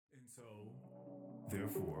So,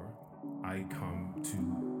 therefore, I come to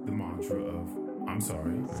the mantra of, I'm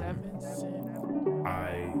sorry.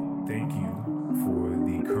 I thank you for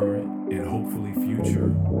the current and hopefully future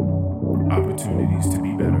opportunities to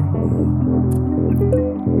be better.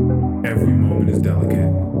 Every moment is delicate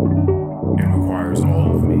and requires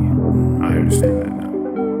all of me. I understand that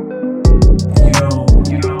now.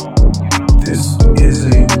 This is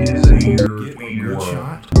a weird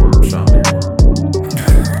shot.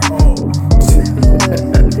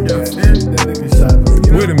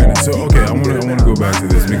 Wait a minute. So, okay, I want to go back to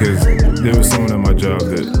this because there was someone at my job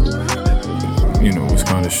that, was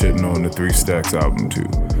kind of shitting on the 3 Stacks album too.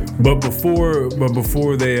 But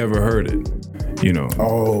before they ever heard it,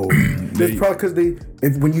 Oh, that's probably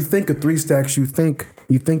because when you think of 3 Stacks, you think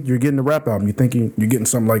you're getting a rap album. You think you're getting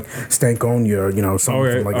something like Stankonia, or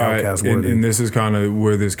something like Outkast. And this is kind of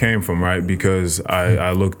where this came from, right? Because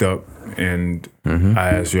I looked up and I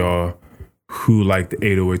asked y'all who liked the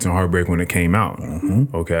 808s and Heartbreak when it came out.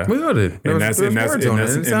 Mm-hmm. Okay, we all did.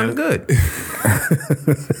 It sounded good.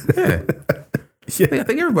 Yeah. I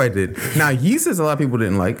think everybody did. Now, Yeezus, a lot of people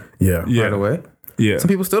didn't like. Right away. Yeah. Some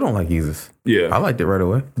people still don't like Yeezus. Yeah. I liked it right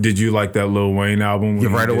away. Did you like that Lil Wayne album? Yeah,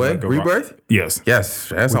 right away? Like Rebirth? Yes.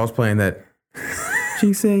 Yes. As I was playing that.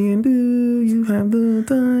 She's saying, do you have the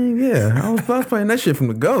time? Yeah. I was playing that shit from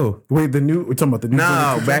the go. Wait, we're talking about the new?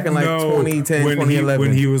 No, back in 2010, 2011.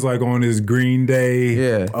 When he was like on his Green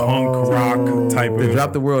Day punk rock type the of.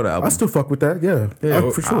 Drop the World album. I still fuck with that, yeah.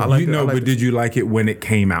 For sure. But did you like it when it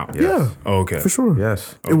came out? Yes. Yeah. Oh, okay. For sure.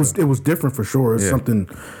 Yes. Okay. It was different for sure. It's something,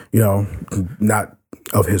 not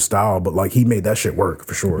of his style, but like he made that shit work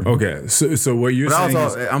for sure. Okay, so what you're saying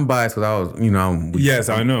is, I'm biased because I was, I'm yes,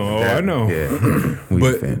 I know. Oh, I know. Yeah.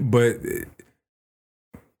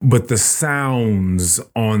 but the sounds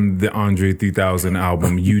on the Andre 3000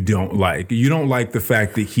 album, you don't like. You don't like the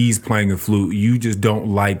fact that he's playing a flute. You just don't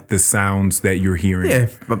like the sounds that you're hearing. Yeah,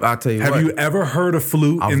 but I'll tell you Have you ever heard a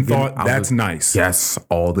flute and thought that's nice? Yes,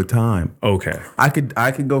 all the time. Okay, I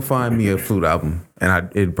could go find me a flute album and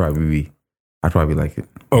I'd probably like it.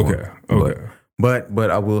 Okay.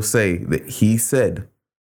 But I will say that he said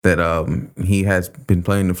that he has been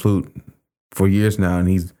playing the flute for years now,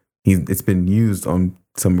 and it's been used on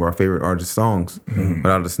some of our favorite artists' songs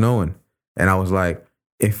without us knowing. And I was like,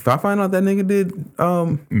 if I find out that nigga did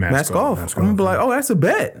Mask Off, I'm gonna be like, oh, that's a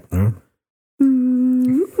bet. Mm-hmm.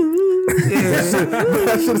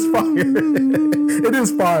 That shit's fire. It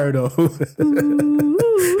is fire though.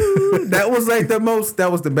 That was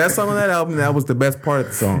the best song on that album. That was the best part of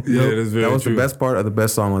the song. Yeah, that is very true. That was the best part of the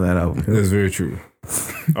best song on that album. That's very true.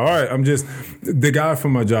 All right, the guy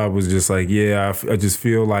from my job was just like, I just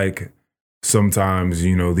feel like sometimes,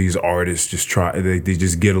 these artists just they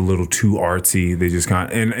just get a little too artsy. They just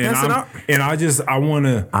kind of, I want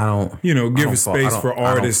to, give space for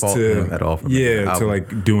artists to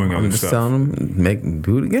like doing other stuff. Just telling them,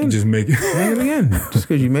 do it again. Just make it again. Just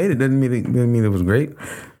because you made it doesn't mean it was great.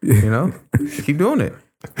 Keep doing it.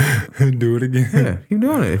 Do it again. Yeah, keep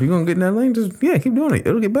doing it. If you're gonna get in that lane, just keep doing it.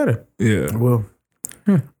 It'll get better. Yeah. Well,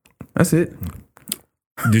 that's it.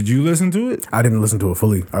 Did you listen to it? I didn't listen to it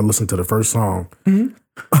fully. I listened to the first song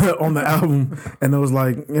on the album, and I was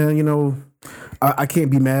like, I can't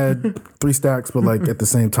be mad 3 Stacks, but like at the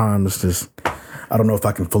same time, it's just I don't know if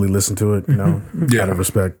I can fully listen to it. Out of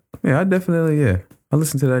respect. Yeah, I definitely I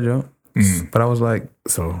listened to that joke, but I was like,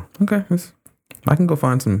 okay, I can go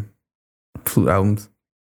find some flute albums.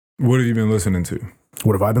 What have you been listening to?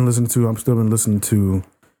 What have I been listening to? I'm still been listening to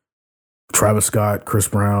Travis Scott, Chris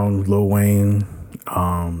Brown, Lil Wayne.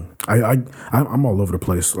 I'm all over the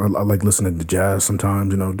place. I like listening to jazz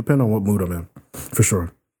sometimes, depending on what mood I'm in, for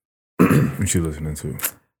sure. What you listening to?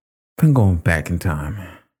 Been going back in time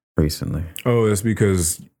recently. Oh, that's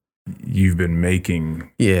because you've been making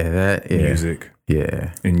music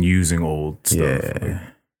and using old stuff.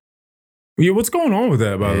 Yeah, what's going on with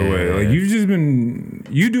that, by the way? Like,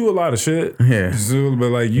 you do a lot of shit. Yeah. But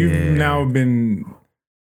like, you've now been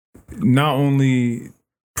not only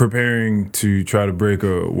preparing to try to break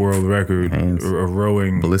a world record, a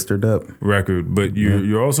rowing blistered up record, but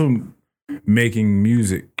you're also making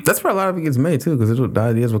music. That's where a lot of it gets made too, because the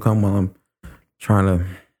ideas will come while I'm trying to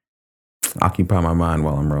occupy my mind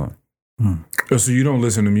while I'm rowing. Oh, so you don't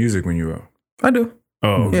listen to music when you row? I do.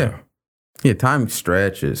 Oh, okay. Yeah, time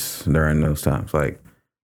stretches during those times. Like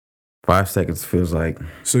 5 seconds feels like.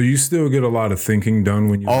 So you still get a lot of thinking done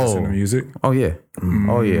when you listen to music? Oh yeah.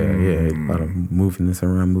 Oh yeah. A lot of moving this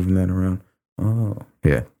around, moving that around. Oh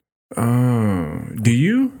yeah. Do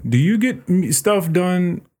you get stuff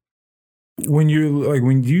done when you're like,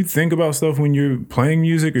 when you think about stuff when you're playing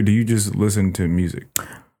music, or do you just listen to music?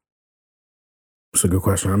 It's a good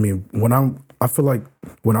question. I mean, I feel like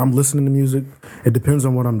when I'm listening to music, it depends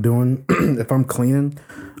on what I'm doing. If I'm cleaning,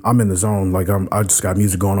 I'm in the zone. Like I just got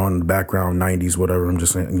music going on in the background, 90s, whatever. I'm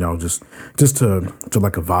just saying, just to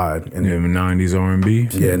like a vibe. And 90s R&B.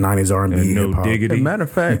 yeah, 90s R&B, And no hip-hop. diggity. Matter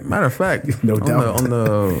of fact, No doubt. on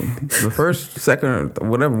the first, second,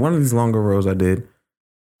 whatever, one of these longer rows I did,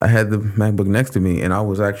 I had the MacBook next to me, and I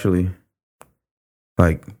was actually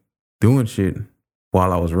like doing shit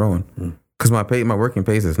while I was rowing, because my working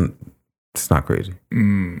pace it's not crazy.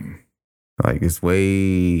 Like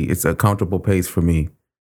it's a comfortable pace for me,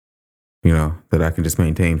 that I can just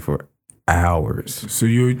maintain for hours. So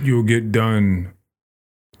you'll get done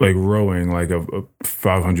like rowing like a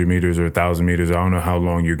 500 meters or 1,000 meters. I don't know how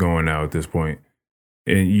long you're going now at this point.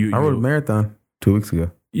 And I rode a marathon 2 weeks ago.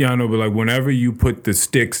 Yeah, I know, but like whenever you put the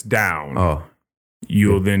sticks down,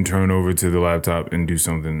 you'll then turn over to the laptop and do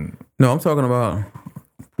something. No, I'm talking about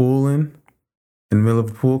pooling in the middle of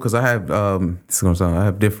a pool, because I have I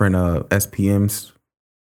have different SPMs.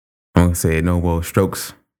 I'm gonna say stroke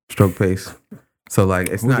pace. So like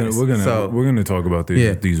we're gonna talk about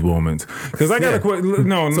these moments, because I got a question.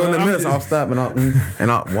 No, so in the minutes I'll stop and I'll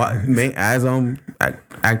as I'm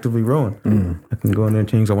actively rowing, I can go in there and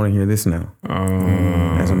change. I want to hear this now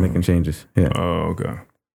as I'm making changes. Yeah. Oh, okay.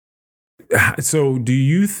 So, do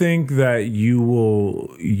you think that you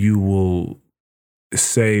will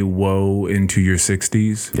say "whoa" into your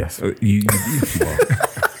 60s? Yes.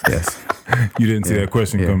 Yes. You didn't see that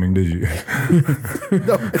question coming, did you?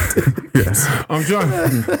 No, Yes. I'm trying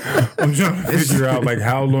to figure out like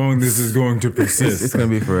how long this is going to persist. It's gonna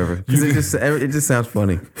be forever. 'Cause it just sounds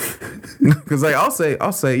funny. Because like I'll say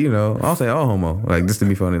oh homo, like just to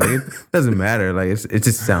be funny. Like it doesn't matter. Like it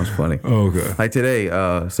just sounds funny. Oh, okay. Like today,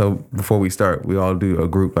 so before we start, we all do a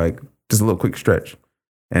group, like just a little quick stretch.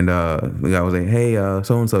 And the guy was like, "Hey,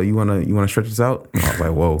 so and so, you wanna stretch this out?" I was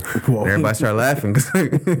like, "Whoa!" And everybody started laughing because he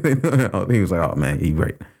was like, "Oh man, he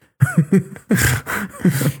right."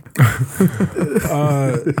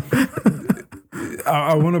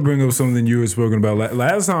 I want to bring up something you were spoken about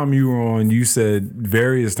last time you were on. You said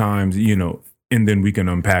various times, and then we can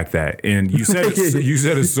unpack that. And you said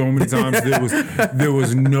it so many times. There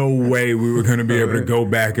was no way we were going to be able to go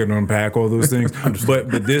back and unpack all those things.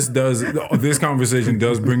 But this conversation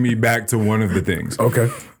does bring me back to one of the things. Okay.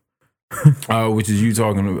 Which is you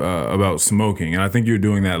talking about smoking, and I think you're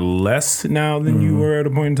doing that less now than you were at a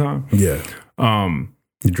point in time. Yeah.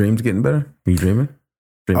 Your dreams getting better? Are you dreaming?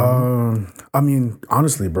 I mean,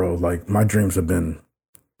 honestly, bro, like my dreams have been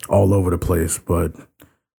all over the place, but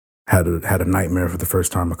had a nightmare for the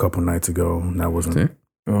first time a couple nights ago, and that wasn't.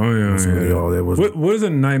 Oh yeah, really all it was. What does a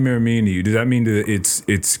nightmare mean to you? Does that mean that it's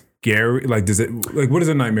scary? Like, what does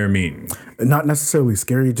a nightmare mean? Not necessarily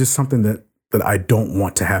scary, just something that I don't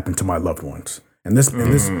want to happen to my loved ones. And this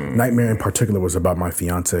nightmare in particular was about my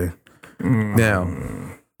fiance. Now,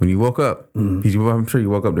 when you woke up, I'm sure you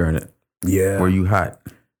woke up during it. Yeah. Were you hot?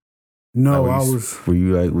 No, I was. Were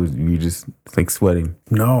you you just like sweating?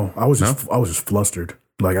 No, I was just flustered.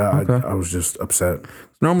 Like I was just upset.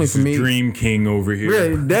 Normally for me, Dream King over here.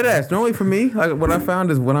 Really, dead ass. Normally for me, like what I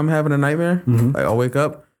found is when I'm having a nightmare, like I'll wake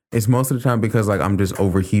up. It's most of the time because like I'm just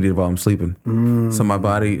overheated while I'm sleeping. So my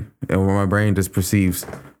body or my brain just perceives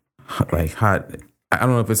like hot. I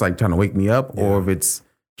don't know if it's like trying to wake me up or if it's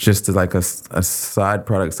just like a side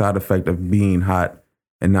effect of being hot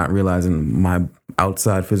and not realizing my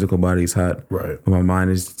outside physical body is hot. Right. But my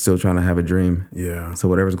mind is still trying to have a dream. Yeah. So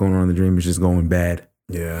whatever's going on in the dream is just going bad.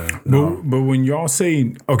 Yeah. No. But when y'all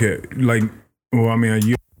say, okay, like, well, I mean, are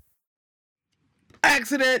you...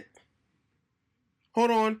 Accident.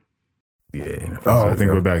 Hold on. Yeah. Oh, I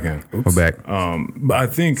think we're back in. We're back. But I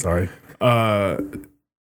think... Sorry.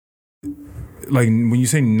 Like when you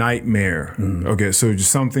say nightmare, okay, so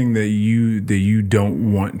just something that you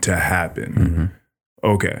don't want to happen.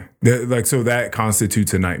 Okay, so that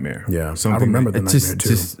constitutes a nightmare. Yeah, something I remember the nightmare too.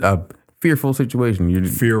 Just a fearful situation.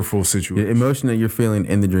 Fearful situation. The emotion that you're feeling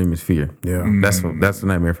in the dream is fear. Yeah, that's the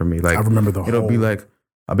nightmare for me. Like I remember it'll be like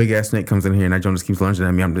a big ass snake comes in here and that joint just keeps lunging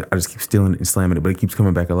at me. I just keep stealing it and slamming it, but it keeps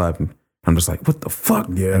coming back alive. And I'm just like, what the fuck?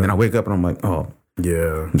 Yeah, and then I wake up and I'm like, oh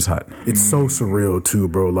yeah, I'm just hot. It's so surreal too,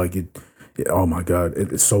 bro. Like it oh my god,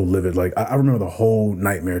 it's so livid. Like I remember the whole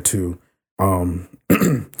nightmare too.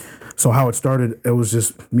 So how it started, it was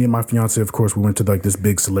just me and my fiance. Of course, we went to like this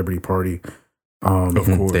big celebrity party. Of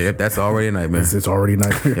course, that's already a nightmare. It's already a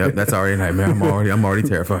nightmare. Yep, that's already a nightmare. I'm already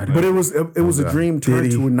terrified. But it was a dream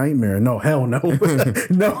turned to a nightmare. No, hell no, no. like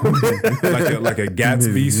a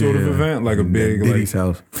Gatsby sort of event, like a big Diddy's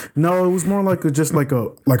house. No, it was more like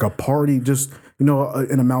a party, just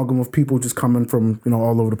an amalgam of people just coming from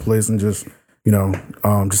all over the place and just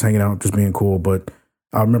just hanging out, just being cool. But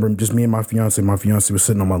I remember just me and my fiance. My fiance was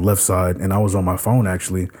sitting on my left side, and I was on my phone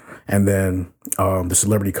actually. And then the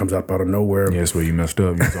celebrity comes up out of nowhere. Yeah, that's where you messed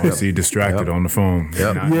up. You was only distracted on the phone.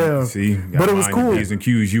 Yeah. See, but it was cool. P's and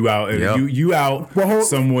Q's. You out. You out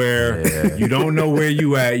somewhere. Yeah. You don't know where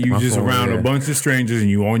you at. You just around a bunch of strangers and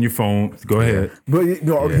you on your phone. Go ahead. But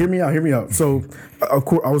hear me out. So of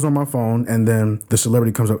course I was on my phone, and then the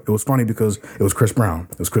celebrity comes up. It was funny because it was Chris Brown.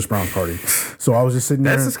 It was Chris Brown's party. So I was just sitting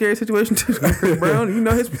there. That's a scary situation too. Chris Brown, you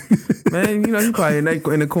know his man. You know he probably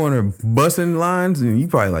in the corner busting lines, and you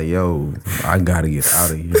probably like, yo, I gotta get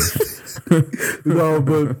out of here. No,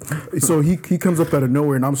 but so he comes up out of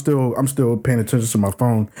nowhere, and I'm still paying attention to my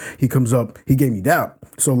phone. He comes up, he gave me dap.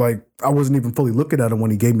 So like I wasn't even fully looking at him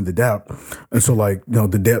when he gave me the dap, and so like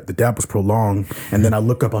the dap was prolonged, and then I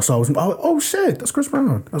look up, I saw oh shit, that's Chris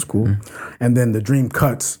Brown, that's cool, and then the dream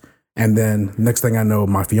cuts, and then next thing I know,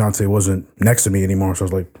 my fiance wasn't next to me anymore, so I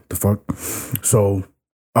was like, the fuck, so.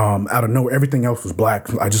 Out of nowhere, everything else was black.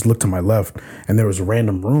 I just looked to my left, and there was a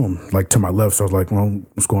random room like to my left. So I was like, "Well,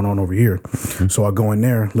 what's going on over here?" So I go in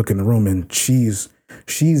there, look in the room, and she's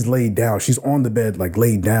laid down. She's on the bed, like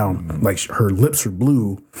laid down, like her lips are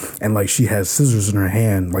blue, and like she has scissors in her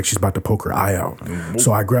hand, like she's about to poke her eye out.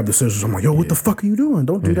 So I grab the scissors. I'm like, "Yo, what the fuck are you doing?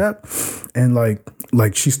 Don't do that!" And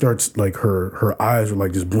like she starts like her eyes are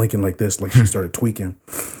like just blinking like this, like she started tweaking.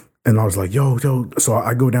 And I was like, yo. So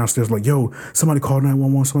I go downstairs like, yo, somebody call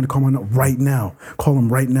 911. Somebody call right now. Call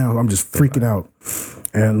them right now. I'm just freaking out.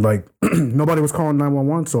 And like nobody was calling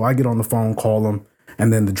 911. So I get on the phone, call them.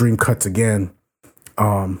 And then the dream cuts again.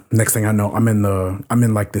 Next thing I know, I'm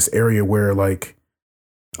in like this area where like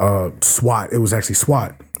SWAT. It was actually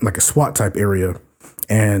SWAT, like a SWAT type area.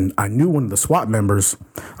 And I knew one of the SWAT members.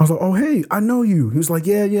 I was like, oh, hey, I know you. He was like,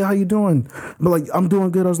 yeah, how you doing? But like, I'm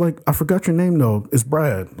doing good. I was like, I forgot your name though. It's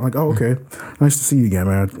Brad. I'm like, oh, okay. Nice to see you again,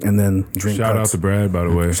 man. And then dream Shout out to Brad, by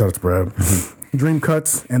the way. Shout out to Brad. Dream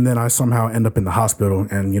cuts. And then I somehow end up in the hospital,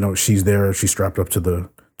 and she's there. She's strapped up to the,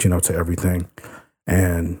 to everything.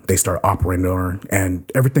 And they start operating on her,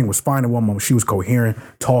 and everything was fine at one moment. She was coherent,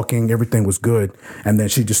 talking, everything was good. And then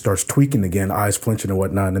she just starts tweaking again, eyes flinching and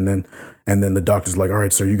whatnot. And then the doctor's like, all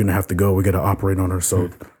right, sir, you're going to have to go. We got to operate on her.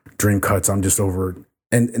 So dream cuts. I'm just over.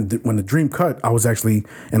 And when the dream cut, I was actually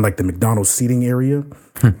in like the McDonald's seating area,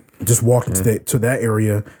 just walking to that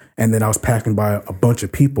area. And then I was passing by a bunch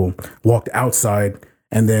of people, walked outside.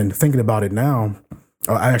 And then thinking about it now,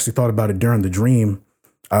 I actually thought about it during the dream.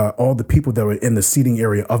 All the people that were in the seating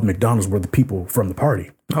area of McDonald's were the people from the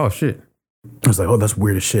party. Oh, shit. I was like, oh, that's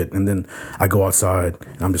weird as shit. And then I go outside,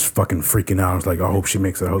 and I'm just fucking freaking out. I was like, I hope she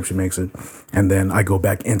makes it. And then I go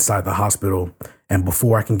back inside the hospital, and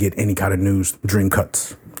before I can get any kind of news, dream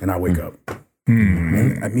cuts, and I wake up.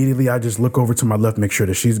 And immediately I just look over to my left, make sure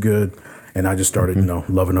that she's good, and I just started,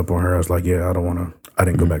 loving up on her. I was like, yeah, I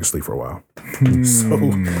didn't go back to sleep for a while.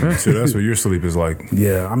 So that's what your sleep is like.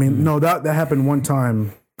 Yeah, I mean, no, that happened one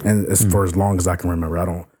time, and for as long as I can remember, I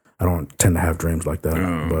don't tend to have dreams like that.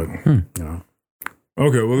 But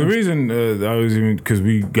Okay, well, the reason I was even because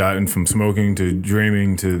we gotten from smoking to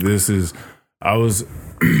dreaming to this is I was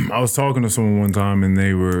talking to someone one time, and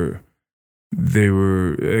they were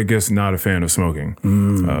I guess not a fan of smoking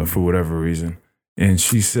for whatever reason, and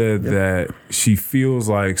she said that she feels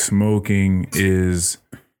like smoking is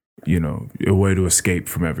a way to escape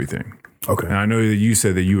from everything. Okay, and I know that you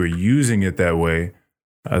said that you were using it that way.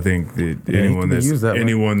 I think that anyone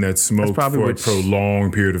that smoked for a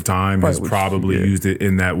prolonged period of time has probably used it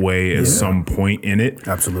in that way at some point in it.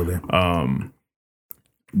 Absolutely.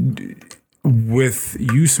 With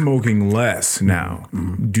you smoking less now,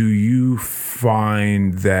 do you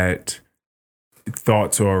find that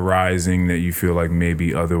thoughts are arising that you feel like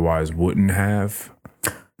maybe otherwise wouldn't have?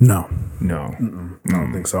 No. I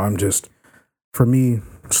don't think so. I'm just, for me,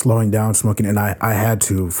 slowing down smoking, and I had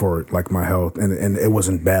to for like my health, and it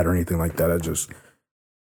wasn't bad or anything like that. I just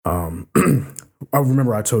I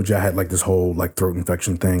remember I told you I had like this whole like throat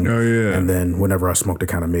infection thing. Oh yeah. And then whenever I smoked, it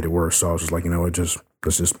kind of made it worse. So I was just like,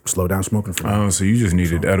 let's just slow down smoking for now. Oh, so you just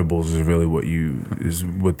needed edibles is really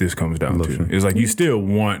what this comes down to. It's like you still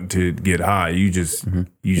want to get high, you just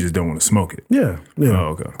don't want to smoke it. Yeah.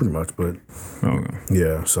 Oh, okay. Pretty much, but okay.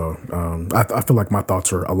 Yeah. So I feel like my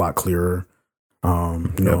thoughts are a lot clearer.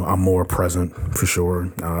 I'm more present for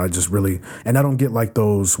sure. I just really, and I don't get like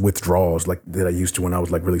those withdrawals like that I used to when I was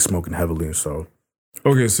like really smoking heavily. So,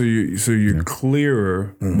 okay, so you're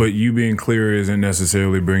clearer, but you being clearer isn't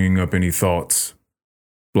necessarily bringing up any thoughts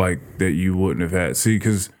like that you wouldn't have had. See,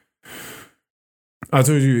 because I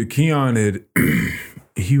told you Keon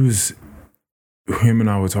he was him and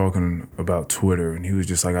I were talking about Twitter, and he was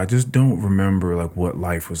just like, I just don't remember like what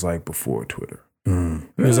life was like before Twitter. He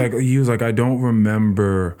was like, I don't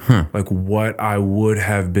remember like what I would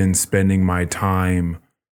have been spending my time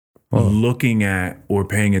looking at or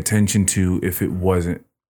paying attention to if it wasn't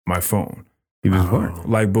my phone. You just weren't.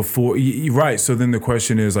 Like before, right. So then the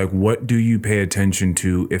question is like, what do you pay attention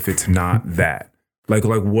to if it's not that? Like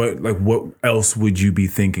what else would you be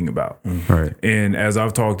thinking about? Right. And as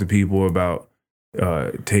I've talked to people about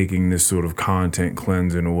taking this sort of content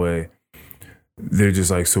cleanse in a way, they're just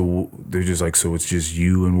like, so it's just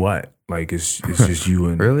you and what? Like it's just you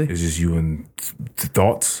and Really? It's just you and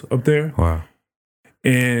thoughts up there. Wow.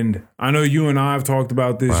 And I know you and I have talked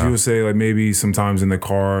about this. Wow. You'll say like maybe sometimes in the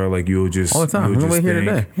car, like you'll just All the time. you'll I'm just here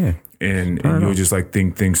think, today. Yeah. and you'll just like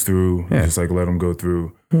think things through, just like let them go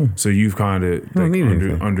through. So you've kind of like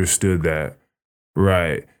understood that,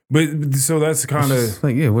 right? But so that's kind of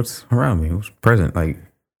like, what's around me? What's present? Like,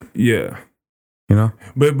 yeah. you know?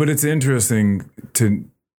 But it's interesting to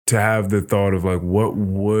have the thought of like, what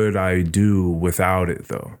would I do without it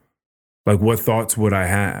though? Like, what thoughts would I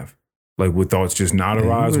have? Like, would thoughts just not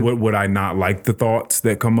arise? What would I not like the thoughts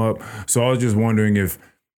that come up? So I was just wondering if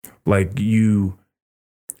you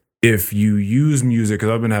use music, because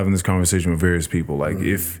I've been having this conversation with various people, like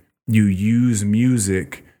if you use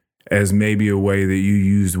music as maybe a way that you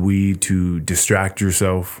used weed to distract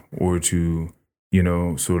yourself or to, you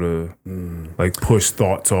know, sort of like push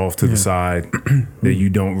thoughts off to the side that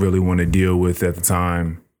you don't really want to deal with at the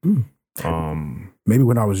time. Maybe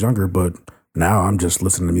when I was younger, but now I'm just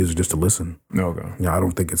listening to music just to listen. Okay. Yeah, I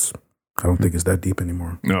don't think it's that deep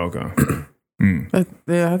anymore. Okay.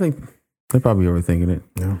 Yeah, I think they're probably overthinking it.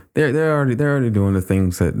 Yeah. They're already doing the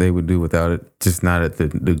things that they would do without it, just not at the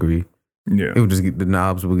degree. Yeah. It would just the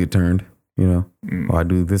knobs would get turned, you know. Oh, I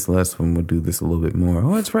do this less, one would do this a little bit more.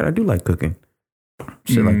 Oh, that's right, I do like cooking.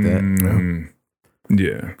 Shit like that.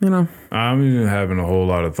 Yeah. You know. I've been having a whole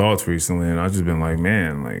lot of thoughts recently, and I've just been like,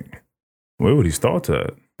 man, like, where were these thoughts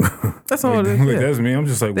at? That's all Like, it is. like that's me. I'm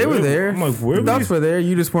just like, They were there. I'm like, where The thoughts were there.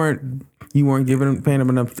 You just weren't paying them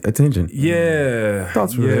enough attention. Yeah.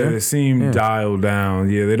 Thoughts were there. They seem dialed down.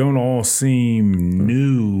 Yeah, they don't all seem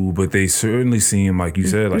new, but they certainly seem, like you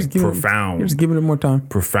said, like profound. You're just giving it more time.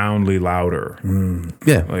 Profoundly louder.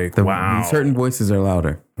 Yeah. Like, The wow. certain voices are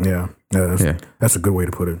louder. Yeah. That's a good way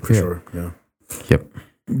to put it, for sure. Yeah. Yep.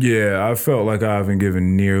 Yeah, I felt like I haven't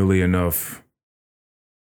given nearly enough.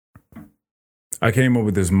 I came up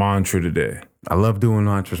with this mantra today. I love doing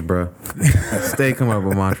mantras, bro. Stay coming up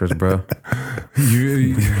with mantras, bro.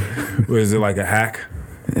 Is it like a hack?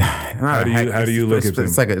 How do you look at them?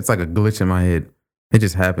 It's like a glitch in my head. It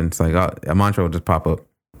just happens. Like a mantra will just pop up.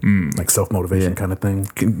 Like self-motivation kind of thing.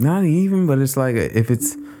 Not even, but it's like if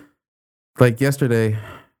it's like Tuesday,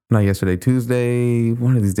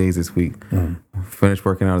 one of these days this week. Finished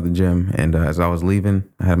working out at the gym, and as I was leaving,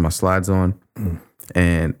 I had my slides on.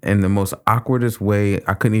 And in the most awkwardest way,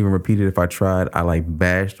 I couldn't even repeat it if I tried. I like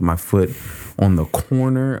bashed my foot on the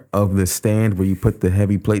corner of the stand where you put the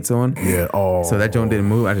heavy plates on. Yeah. Oh. So that joint didn't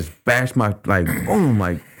move. I just bashed my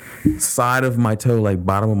side of my toe, like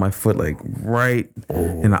bottom of my foot, like right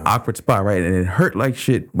in an awkward spot, right? And it hurt like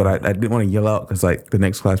shit, but I didn't want to yell out because like the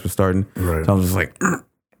next class was starting. Right. So I was just like,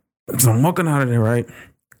 so I'm walking out of there, right?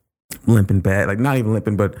 Limping bad, like not even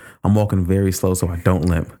limping, but I'm walking very slow so I don't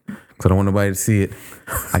limp. So I don't want nobody to see it.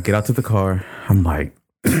 I get out to the car. I'm like,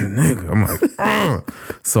 nigga. I'm like, ugh.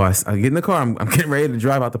 So I get in the car. I'm getting ready to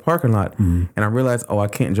drive out the parking lot. And I realized, I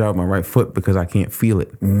can't drive with my right foot because I can't feel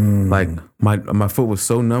it. Like my foot was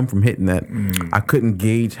so numb from hitting that I couldn't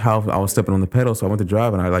gauge how I was stepping on the pedal. So I went to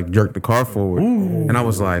drive and I like jerked the car forward. And I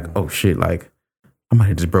was like, oh shit, like I might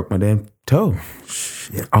have just broke my damn toe.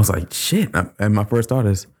 Shit. I was like, shit. And my first thought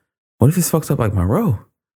is, what if this fucks up like my row?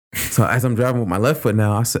 So as I'm driving with my left foot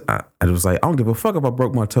now, I was like, I don't give a fuck if I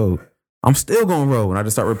broke my toe. I'm still going to roll. And I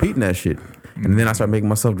just start repeating that shit. And then I start making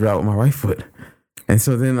myself drive with my right foot. And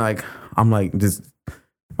so then like, I'm like just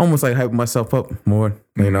almost like hyping myself up more.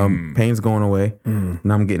 You know, pain's going away.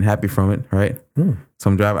 And I'm getting happy from it, right? So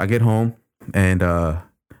I'm driving. I get home and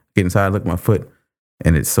get inside, look at my foot.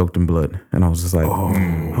 And it's soaked in blood. And I was just like,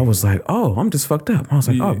 I'm just fucked up. I was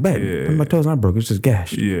like, bet. My toe's not broke. It's just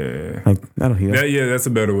gashed. Yeah. Like, that'll heal. That's a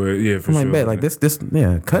better way. Yeah, for I'm sure. like, bet. Like,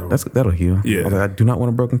 cut. That'll heal. Yeah. I was like, I do not want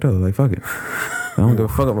a broken toe. Like, fuck it. I don't give a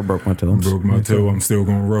fuck if I broke my toe. Broke my toe. I'm still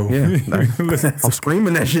going to roll. Yeah. Like, I'm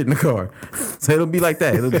screaming that shit in the car. So it'll be like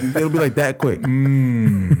that. It'll be like that quick.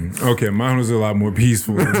 Okay, mine was a lot more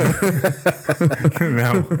peaceful. Now,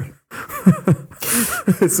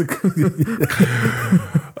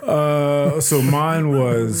 So mine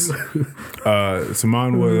was.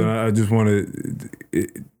 And I just want to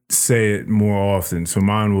say it more often. So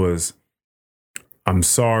mine was, I'm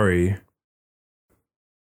sorry.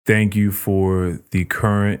 Thank you for the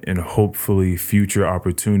current and hopefully future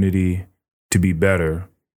opportunity to be better.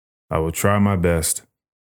 I will try my best.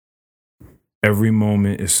 Every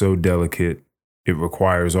moment is so delicate. It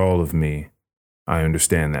requires all of me. I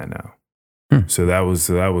understand that now. So that was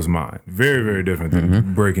mine. Very, very different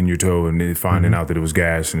than breaking your toe and then finding out that it was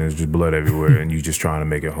gas and there's just blood everywhere and you just trying to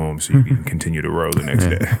make it home so you can continue to row the next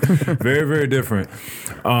day. Very, very different.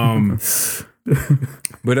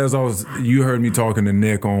 But you heard me talking to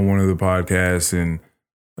Nick on one of the podcasts, and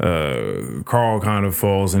Carl kind of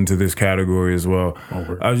falls into this category as well.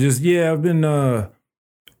 I've been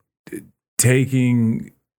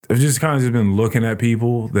I've just kind of been looking at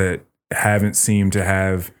people that haven't seemed to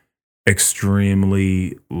have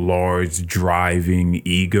extremely large driving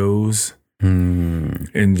egos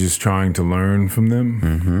and just trying to learn from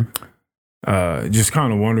them. Just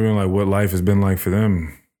kind of wondering like what life has been like for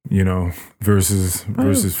them, you know, versus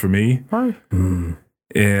for me. And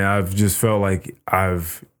I've just felt like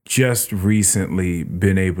I've just recently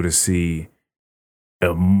been able to see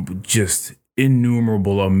just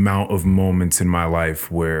innumerable amount of moments in my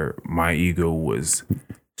life where my ego was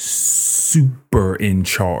super in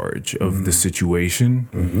charge of the situation.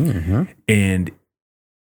 And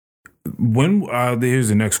when here's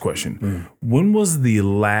the next question. When was the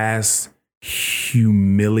last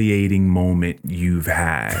humiliating moment you've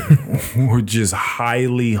had or just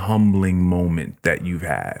highly humbling moment that you've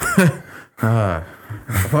had?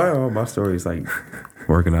 My story is like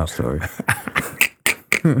working out story.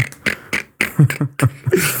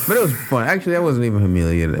 But it was fun. Actually, that wasn't even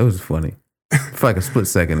humiliating. It was funny. For like a split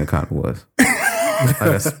second, it kind of was. Like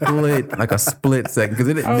a split second, because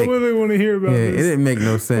it didn't. I really want to hear about this. It didn't make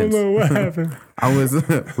no sense. Hold on, what happened?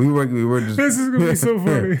 We were just. This is gonna be so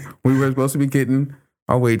funny. We were supposed to be getting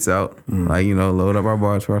our weights out, like load up our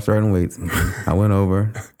bars for our starting weights. I went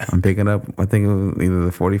over. I'm picking up. I think it was either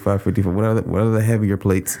the 45, 54, whatever the heavier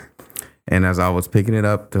plates. And as I was picking it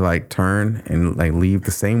up to like turn and like leave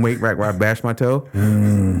the same weight rack where I bashed my toe,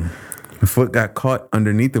 my foot got caught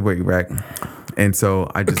underneath the weight rack. And so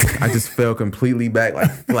I just fell completely back, like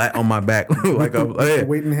flat on my back, like a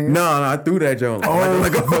weight in hand. No, I threw that joint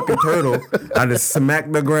like a fucking turtle. I just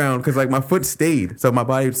smacked the ground because like my foot stayed, so my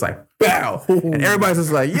body was like bow, and everybody's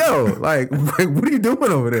just like, "Yo, like what are you doing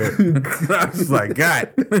over there?" And I was just like,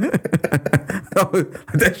 "God,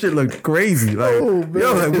 that shit looked crazy." Like, yo,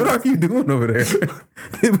 like what are you doing over there?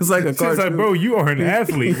 It was like a cartoon. She's like, "Bro, you are an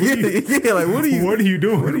athlete." Yeah, like what are you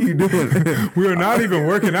doing? What are you doing? We are not even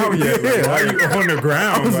working out yet. Like, why are you on the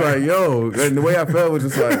ground? I was like, yo, and the way I felt was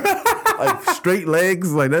just like straight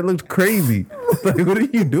legs. Like that looked crazy. Like, what are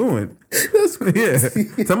you doing? That's crazy.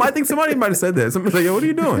 Yeah. I think somebody might have said that. Somebody's like, yo, what are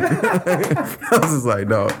you doing? I was just like,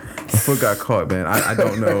 no, my foot got caught, man. I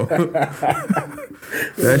don't know.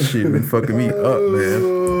 That shit been fucking me up, man.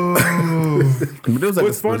 But it was like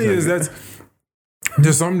what's funny is that's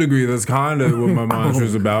to some degree that's kind of what my mantra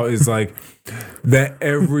is about. It's like that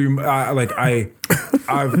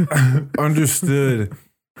I've understood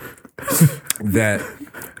that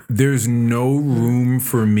there's no room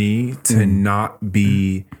for me to not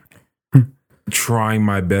be trying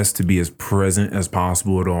my best to be as present as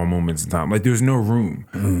possible at all moments in time. Like there's no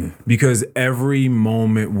room because every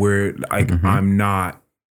moment where like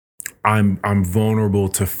I'm vulnerable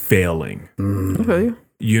to failing. Okay.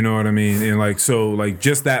 You know what I mean? And like, so like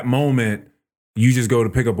just that moment, you just go to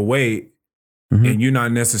pick up a weight and you're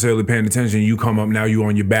not necessarily paying attention. You come up, now you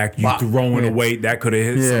on your back, you throwing a weight that could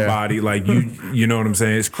have hit somebody. Like you know what I'm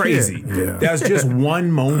saying? It's crazy. Yeah. That's just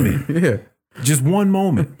one moment. Just one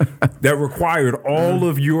moment that required all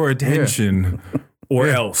of your attention or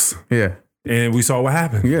else. Yeah. And we saw what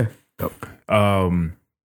happened. Yeah.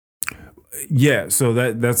 Yeah, so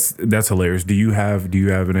that's hilarious. Do you have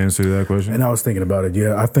an answer to that question? And I was thinking about it.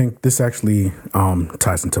 Yeah, I think this actually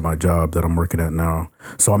ties into my job that I'm working at now.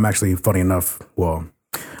 So I'm actually, funny enough, well,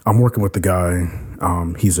 I'm working with the guy.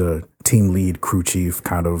 He's a team lead, crew chief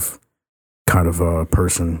kind of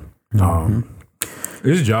person.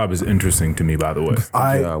 This job is interesting to me, by the way.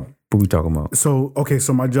 What are we talking about? So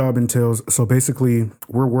my job entails, so basically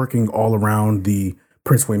we're working all around the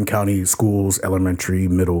Prince William County schools, elementary,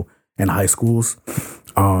 middle, and high schools.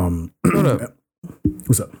 What up?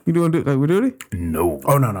 What's up? You doing like we do it? No.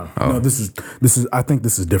 Oh no. No, this is I think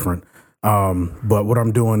this is different. But what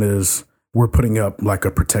I'm doing is we're putting up like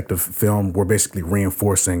a protective film. We're basically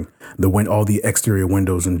reinforcing all the exterior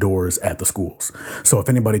windows and doors at the schools. So if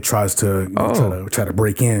anybody tries to try to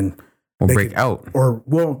break in, or break out, or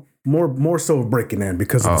more so breaking in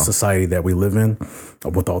because of the society that we live in,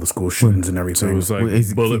 with all the school shootings and everything. So it's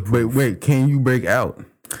like bulletproof. Wait, can you break out?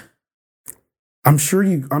 I'm sure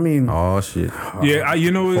you. I mean, oh shit. Yeah,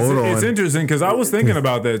 it's interesting because I was thinking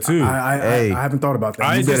about that too. I haven't thought about that.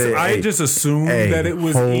 I just assumed that it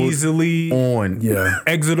was easily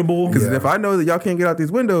exitable. Because if I know that y'all can't get out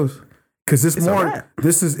these windows, because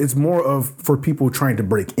it's more of for people trying to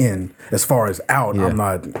break in. As far as out, I'm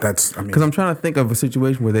not. Because I'm trying to think of a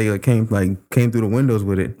situation where they came through the windows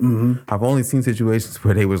with it. Mm-hmm. I've only seen situations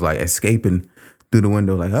where they was like escaping through the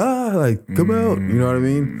window, like come out. You know what I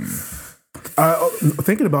mean?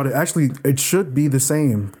 Thinking about it, actually, it should be the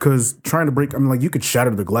same because trying to break, you could shatter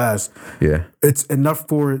the glass. Yeah, it's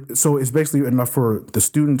basically enough for the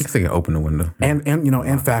students. They can open the window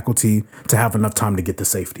and faculty to have enough time to get to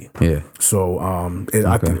safety. Yeah. So,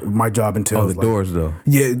 I think my job entails doors though.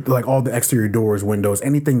 Yeah, like all the exterior doors, windows,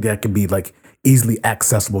 anything that could be like easily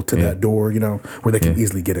accessible to that door. Where they can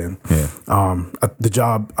easily get in. Yeah. The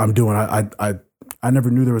job I'm doing, I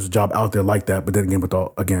never knew there was a job out there like that, but then again, with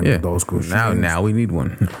all schools. Now we need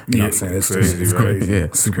one. You know what I'm saying? It's crazy. It's crazy. Yeah,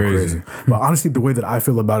 it's super crazy. But honestly, the way that I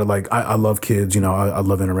feel about it, like I love kids. I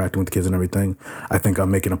love interacting with kids and everything. I think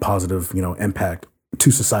I'm making a positive, impact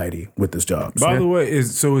to society with this job. By the way,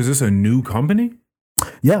 is this a new company?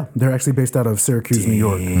 Yeah, they're actually based out of Syracuse, New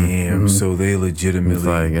York. Damn, so they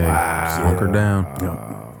legitimately hunker down.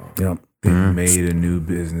 Yep. They made a new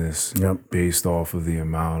business based off of the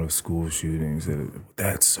amount of school shootings.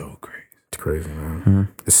 That's so crazy. It's crazy, man. Mm-hmm.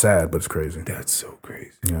 It's sad, but it's crazy. That's so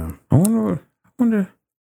crazy. Yeah. I wonder.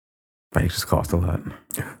 Banks just cost a lot.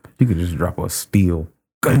 You could just drop a steel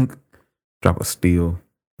blockade.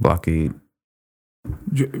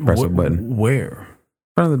 Press a button. Where?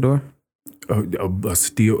 Front of the door. A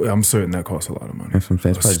steel. I'm certain that costs a lot of money. That's what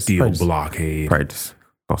I'm saying. A steel blockade. Probably just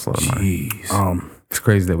costs a lot of money. Jeez. It's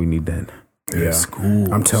crazy that we need that. Yeah, schools.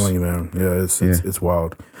 I'm telling you, man. Yeah, it's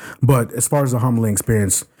wild. But as far as the humbling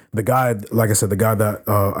experience, the guy, like I said, the guy that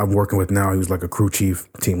I'm working with now, he was like a crew chief,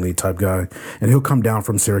 team lead type guy, and he'll come down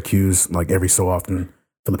from Syracuse like every so often.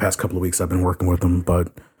 For the past couple of weeks, I've been working with him.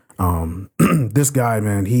 But this guy,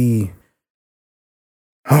 man,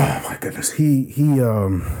 oh my goodness, he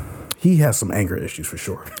has some anger issues for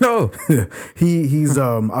sure. No, he's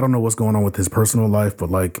I don't know what's going on with his personal life, but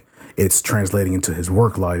like it's translating into his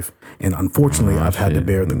work life, and unfortunately, I've had to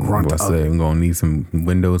bear the brunt of it. I'm gonna need some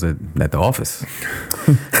windows at the office.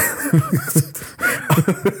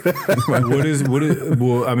 What is?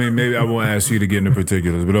 Well, I mean, maybe I won't ask you to get into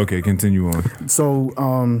particulars, but okay, continue on. So,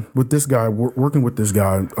 with this guy, working with this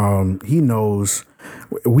guy, he knows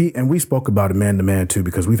we spoke about it man to man too,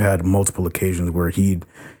 because we've had multiple occasions where he'd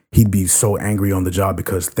be so angry on the job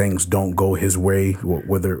because things don't go his way,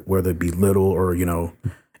 whether it be little or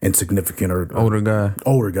insignificant or older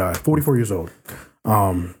guy, 44 years old.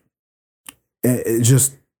 It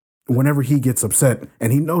just whenever he gets upset,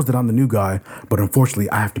 and he knows that I'm the new guy, but unfortunately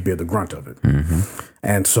I have to bear the grunt of it. Mm-hmm.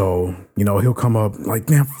 And so he'll come up like,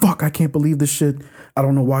 man, fuck, I can't believe this shit. I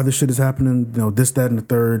don't know why this shit is happening. This, that, and the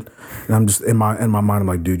third. And I'm just in my mind, I'm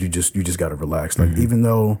like, dude, you just got to relax. Like, even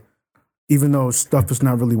though stuff is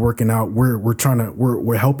not really working out,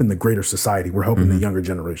 we're helping the greater society. We're helping the younger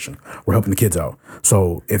generation. We're helping the kids out.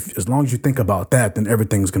 So as long as you think about that, then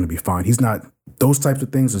everything's going to be fine. Those types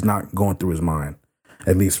of things is not going through his mind,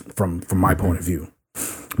 at least from my point of view.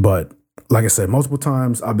 But like I said, multiple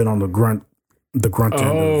times I've been on the grunt end.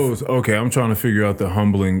 Oh, okay. I'm trying to figure out the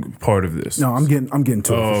humbling part of this. No, I'm getting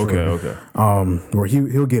to it. Oh, okay, sure. Okay. Where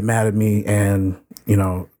he'll get mad at me and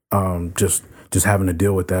just having to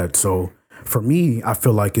deal with that. So for me, I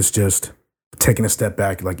feel like it's just taking a step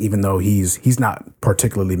back. Like, even though he's not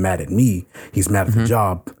particularly mad at me, he's mad at the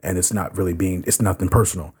job, and it's nothing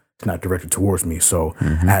personal. It's not directed towards me. So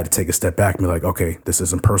I had to take a step back and be like, okay, this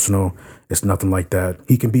isn't personal. It's nothing like that.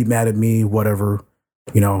 He can be mad at me, whatever.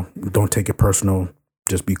 Don't take it personal.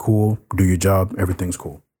 Just be cool. Do your job. Everything's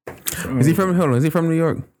cool. Is he from New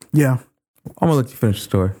York? Yeah. I'm gonna let you finish the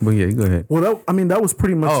story, but yeah, you go ahead. Well, that was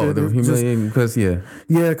pretty much it. The humiliating, because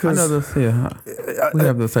because I know this. Yeah, we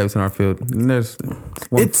have those types in our field, and there's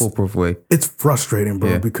one foolproof way. It's frustrating,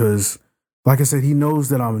 bro, because like I said, he knows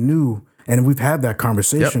that I'm new, and we've had that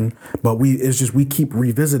conversation, but we keep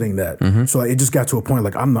revisiting that. So it just got to a point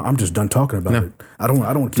like I'm just done talking about it. I don't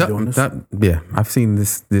want to keep doing this. I've seen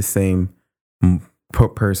this same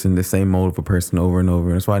person, the same mold of a person over and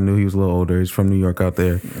over. That's why I knew he was a little older. He's from New York out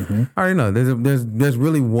there. I already know there's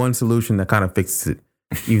really one solution that kind of fixes it.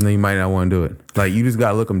 even though you might not want to do it. Like, you just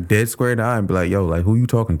gotta look them dead square in the eye and be like, yo, like, who you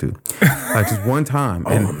talking to? Like, just one time.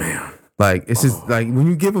 And, man. like, it's just like when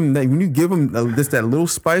you give them just that little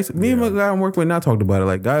spice. Me and my guy I'm working with now talked about it.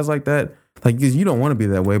 Like, guys like that, like, you don't want to be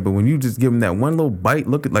that way, but when you just give them that one little bite,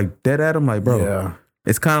 look at like dead at them, like, bro,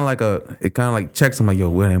 it's kind of like checks them, like, yo,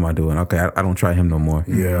 what am I doing? Okay, I don't try him no more.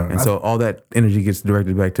 Yeah, and so all that energy gets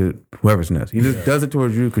directed back to whoever's next. He just does it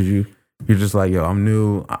towards you because you're just like, yo, I'm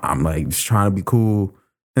new. I'm like just trying to be cool,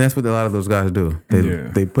 and that's what a lot of those guys do.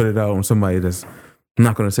 They put it out on somebody that's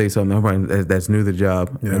not going to say something that's new to the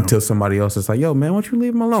job until somebody else is like, yo, man, why don't you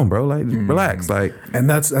leave him alone, bro? Like, relax. Like, and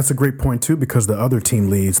that's a great point too, because the other team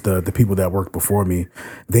leads, the people that worked before me,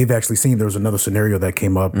 they've actually seen, there was another scenario that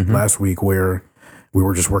came up last week where we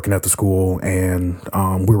were just working at the school and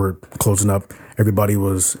we were closing up. It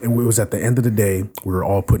was at the end of the day. We were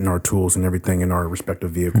all putting our tools and everything in our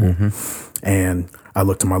respective vehicle. And I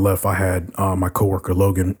looked to my left. I had my coworker,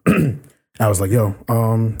 Logan. I was like, yo,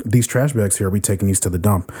 these trash bags here, are we taking these to the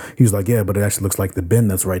dump? He was like, yeah, but it actually looks like the bin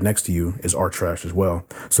that's right next to you is our trash as well.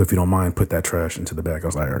 So if you don't mind, put that trash into the bag. I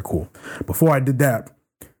was like, all right, cool. Before I did that,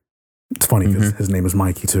 it's funny because his name is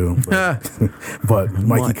Mikey too. But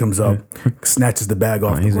Mikey comes up, snatches the bag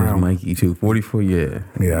off the his ground. name's Mikey too, 44,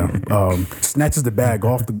 snatches the bags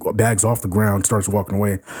off the ground, starts walking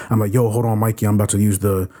away. I'm like, yo, hold on, Mikey. I'm about to use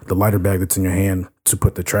the lighter bag that's in your hand to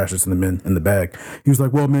put the trash that's in the bag. He was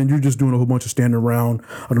like, well, man, you're just doing a whole bunch of standing around.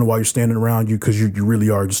 I don't know why you're standing around, because you really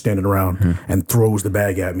are just standing around, and throws the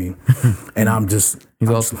bag at me. And I'm just... He's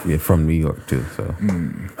also from New York too, so...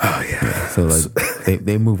 Oh, yeah. So, like,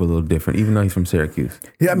 they move a little different, even though he's from Syracuse.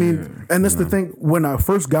 Yeah, I mean, and that's the thing. When I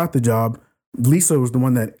first got the job, Lisa was the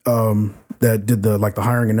one that did the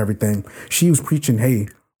hiring and everything. She was preaching, hey,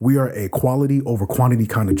 we are a quality over quantity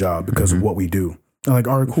kind of job because of what we do. I'm like,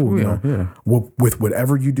 all right, cool. With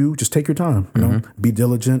whatever you do, just take your time. You know, be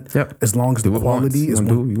diligent. Yep. As long as the quality is,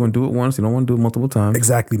 you want to do it once. You don't want to do it multiple times.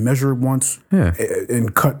 Exactly. Measure it once. Yeah.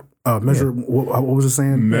 And cut. Measure. What was it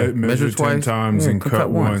saying? Measure 10 times and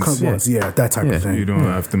cut once. Cut once. Yeah, that type of thing. You don't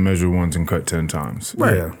have to measure once and cut 10 times.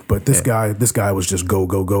 Right. Yeah. But this guy was just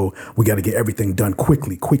go. We got to get everything done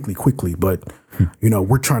quickly. But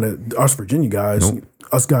we're trying to, us Virginia guys. Nope.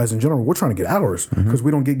 Us guys in general, we're trying to get hours because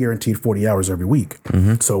we don't get guaranteed 40 hours every week.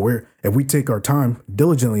 So if we take our time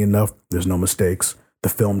diligently enough, there's no mistakes. The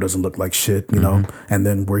film doesn't look like shit, you know, and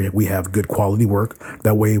then we have good quality work.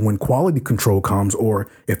 That way, when quality control comes,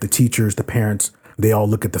 or if the teachers, the parents, they all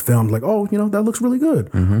look at the film like, oh, that looks really good,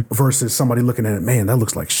 versus somebody looking at it, man, that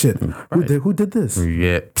looks like shit. Right. Who did this?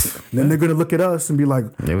 Yeah. Then they're gonna look at us and be like,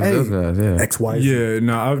 hey, those guys, X, Y, Z. Yeah,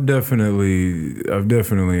 no, I've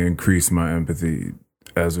definitely increased my empathy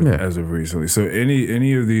as of recently. So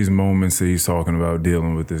any of these moments that he's talking about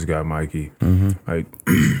dealing with this guy Mikey, like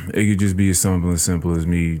it could just be something as simple as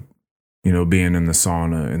me, being in the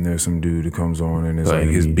sauna and there's some dude who comes on and it's like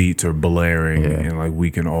his beats are blaring and like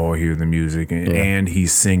we can all hear the music and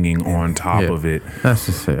he's singing on top of it. That's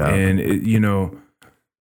just it. And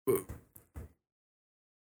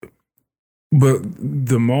but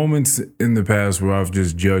the moments in the past where I've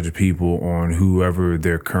just judged people on whoever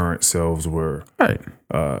their current selves were, right?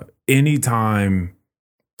 Anytime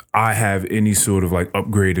I have any sort of like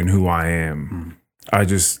upgrade in who I am, I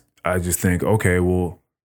just think, okay, well,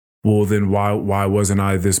 then why wasn't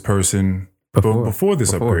I this person before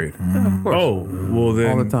this upgrade? Yeah, of course. Oh, well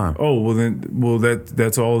then all the time. Oh, well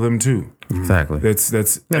that's all of them too. Exactly. That's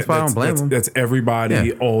why I don't blame them. That's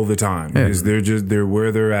everybody all the time because they're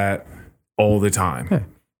where they're at all the time. Yeah.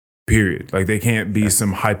 Period. Like they can't be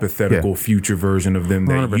some hypothetical future version of them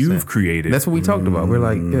that 100%. You've created. That's what we talked about. We're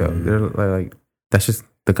like, they're like that's just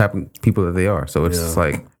the type of people that they are. So it's just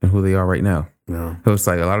like who they are right now. Yeah. So it's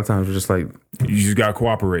like a lot of times we're just like, you just gotta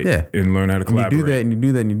cooperate and learn how to collaborate. And you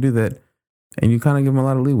do that, and you kind of give them a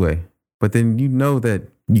lot of leeway. But then you know that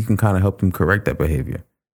you can kind of help them correct that behavior.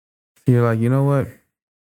 You're like, you know what?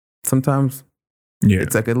 Sometimes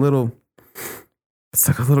it's like a little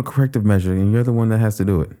corrective measure, and you're the one that has to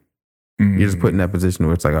do it. You're just put in that position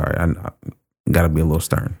where it's like, all right, I got to be a little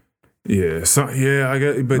stern. Yeah, I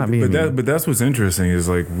get, but that's what's interesting is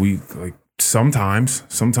like sometimes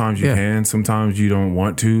you can, sometimes you don't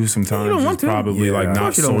want to, sometimes it's probably like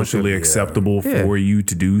not socially acceptable for you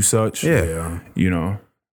to do such. Yeah,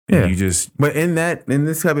 you just. But in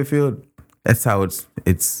this type of field, that's how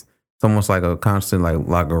it's almost like a constant like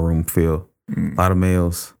locker room feel. A lot of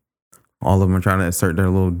males. All of them are trying to assert their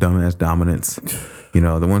little dumbass dominance.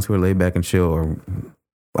 The ones who are laid back and chill are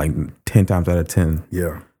like 10 times out of 10.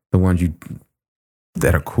 Yeah. The ones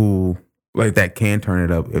that are cool, like that can turn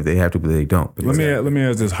it up if they have to, but they don't. Let me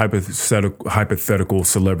ask this hypothetical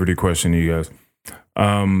celebrity question to you guys.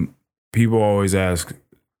 People always ask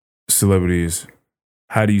celebrities,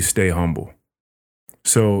 how do you stay humble?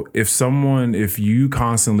 So if you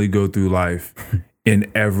constantly go through life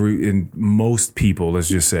in most people, let's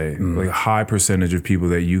just say, like a high percentage of people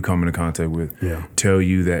that you come into contact with tell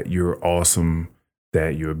you that you're awesome,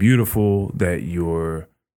 that you're beautiful, that you're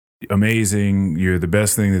amazing, you're the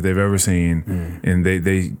best thing that they've ever seen, and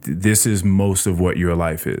this is most of what your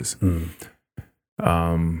life is.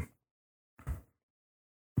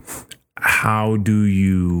 How do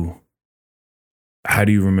you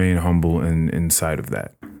remain humble inside of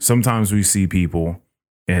that? Sometimes we see people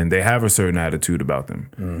and they have a certain attitude about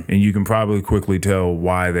them, and you can probably quickly tell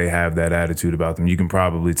why they have that attitude about them. You can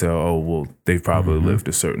probably tell, oh, well, they've probably lived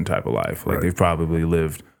a certain type of life. Like they've probably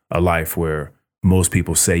lived a life where most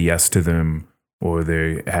people say yes to them, or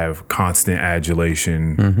they have constant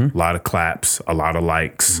adulation, a lot of claps, a lot of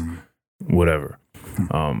likes, whatever.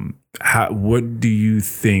 What do you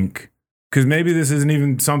think? Because maybe this isn't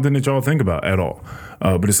even something that y'all think about at all,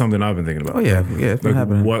 but it's something I've been thinking about. Oh yeah, it's been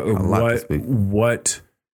happening a lot this week.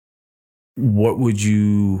 What would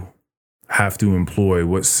you have to employ?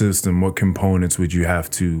 What system? What components would you have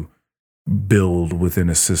to build within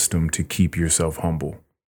a system to keep yourself humble?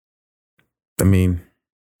 I mean,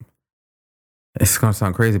 it's gonna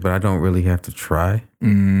sound crazy, but I don't really have to try.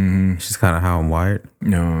 It's just kind of how I'm wired.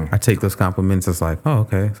 No, I take those compliments as like, oh,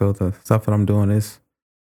 okay, so the stuff that I'm doing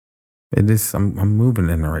I'm moving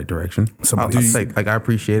in the right direction. So I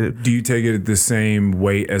appreciate it. Do you take it the same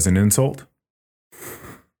weight as an insult?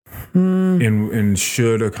 And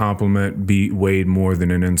should a compliment be weighed more than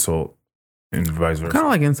an insult, and vice versa? Kind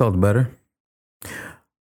of like insults better.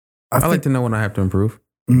 I like to know when I have to improve.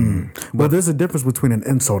 Well, there's a difference between an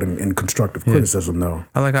insult and constructive criticism, though.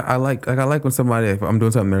 I like when somebody, if I'm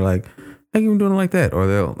doing something, they're like, "Hey, you doing it like that?" Or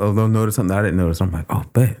they'll notice something that I didn't notice. I'm like, "Oh,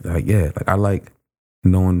 bet." Like, yeah. Like I like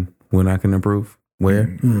knowing when I can improve,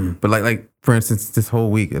 where. But like for instance, this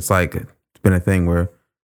whole week, it's been a thing where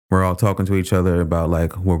we're all talking to each other about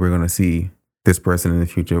like where we're gonna see this person in the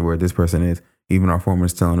future, where this person is. Even our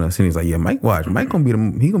foreman's telling us, and he's like, "Yeah, Mike gonna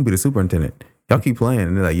be the superintendent. Y'all keep playing."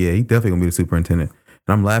 And they're like, "Yeah, he definitely gonna be the superintendent."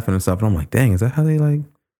 And I'm laughing and stuff, and I'm like, "Dang, is that how they like?"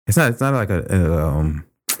 It's not like it's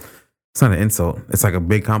not an insult. It's like a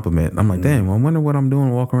big compliment. I'm like, "Damn, I wonder what I'm doing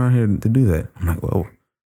walking around here to do that." I'm like, "Well,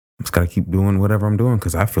 I just gotta keep doing whatever I'm doing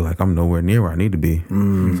because I feel like I'm nowhere near where I need to be."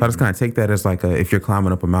 So I just kind of take that as like if you're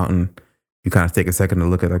climbing up a mountain, you kind of take a second to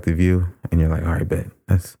look at like the view, and you're like, "All right, bet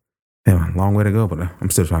that's a long way to go, but I'm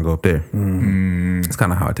still trying to go up there." It's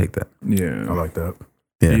kind of how I take that. Yeah, I like that.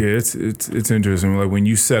 Yeah, it's interesting. Like when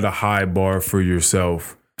you set a high bar for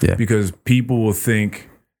yourself, because people will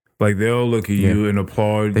think, like they'll look at you and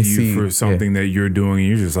applaud you for something that you're doing, and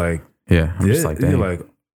you're just like, I'm just like, dang. You're like,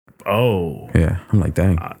 oh, I'm like,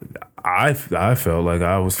 dang. I felt like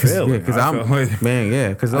I was failing. Because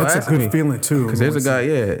because that's a good feeling too. Because there's a guy,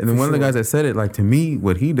 and then one of the guys that said it, like to me,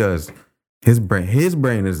 what he does, his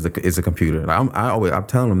brain is a computer. Like, I'm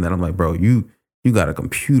telling him that I'm like, bro, you got a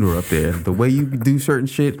computer up there. The way you do certain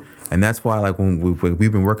shit, and that's why like when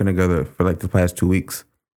we've been working together for like the past 2 weeks,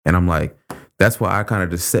 and I'm like, that's why I kind of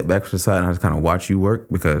just sit back to the side and I just kind of watch you work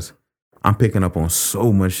because I'm picking up on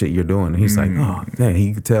so much shit you're doing. And he's like, oh, dang,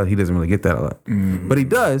 he could tell he doesn't really get that a lot. But he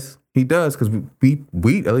does because we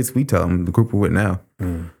at least we tell him, the group we're with now.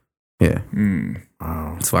 Yeah.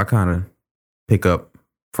 Wow. So I kind of pick up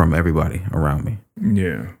from everybody around me.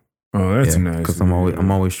 Yeah. Oh, that's nice. Because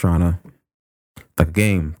I'm always trying to, like a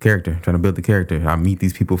game, trying to build the character. I meet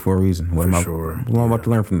these people for a reason. What am I about to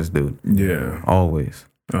learn from this dude? Yeah. Always.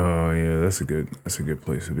 Oh, yeah, that's a good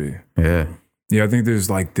place to be. Yeah. Yeah, I think there's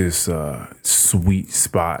like this sweet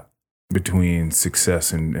spot between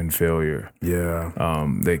success and failure. Yeah.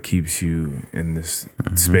 That keeps you in this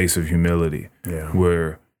space of humility. Yeah.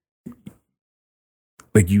 Where,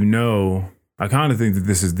 like, I kind of think that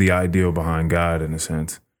this is the ideal behind God in a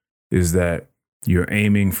sense, is that you're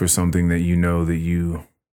aiming for something that you know that you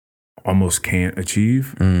almost can't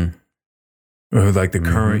achieve. Or like the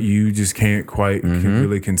current you just can't quite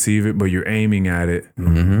really conceive it, but you're aiming at it.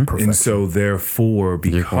 And so therefore,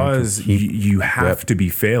 because you have to be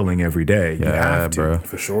failing every day. You have to. Bro.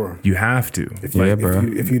 For sure. You have to.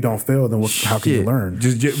 If you don't fail, then how can you learn?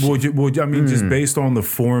 Just based on the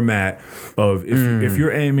format of if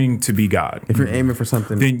you're aiming to be God. If you're aiming for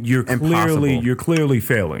something, then you're clearly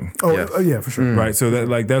failing. Yeah, for sure. Right. So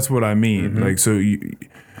that's what I mean. Like, so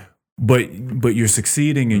But you're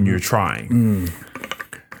succeeding and you're trying.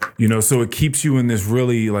 You know, so it keeps you in this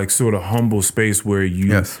really like sort of humble space where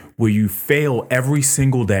you fail every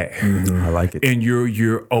single day. I like it. And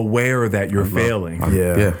you're aware that you're failing.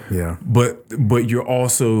 Yeah. But you're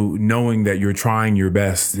also knowing that you're trying your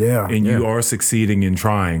best. Yeah. And you are succeeding in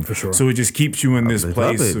trying. For sure. So it just keeps you in this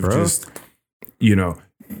place of just, you know,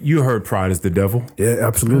 you heard Pride is the Devil. Yeah,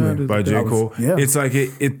 absolutely. By J. Cole. It's like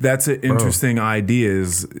that's an interesting idea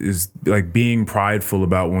is like being prideful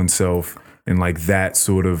about oneself and like that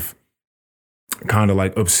sort of kind of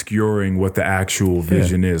like obscuring what the actual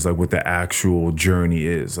vision is, like what the actual journey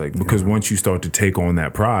is. Like because once you start to take on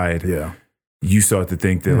that pride, you start to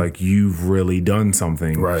think that like you've really done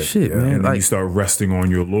something. Right. Shit, man. And then Like, you start resting on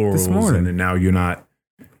your laurels and then now you're not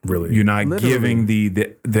Really. giving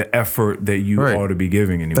the effort that you ought to be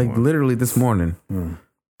giving anymore. like literally this morning,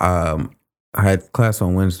 I had class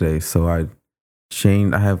on Wednesday, so I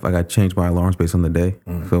got changed my alarms based on the day.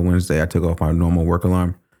 So Wednesday I took off my normal work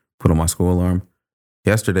alarm, put on my school alarm.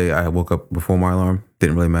 Yesterday I woke up before my alarm,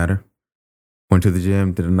 didn't really matter. Went to the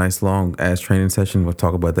gym, did a nice long ass training session. We'll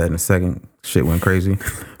talk about that in a second. Shit went crazy.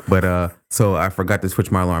 But so I forgot to switch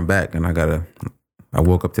my alarm back and I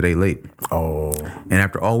woke up today late. Oh. And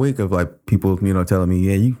after all week of like people, you know, telling me,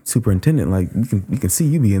 yeah, you superintendent, like we can see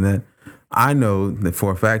you being that. I know that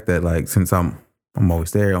for a fact that like since I'm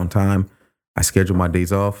always there on time, I schedule my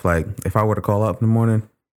days off. Like if I were to call up in the morning,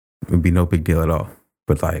 it would be no big deal at all.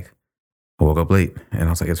 But like I woke up late and I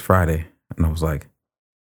was like, it's Friday. And I was like,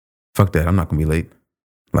 fuck that, I'm not gonna be late.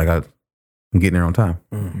 Like I'm getting there on time.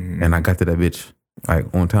 And I got to that bitch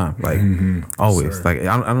like on time, like always. Sir. Like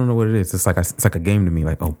I don't know what it is. It's like a game to me.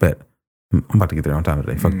 Like, oh, bet I'm about to get there on time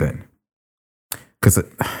today. Fuck that. Because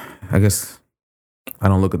I guess I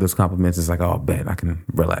don't look at those compliments as like, oh, bet I can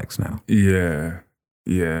relax now. Yeah.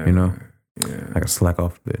 You know, I can slack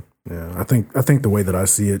off a bit. Yeah, I think the way that I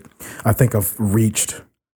see it, I think I've reached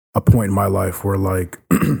a point in my life where like,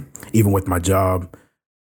 even with my job,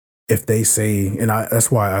 if they say, and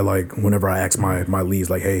that's why I like whenever I ask my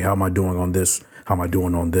leads, like, hey, how am I doing on this? How am I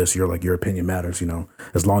doing on this? You're like, your opinion matters, you know.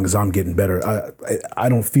 As long as I'm getting better, I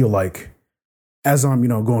don't feel like as I'm, you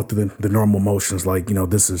know, going through the normal motions, like, you know,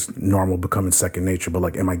 this is normal, becoming second nature. But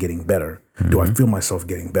like, am I getting better? Do I feel myself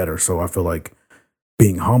getting better? So I feel like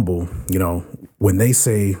being humble, you know, when they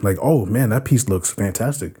say like, oh man, that piece looks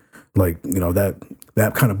fantastic, like, you know, that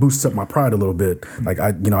kind of boosts up my pride a little bit. Like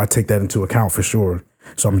I take that into account for sure.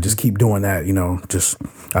 So I'm gonna just keep doing that, you know. Just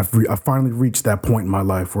I finally reached that point in my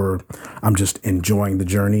life where I'm just enjoying the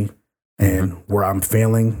journey, and where I'm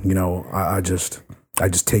failing, you know, I just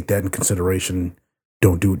take that in consideration.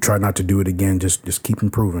 Try not to do it again. Just keep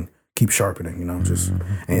improving, keep sharpening, you know.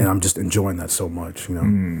 And I'm just enjoying that so much, you know.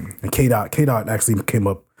 And K Dot actually came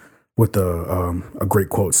up with a great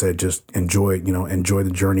quote, said just enjoy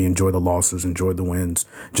the journey, enjoy the losses, enjoy the wins,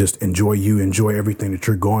 just enjoy everything that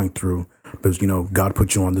you're going through. Because, you know, God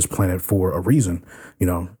put you on this planet for a reason. You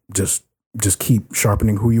know, just keep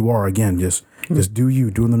sharpening who you are. Again, just do you,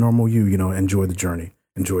 doing the normal you. You know, enjoy the journey,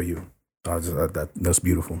 enjoy you. That's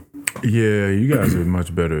beautiful. Yeah, you guys are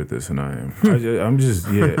much better at this than I am. I'm just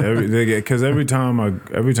because every time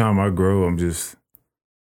I grow, I'm just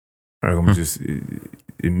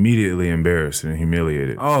immediately embarrassed and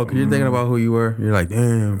humiliated. Oh, because you're thinking about who you were. You're like,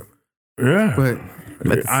 damn. Yeah,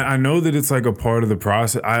 But I know that it's like a part of the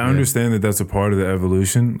process. I understand that that's a part of the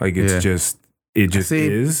evolution. Like it's just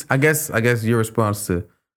is. I guess your response to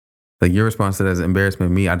that as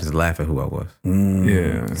embarrassment. Me, I just laugh at who I was.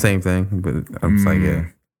 Yeah, Same thing. But I'm just like, yeah.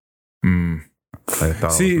 Like, I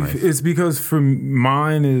thought See, it was nice. it's because for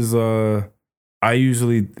mine is I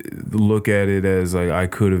usually look at it as like I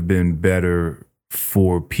could have been better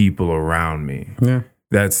for people around me. Yeah.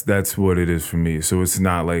 That's what it is for me. So it's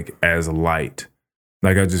not like as light.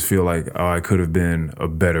 Like I just feel like, oh, I could have been a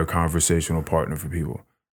better conversational partner for people.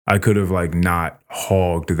 I could have like not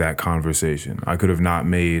hogged that conversation. I could have not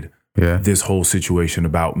made this whole situation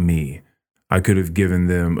about me. I could have given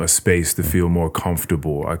them a space to feel more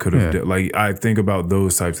comfortable. I could have like I think about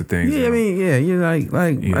those types of things. Yeah, I mean, yeah, you're like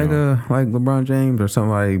LeBron James or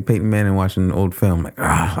somebody, Peyton Manning watching an old film, like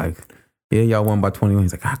yeah, y'all won by 21.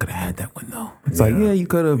 He's like, I could have had that one though. It's like, yeah, you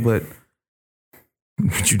could have, but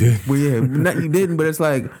you did. Well, yeah, not you didn't, but it's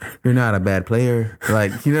like you're not a bad player.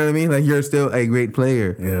 Like, you know what I mean? Like you're still a great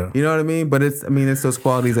player. Yeah, you know what I mean? But it's those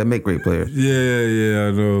qualities that make great players. Yeah,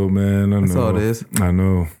 I know, man. That's all it is. I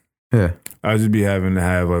know. Yeah. I just be having to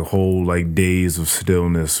have like whole like days of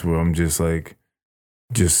stillness where I'm just like,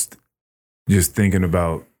 just thinking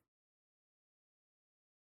about,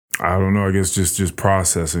 I don't know, I guess just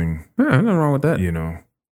processing. Yeah, nothing wrong with that. You know,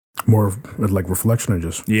 More like reflection or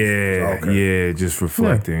just just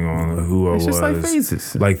reflecting on who I was. It's just like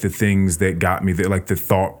phases. Like the things that got me there, like the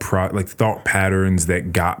thought patterns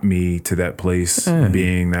that got me to that place,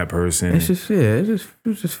 being that person. It's just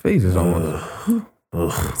phases almost.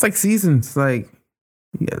 It's like seasons. Like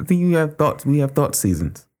I think you have thoughts. We have thought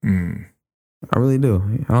seasons. I really do.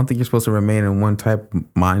 I don't think you're supposed to remain in one type of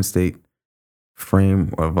mind state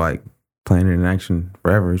frame of like planning and action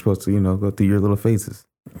forever. You're supposed to, go through your little phases.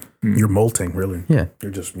 You're molting, really. Yeah.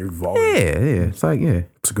 You're evolving. Yeah. It's like,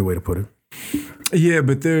 It's a good way to put it. Yeah,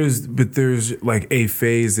 but there's like a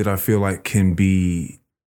phase that I feel like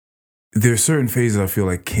there's certain phases I feel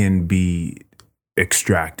like can be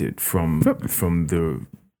extracted from the,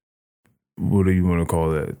 what do you want to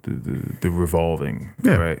call that? The revolving,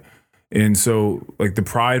 right? And so like the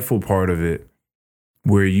prideful part of it,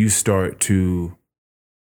 where you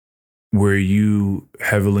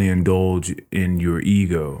heavily indulge in your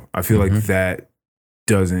ego, I feel like that's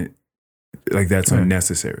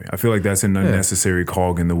unnecessary. I feel like that's an unnecessary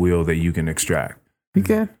cog in the wheel that you can extract. You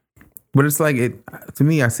can. But it's like, to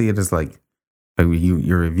me, I see it as like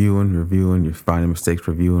you're reviewing, you're finding mistakes,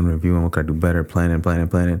 reviewing, what can I do better,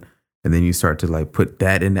 planning. And then you start to like put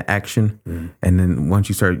that into action. And then once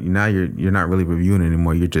you start, now you're not really reviewing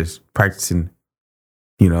anymore. You're just practicing,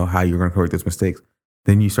 how you're going to correct those mistakes.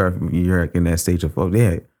 Then you're like in that stage of,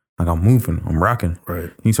 like I'm moving, I'm rocking. Right.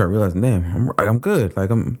 You start realizing, damn, I'm good. Like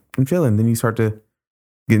I'm chilling. Then you start to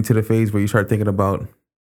get into the phase where you start thinking about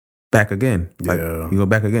back again. Like you go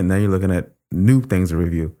back again. Now you're looking at new things to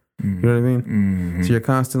review. You know what I mean? Mm-hmm. So you're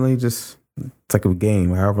constantly it's like a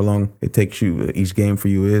game. However long it takes you, each game for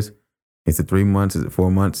you is it 3 months? Is it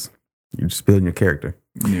 4 months? You're just building your character.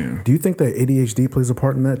 Yeah. Do you think that ADHD plays a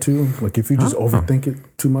part in that too? Like if you just overthink it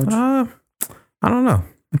too much? I don't know.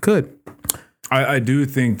 It could. I do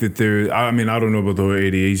think that I don't know about the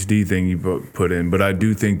ADHD thing you put in, but I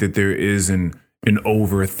do think that there is an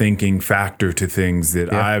overthinking factor to things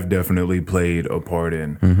that I've definitely played a part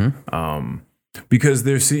in. Because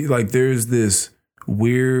there's this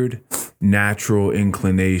weird natural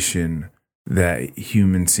inclination that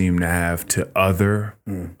humans seem to have to other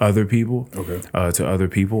people, to other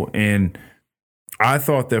people. And I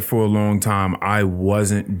thought that for a long time I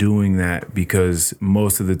wasn't doing that, because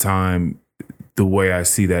most of the time the way I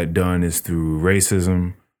see that done is through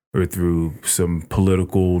racism or through some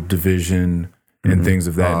political division and things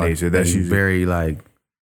of that nature. That's usually very like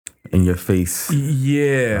in your face.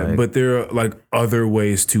 Yeah, like, but there are like other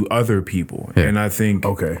ways to other people. And I think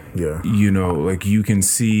like you can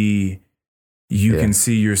see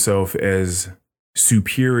yourself as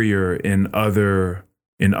superior in other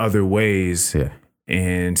ways. Yeah.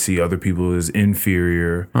 And see other people as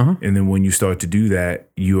inferior. And then when you start to do that,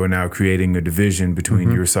 you are now creating a division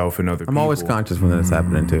between yourself and other people. I'm always conscious when that's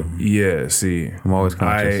happening too. Yeah, see. I'm always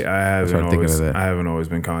conscious. I haven't always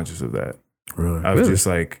been conscious of that. Really? I was just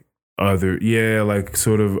like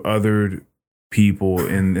sort of other people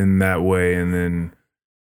in that way, and then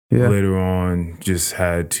later on just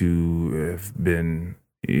had to have been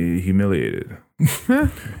humiliated.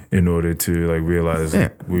 In order to like realize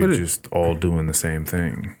we're just all doing the same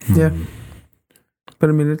thing. Yeah. But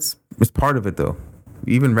I mean, it's part of it though.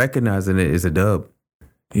 Even recognizing it is a dub.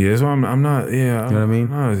 Yeah, that's why I'm not. Yeah, you know what I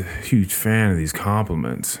mean. I'm not a huge fan of these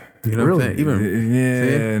compliments. You know what I'm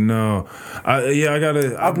saying? No. I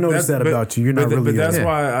gotta. I've noticed that about you. You're not really. But that's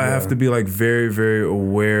why I have to be like very, very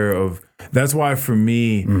aware of. That's why for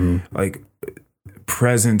me, like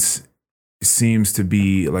presence seems to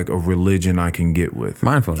be like a religion I can get with.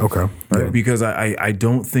 Mindfulness. Okay. Right. Because I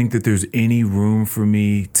don't think that there's any room for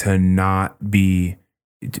me to not be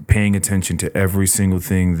paying attention to every single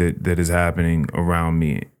thing that is happening around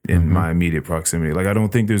me in my immediate proximity. Like I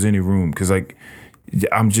don't think there's any room, because like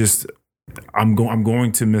I'm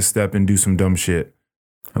going to misstep and do some dumb shit.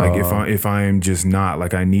 Like if I am just not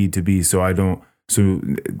like I need to be, so I don't. So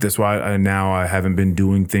that's why I haven't been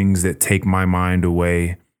doing things that take my mind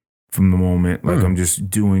away from the moment. Like I'm just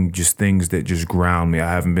doing things that just ground me. I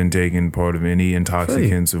haven't been taking part of any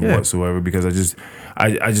intoxicants of whatsoever, because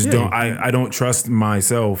I don't trust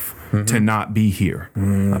myself to not be here.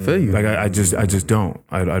 I feel you. Like I just don't.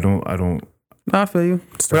 I don't. No, I feel you.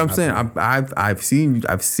 But I'm saying I've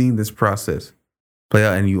seen this process play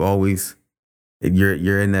out, and you always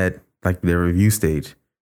you're in that like the review stage,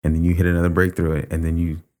 and then you hit another breakthrough, and then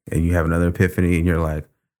you have another epiphany, and you're like,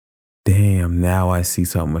 damn, now I see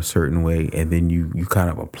something a certain way. And then you kind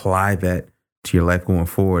of apply that to your life going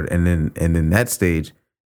forward. And then that stage,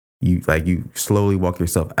 you slowly walk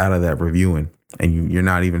yourself out of that reviewing, and you're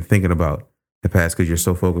not even thinking about the past, because you're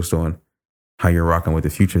so focused on how you're rocking with the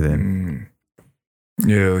future then.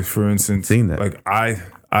 Yeah, like for instance, Seen that. like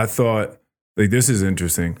I thought, like this is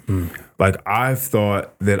interesting. Like I've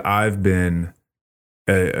thought that I've been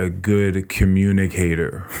a good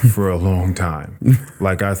communicator for a long time.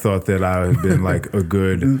 Like I thought that I've been like a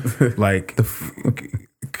good like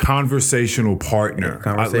conversational partner.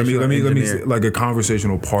 Let me say, like a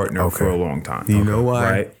conversational partner for a long time. You know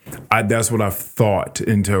why? Right? That's what I've thought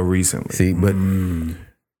until recently. See, but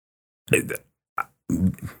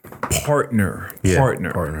partner.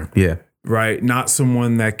 Yeah. Right? Not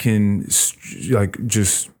someone that can like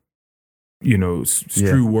just, you know,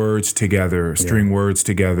 strew words together, string words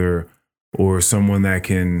together, or someone that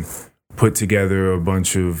can put together a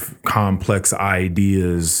bunch of complex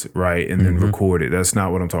ideas, right, and then record it. That's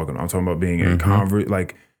not what I'm talking about. I'm talking about being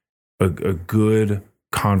a good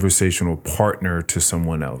conversational partner to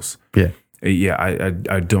someone else. Yeah,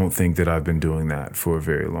 I don't think that I've been doing that for a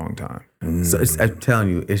very long time. So I'm telling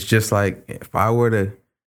you, it's just like if I were to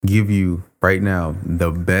give you right now the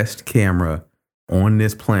best camera on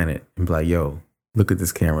this planet and be like, yo, look at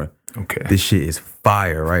this camera. Okay. This shit is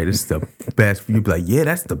fire, right? It's the best. You'd be like, yeah,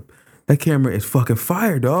 that camera is fucking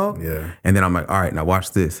fire, dog. Yeah. And then I'm like, all right, now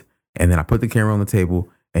watch this. And then I put the camera on the table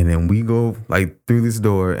and then we go like through this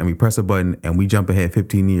door and we press a button and we jump ahead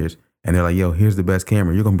 15 years. And they're like, yo, here's the best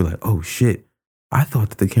camera. You're going to be like, oh shit. I thought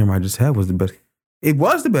that the camera I just had was the best. It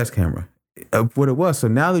was the best camera of what it was. So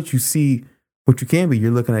now that you see what you can be,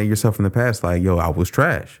 you're looking at yourself in the past like, yo, I was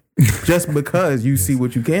trash. Just because you see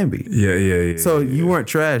what you can be. Yeah. So you weren't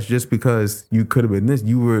trash just because you could have been this.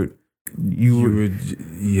 You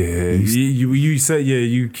said,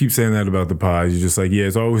 you keep saying that about the pies. You're just like, yeah,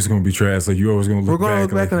 it's always going to be trash. Like you're always going to look back. We're going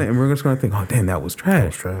to look back on it and we're just going to think, oh, damn, that was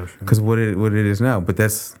trash. Because what it is now. But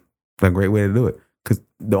that's a great way to do it. Because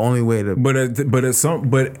the only way to...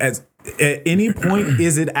 At any point,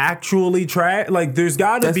 is it actually trash? Like there's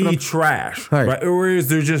got to be trash. Right? Or is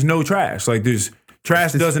there just no trash? Like there's...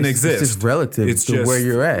 Trash doesn't exist. It's just relative to where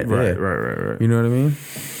you're at. Right. You know what I mean?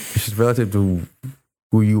 It's just relative to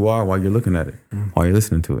who you are while you're looking at it, while you're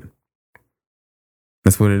listening to it.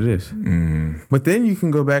 That's what it is. But then you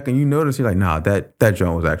can go back and you notice, you're like, nah, that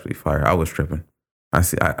joint was actually fire. I was tripping. I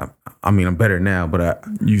see. I mean, I'm better now, but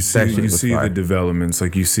you see the developments,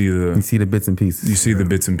 like you see the bits and pieces. You see the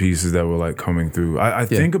bits and pieces that were like coming through. I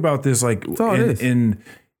think about this like in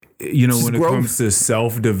you know, when it comes to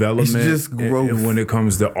self-development, it's just growth. And when it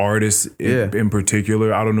comes to artists in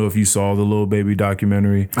particular, I don't know if you saw the Lil Baby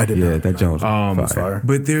documentary. I did. Yeah, that joint was fire.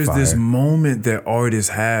 But there's this moment that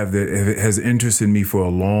artists have that has interested me for a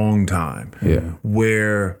long time. Yeah,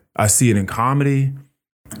 where I see it in comedy,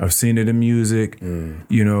 I've seen it in music,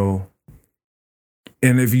 you know.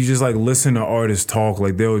 And if you just like listen to artists talk,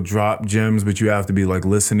 like they'll drop gems, but you have to be like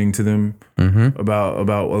listening to them about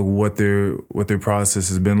like what their process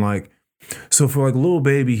has been like. So for like Lil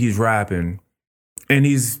Baby, he's rapping, and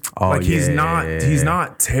he's he's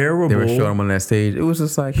not terrible. They were showing him on that stage. It was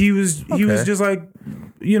just like he was just like,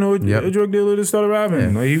 you know, a drug dealer that started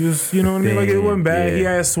rapping. Yeah. Like he was, you know what I mean? Like it wasn't bad. Yeah. He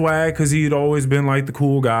had swag because he'd always been like the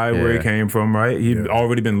cool guy where he came from, right? He'd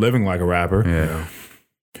already been living like a rapper. Yeah.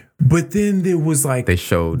 But then there was like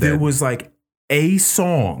there was like a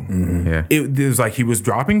song. Yeah, it was like he was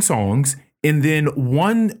dropping songs, and then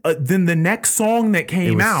then the next song that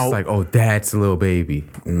came out, like, oh, that's Lil Baby,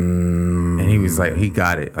 and he was like, he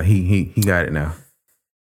got it, he got it now.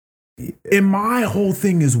 And my whole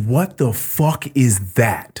thing is, what the fuck is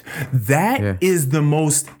that? That is the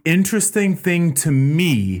most interesting thing to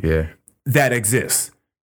me that exists.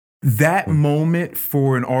 That moment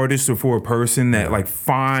for an artist or for a person that like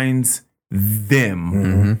finds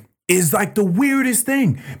them is like the weirdest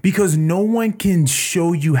thing, because no one can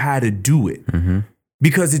show you how to do it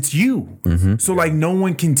because it's you. So like no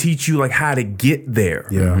one can teach you like how to get there.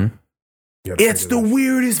 It's the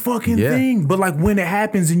weirdest fucking thing. But like when it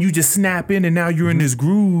happens and you just snap in and now you're in this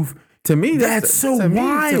groove. To me, that's so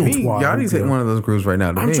wild. To me, y'all need to hit one of those grooves right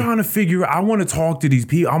now. I'm trying to figure out. I want to talk to these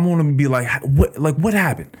people. I want to be like, what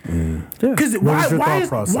happened? Because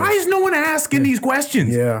why is no one asking these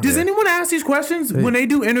questions? Does anyone ask these questions when they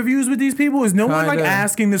do interviews with these people? Is no one like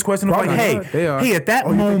asking this question of like, hey, at that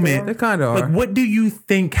moment, they kind of are. Like, what do you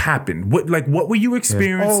think happened? What were you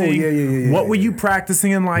experiencing? What were you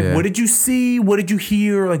practicing in life? What did you see? What did you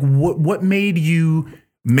hear? Like, what made you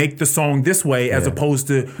make the song this way as opposed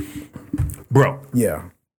to, bro?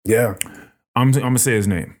 I'm gonna say his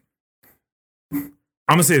name.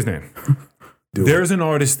 There's an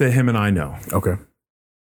artist that him and I know. Okay.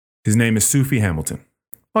 His name is Sufi Hamilton.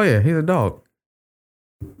 Oh yeah, he's a dog.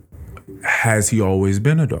 Has he always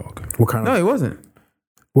been a dog? What kind of? No, he wasn't.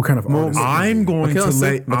 What kind of artist? I'm going to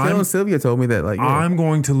let Mikhail and Sylvia told me that. Like, yeah. I'm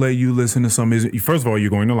going to let you listen to some music. First of all, you're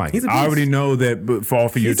going to like it. I already know that, but for all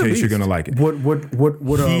for your taste, you're going to like it.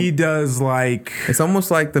 What he does like. It's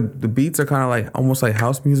almost like the beats are kind of like almost like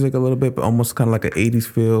house music a little bit, but almost kind of like an 80s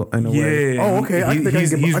feel in a way. Oh, okay.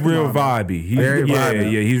 He's real vibey. Very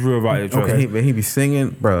vibey. Yeah, he's real vibey. Okay. He be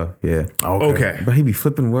singing, bro. Yeah. Okay. But he be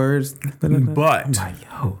flipping words. But I'm like,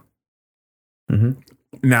 yo. Mm-hmm.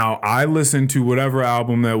 Now, I listened to whatever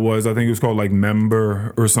album that was. I think it was called like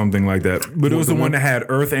Member or something like that. But it was the one that had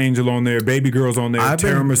Earth Angel on there, Baby Girl's on there,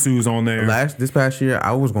 Tiramisu's on there. This past year,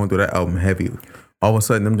 I was going through that album heavy. All of a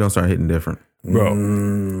sudden, them joints start hitting different. Bro.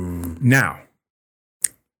 Now,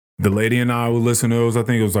 the lady and I would listen to those. I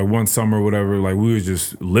think it was like one summer or whatever. Like we was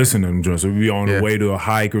just listening to them joints. So we'd be on the way to a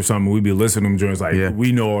hike or something. We'd be listening to them joints. Like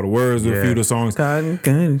we know all the words of a few of the songs. Right?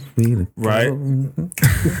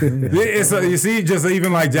 It's you see, just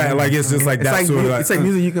even like that. Like it's just like that sort of like. It's like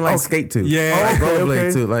music you can like skate to. Yeah.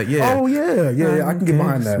 Rollerblade too. Like Oh yeah. I can get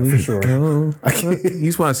behind that for sure. You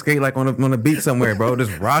just want to skate like on a beach somewhere, bro.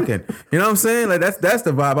 Just rocking. You know what I'm saying? Like that's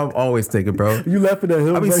the vibe I've always taken, bro. You left at that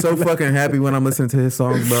hill. I be so fucking happy when I'm listening to his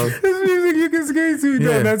songs, bro. It's music you can skate to.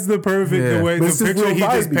 No, that's the perfect the way the picture he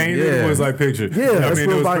just painted was like picture. Yeah, I mean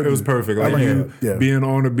it was perfect. Like you being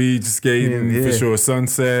on the beach skating for sure.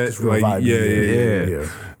 Sunset, like yeah.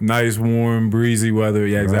 Nice, warm, breezy weather.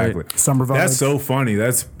 Yeah, exactly. Right. Summer vibes. That's so funny.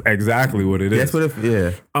 That's exactly what it is. That's what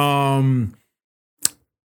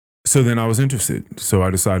So then I was interested. So I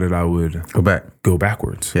decided I would go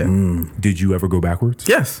backwards. Yeah. Did you ever go backwards?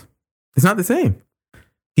 Yes. It's not the same.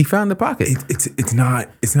 He found the pocket. It's not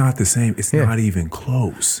the same. It's not even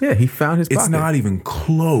close. Yeah, he found his pocket. It's not even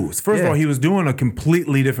close. First of all, he was doing a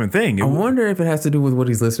completely different thing. I wonder if it has to do with what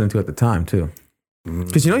he's listening to at the time too.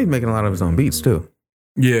 Because he's making a lot of his own beats too.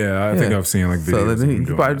 Yeah, I think I've seen like videos. So he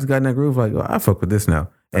probably just got in that groove like, I fuck with this now.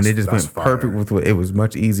 And it just went perfect with what it was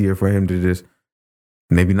much easier for him to just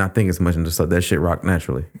maybe not think as much and just let that shit rock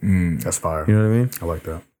naturally. That's fire. You know what I mean? I like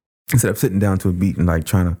that. Instead of sitting down to a beat and like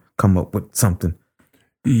trying to come up with something.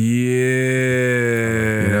 Yeah.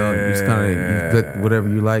 You know, you just kind of get whatever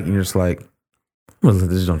you like and you're just like, well,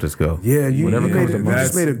 this don't just go. Yeah, you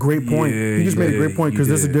just made a great point. You just made a great point because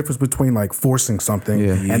there's a difference between like forcing something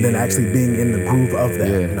and then actually being in the groove of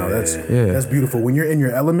that. You know, that's beautiful. When you're in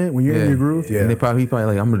your element, when you're in your groove, And he probably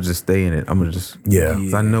like, I'm gonna just stay in it. I'm gonna just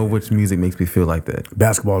 'cause I know which music makes me feel like that.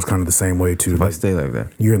 Basketball is kind of the same way too. If I stay like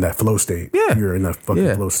that, you're in that flow state. Yeah, you're in that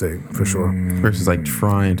fucking flow state for sure. Versus like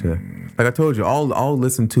trying to, like I told you, I'll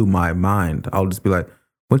listen to my mind. I'll just be like,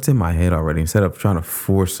 what's in my head already? Instead of trying to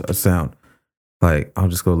force a sound. Like, I'll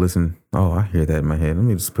just go listen. Oh, I hear that in my head. Let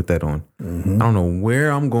me just put that on. I don't know where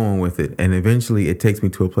I'm going with it. And eventually it takes me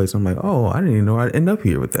to a place I'm like, oh, I didn't even know I'd end up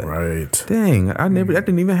here with that. Right. Dang, I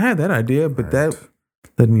didn't even have that idea. But that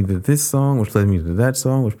led me to this song, which led me to that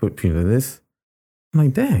song, which put me to this. I'm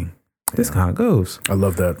like, dang, this kind of goes. I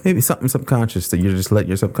love that. Maybe something subconscious that you just let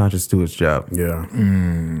your subconscious do its job. Yeah.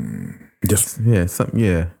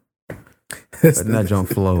 But not jump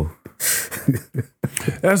flow.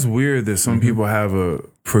 That's weird that some people have a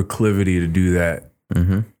proclivity to do that.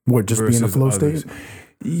 What, just be in a flow state?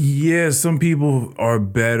 Yeah, some people are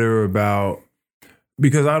better about,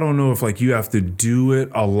 because I don't know if like you have to do it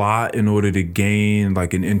a lot in order to gain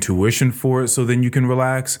like an intuition for it so then you can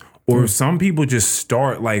relax. Or some people just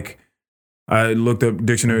start like, I looked up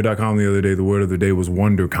dictionary.com the other day. The word of the day was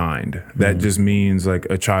wonderkind. That just means like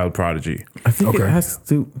a child prodigy. I think it has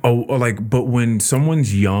to. But when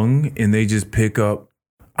someone's young and they just pick up,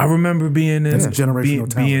 I remember being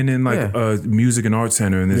in like a music and art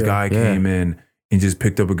center, and this guy came in and just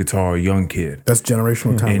picked up a guitar, a young kid. That's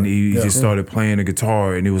generational talent. And he just started playing a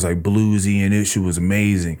guitar, and it was like bluesy, and it was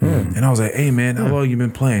amazing. And I was like, hey man, how long you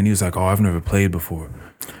been playing? He was like, oh, I've never played before.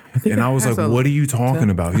 And I was like, what are you talking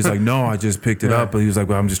about? He's like, no, I just picked it up. But he was like,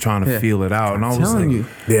 well, I'm just trying to feel it out. And I was like,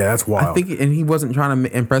 yeah, that's wild. I think, and he wasn't trying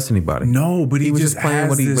to impress anybody. No, but he was just playing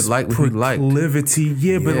what he would like, proclivity.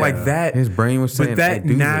 Yeah, but like that. His brain was saying, but that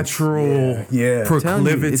natural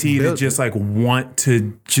proclivity to just like want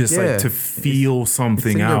to just like to feel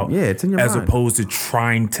something out. It's in your as mind. opposed to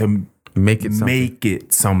trying to make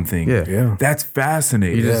it something. Yeah. That's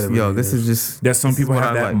fascinating. This is just that some people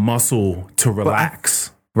have that muscle to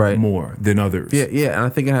relax. More than others. Yeah, and I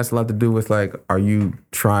think it has a lot to do with like, are you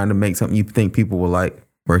trying to make something you think people will like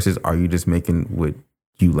versus are you just making what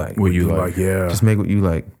you like? What you like. Just make what you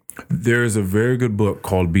like. There's a very good book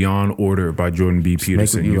called Beyond Order by Jordan B.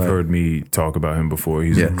 Peterson. You've heard me talk about him before.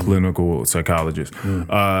 He's a clinical psychologist.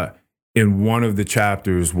 In one of the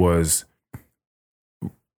chapters was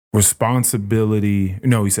responsibility.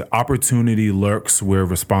 No, he said opportunity lurks where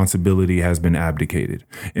responsibility has been abdicated,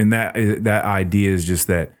 and that idea is just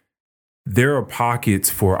that there are pockets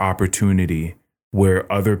for opportunity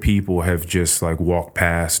where other people have just like walked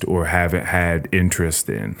past or haven't had interest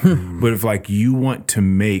in. But if like you want to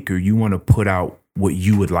make or you want to put out what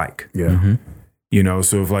you would like, you know,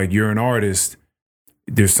 so if like you're an artist,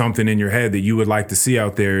 there's something in your head that you would like to see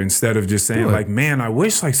out there, instead of just saying like, man, I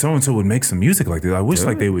wish like so-and-so would make some music like this. I wish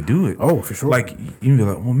like they would do it. Oh, for sure. Like you can be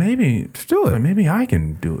like, well, maybe Just do it. like, maybe I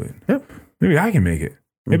can do it. Yep. Maybe I can make it.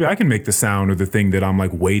 Maybe I can make the sound or the thing that I'm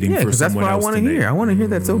like waiting Yeah, for because that's someone what I else want to to make. hear. I want to hear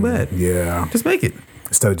that so bad. Yeah. Just make it.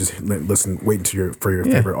 Instead of just waiting for your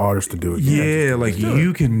favorite artist to do it. Yeah, like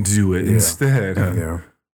you can do it instead. Yeah.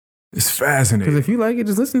 It's fascinating. Because if you like it,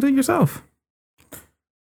 just listen to it yourself.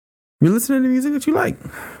 You're listening to music that you like.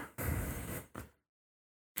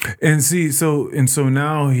 And see, so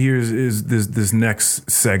now is this next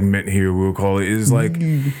segment here, we'll call it, is like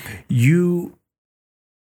you.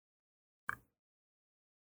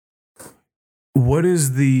 What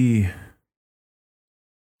is the?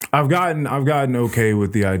 I've gotten okay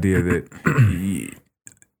with the idea that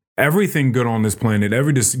everything good on this planet,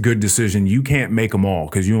 every good decision, you can't make them all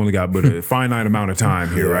because you only got but a finite amount of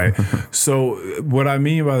time here, right? So what I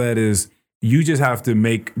mean by that is you just have to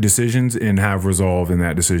make decisions and have resolve in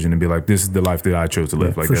that decision and be like, this is the life that I chose to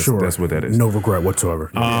live. Like that's what that is. No regret whatsoever.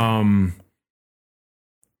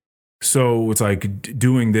 So it's like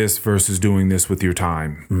doing this versus doing this with your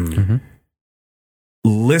time.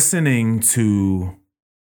 Listening to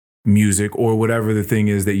music or whatever the thing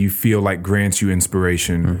is that you feel like grants you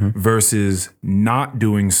inspiration versus not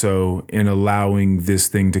doing so and allowing this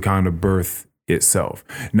thing to kind of birth itself.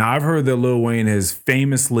 Now, I've heard that Lil Wayne has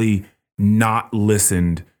famously not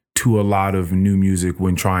listened to a lot of new music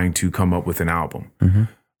when trying to come up with an album.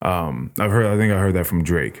 I think I heard that from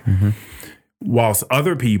Drake. Whilst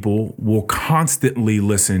other people will constantly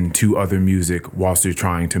listen to other music whilst they're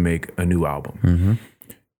trying to make a new album.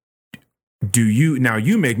 Do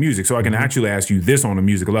you make music, so I can actually ask you this on a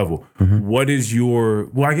music level. What is your,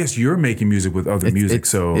 well, I guess you're making music with other music,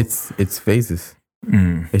 so it's phases.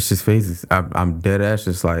 It's just phases. I'm dead ass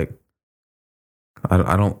just like I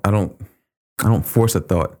don't force a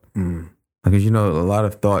thought. Because you know a lot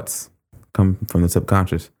of thoughts come from the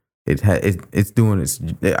subconscious. It's doing its.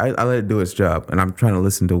 I let it do its job, and I'm trying to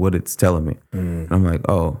listen to what it's telling me. And I'm like,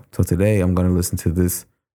 oh, so today I'm going to listen to this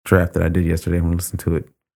draft that I did yesterday. I'm going to listen to it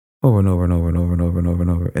over and over and over and over and over and over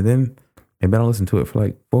and over. And then maybe I don't listen to it for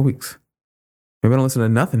like 4 weeks. Maybe I don't listen to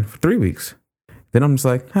nothing for 3 weeks. Then I'm just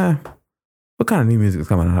like, what kind of new music is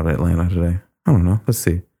coming out of Atlanta today? I don't know. Let's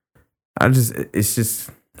see. It's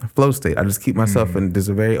just a flow state. I just keep myself in just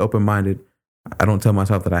a very open-minded. I don't tell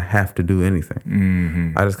myself that I have to do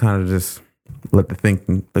anything. I just kind of just let the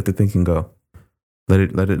thinking go. Let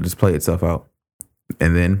it just play itself out.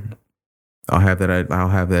 And then I'll have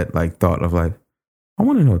that like thought of like, I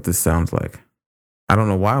want to know what this sounds like. I don't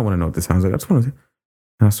know why I want to know what this sounds like. I just want to.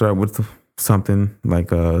 And I start with something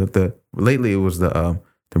like lately it was the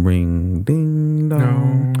ring ding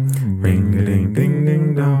dong, ring ding ding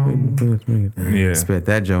ding dong. Yeah, sped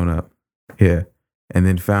that joint up. Yeah, and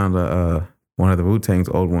then found one of the Wu-Tang's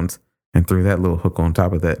old ones and threw that little hook on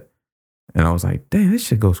top of that. And I was like, damn, this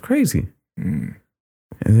shit goes crazy. And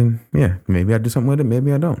then maybe I do something with it,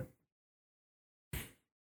 maybe I don't.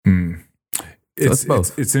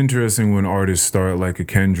 It's interesting when artists start like a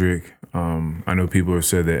Kendrick. I know people have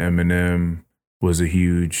said that Eminem was a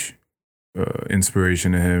huge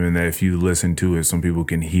inspiration to him, and that if you listen to it, some people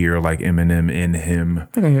can hear like Eminem in him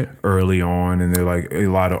early on, and they're like a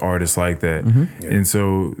lot of artists like that. And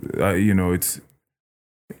so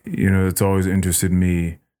it's always interested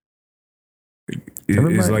me.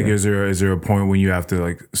 It's like is there a point when you have to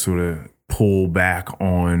like sort of pull back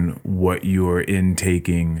on what you're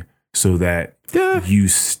intaking so that you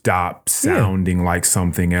stop sounding like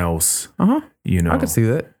something else? You know, I can see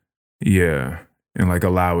that. Yeah. And like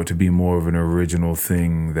allow it to be more of an original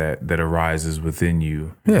thing that arises within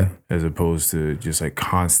you. Yeah. As opposed to just like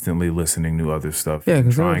constantly listening to other stuff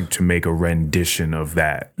and trying to make a rendition of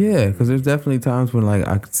that. Yeah, because there's definitely times when like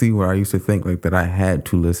I could see where I used to think like that I had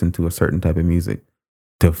to listen to a certain type of music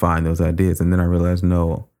to find those ideas. And then I realized,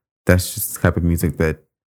 no, that's just the type of music that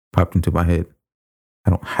popped into my head. I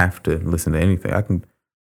don't have to listen to anything.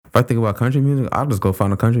 If I think about country music, I'll just go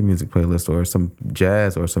find a country music playlist or some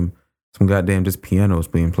jazz or some goddamn just pianos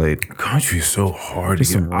being played. Country is so hard to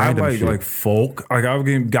get. I like folk. Like I've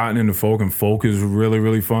gotten into folk, and folk is really,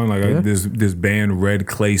 really fun. Like this band Red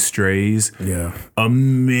Clay Strays. Yeah.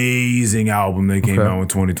 Amazing album they came out in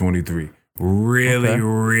 2023. really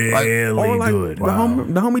good. The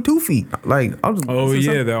homie 2 Feet. Like, I was,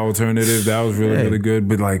 the alternative that was really good.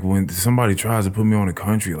 But like when somebody tries to put me on a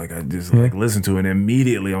country, like I just like listen to it and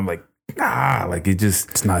immediately I'm like, nah, like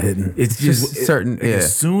it's not hitting. It's just certain.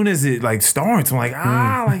 As soon as it like starts, I'm like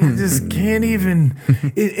like I just can't even.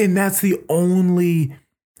 And that's the only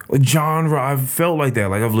genre I've felt like that.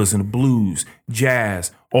 Like I've listened to blues,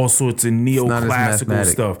 jazz, all sorts of neoclassical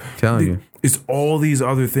stuff. I'm telling you. It's all these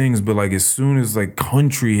other things, but like as soon as like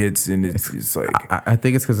country hits and it's like I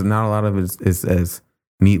think it's because not a lot of it is as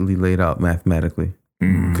neatly laid out mathematically.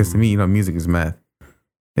 Because to me, music is math.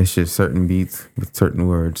 It's just certain beats with certain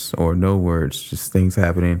words or no words, just things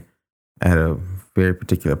happening at a very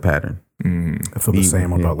particular pattern. I feel the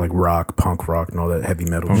same about like rock, punk rock, and all that heavy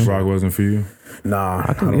metal. Punk rock wasn't for you? Nah,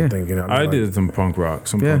 I don't think it. I did some punk rock.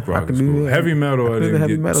 Punk rock is cool. Heavy metal, I didn't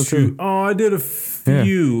heavy get metal too. Oh, I did a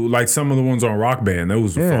few, like some of the ones on Rock Band.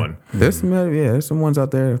 Those were fun. There's some there's some ones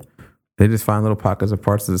out there. They just find little pockets of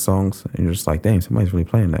parts of the songs, and you're just like, damn, somebody's really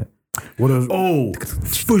playing that.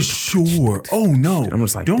 For sure. Oh no, I'm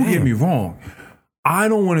just like, don't get me wrong. I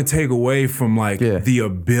don't want to take away from like the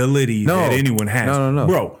ability that anyone has. No,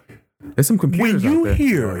 bro. There's some computers when you out there.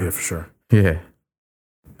 hear, for sure. Yeah,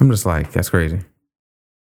 I'm just like, that's crazy,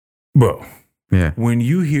 bro. Yeah, when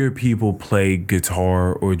you hear people play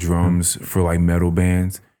guitar or drums for like metal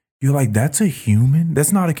bands, you're like, that's a human.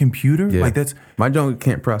 That's not a computer. Yeah. Like that's my junk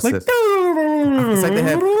can't process. It's like they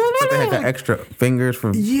had got extra fingers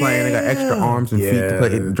for playing. They got extra arms and feet to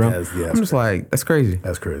play the drum. I'm just like, that's crazy.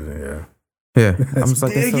 That's crazy. Yeah. Yeah. I'm just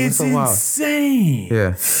like, it's so wild. Insane.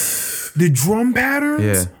 Yeah. The drum patterns.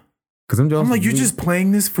 Yeah. I'm like, you're just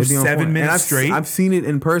playing this for 7 minutes straight? I've seen it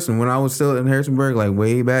in person when I was still in Harrisonburg, like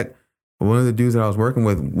way back. One of the dudes that I was working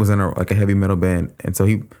with was in a heavy metal band, and so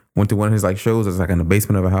he went to one of his like shows. It's like in the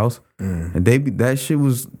basement of a house, and they be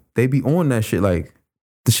on that shit like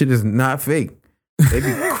the shit is not fake. They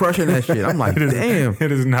be crushing that shit. I'm like, damn,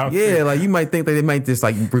 it is not. Yeah, fake. like you might think that they might just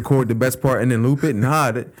like record the best part and then loop it.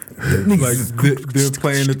 Nah, they're playing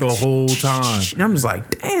it the whole time. And I'm just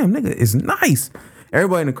like, damn, nigga, it's nice.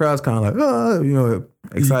 Everybody in the crowd's kind of like,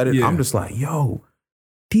 excited. Yeah. I'm just like, yo,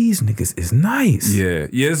 these niggas is nice. Yeah.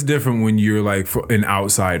 It's different when you're like an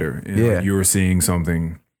outsider and like you're seeing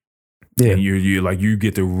something. Yeah. And you're like, you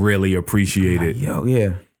get to really appreciate it. Yo,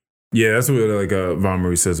 yeah. Yeah, that's what like Von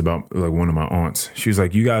Marie says about like one of my aunts. She was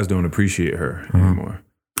like, you guys don't appreciate her anymore.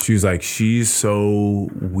 She was like, she's so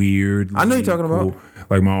weird. I know you're talking about.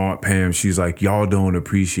 Like my aunt Pam, she's like, y'all don't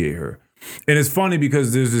appreciate her. And it's funny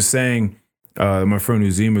because there's this saying, my friend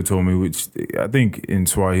Uzima told me, which I think in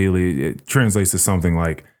Swahili, it translates to something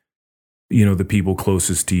like, the people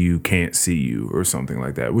closest to you can't see you or something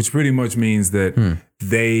like that, which pretty much means that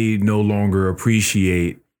they no longer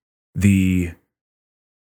appreciate the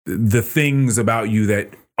things about you that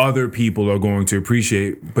other people are going to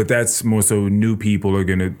appreciate, but that's more so new people are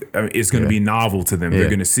it's gonna be novel to them. They're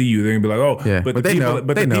gonna see you, they're gonna be like, oh, but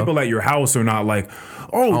the people at your house are not like,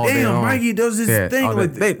 oh damn, Mikey does this thing.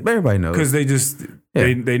 Like everybody knows because they just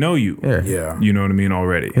they know you. Yeah. You know what I mean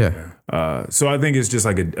already. Yeah. So I think it's just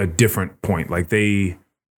like a different point. Like they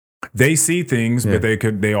see things, but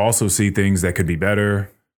they also see things that could be better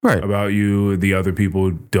about you. The other people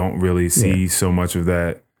don't really see so much of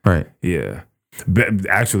that. Right. Yeah. But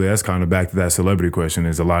actually, that's kind of back to that celebrity question.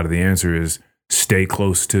 Is a lot of the answer is stay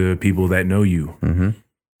close to people that know you. Mm-hmm.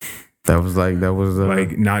 That was like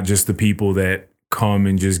not just the people that come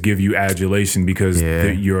and just give you adulation because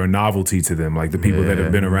you're a novelty to them. Like the people that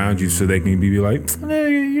have been around you, so they can be like,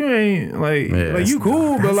 hey, you ain't like you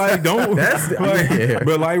cool, but like don't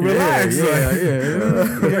but like relax. You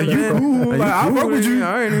cool. Like I fuck with you.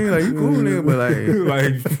 All right, like you cool, nigga, but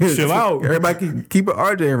like chill out. Everybody can keep an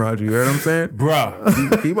RJ around you. You know what I'm saying,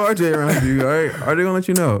 bruh? Keep RJ around you. All right, RJ gonna let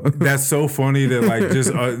you know. That's so funny that like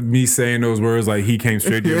just me saying those words, like he came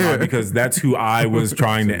straight to your mind because that's who I was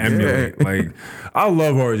trying to emulate. Like. I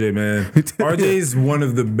love RJ, man. RJ is one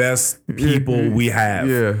of the best people we have.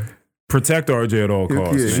 Yeah. Protect RJ at all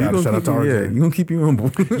costs. Shout out to RJ. Yeah, you gonna keep you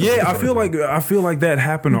humble. Yeah, I feel like that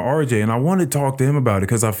happened to RJ, and I want to talk to him about it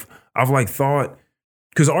because I've like thought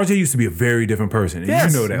because RJ used to be a very different person. And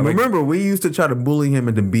yes. You know that. Like, remember, we used to try to bully him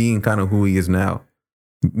into being kind of who he is now.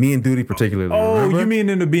 Me and Duty particularly. Oh, remember? You mean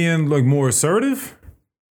into being like more assertive?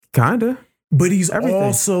 Kinda. But he's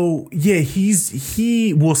also,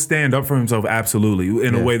 he will stand up for himself absolutely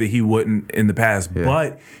in a way that he wouldn't in the past. Yeah.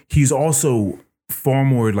 But he's also far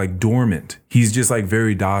more like dormant. He's just like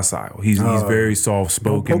very docile. He's very soft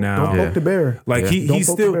spoken now. Don't poke the bear. Like he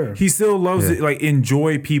still loves it. Like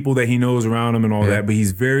enjoy people that he knows around him and all that. But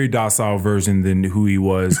he's very docile version than who he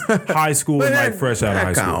was high school and like fresh out of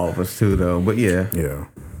high school. Kind of all of us too, though. But yeah,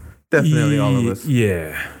 definitely all of us.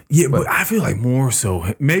 Yeah. But I feel like more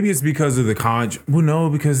so. Maybe it's because of the Well, no,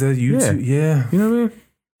 because of YouTube. Yeah. You know what I mean?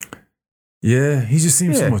 Yeah. He just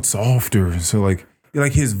seems so much softer. So like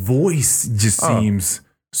his voice just seems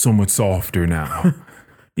so much softer now.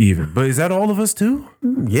 Even. But is that all of us too?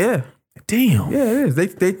 Yeah. Damn. Yeah, it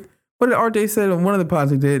is. They what did RJ said on one of the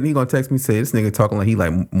pods he did? And he gonna text me say this nigga talking like he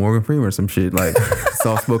like Morgan Freeman or some shit, like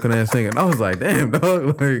soft spoken ass thing. And I was like, damn, dog.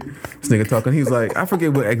 Like this nigga talking. He was like, I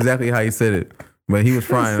forget exactly how he said it. But he was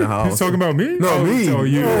frying how He's talking about me? No, me. Oh,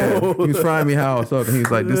 you. Yeah. He was frying me how I was talking. He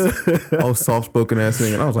was like this old soft spoken ass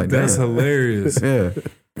thing. And I was like, that's hilarious. Yeah.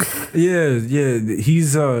 Yeah.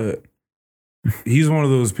 He's one of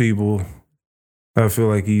those people. I feel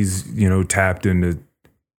like he's, tapped into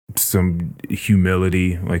some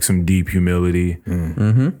humility, like some deep humility.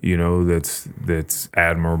 That's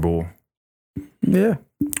admirable. Yeah.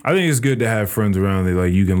 I think it's good to have friends around that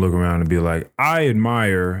like you can look around and be like, I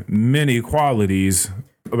admire many qualities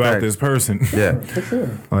about this person. Yeah.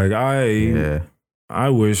 Like I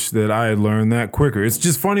wish that I had learned that quicker. It's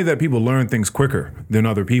just funny that people learn things quicker than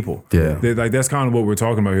other people. Yeah. Like that's kind of what we're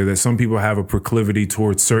talking about here, that some people have a proclivity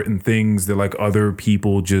towards certain things that like other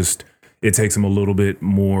people just, it takes them a little bit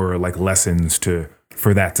more like lessons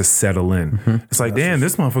for that to settle in. It's like, damn,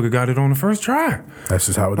 this motherfucker got it on the first try. That's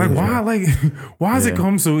just how it like, is. Why? Like, why does it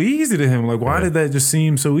come so easy to him? Like, why did that just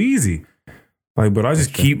seem so easy? Like, but I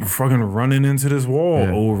just keep fucking running into this wall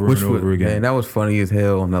over and over again. Man, that was funny as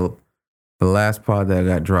hell. On the last pod that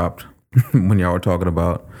got dropped, when y'all were talking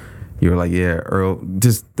about, you were like, yeah, Earl,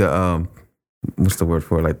 just the what's the word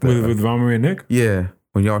for it? Like with Valerie and Nick? Yeah,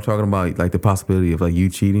 when y'all were talking about like the possibility of like you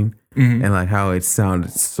cheating. And like how it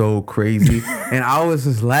sounded so crazy. And I was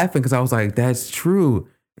just laughing because I was like, that's true.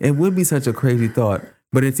 It would be such a crazy thought.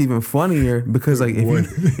 But it's even funnier because like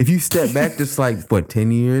if you step back just like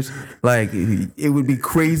 10 years, like it would be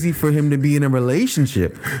crazy for him to be in a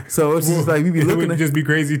relationship. So it's just like we'd be looking it would just be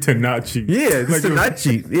crazy to not cheat. Yeah, like, to not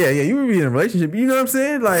cheat. Yeah, you would be in a relationship. You know what I'm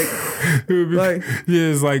saying? Like,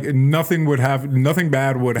 it's like nothing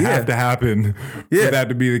bad would have to happen for that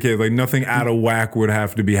to be the case. Like nothing out of whack would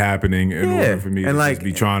have to be happening in order for me to like, just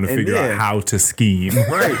be trying to figure out how to scheme.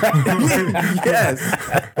 Right. Yes.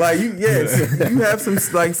 Like you have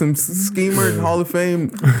some schemer Hall of Fame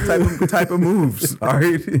type of moves. All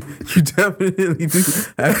right, you definitely do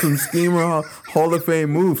have some schemer Hall of Fame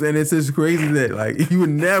moves, and it's just crazy that like you would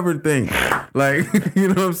never think, like you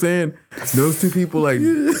know what I'm saying. Those two people like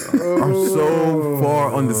are so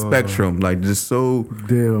far on the spectrum, like just so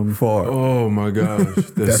damn far. Oh my gosh,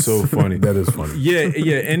 that's so funny. That is funny. Yeah.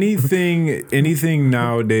 Anything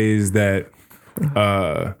nowadays that.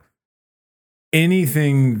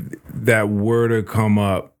 Anything that were to come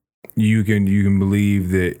up, you can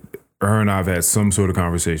believe that her and I've had some sort of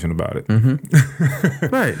conversation about it.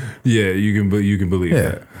 Right. Yeah, you can believe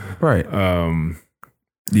that. Right.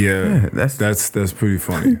 That's pretty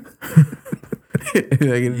funny.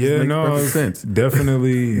 Perfect sense.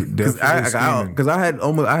 Definitely. Because I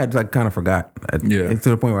had like kind of forgot. To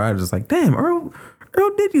the point where I was just like, damn, Earl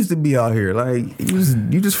did used to be out here. Like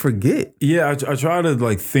you just forget. Yeah, I try to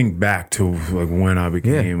like think back to like when I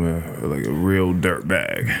became a real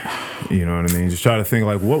dirtbag. You know what I mean? Just try to think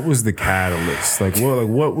like what was the catalyst? Like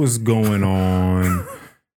what was going on?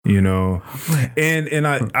 You know? And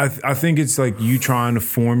I think it's like you trying to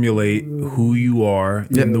formulate who you are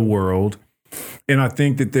in the world. And I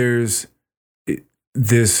think that there's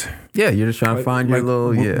this. Yeah, you're just trying to find your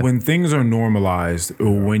little. When things are normalized,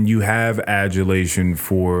 or when you have adulation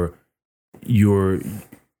for your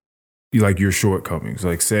shortcomings,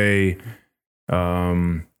 like say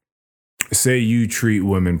you treat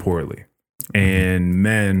women poorly, and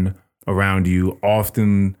men around you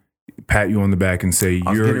often pat you on the back and say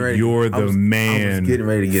you're the man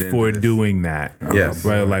for doing that. Yes.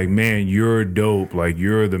 Right? Like, man, you're dope. Like,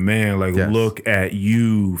 you're the man. Like, look at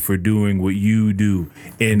you for doing what you do.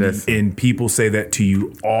 And people say that to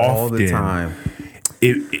you often. All the time.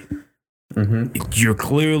 You're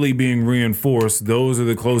clearly being reinforced. Those are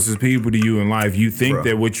the closest people to you in life. You think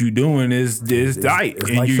that what you're doing is tight,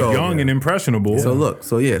 and like you're young and impressionable.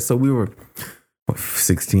 So we were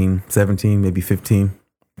 16, 17, maybe 15.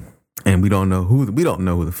 And we don't know who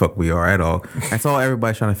the fuck we are at all. That's all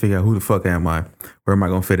everybody's trying to figure out, who the fuck am I? Where am I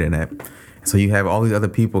gonna fit in at? So you have all these other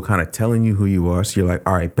people kind of telling you who you are. So you're like,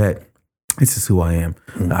 all right, bet. This is who I am.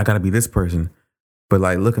 I gotta be this person. But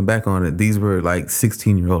like looking back on it, these were like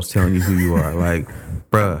 16-year-olds telling you who you are. Like,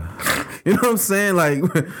 bruh, you know what I'm saying? Like,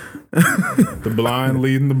 The blind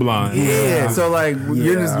leading the blind. yeah. So like,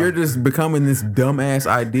 you're just becoming this dumbass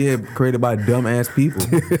idea created by dumbass people.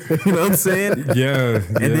 You know what I'm saying? Yeah.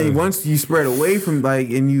 And then once you spread away from like,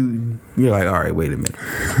 and you're like, all right, wait a minute,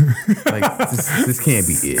 like this can't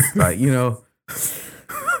be it. Like, you know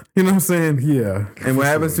what I'm saying? Yeah. And what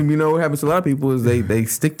happens to a lot of people is they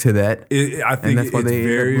stick to that. I think that's why it's they end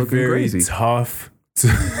up very, looking very crazy. tough.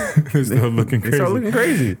 They start looking crazy. They start looking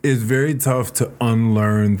crazy. It's very tough to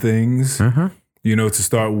unlearn things. You know, to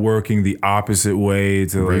start working the opposite way,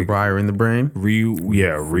 to like Rewiring the brain.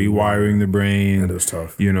 rewiring the brain. That is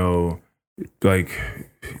tough. You know, like,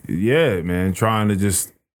 yeah, man, trying to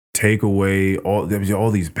just take away all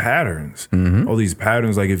these patterns. All these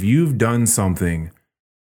patterns. Like, if you've done something,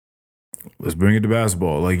 let's bring it to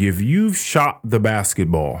basketball. Like, if you've shot the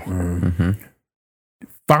basketball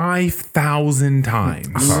 5,000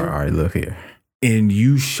 times, All right, look here. and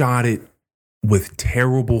you shot it with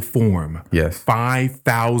terrible form, Yes.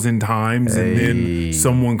 5,000 times, and then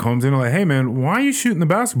someone comes in and like, hey man, why are you shooting the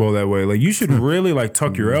basketball that way? Like, you should really like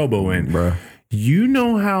tuck your elbow in. Bruh. You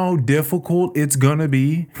know how difficult it's gonna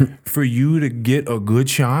be for you to get a good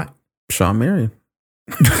shot? Sean Marion.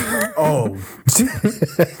 Oh, You know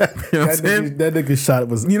what I'm saying? that nigga shot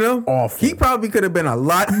was awful. He probably could have been a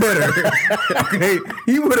lot better. Okay,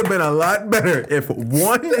 he would have been a lot better if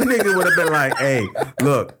one nigga would have been like, "Hey,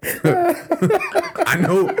 look, I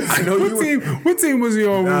know What team was he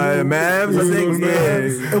on? Mavs. I think,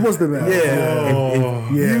 yeah, It was the man. yeah.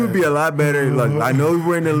 Yeah. He would be a lot better. Look, I know we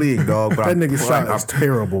were in the league, dog, but That nigga shot was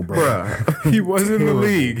terrible, bro. bruh. He was in the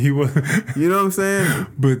league. He was, You know what I'm saying?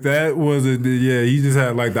 but that was he just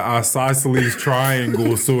had like the isosceles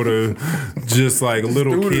triangle sort of, just like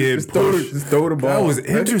little kid. Just throw the ball. That was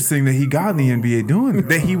interesting that he got in the NBA doing it.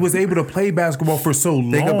 That he was able to play basketball for so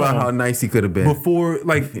long. Think about how nice he could have been. before,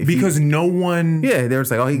 like, because no one, Yeah, they were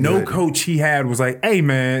just like, oh, he no good. coach he had was like, hey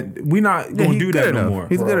man, we not Yeah, gonna he's do good that no enough. more.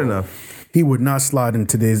 He's good enough. He would not slide in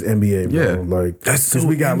today's NBA, bro. Yeah. Like That's so 'cause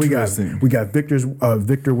we got interesting.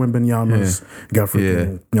 Victor Wembanyama's, got freaking, Yeah.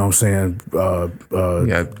 you know what I'm saying,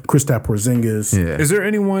 Yeah. Kristaps Porzingis. Yeah, Is there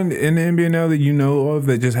anyone in the NBA now that you know of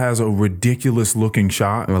that just has a ridiculous looking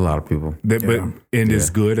shot a lot of people. that is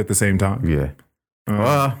good at the same time? Yeah.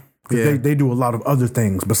 Yeah. They do a lot of other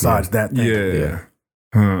things besides that thing. Yeah.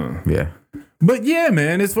 Huh. Yeah. But yeah,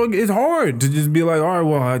 man, it's hard to just be like, all right,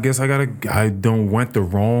 well, I guess I went the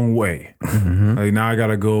wrong way. Like, now I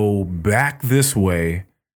gotta go back this way.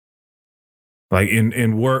 Like,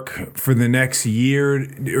 and work for the next year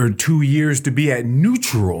or 2 years to be at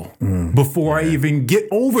neutral before I even get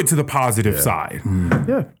over to the positive side.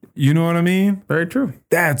 Yeah. You know what I mean? Very true.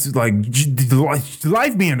 That's like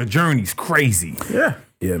life being a journey is crazy. Yeah.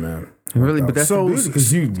 Yeah, man. Really, but that's So- the beauty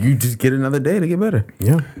because you just get another day to get better.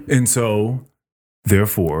 Yeah. And so,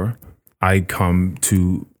 therefore, I come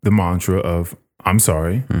to the mantra of, I'm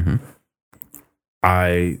sorry.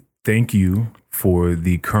 I thank you for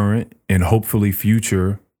the current and hopefully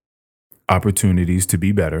future opportunities to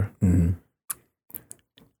be better.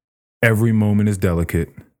 Every moment is delicate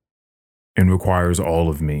and requires all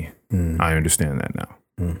of me. I understand that now.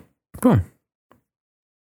 Boom.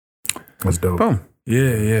 That's dope. Boom.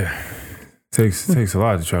 Yeah. Takes a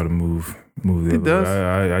lot to try to move the It does.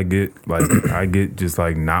 I get just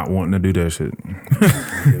like not wanting to do that shit.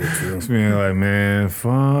 It's being like, man,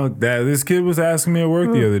 fuck that. This kid was asking me at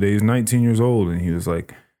work the other day. He's 19 years old, and he was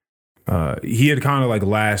like, he had kind of like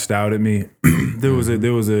lashed out at me. There was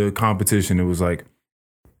a competition. It was like,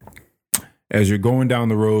 as you're going down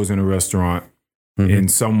the rows in a restaurant,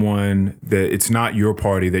 and someone that it's not your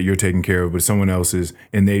party that you're taking care of, but someone else's,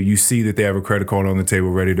 and you see that they have a credit card on the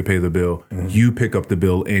table ready to pay the bill, you pick up the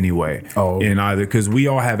bill anyway. And either because we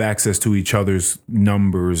all have access to each other's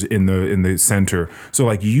numbers in the center, so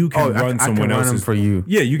like you can run someone else's for you.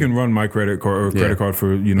 Yeah, you can run my credit card or credit card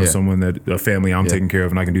for someone that a family I'm taking care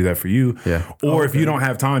of, and I can do that for you. Yeah. Or if you don't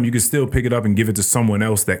have time, you can still pick it up and give it to someone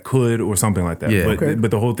else that could, or something like that. Yeah.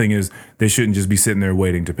 But the whole thing is they shouldn't just be sitting there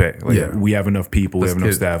waiting to pay. Like we have enough people, we have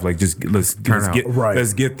enough staff. Like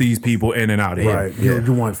let's get these people in and out of here. Right. Yeah.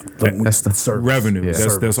 You want That's the service. Revenue.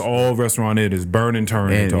 Yeah. That's all restaurant it is. Burn and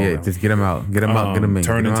turn. And just get them out. Get them out. Get them in.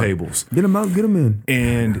 Turning Get 'em out. tables. Get them out. Get them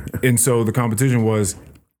in. And so the competition was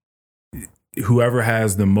whoever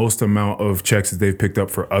has the most amount of checks that they've picked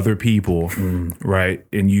up for other people, right?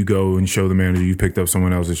 And you go and show the manager you picked up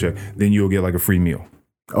someone else's check, then you'll get like a free meal.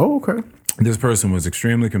 Oh, okay. This person was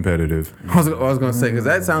extremely competitive. I was going to say, because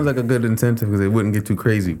that sounds like a good incentive because it wouldn't get too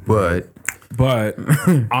crazy. But But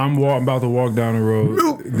I'm about to walk down the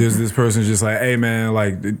road. There's this person just like, hey man,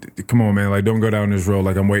 like, come on man, like don't go down this road.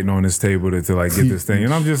 Like I'm waiting on this table to like get this thing.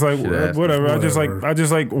 And I'm just like, whatever. I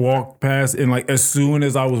just like walk past, and like as soon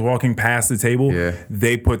as I was walking past the table,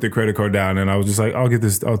 they put the credit card down, and I was just like, I'll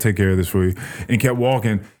take care of this for you, and kept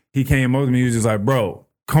walking. He came up to me. He was just like, bro,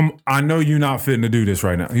 come. I know you're not fitting to do this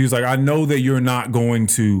right now. He was like, I know that you're not going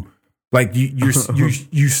to. Like you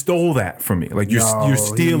stole that from me. Like you're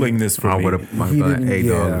stealing this from me. I would have. Hey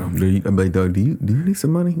dog, I'm like, dog, do you need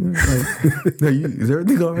some money? Like, is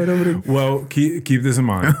everything all right over there? Well, keep this in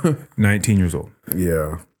mind. 19 years old.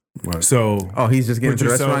 Yeah. Right. So he's just getting to the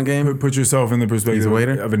restaurant game. Put yourself in the perspective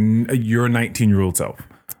of your 19-year-old self.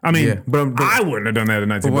 I mean, but I wouldn't have done that at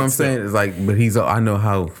 19. But what I'm saying is like, but I know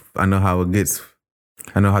how it gets.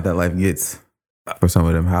 I know how that life gets. For some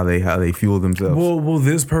of them, how they fuel themselves. Well,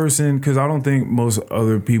 this person, because I don't think most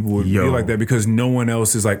other people would be like that, because no one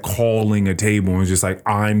else is like calling a table and just like,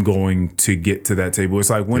 I'm going to get to that table. It's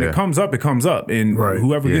like when it comes up, and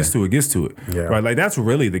whoever gets to it, gets to it. Yeah. Right? Like that's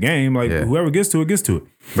really the game. Like whoever gets to it, gets to it.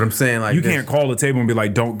 But I'm saying like you can't call a table and be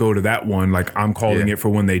like, don't go to that one. Like I'm calling it for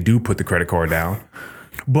when they do put the credit card down.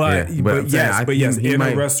 But yes, in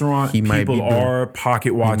a restaurant, people are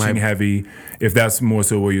pocket watching heavy. If that's more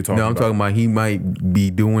so what you're talking about. No, I'm talking about he might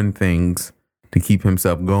be doing things to keep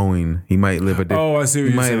himself going. He might live I see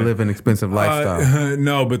what you're saying. Live an expensive lifestyle.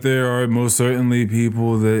 No, but there are most certainly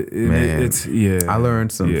people that I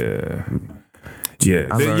learned some. The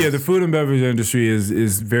food and beverage industry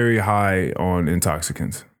is very high on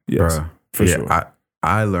intoxicants. Yes, for sure.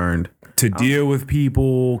 I learned to deal with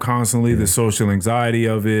people constantly, the social anxiety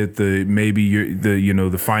of it, the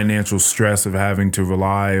financial stress of having to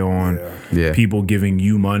rely on people giving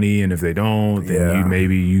you money, and if they don't, then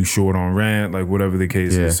you short on rent, like whatever the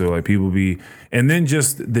case is. So like people and then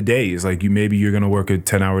just the days, like you're gonna work a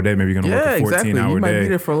 10-hour day, maybe you're gonna work a 14-hour day. You might be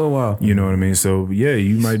there for a little while. You know what I mean? So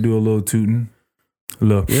you might do a little tooting, a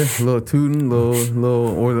little tooting,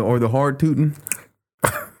 or the hard tooting,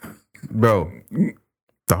 bro.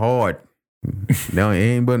 The hard. No, it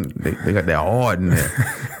ain't but they got that hard in there.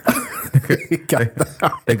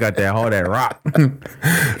 They got that hard that rock.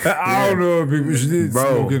 I don't know if people should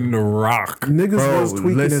smoking the rock. Niggas was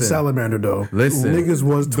tweaking in Salamander though. Niggas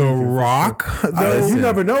was tweaking. The rock? You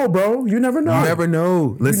never know, bro. You never know. You never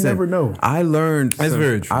know. Listen, you never know. I learned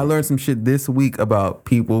some shit this week about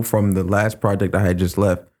people from the last project I had just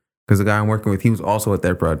left. Because the guy I'm working with, he was also at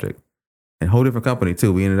that project. And a whole different company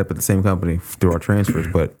too. We ended up at the same company through our transfers,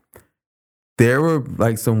 but there were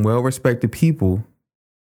like some well-respected people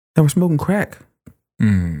that were smoking crack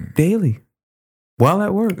daily while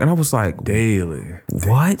at work, and I was like, daily,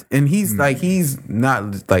 what? And he's like, he's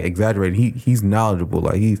not like exaggerating. He's knowledgeable.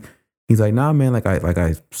 Like he's like, nah, man. Like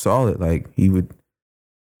I saw it. Like he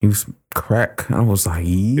was crack, and I was like,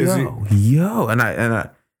 yo, and I.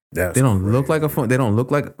 They don't look like they don't look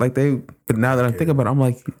like they. But now that I think about it, I'm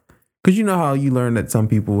like. Because you know how you learn that some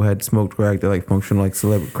people had smoked crack, they like function like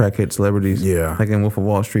crackhead celebrities. Yeah. Like in Wolf of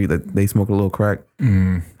Wall Street, that they smoke a little crack.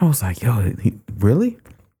 I was like, yo, really?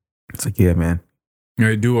 It's like, yeah, man.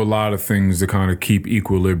 They do a lot of things to kind of keep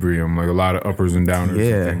equilibrium, like a lot of uppers and downers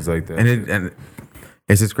and things like that. And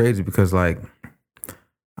it's just crazy because like,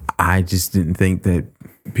 I just didn't think that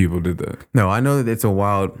people did that. No, I know that it's a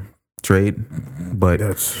wild trade, but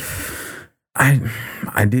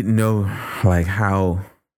I didn't know like how.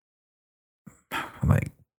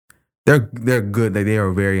 Like they're good. They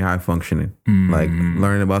are very high functioning. Like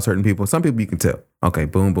learning about certain people. Some people you can tell. Okay,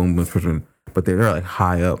 boom, boom, boom, but they're like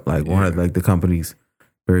high up. Like one of like the company's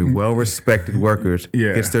very well respected workers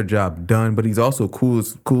gets their job done. But he's also cool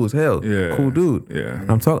as hell. Yeah, cool dude. Yeah,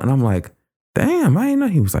 and I'm like, damn, I didn't know.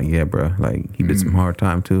 He was like, yeah, bro. Like he did some hard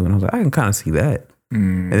time too. And I was like, I can kind of see that.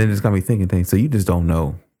 And then it just got me thinking things. So you just don't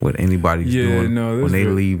know what anybody's doing when they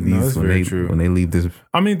leave these when they leave this.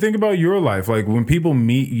 I mean, think about your life. Like when people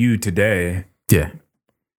meet you today. Yeah.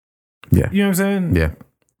 You know what I'm saying? Yeah.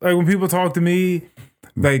 Like when people talk to me,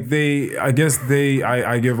 like I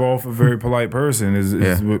give off a very polite person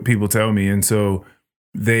is what people tell me. And so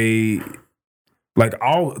they like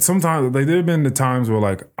sometimes like there have been the times where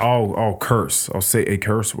like I'll curse. I'll say a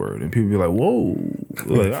curse word and people be like, whoa.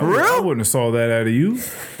 Like, For real? I wouldn't have saw that out of you.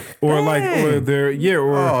 Or Dang. like, or they're,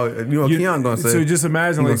 or you know, Keon gonna say. So just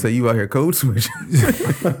imagine, gonna say you out here code switching.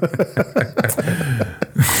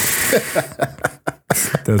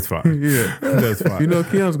 That's fine. Yeah, that's fine. You know,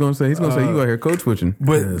 Keon's gonna say you out here code switching.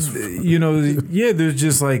 But you know, there's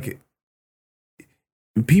just like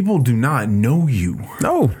people do not know you.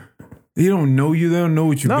 No, they don't know you. They don't know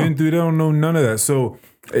what you've been through. They don't know none of that. So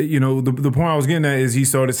the point I was getting at is he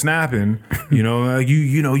started snapping, like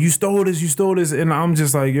you stole this, and I'm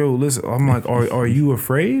just like, yo, listen, I'm like, are you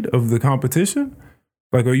afraid of the competition?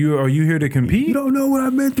 Like, are you here to compete? You don't know what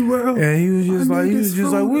I've been through, bro. And he was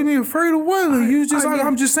just like, what are you afraid of what? Like, he was just like,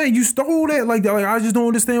 I'm just saying, you stole that. Like, I just don't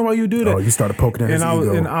understand why you do that. Oh, you started poking at his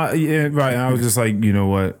ego. And I was just like, you know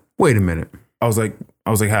what? Wait a minute. I was like,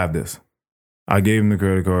 have this. I gave him the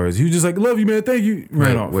credit cards. He was just like, love you, man. Thank you.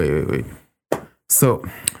 Ran off. Wait. So,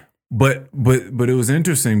 but it was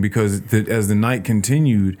interesting because as the night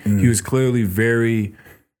continued, he was clearly very.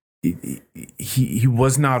 He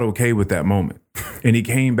was not okay with that moment, and he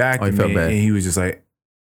came back to me and he was just like,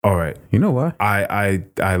 "All right, you know what? I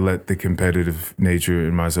let the competitive nature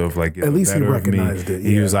in myself get at least he recognized it.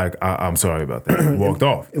 He was like, I'm sorry about that." He walked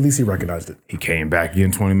off. At least he recognized it. He came back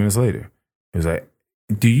again 20 minutes later. He was like,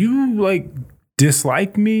 "Do you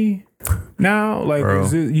dislike me now? Bro,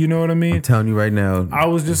 is it, you know what I mean?" I'm telling you right now. I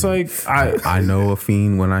was just like, I know a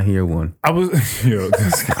fiend when I hear one. I was,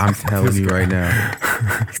 I'm telling you right now.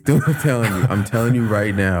 I'm telling you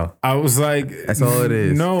right now. I was like, that's all it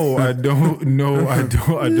is. No, I don't. No, I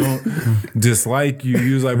don't dislike you.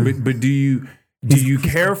 He was like, but do you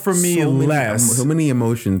care for me less? So many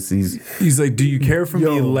emotions. He's like, do you care for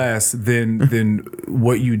me less than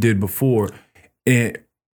what you did before?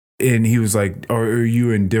 And he was like, are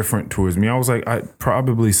you indifferent towards me? I was like, I'd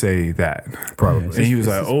probably say that. Probably. And he was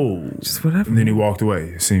like, oh. Just whatever. And then he walked away.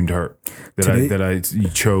 It seemed hurt that I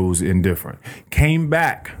chose indifferent. Came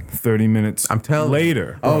back 30 minutes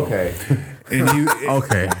later. Okay. And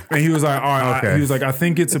And he was like, all right. He was like, I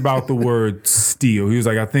think it's about the word steal. He was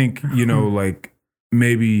like, I think,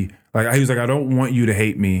 maybe, he was like, I don't want you to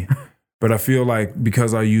hate me. But I feel like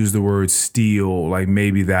because I used the word steal,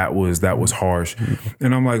 maybe that was harsh.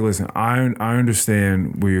 And I'm like, listen, I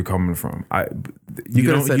understand where you're coming from. You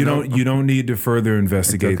don't need to further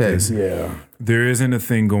investigate this. Yeah. There isn't a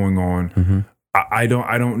thing going on. Mm-hmm. I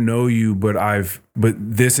don't know you, but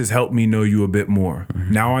this has helped me know you a bit more.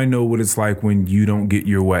 Mm-hmm. Now I know what it's like when you don't get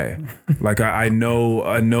your way.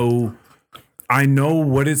 I know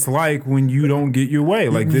what it's like when you don't get your way.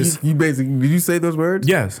 This. You basically, did you say those words?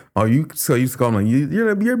 Yes. Oh, you used to call him you're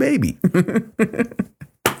a baby.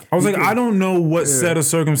 I was like, I don't know what set of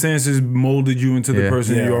circumstances molded you into the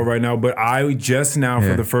person you are right now, but I just now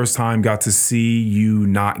for the first time got to see you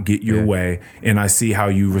not get your way, and I see how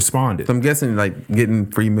you responded. So I'm guessing getting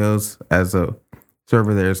free meals as a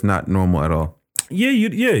server there is not normal at all. Yeah, you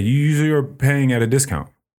usually are paying at a discount.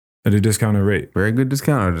 At a discounted rate. Very good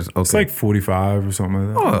discount or just okay? It's like 45 or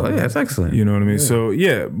something like that. Oh, yeah, that's excellent. You know what I mean? Yeah. So,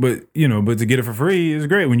 yeah, but to get it for free is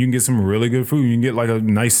great. When you can get some really good food, you can get a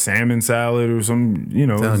nice salmon salad or some,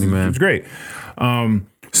 it's great.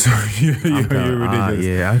 So you're ridiculous.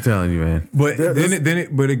 Yeah, I'm telling you, man. But then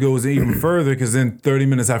it goes even further because then 30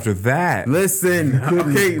 minutes after that. Listen.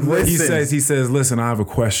 He says, listen, I have a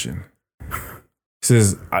question. He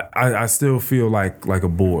says, I still feel like a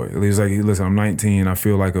boy. He's like, listen, I'm 19. I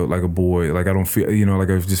feel like a boy. I don't feel, I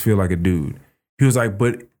just feel like a dude. He was like,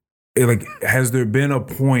 but has there been a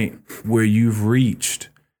point where you've reached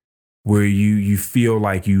where you feel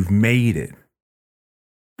like you've made it?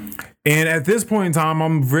 And at this point in time,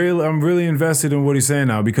 I'm really invested in what he's saying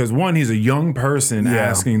now because one, he's a young person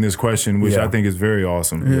asking this question, which I think is very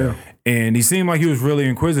awesome. Yeah. And he seemed like he was really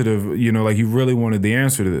inquisitive, he really wanted the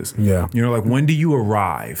answer to this. Yeah. When do you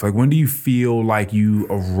arrive? When do you feel like you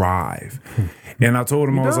arrive? And I told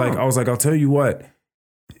him, I was like, I'll tell you what.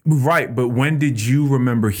 Right, but when did you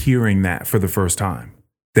remember hearing that for the first time?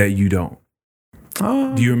 That you don't?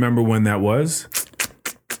 Do you remember when that was?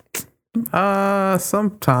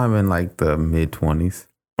 Sometime in the mid-20s.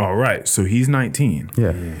 All right, so he's 19.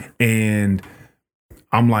 Yeah. And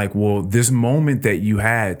I'm like, well, this moment that you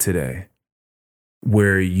had today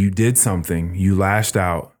where you did something, you lashed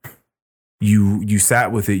out, you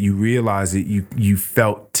sat with it, you realized it, you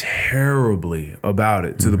felt terribly about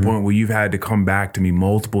it to the point where you've had to come back to me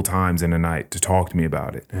multiple times in the night to talk to me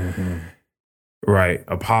about it. Mm-hmm. Right,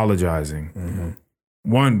 apologizing. Mm-hmm.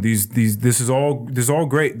 One, this is all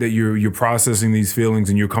great that you're processing these feelings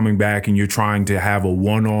and you're coming back and you're trying to have a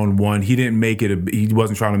one-on-one. He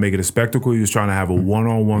wasn't trying to make it a spectacle. He was trying to have a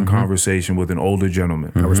one-on-one conversation with an older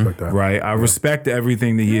gentleman. I respect that. Right? I respect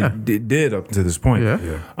everything that he did up to this point.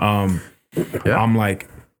 Yeah. I'm like,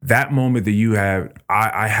 that moment that you have,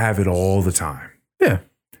 I have it all the time. Yeah.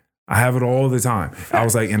 I have it all the time. I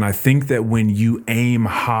was like, and I think that when you aim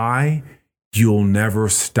high, you'll never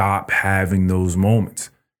stop having those moments.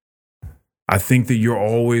 I think that you're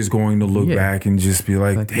always going to look back and just be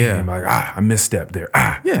like, damn, I misstepped there.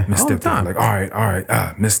 Misstepped there. All right,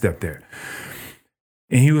 misstepped there.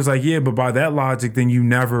 And he was like, yeah, but by that logic, then you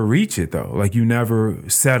never reach it though. Like you never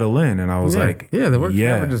settle in. And I was like, the work's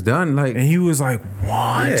never just done. Like, and he was like,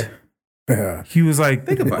 what? Yeah. He was like,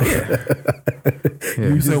 think about it.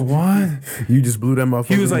 He said, what? You just blew them off.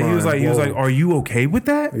 He was like, are you okay with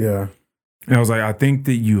that? Yeah. And I was like, I think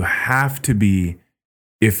that you have to be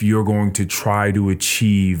if you're going to try to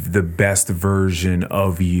achieve the best version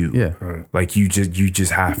of you. Yeah. Right. Like you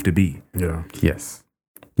just have to be. Yeah. Yes.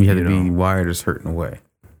 You had You to be know. wired a certain way.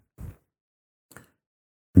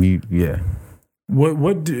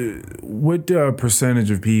 What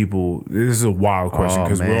percentage of people? This is a wild question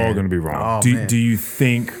because we're all going to be wrong. Do you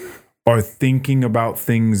think are thinking about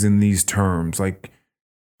things in these terms like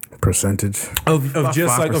Percentage of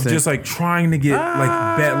just like trying to get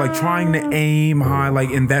like trying to aim high, like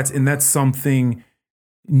and that's something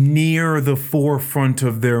near the forefront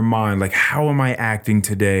of their mind. Like, how am I acting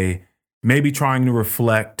today? Maybe trying to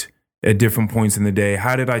reflect at different points in the day.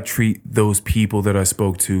 How did I treat those people that I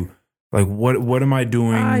spoke to? Like, what am I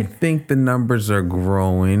doing? I think the numbers are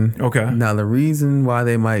growing. Okay. Now, the reason why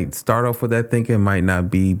they might start off with that thinking might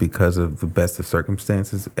not be because of the best of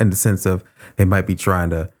circumstances, in the sense of they might be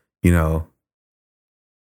trying to,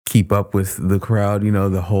 keep up with the crowd,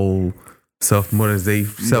 the whole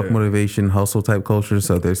self-motivation, hustle type culture.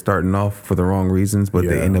 So they're starting off for the wrong reasons, but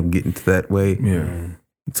they end up getting to that way. Yeah.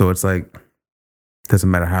 So it's like,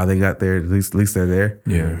 doesn't matter how they got there, at least they're there.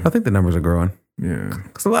 Yeah. I think the numbers are growing. Yeah.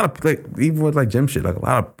 Because a lot of, even with gym shit, a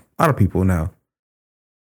lot of people now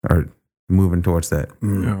are moving towards that.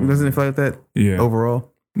 Yeah. Doesn't it feel like that? Yeah.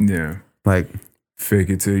 Overall? Yeah. Like,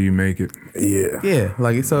 fake it till you make it. Yeah.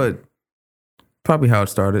 Yeah. So it probably how it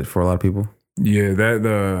started for a lot of people.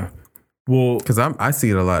 Yeah. Because I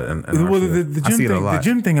see it a lot. In the gym thing. The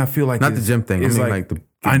gym thing, I feel like not the gym thing. I mean, like the.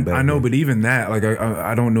 I know, but even that, like,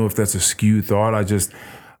 I don't know if that's a skewed thought.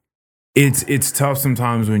 It's tough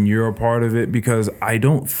sometimes when you're a part of it because I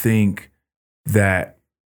don't think that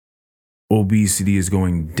obesity is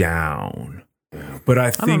going down. But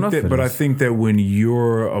I think that when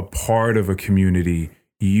you're a part of a community,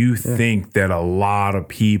 you think that a lot of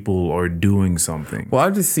people are doing something. Well,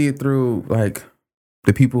 I just see it through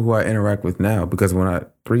the people who I interact with now. Because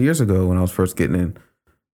 3 years ago when I was first getting in,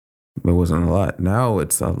 it wasn't a lot. Now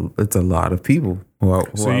it's a lot of people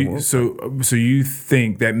So you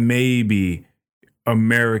think that maybe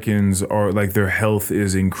Americans are like their health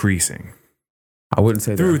is increasing? I wouldn't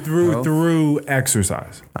say through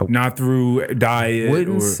exercise, not through diet. I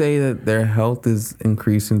wouldn't say that their health is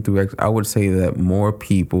increasing through exercise. I would say that more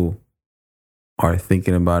people are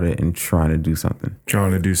thinking about it and trying to do something.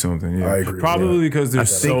 Yeah. I agree. Probably because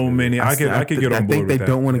there's so many. I could get on board with that. I think they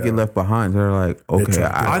don't want to get left behind. They're like, okay,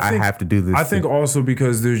 I have to do this. I think also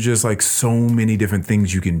because there's just like so many different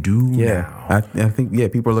things you can do now. I think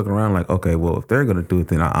people are looking around like, okay, well, if they're gonna do it,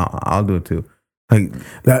 then I'll do it too. Like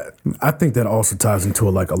that. I think that also ties into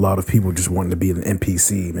a lot of people just wanting to be an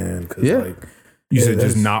NPC, man. You said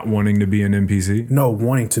just not wanting to be an NPC? No,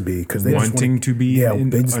 wanting to be. Because they wanting to be a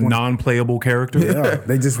non-playable character? Yeah,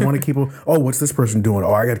 they just want to keep up. Oh, what's this person doing?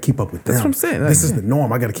 Oh, I got to keep up with them. That's what I'm saying. This is the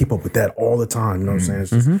norm. I got to keep up with that all the time. You know what I'm saying? It's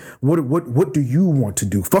just, what do you want to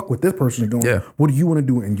do? Fuck what this person is doing. Yeah. What do you want to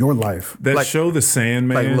do in your life? That show, The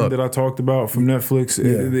Sandman, that I talked about from Netflix,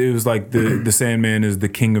 it was like the Sandman is the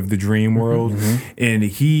king of the dream world. And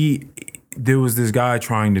there was this guy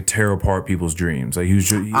trying to tear apart people's dreams. Like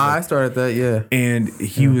I started that, yeah. And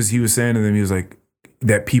he was saying to them, he was like,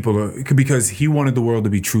 that people are, because he wanted the world to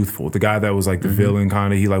be truthful. The guy that was like the villain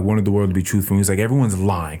kind of, he like wanted the world to be truthful. He's like, everyone's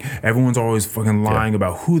lying. Everyone's always fucking lying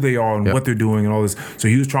about who they are and what they're doing and all this. So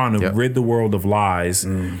he was trying to rid the world of lies.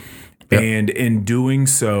 And in doing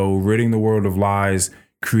so, ridding the world of lies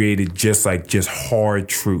created just hard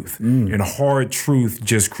truth. And hard truth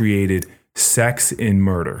just created sex and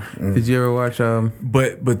murder. Did you ever watch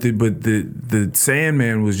But the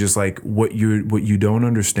Sandman was just like, what you don't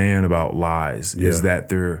understand about lies is that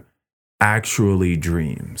they're actually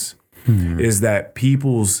dreams. Is that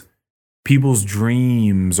people's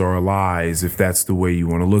dreams are lies, if that's the way you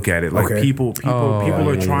want to look at it. Like people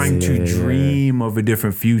are trying to dream of a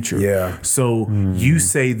different future. Yeah. So you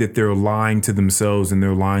say that they're lying to themselves and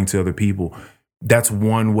they're lying to other people. That's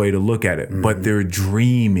one way to look at it, but they're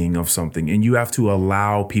dreaming of something, and you have to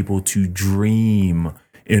allow people to dream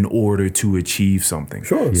in order to achieve something.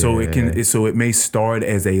 Sure. So it may start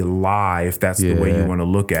as a lie if that's the way you want to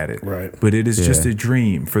look at it. Right. But it is just a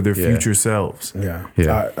dream for their future selves.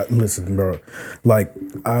 Yeah. Listen, bro. Like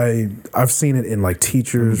I've seen it in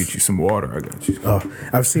teachers. Get you some water. I got you.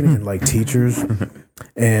 I've seen it in teachers,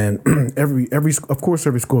 and every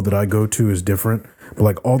school that I go to is different.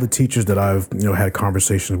 But all the teachers that I've had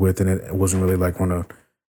conversations with, and it wasn't really on a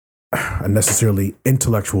a necessarily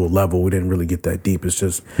intellectual level. We didn't really get that deep. It's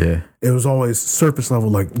just, Yeah. it was always surface level,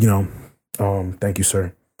 like, thank you,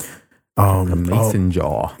 sir. A mason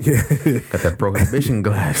jaw. Yeah. Got that prohibition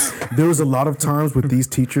glass. There was a lot of times with these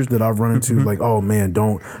teachers that I've run into, like, oh man,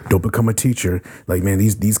 don't become a teacher. Like, man,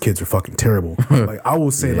 these kids are fucking terrible. Like, I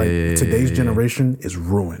will say, today's generation is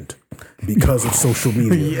ruined because of social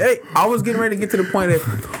media. Yeah, I was getting ready to get to the point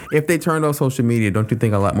if they turned off social media, don't you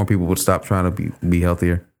think a lot more people would stop trying to be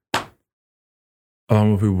healthier? A lot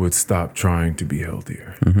more people would stop trying to be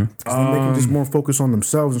healthier. Mm-hmm. They can just more focus on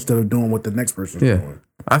themselves instead of doing what the next person's doing.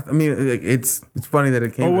 I mean, it's funny that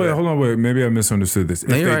it came. Oh, wait, hold on, wait. Maybe I misunderstood this. If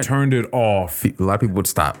they turned it off, a lot of people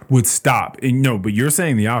would stop. And no, but you're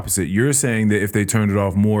saying the opposite. You're saying that if they turned it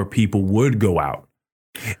off, more people would go out.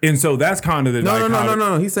 And so that's kind of the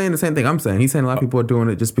No. He's saying the same thing I'm saying. He's saying a lot of people are doing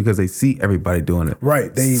it just because they see everybody doing it.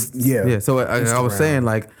 Right. Yeah. So I was saying,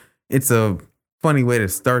 like, it's a funny way to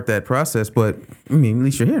start that process, but I mean, at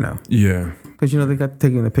least you're here now. Yeah. Because, they got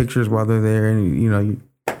taking the pictures while they're there, and,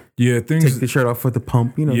 you things take the shirt off for the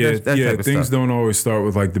pump, that type of things stuff. don't always start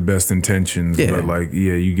with like the best intentions, but like,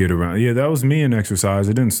 you get around. Yeah, that was me in exercise.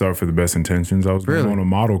 It didn't start for the best intentions. I was going on a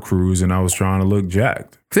model cruise and I was trying to look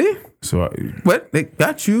jacked. See? So but it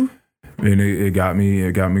got you. And it got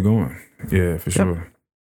me going. Yeah, for sure.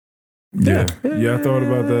 Yeah. I thought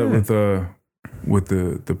about that with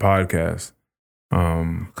the podcast.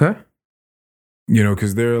 Okay.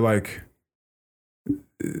 Because they're like,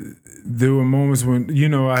 there were moments when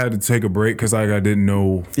I had to take a break because I didn't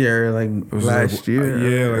know. Yeah, like last year.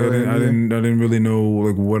 Yeah, I didn't really know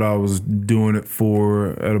like what I was doing it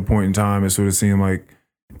for at a point in time. It sort of seemed like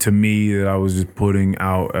to me that I was just putting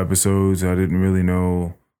out episodes. I didn't really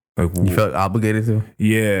know like you felt obligated to.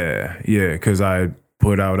 Yeah, because I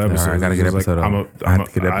put out episodes. Right, I gotta get episode out.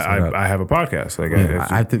 I have a podcast. Like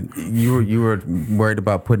I have to. You were worried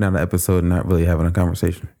about putting out an episode and not really having a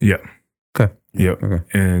conversation. Yeah. Okay. Yep. Okay.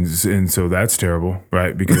 And so that's terrible,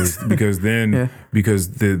 right? Because then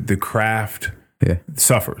because the craft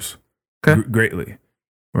suffers greatly,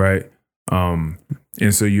 right? And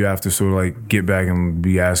so you have to sort of like get back and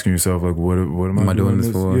be asking yourself like, what am I doing this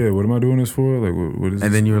for? Yeah, what am I doing this for? Like, what is?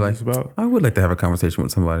 And then you're like, about? I would like to have a conversation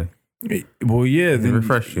with somebody. Well, yeah, then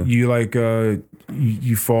refresh you. You like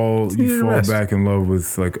you fall back in love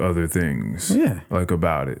with like other things, like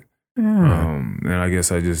about it. And I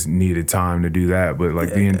guess I just needed time to do that, but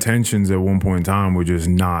like the intentions at one point in time were just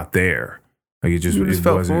not there. Like it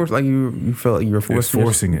felt forced. Like you felt like you were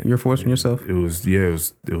forcing it. You're forcing yourself. It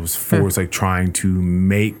was forced, like trying to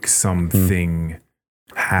make something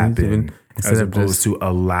happen as opposed to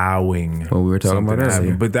allowing what we were talking about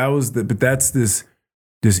earlier. But that's this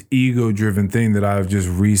ego-driven thing that I've just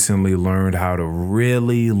recently learned how to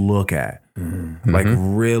really look at, like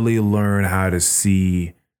really learn how to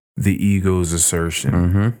see the ego's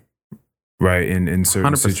assertion, right? In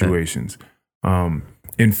certain 100%. Situations,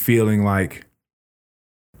 and feeling like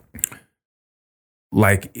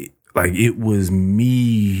it was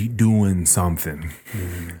me doing something.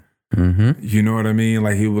 You know what I mean?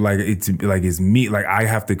 Like it's me. Like I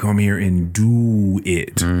have to come here and do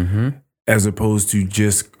it, as opposed to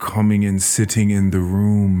just coming and sitting in the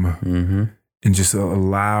room and just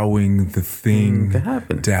allowing the thing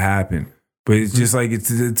to happen. But it's just like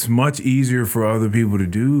it's much easier for other people to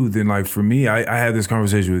do than like for me. I had this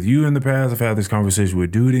conversation with you in the past. I've had this conversation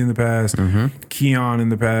with Duty in the past, Keon in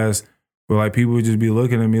the past. But like people would just be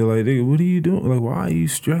looking at me like, hey, what are you doing? Like, why are you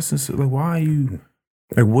stressing? Like, why are you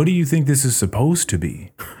like? What do you think this is supposed to be?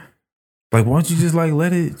 Like, why don't you just like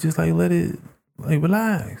let it like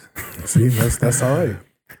relax? See, that's all right.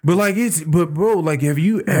 But bro, like have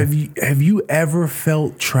you ever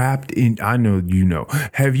felt trapped in? I know you know.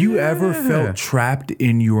 Have you ever felt trapped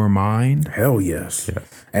in your mind? Hell yes.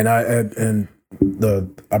 And I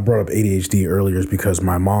brought up ADHD earlier is because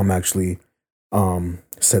my mom actually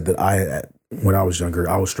said that when I was younger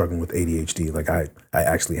I was struggling with ADHD. Like I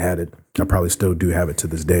actually had it. I probably still do have it to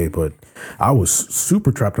this day. But I was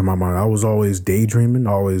super trapped in my mind. I was always daydreaming.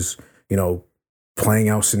 Always playing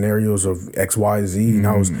out scenarios of X, Y, Z. And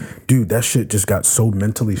I was, dude, that shit just got so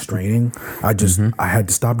mentally straining. I had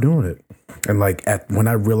to stop doing it. And like when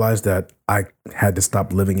I realized that I had to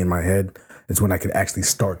stop living in my head, it's when I could actually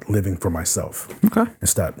start living for myself. Okay. And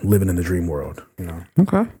stop living in the dream world,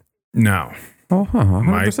 Okay. Now, 100%.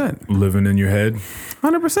 Mike, living in your head?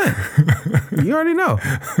 100%. You already know.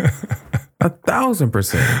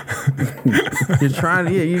 1,000%. You're just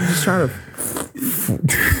trying to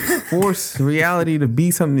force reality to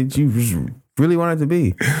be something that you really want it to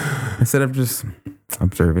be, instead of just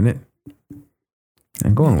observing it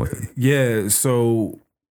and going with it. Yeah. So,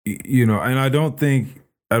 and I don't think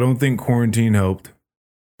don't think quarantine helped.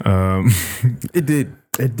 It did.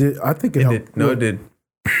 It did. I think it helped. Did. No, it did.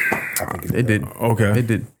 I think It did. Okay. It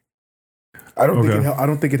did. I don't think Okay. I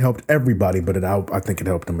don't think it helped everybody, but I think it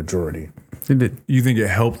helped the majority. It did. You think it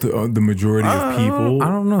helped the majority of people? I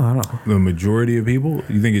don't know. The majority of people?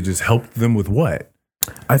 You think it just helped them with what?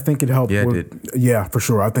 I think it helped. Yeah, it with, yeah, for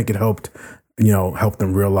sure. I think it helped. Help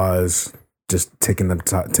them realize just taking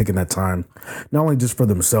that time, not only just for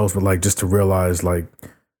themselves, but like just to realize, like,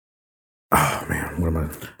 oh man, what am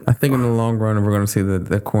I? I think in the long run, we're going to see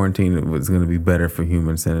that quarantine was going to be better for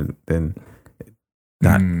humans than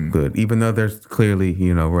not good. Even though there's clearly,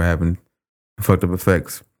 we're having fucked up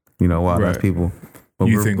effects, wild ass Right. people. But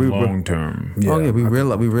You think long term? Yeah,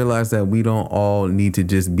 we realize that we don't all need to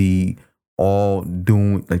just be all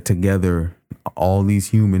doing like together, all these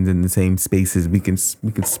humans in the same spaces. We can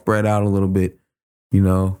spread out a little bit,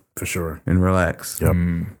 for sure. and relax. Yep.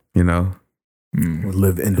 You know, We'll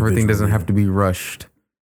live individually. everything doesn't have to be rushed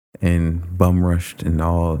and bum rushed and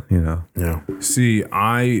all. Yeah. See,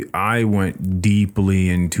 I went deeply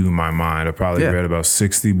into my mind. I probably read about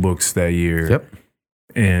 60 books that year. Yep.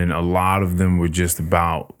 And a lot of them were just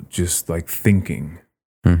about like thinking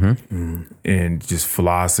Mm-hmm. and just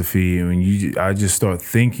philosophy. I just start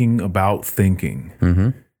thinking about thinking. Mm-hmm.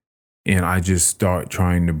 And I just start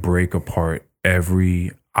trying to break apart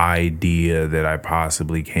every idea that I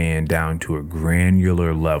possibly can down to a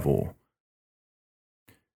granular level.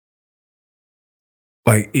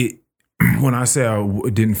 Like it, when I say I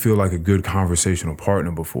didn't feel like a good conversational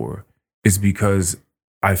partner before, it's because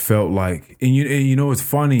I felt like, and you know what's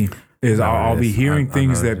funny is No, I'll be it is. hearing I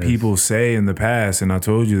things know that it is. people say in the past, and I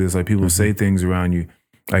told you this, like people say things around you.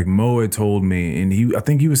 Like Mo had told me, and I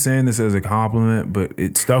think he was saying this as a compliment, but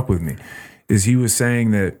it stuck with me. Is he was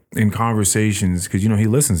saying that in conversations, because he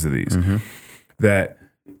listens to these, that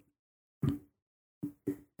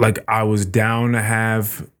like I was down to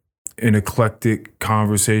have an eclectic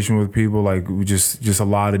conversation with people, like just a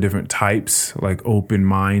lot of different types, like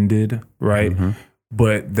open-minded, right?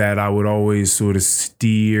 But that I would always sort of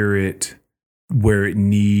steer it where it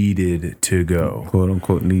needed to go. Quote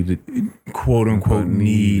unquote needed. Quote unquote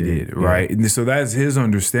needed, Yeah. right? And so that's his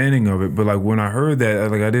understanding of it. But like when I heard that,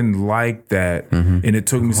 like I didn't like that. And it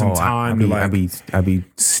took me some time I be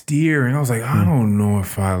steer. And I was like, I don't know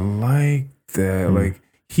if I like that. Like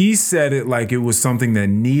he said it like it was something that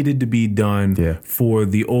needed to be done for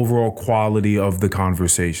the overall quality of the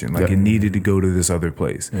conversation. Like it needed to go to this other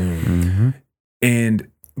place.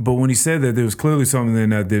 But when he said that, there was clearly something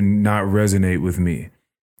that did not resonate with me.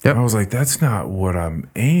 Yep. I was like, that's not what I'm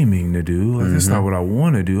aiming to do. Like, that's not what I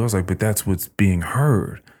want to do. I was like, but that's what's being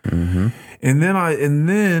heard. And then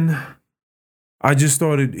I just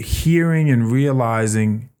started hearing and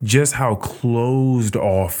realizing just how closed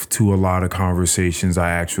off to a lot of conversations I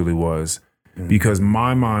actually was, because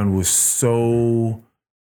my mind was so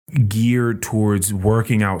geared towards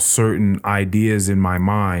working out certain ideas in my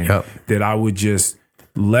mind that I would just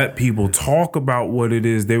let people talk about what it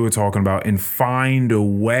is they were talking about and find a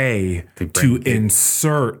way to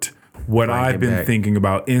insert what I've been thinking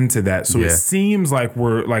about into that. So it seems like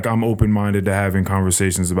I'm open-minded to having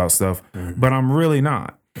conversations about stuff, but I'm really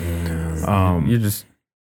not. you're just.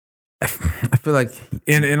 I feel like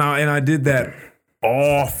And I did that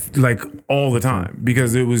all the time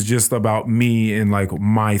because it was just about me and like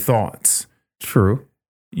my thoughts. true.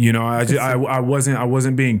 I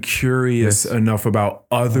wasn't being curious enough about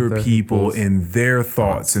other people and their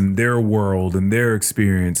thoughts and their world and their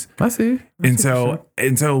experience I see.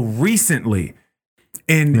 until recently.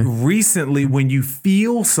 And recently, when you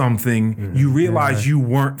feel something, you realize you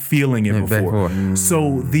weren't feeling it before.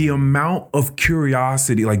 So the amount of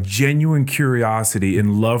curiosity, like genuine curiosity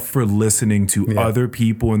and love for listening to other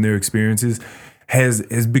people and their experiences has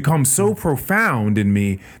become so profound in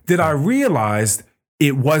me that I realized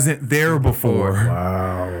it wasn't there before.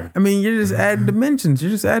 Wow. I mean, you're just adding dimensions.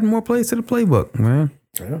 You're just adding more plays to the playbook, man.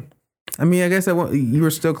 Yeah. I mean, I guess you were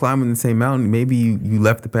still climbing the same mountain. Maybe you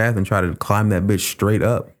left the path and tried to climb that bitch straight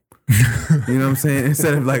up. You know what I'm saying?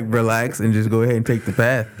 Instead of like relax and just go ahead and take the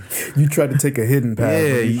path. You tried to take a hidden path.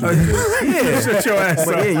 Shut your ass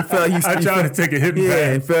up. You felt like I tried to take a hidden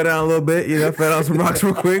path. and fell down a little bit. Fell down some rocks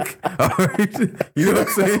real quick. You know what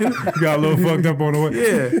I'm saying? Got a little fucked up on the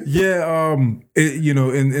way. Yeah.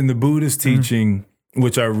 In the Buddhist teaching,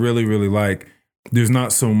 which I really, really like, there's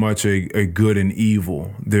not so much a good and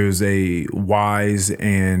evil. There's a wise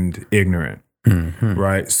and ignorant,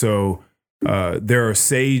 right? So there are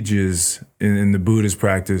sages in the Buddhist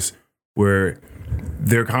practice where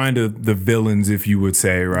they're kind of the villains, if you would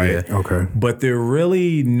say, right? Yeah. Okay. But they're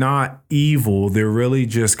really not evil. They're really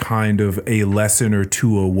just kind of a lesson or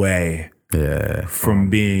two away Yeah. from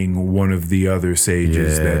being one of the other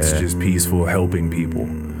sages Yeah. that's just peaceful, helping people.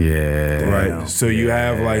 Yeah. Right. So you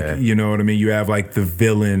have like, you know what I mean? You have like the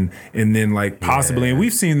villain, and then like possibly, and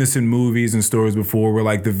we've seen this in movies and stories before where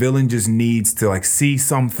like the villain just needs to like see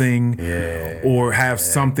something or have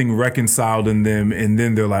something reconciled in them. And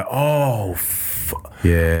then they're like, oh,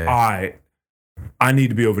 Yeah. all right, I need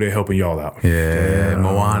to be over there helping y'all out. Yeah.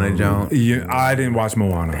 Moana Jones. Yeah, I didn't watch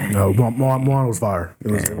Moana. No, Moana was fire.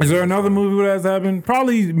 It was, Is there another movie where that's happened?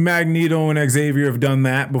 Probably Magneto and Xavier have done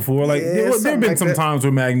that before. Like there have something been like some that. times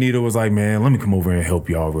where Magneto was like, "Man, let me come over and help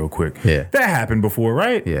y'all real quick." Yeah. That happened before,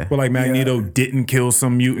 right? Yeah. Where like Magneto didn't kill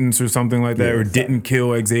some mutants or something like that, or didn't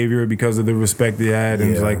kill Xavier because of the respect they had,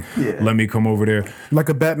 and was like, "Let me come over there." like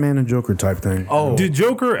a Batman and Joker type thing. Oh. Did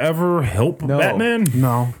Joker ever help Batman?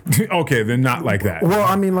 No. Okay, then not like that. Well,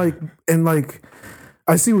 I mean, like, and like,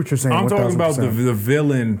 I see what you're saying. I'm talking about 1000%. the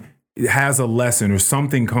villain has a lesson or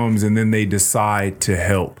something comes and then they decide to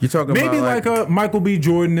help. You're talking maybe about, like a Michael B.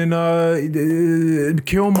 Jordan and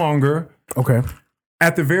Killmonger Okay.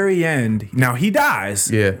 at the very end. Now he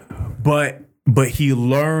dies, Yeah. but he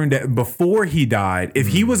learned that before he died, if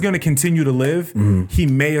he was going to continue to live, he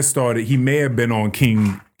may have been on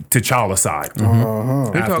King T'Challa's side.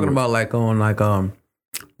 You're talking about like on like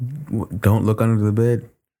Don't Look Under the Bed.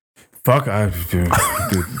 Fuck, I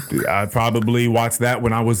probably watched that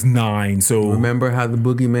when I was 9. So Remember how the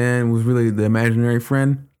boogeyman was really the imaginary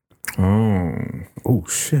friend? Oh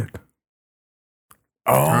shit.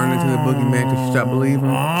 Turned into the boogeyman because she stopped believing.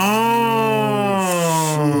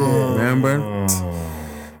 Remember?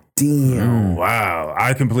 Damn. Wow,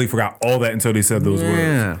 I completely forgot all that until they said those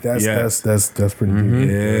Yeah. words. That's pretty deep.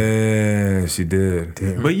 Yeah, she did.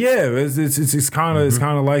 But yeah, it's kind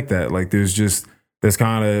of like that. Like that's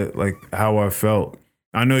kind of like how I felt.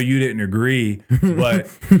 I know you didn't agree, but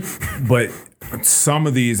some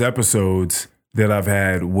of these episodes that I've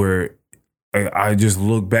had where I just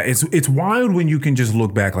look back. It's wild when you can just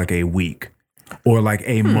look back like a week or like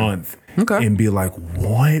a month and be like,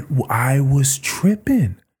 what? I was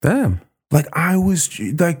tripping. Damn. Like I was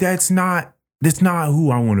like that's not who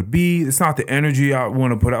I want to be. It's not the energy I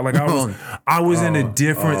want to put out. Like I was in a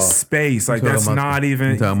different space. Like that's not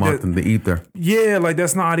even talking about the ether. yeah. Like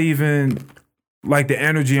that's not even like the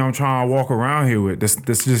energy I'm trying to walk around here with.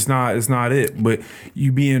 That's just not. It's not it. But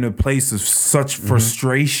you be in a place of such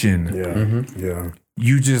frustration. Yeah. Yeah.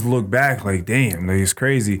 You just look back like, damn, like it's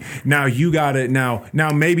crazy. Now you got it. Now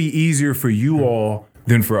maybe easier for you all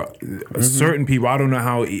than for certain people. I don't know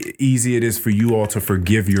how easy it is for you all to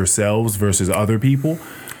forgive yourselves versus other people.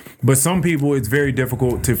 But some people, it's very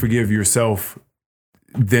difficult to forgive yourself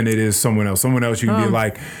than it is someone else. Someone else, you can be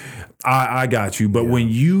like, I got you. But when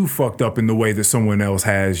you fucked up in the way that someone else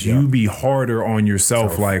has, you be harder on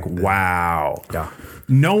yourself. Like, wow. Yeah.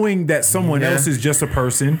 Knowing that someone else is just a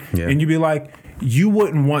person, and you be like, you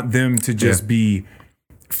wouldn't want them to just be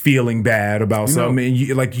feeling bad about something. And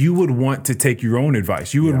you would want to take your own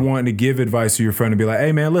advice. You would want to give advice to your friend and be like,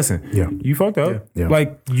 hey man, listen, you fucked up. Yeah.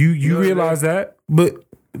 Like you realize that, but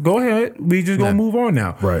go ahead. We just gonna move on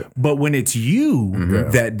now. Right. But when it's you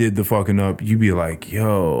that did the fucking up, you be like,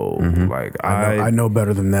 yo, like I know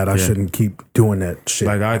better than that. I shouldn't keep doing that shit.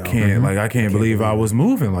 like I can't like I can't believe I was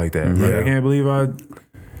moving like that. Like I can't believe I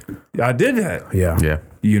did that. Yeah. Yeah.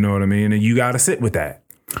 You know what I mean? And you gotta sit with that.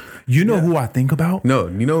 You know who I think about? No,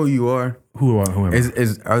 you know who you are. Who am I?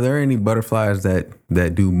 Are there any butterflies that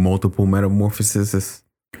do multiple metamorphoses?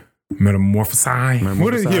 Metamorphosize.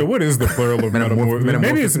 What is the plural of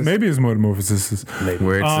metamorphosis? Maybe it's metamorphosis.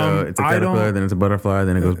 Where it's a caterpillar, then it's a butterfly,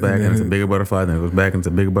 then it goes back, and it's a bigger butterfly, then it goes back, and it's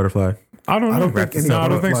a bigger butterfly. I don't know. I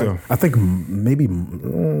don't think so. I think maybe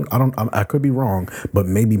I could be wrong, but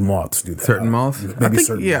maybe moths do that. Certain moths? Maybe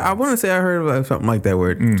certain moths. I want to say I heard of something like that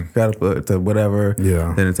where it's caterpillar, it's a whatever,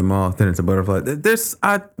 then it's a moth, then it's a butterfly.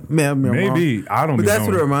 Maybe I don't. But that's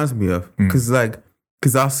what it reminds me of.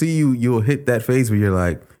 Because I'll see you'll hit that phase where you're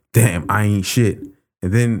like, damn, I ain't shit.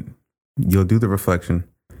 And then you'll do the reflection.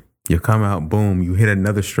 You'll come out, boom, you hit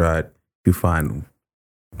another stride. You find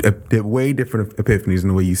way different epiphanies in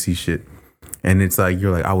the way you see shit. And it's like,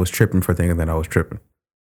 you're like, I was tripping for thinking that I was tripping.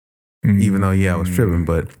 Even though, I was tripping,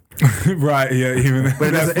 but... right, yeah, even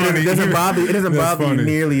but it doesn't bother you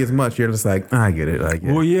nearly as much. You're just like, I get it. Like,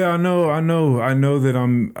 well, yeah, I know that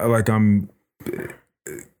I'm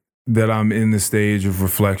that I'm in the stage of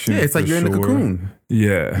reflection. Yeah, it's like for you're in the sure. cocoon.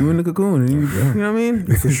 Yeah. You're in the cocoon. And you know what I mean?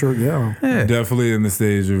 For sure, yeah. Yeah. Definitely in the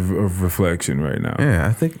stage of reflection right now. Yeah,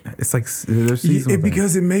 I think it's like there's seasonal things.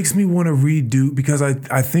 Because it makes me want to redo, because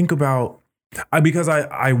I think about, because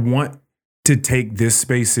I want to take this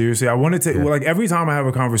space seriously. I want to take, like every time I have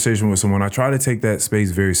a conversation with someone, I try to take that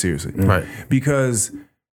space very seriously. Right. Because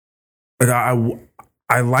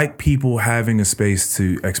I like people having a space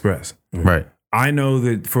to express. Right. I know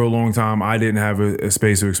that for a long time, I didn't have a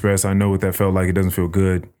space to express. I know what that felt like. It doesn't feel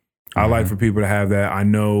good. I like for people to have that. I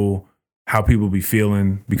know how people be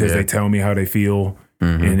feeling because they tell me how they feel.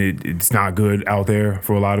 And it's not good out there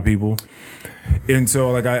for a lot of people. And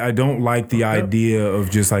so like, I don't like the idea of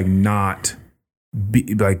just like not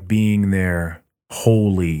being there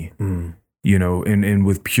wholly, you know, and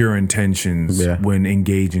with pure intentions when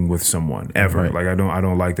engaging with someone ever. Right. Like I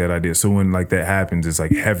don't like that idea. So when like that happens, it's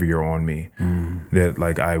like heavier on me that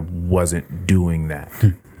like I wasn't doing that.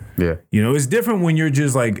 Yeah. You know, it's different when you're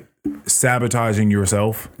just like sabotaging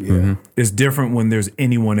yourself. Yeah. It's different when there's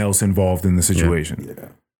anyone else involved in the situation. Yeah.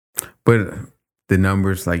 But the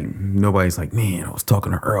numbers, like nobody's like, man, I was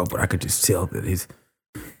talking to Earl, but I could just tell that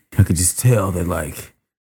like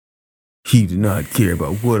he did not care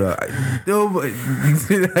about what I no, but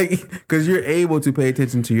because you're able to pay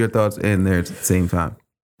attention to your thoughts and theirs at the same time,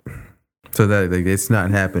 so that like it's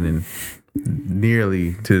not happening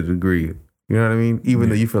nearly to the degree. You know what I mean? Even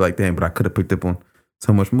though you feel like, damn, but I could have picked up on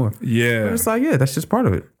so much more. Yeah, but it's like, yeah, that's just part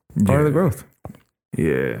of it. Part of the growth.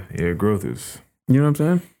 Yeah, growth is. You know what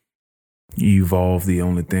I'm saying? Evolve the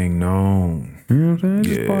only thing known. You know what I'm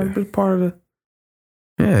saying? It's part of the.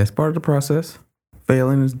 Yeah, it's part of the process.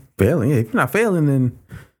 Failing is failing. Yeah, if you're not failing, then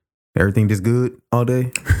everything just good all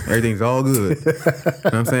day. Everything's all good. You know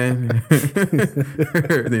what I'm saying?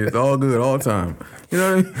 Everything is all good all the time. You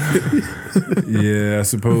know what I mean? Yeah, I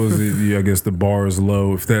suppose I guess the bar is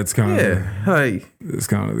low if that's kind of that's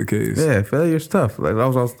kind of the case. Yeah, failure's tough. Like I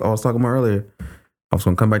was talking about earlier. I was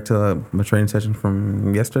gonna come back to my training session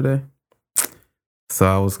from yesterday. So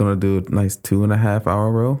I was gonna do a nice 2.5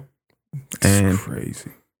 hour row. And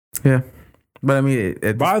crazy. Yeah. But I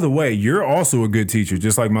mean, by the way, you're also a good teacher,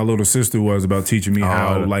 just like my little sister was about teaching me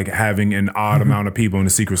how like having an odd amount of people in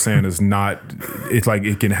the Secret Santa is not, it's like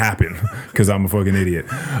it can happen because I'm a fucking idiot.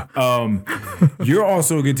 You're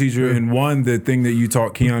also a good teacher. And the thing that you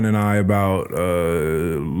taught Keon and I about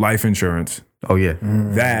life insurance. Oh yeah.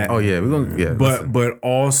 That. Oh yeah. We're gonna, yeah. But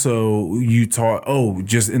also you taught,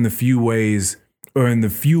 just in the few ways, or in the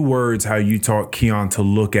few words, how you taught Keon to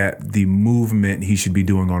look at the movement he should be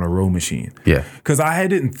doing on a row machine. Yeah. Because I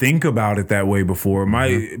didn't think about it that way before.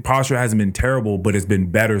 My posture hasn't been terrible, but it's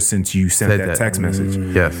been better since you sent that text message.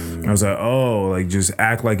 Yes. I was like, like just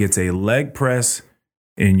act like it's a leg press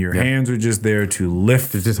and your hands are just there to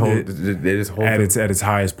lift they just hold at its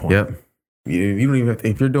highest point. Yep. You don't even have to,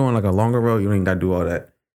 if you're doing like a longer row, you don't even got to do all that.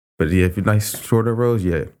 But yeah, if you're nice shorter rows,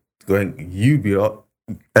 go ahead. You'd be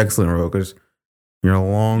excellent row because you're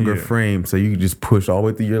a longer frame, so you can just push all the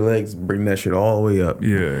way through your legs, bring that shit all the way up.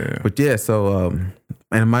 Yeah. But yeah, so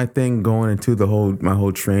and my thing going into my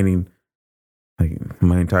whole training, like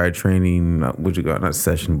my entire training, not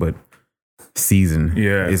session, but season.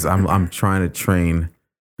 Yeah. Is I'm trying to train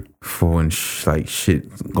for when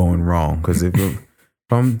shit going wrong. Because if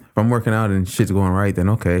I'm working out and shit's going right, then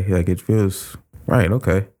okay, like it feels right,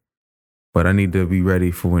 okay. But I need to be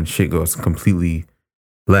ready for when shit goes completely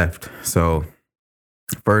left. So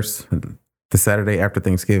first, the Saturday after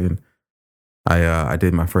Thanksgiving, I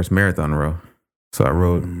did my first marathon row. So I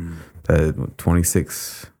rode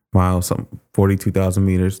 26 miles, 42,000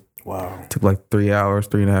 meters. Wow. Took like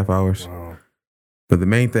 3.5 hours. Wow. But the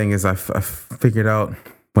main thing is I figured out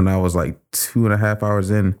when I was like 2.5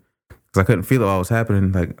 hours in, because I couldn't feel what was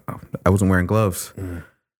happening. Like I wasn't wearing gloves.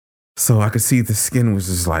 So I could see the skin was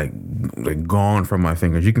just like gone from my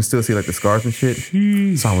fingers. You can still see like the scars and shit.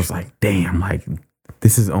 Jeez. So I was like, damn, like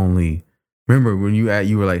this is only. Remember when you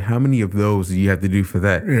were like, how many of those do you have to do for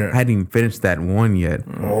that? Yeah. I hadn't even finished that one yet.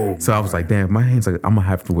 So I was like, damn, my hands, like I'm gonna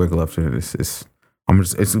have to wear gloves for this. It's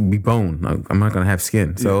gonna be bone. I'm not gonna have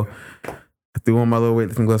skin. So I threw on my little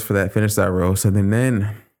weightlifting gloves for that. Finished that row. So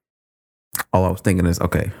then all I was thinking is,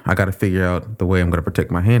 okay, I got to figure out the way I'm gonna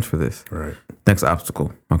protect my hands for this. Right. Next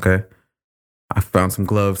obstacle. Okay. I found some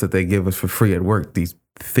gloves that they give us for free at work. These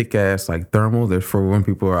thick ass like thermals. They're for when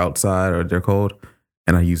people are outside or they're cold.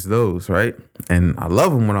 And I use those, right? And I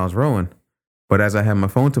love them when I was rowing. But as I had my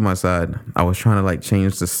phone to my side, I was trying to like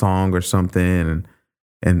change the song or something.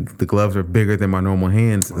 And the gloves are bigger than my normal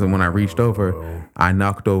hands. So when I reached over, I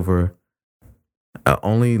knocked over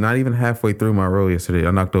only not even halfway through my row yesterday.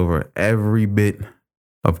 I knocked over every bit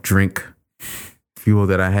of drink fuel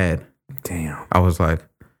that I had. Damn. I was like,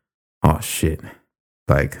 oh shit.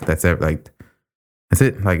 Like that's it. Like that's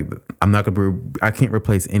it. Like I'm not gonna. I can't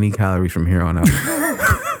replace any calories from here on out.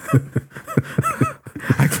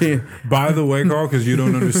 I can't. By the way, Carl, because you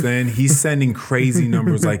don't understand, he's sending crazy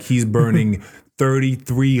numbers. Like he's burning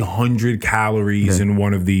 3,300 calories in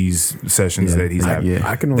one of these sessions that he's having.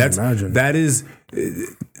 I can only imagine. That is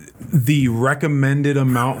the recommended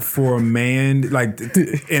amount for a man, like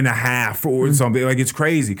and a half or something. Like it's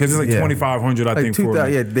crazy because it's like 2,500. I think for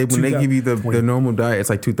when they give you the normal diet, it's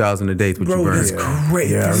like 2,000 a day. Is what you burn. That's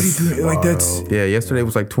crazy. Yeah, like that's yesterday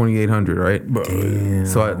was like 2,800, right? Damn.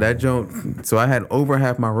 So I had over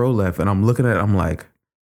half my roll left, and I'm looking at it. I'm like,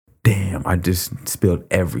 damn, I just spilled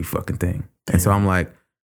every fucking thing. And so I'm like,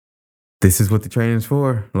 this is what the training's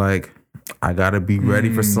for. Like, I gotta be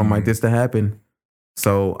ready for something like this to happen.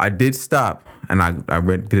 So I did stop, and I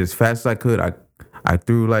did as fast as I could. I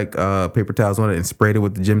threw like paper towels on it and sprayed it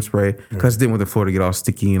with the gym spray because I didn't want the floor to get all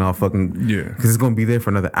sticky and all fucking because it's gonna be there for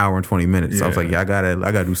another hour and 20 minutes. So I was like, I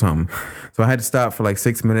gotta do something. So I had to stop for like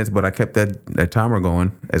 6 minutes, but I kept that timer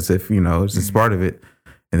going as if it's just part of it.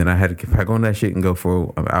 And then I had to get back on that shit and go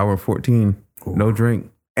for an hour and 14, no drink.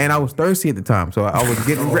 And I was thirsty at the time, so I was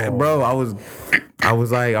getting bro. I was,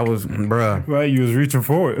 bruh. right. You was reaching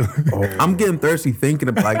for it. I'm getting thirsty thinking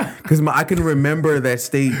of because I can remember that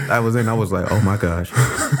state I was in. I was like, oh my gosh,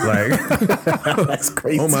 like That's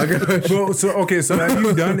crazy. oh my gosh. Well, so have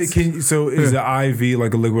you done it? So is the IV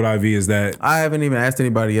like a liquid IV? Is that? I haven't even asked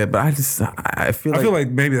anybody yet, but I feel like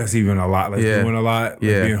maybe that's even a lot. Like doing a lot, like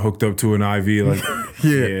being hooked up to an IV. Like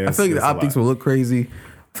I feel like the optics will look crazy.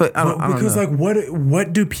 I don't because know. like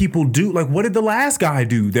what do people do? Like what did the last guy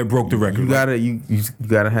do that broke the record? You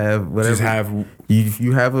gotta have whatever. Just have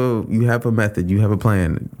you have a method. You have a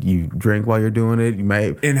plan. You drink while you're doing it. You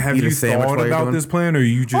may and have eat you a sandwich thought while you're about doing this plan, or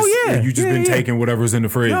you just been taking whatever's in the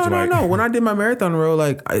fridge? No. When I did my marathon row,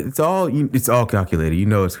 like it's all calculated.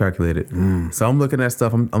 It's calculated. So I'm looking at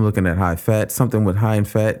stuff. I'm looking at high fat, something with high in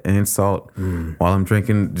fat and salt, while I'm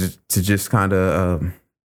drinking to just kind of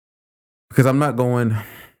because I'm not going.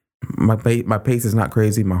 My pace is not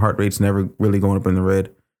crazy. My heart rate's never really going up in the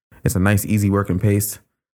red. It's a nice, easy working pace.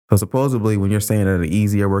 So supposedly, when you're staying at an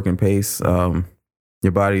easier working pace,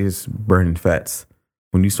 your body is burning fats.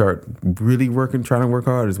 When you start really trying to work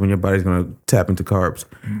hard, is when your body's going to tap into carbs.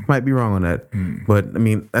 Might be wrong on that, but I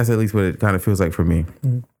mean that's at least what it kind of feels like for me.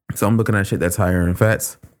 So I'm looking at shit that's higher in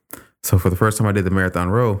fats. So for the first time I did the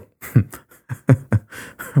marathon row.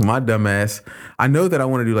 My dumb ass. I know that I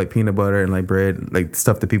want to do like peanut butter and like bread, like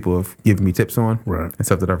stuff that people have given me tips on, right, and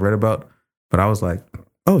stuff that I've read about. But I was like,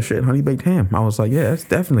 oh shit, honey baked ham. I was like, yeah, that's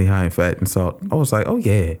definitely high in fat and salt. I was like, oh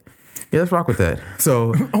yeah, let's rock with that.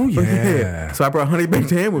 So, So I brought honey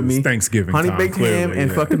baked ham with me. It's Thanksgiving, honey baked ham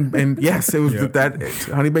and and yes, it was that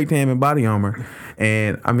honey baked ham and body armor.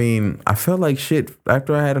 And I mean, I felt like shit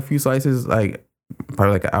after I had a few slices, like.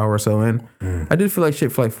 Probably like an hour or so in. I did feel like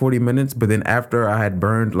shit for like 40 minutes, but then after I had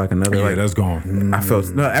burned like another that's gone. I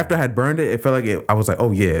felt after I had burned it, it felt like I was like,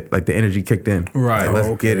 oh yeah, like the energy kicked in. Right. Like,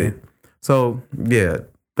 let's get it. So yeah,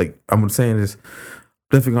 like I'm saying is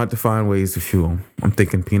definitely going to find ways to fuel. I'm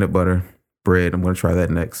thinking peanut butter, bread. I'm going to try that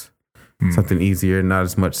next. Something easier, not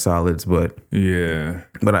as much solids, but yeah.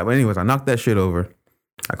 But anyways, I knocked that shit over.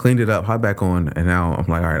 I cleaned it up, hopped back on, and now I'm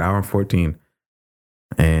like, all right, hour and 14.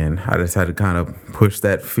 And I just had to kind of push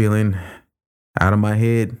that feeling out of my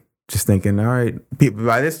head, just thinking, all right.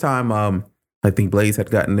 By this time, I think Blaze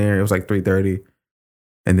had gotten there. It was like 3:30.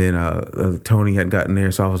 And then Tony had gotten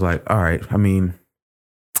there. So I was like, all right, I mean,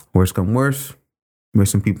 worst come worst.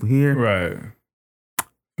 There's some people here. Right.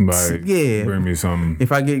 Like, bring me some.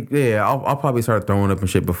 If I get, I'll probably start throwing up and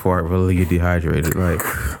shit before I really get dehydrated. Like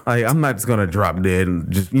I'm not just going to drop dead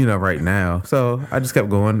and just, right now. So I just kept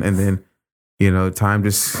going. And then, time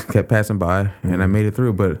just kept passing by and I made it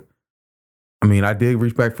through. But I mean, I did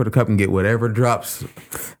reach back for the cup and get whatever drops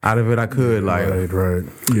out of it I could. Right.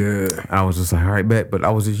 Yeah. I was just like, all right, bet. But I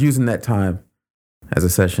was just using that time as a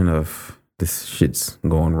session of this shit's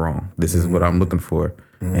going wrong. This is what I'm looking for.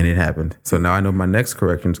 And it happened. So now I know my next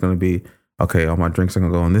correction is going to be, okay, all my drinks are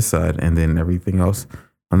going to go on this side and then everything else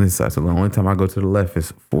on this side. So the only time I go to the left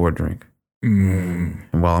is for a drink. And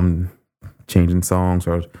while I'm changing songs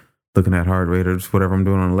or looking at heart rate or just whatever I'm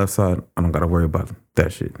doing on the left side, I don't got to worry about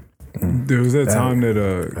that shit. There was that time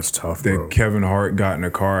that that's tough, that bro. Kevin Hart got in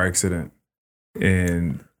a car accident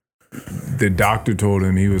and the doctor told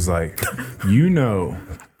him, he was like,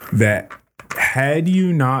 that had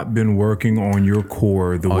you not been working on your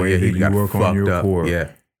core the way that you work on your core,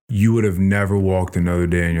 you would have never walked another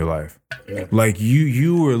day in your life. Yeah. Like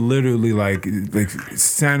you were literally like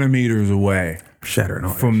centimeters away shattering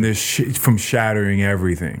all from from shattering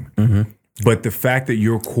everything. Mm-hmm. But the fact that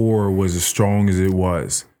your core was as strong as it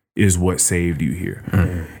was is what saved you here.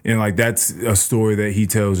 Mm-hmm. And like that's a story that he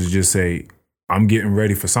tells is just say, I'm getting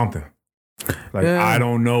ready for something. Like I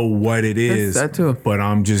don't know what it is, that too. But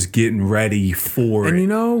I'm just getting ready for it. And you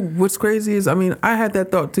know what's crazy is, I mean, I had that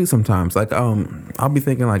thought too sometimes. Like I'll be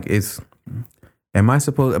thinking like, am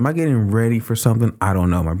I getting ready for something? I don't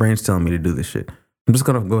know. My brain's telling me to do this shit. I'm just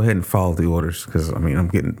gonna go ahead and follow the orders because I mean I'm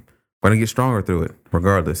gonna get stronger through it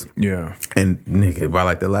regardless. Yeah. And nigga, by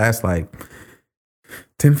like the last like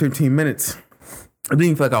 10, 15 minutes, I didn't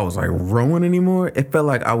even feel like I was like rowing anymore. It felt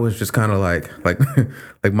like I was just kind of like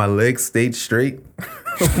my legs stayed straight.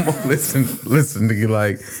 listen to you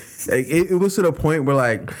like it was to the point where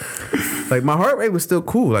like my heart rate was still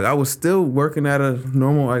cool. Like I was still working at a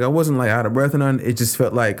normal. Like I wasn't like out of breath or nothing. It just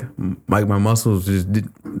felt like my muscles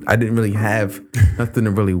I didn't really have nothing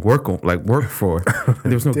to really work for.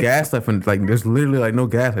 There was no gas left, and like there's literally like no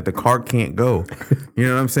gas. Like the car can't go. You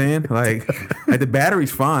know what I'm saying? Like the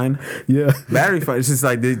battery's fine. Yeah, battery's fine. It's just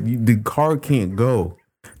like the car can't go.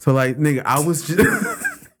 So like nigga, I was just.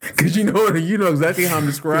 Cause you know exactly how I'm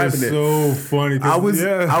describing it. So funny. I was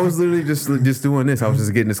literally just doing this. I was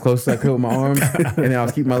just getting as close as I could with my arms, and then I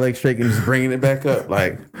was keeping my legs straight and just bringing it back up.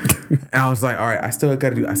 Like, and I was like, all right, I still got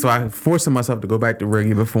to do. So I forcing myself to go back to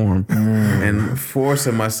regular form, and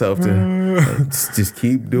forcing myself to just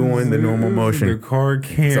keep doing the normal motion. The car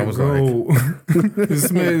can't go.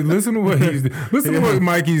 This man, listen to what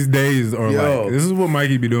Mikey's days are like. This is what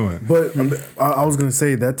Mikey be doing. But I was gonna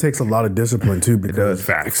say that takes a lot of discipline too, because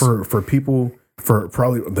for people. For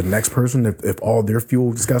probably the next person, if all their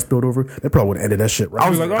fuel just got spilled over, they probably would have ended that shit right. I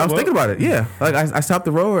was thinking about it. Yeah, like I stopped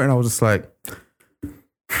the rower and I was just like,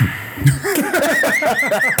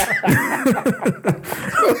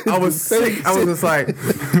 I was sick. I was just like,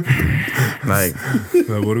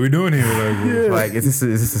 what are we doing here? Like, is this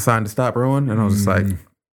a sign to stop rowing? And I was just like,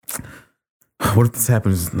 what if this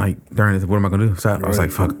happens like during this? What am I gonna do? So I was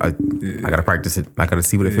like, fuck, I gotta practice it. I gotta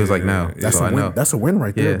see what it feels like now. That's a win. That's a win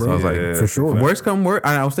right there, bro. So I was like, for sure. Worst come worst,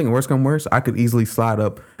 I was thinking worst come worst, I could easily slide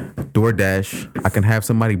up DoorDash. I can have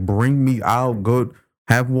somebody bring me. I'll go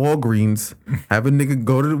have Walgreens. Have a nigga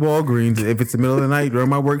go to the Walgreens if it's the middle of the night during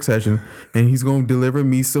my work session, and he's gonna deliver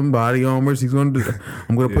me some body armors. I'm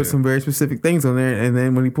gonna put some very specific things on there, and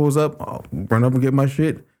then when he pulls up, I'll run up and get my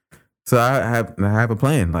shit. So I have a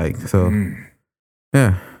plan, like so.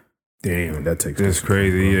 Yeah. Damn, that's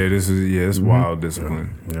crazy. Yeah, it's wild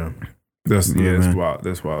discipline. Yeah. That's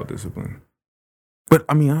wild discipline. But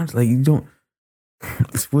I mean, honestly, like, you don't.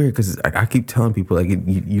 It's weird because I keep telling people like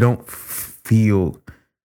you don't feel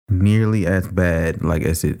nearly as bad like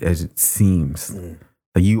as it seems.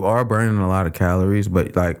 Like you are burning a lot of calories,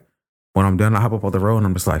 but like when I'm done, I hop up on the road and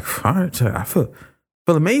I'm just like, all right, I feel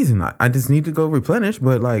amazing. I just need to go replenish,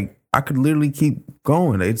 but like I could literally keep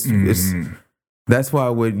going. It's that's why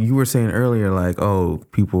what you were saying earlier, like, oh,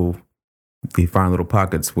 people, they find little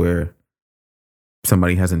pockets where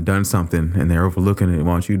somebody hasn't done something and they're overlooking it.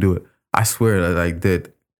 Why don't you do it? I swear, like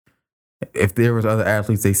that. If there was other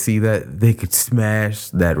athletes, they see that they could smash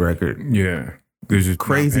that record. Yeah, they're just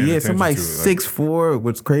crazy. Yeah, somebody 6'4"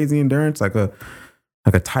 with crazy endurance, like a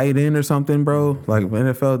tight end or something, bro. Like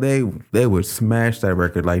NFL, they would smash that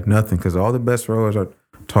record like nothing because all the best rowers are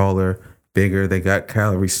taller, bigger. They got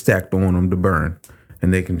calories stacked on them to burn,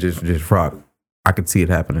 and they can just rock. I could see it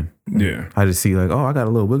happening. Yeah, I just see like, oh, I got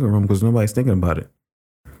a little wiggle room because nobody's thinking about it.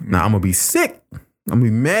 Now I'm gonna be sick. I'm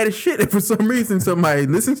gonna be mad as shit if for some reason somebody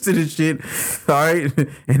listens to this shit, all right,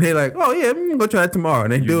 and they're like, oh yeah, I'm gonna go try it tomorrow,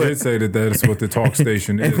 and they do it. You did say that's what the talk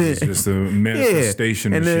station is. It's just a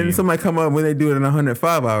manifestation and machine. Then somebody come up when they do it in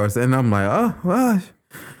 105 hours, and I'm like, oh, well,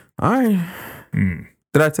 all right.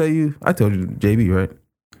 Did I tell you? I told you, JB, right?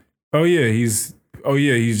 Oh yeah, he's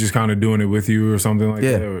just kind of doing it with you or something like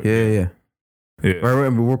that. Yeah.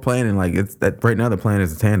 We're planning like it's that right now. The plan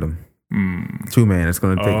is a tandem, 2-man. It's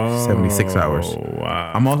going to take 76 hours.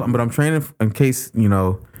 Wow. I'm training in case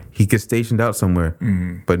he gets stationed out somewhere.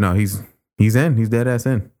 But no, he's in. He's dead ass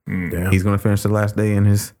in. He's going to finish the last day in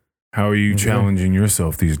his. How are you challenging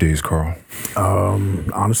yourself these days, Carl?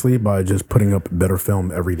 Honestly, by just putting up better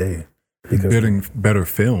film every day. Getting better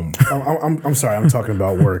film. I'm sorry. I'm talking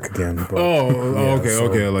about work again. But,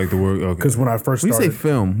 okay. I like the work. Okay. Because when I first started, when you say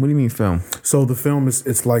film, what do you mean film? So the film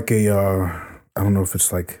it's like a I don't know if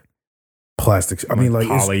it's like plastic. I mean like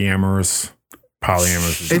polyamorous.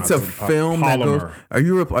 Polyamorous. Is It's not a film that goes. polymer.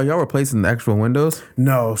 Are y'all replacing the actual windows?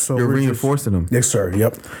 No, so You're we're just- reinforcing them. Yes, sir.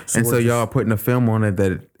 Yep. And so we're y'all are putting a film on it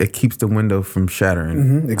that it keeps the window from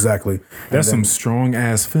shattering. exactly. That's some strong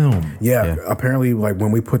ass film. Yeah, apparently, like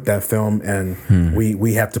when we put that film and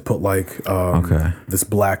we have to put like this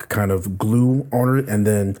black kind of glue on it, and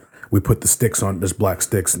then we put the sticks on this black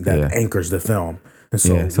sticks that anchors the film. And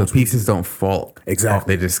so, So pieces don't fall.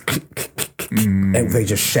 Exactly. They just and they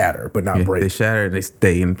just shatter, but not break. they shatter and they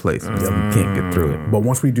stay in place. So you can't get through it. But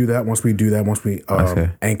once we do that, once we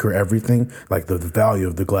anchor everything, like the value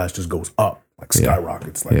of the glass just goes up, like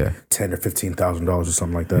skyrockets, like $10,000 or $15,000 or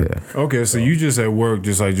something like that. Yeah. Okay, so you just at work,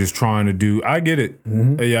 just trying to do. I get it.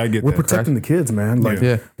 Yeah, I get We're that. protecting the kids, man. Like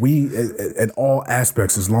we, in all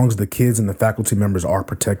aspects, as long as the kids and the faculty members are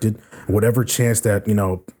protected, whatever chance that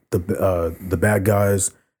the bad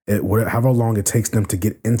guys, however long it takes them to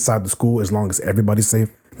get inside the school, as long as everybody's safe,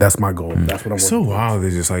 that's my goal. That's what I'm. So wild. They're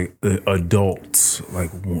just like adults,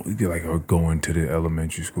 like are going to the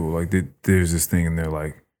elementary school. Like there's this thing, and they're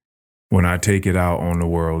like, when I take it out on the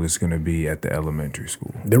world, it's going to be at the elementary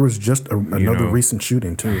school. There was just another recent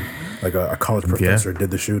shooting too. Like a college professor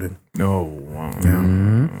did the shooting. Oh, wow.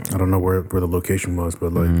 Yeah. I don't know where the location was,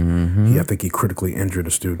 but like I think he critically injured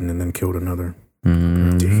a student and then killed another.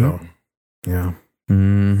 So, yeah.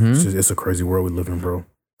 It's a crazy world we live in, bro.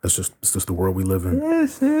 It's just the world we live in.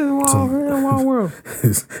 It's a wild world.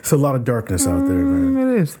 It's a lot of darkness out there,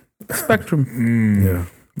 man. It is. Spectrum. Yeah.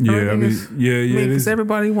 Yeah, Because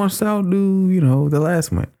everybody wants to outdo, the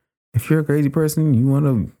last one. If you're a crazy person, you want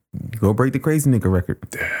to go break the crazy nigga record.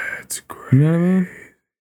 That's great. You know what I mean?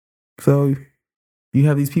 So you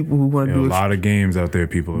have these people who want to do a lot of games out there.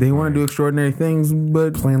 People they want to do extraordinary things,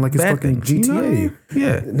 but playing like it's fucking things, GTA.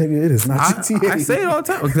 Yeah, nigga, it is not GTA. I say it all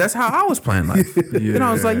the time because that's how I was playing life. And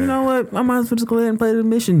I was like, you know what? I might as well just go ahead and play the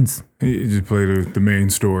missions. You just play the main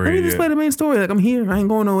story. Let me just play the main story. Like I'm here, I ain't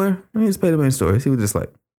going nowhere. Let me just play the main story. He was just like,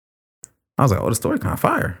 I was like, oh, the story kind of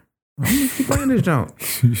fire. I'm just playing this junk.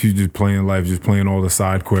 You just playing life, just playing all the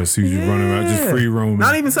side quests. You just running around, just free roaming.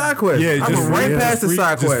 Not even side quests. Yeah, I'm right past the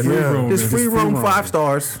side quests. Just free roam 5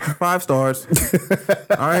 stars. 5 stars.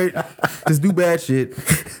 All right. Just do bad shit.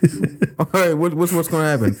 All right. What's going to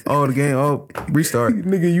happen? Oh, the game. Oh, restart.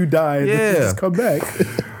 Nigga, you died. Yeah. Just come back.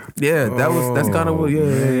 Yeah, that's kind of what. Yeah.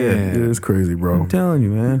 It's crazy, bro. I'm telling you,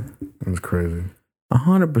 man. It's crazy.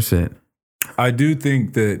 100%. I do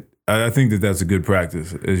think that. I think that that's a good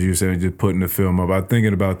practice, as you're saying, just putting the film up. I'm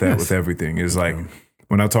thinking about that with everything. It's like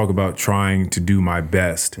when I talk about trying to do my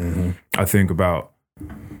best, I think about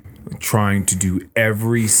trying to do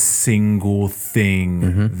every single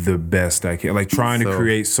thing the best I can. Like trying to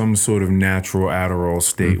create some sort of natural Adderall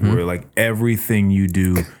state where like everything you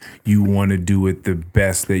do, you want to do it the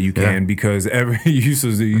best that you can because he laughs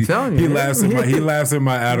at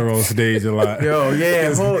my Adderall stage a lot. Yo,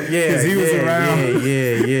 because he was around.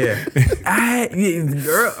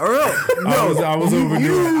 Earl, I was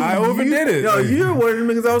overdoing it. I overdid it. No, you're one of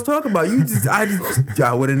the niggas I was talking about.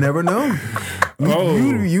 I would have never known.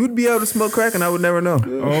 You'd be able to smoke crack and I would never know.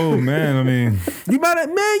 Oh man, I mean, you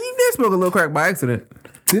did smoke a little crack by accident.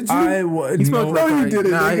 Did you? He smoked No, you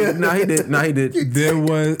didn't. he did. There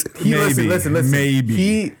was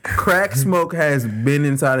Listen. Crack smoke has been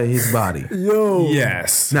inside of his body. Yo.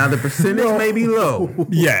 Yes. Now the percentage may be low.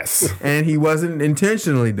 Yes. And he wasn't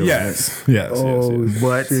intentionally doing it. Yes. Oh,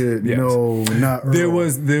 But shit. Yes. No, not There Earl.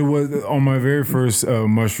 was on my very first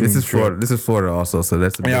mushroom. This is trip. Florida. This is Florida also, so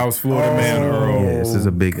that's a big, Yeah, I was Florida man Earl. yeah, this is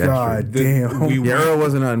a big extra. God damn. Earl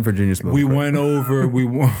wasn't out in Virginia smoking. We went over. We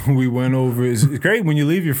went over. It's great when you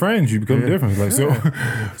leave your friends. You become different. Like so.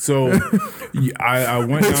 I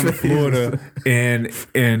went down to Florida and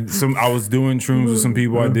I was doing shrooms with some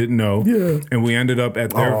people I didn't know. Yeah. And we ended up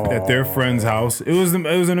at their friend's house. It was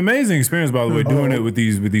an amazing experience, by the way, doing it with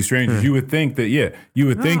these strangers. You would think that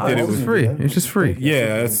it was free. It's just free.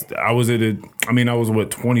 Yeah, I was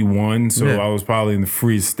 21, so I was probably in the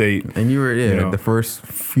free state. And you were the first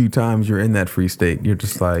few times you're in that free state, you're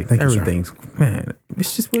just like everything's man.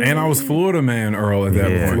 It's just and I was Florida man Earl at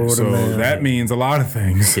that point, Florida so man. that means a lot of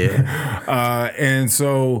things. Yeah. And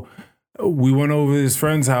so we went over to his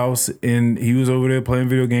friend's house, and he was over there playing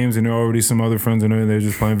video games, and there were already some other friends in there. They were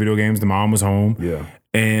just playing video games. The mom was home. Yeah.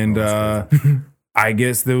 And I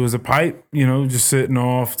guess there was a pipe, just sitting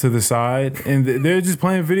off to the side, and they're just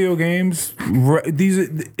playing video games.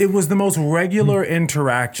 It was the most regular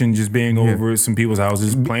interaction, just being over at some people's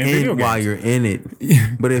houses playing video games while you're in it.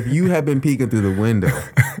 But if you have been peeking through the window,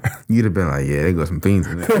 You'd have been like, yeah, there go some beans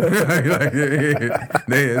in there.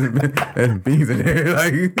 There's some beans in there.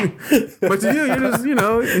 Like, but to you, you're just,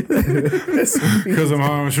 because I'm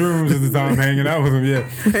on shrooms at the time, hanging out with him. Yeah,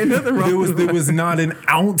 ain't nothing wrong. There was not an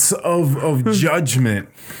ounce of judgment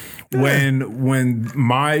when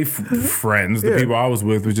my friends, the people I was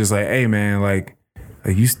with, were just like, "Hey, man, like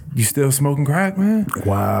you still smoking crack, man?"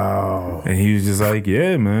 Wow. And he was just like,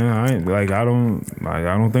 "Yeah, man. I don't think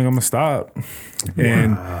I'm gonna stop."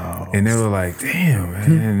 And they were like, "Damn,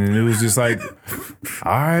 man." And it was just like,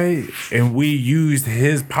 all right. And we used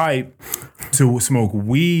his pipe to smoke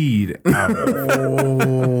weed out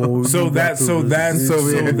of. So that's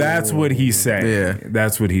what he said. Yeah.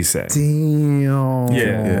 That's what he said. Damn.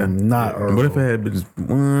 Yeah. Not Earl. What if it had been just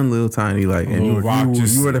one little tiny, like, and you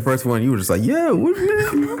were the first one, you were just like, yeah, what, man?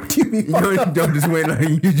 You don't just wait, like,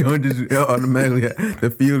 you don't just automatically, the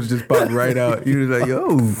fuse just popped right out. You was like,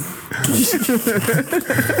 yo.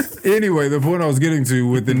 Anyway, the point I was getting to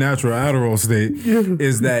with the natural Adderall state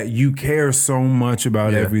is that you care so much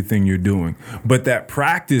about everything you're doing. But that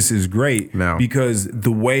practice is great because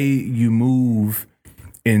the way you move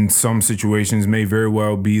in some situations may very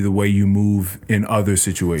well be the way you move in other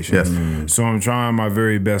situations. Yes. So I'm trying my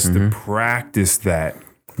very best to practice that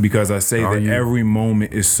because I say that every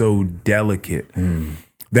moment is so delicate.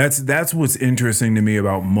 That's what's interesting to me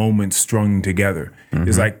about moments strung together.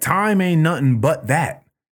 It's like time ain't nothing but that.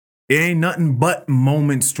 It ain't nothing but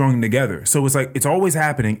moments strung together. So it's like it's always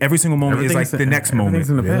happening. Every single moment is like the next moment. Everything's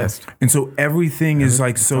in the past. And so everything is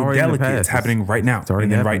like so delicate. It's happening right now. And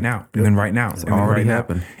then right now. And then right now. And then right now.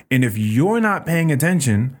 And if you're not paying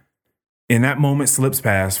attention and that moment slips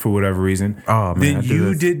past for whatever reason, then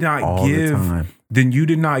you did not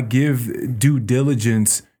give due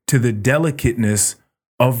diligence to the delicateness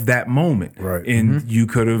of that moment. Right. And you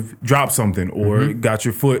could have dropped something or got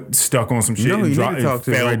your foot stuck on some shit and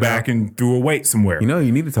fell back and threw a weight somewhere.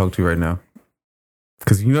 You need to talk to right now.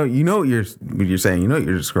 Because you know what you're saying. You know what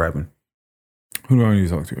you're describing. Who do I need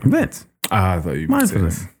to talk to? Vince. I thought you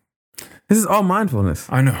mindfulness. This is all mindfulness.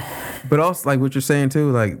 I know. But also, like what you're saying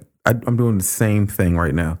too, like I'm doing the same thing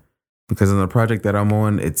right now. Because in the project that I'm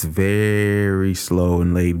on, it's very slow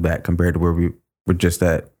and laid back compared to where we were just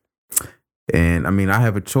at. And I mean, I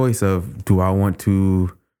have a choice of, do I want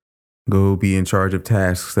to go be in charge of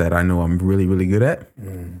tasks that I know I'm really, really good at?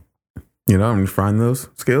 I'm going to find those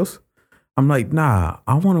skills. I'm like, nah,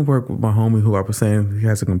 I want to work with my homie who I was saying he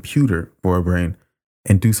has a computer for a brain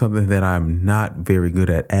and do something that I'm not very good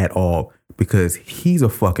at all because he's a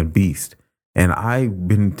fucking beast. And I've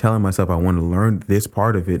been telling myself I want to learn this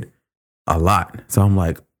part of it a lot. So I'm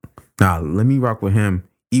like, nah, let me rock with him.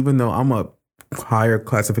 Even though I'm a higher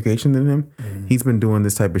classification than him, he's been doing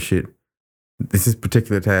this type of shit. This is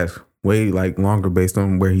particular task way like longer based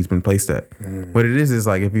on where he's been placed at. What it is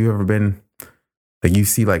like if you've ever been like you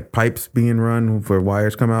see like pipes being run where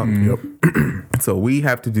wires come out. So we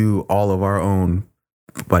have to do all of our own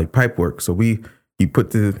like pipe work. So we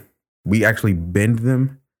actually bend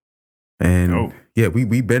them and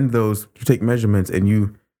we bend those. You take measurements and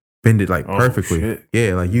you bend it like perfectly. Shit.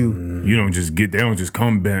 Yeah, like you don't just they don't just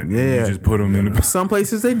come bent. Yeah, you just put them in. Some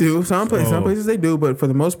places they do. Some places they do. But for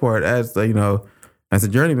the most part, as as a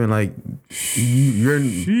journeyman, like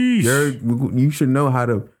you should know how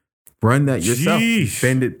to run that yourself.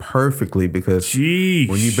 Bend it perfectly because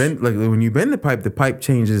when you bend the pipe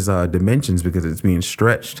changes dimensions because it's being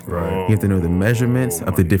stretched. Right. You have to know the measurements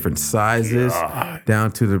of the different sizes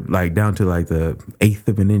down to the eighth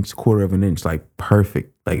of an inch, quarter of an inch, like perfect.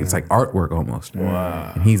 Like it's like artwork almost.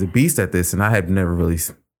 Wow. And he's a beast at this, and I had never really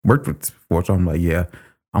worked with this before, so I'm like, yeah,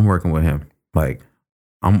 I'm working with him. Like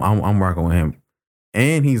I'm working with him,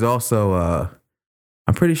 and he's also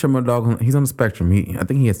I'm pretty sure my dog, he's on the spectrum. I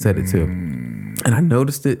think he had said it too. And I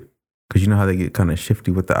noticed it because you know how they get kind of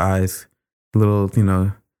shifty with the eyes. A little,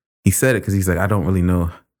 he said it because he's like, I don't really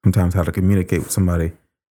know sometimes how to communicate with somebody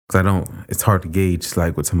because it's hard to gauge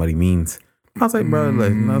like what somebody means. I was like, bro, I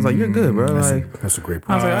was like, you're good, bro. That's a great point.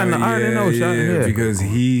 I was like, I already know what y'all because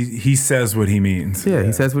he says what he means. Yeah,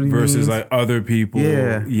 he says what he means. Versus like other people.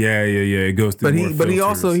 Yeah. It goes through more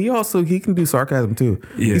filters. He can do sarcasm too.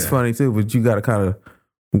 Yeah. He's funny too, but you got to kind of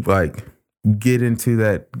like get into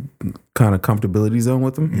that kind of comfortability zone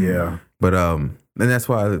with him. Yeah. But and that's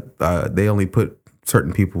why they only put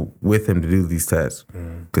certain people with him to do these tests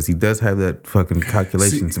because he does have that fucking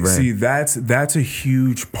calculations brain. See, that's a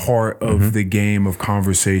huge part of the game of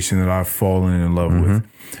conversation that I've fallen in love with.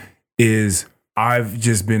 Is I've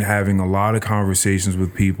just been having a lot of conversations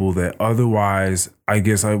with people that otherwise I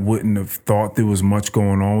guess I wouldn't have thought there was much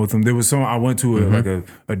going on with them. There was I went to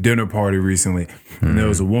a dinner party recently and there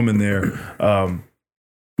was a woman there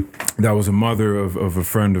that was a mother of a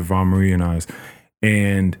friend of Von Marie and I's,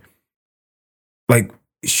 and like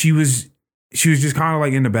she was just kind of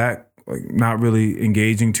like in the back, like not really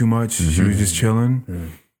engaging too much. She was just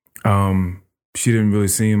chilling. She didn't really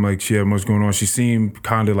seem like she had much going on. She seemed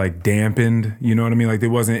kind of like dampened, you know what I mean? Like there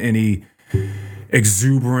wasn't any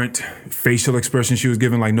exuberant facial expression she was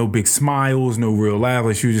giving, like no big smiles, no real laugh.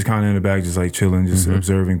 Like she was just kind of in the back, just like chilling, just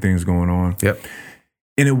observing things going on. Yep.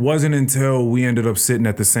 And it wasn't until we ended up sitting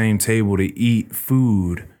at the same table to eat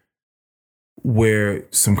food where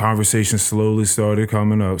some conversation slowly started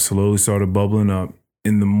coming up, slowly started bubbling up.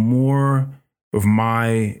 And the more of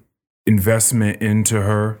my investment into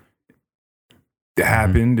her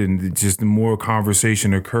happened, and just the more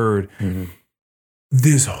conversation occurred,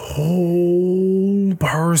 this whole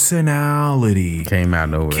personality Came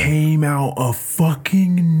out of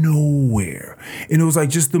fucking nowhere. And it was like,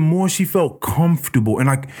 just the more she felt comfortable, and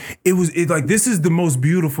like it like, this is the most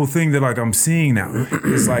beautiful thing that like I'm seeing now.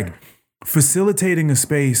 It's like facilitating a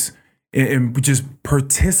space and just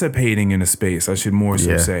participating in a space, I should more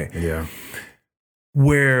so say. Yeah.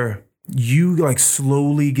 Where you like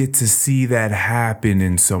slowly get to see that happen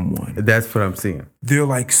in someone. That's what I'm seeing. They're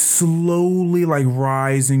like slowly like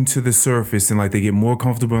rising to the surface, and like they get more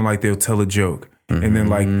comfortable, and like they'll tell a joke. And then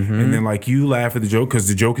like you laugh at the joke because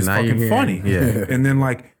the joke is fucking funny. Yeah. And then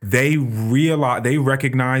like they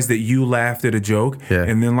recognize that you laughed at a joke. Yeah.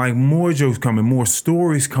 And then like more jokes coming, more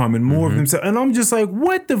stories coming, more of themselves. And I'm just like,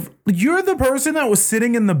 what you're the person that was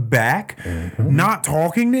sitting in the back, not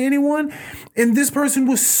talking to anyone. And this person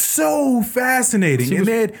was so fascinating.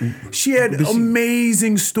 She had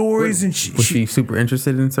amazing stories. Was she super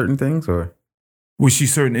interested in certain things, or? Was she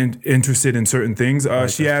interested in certain things?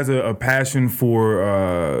 She has a passion for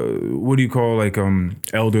what do you call like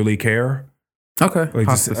elderly care? Okay, like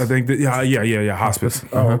hospice. I think that hospice.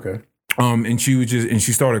 Oh, okay. And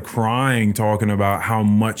she started crying, talking about how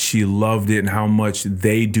much she loved it and how much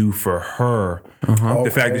they do for her.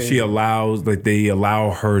 The fact that they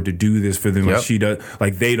allow her to do this for them, like she does,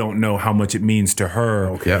 like they don't know how much it means to her.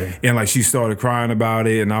 Okay. And like she started crying about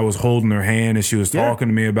it, and I was holding her hand, and she was talking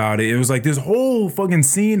to me about it. It was like this whole fucking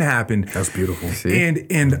scene happened. That's beautiful.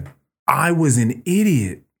 And I was an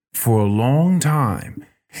idiot for a long time.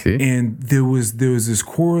 And there was this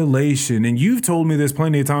correlation, and you've told me this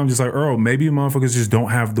plenty of times, just like, Earl, maybe motherfuckers just don't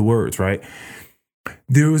have the words, right?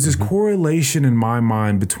 There was this correlation in my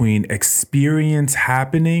mind between experience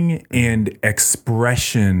happening and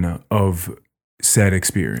expression of said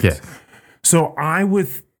experience. Yes. So I would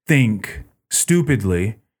think,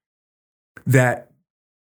 stupidly, that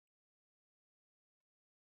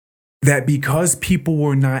because people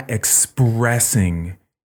were not expressing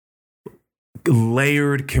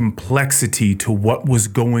layered complexity to what was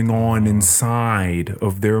going on inside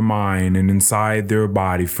of their mind and inside their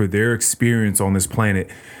body for their experience on this planet,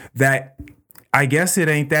 that I guess it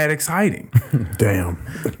ain't that exciting. Damn.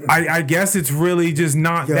 I guess it's really just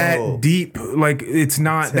not that deep. Like it's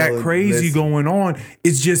not that crazy going on.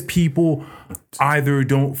 It's just people either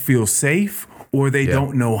don't feel safe, or they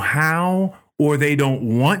don't know how, or they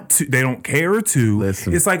don't want to, they don't care to.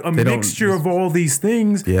 Listen, it's like a mixture of all these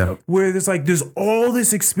things where there's all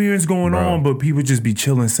this experience going on, but people just be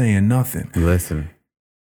chilling saying nothing. Listen.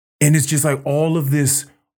 And it's just like all of this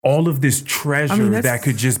treasure that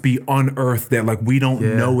could just be unearthed that like we don't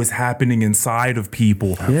know is happening inside of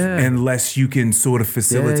people unless you can sort of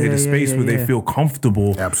facilitate a space where they feel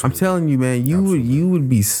comfortable. Absolutely. I'm telling you, man, you would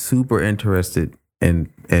be super interested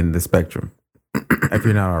in the spectrum if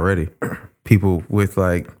you're not already. People with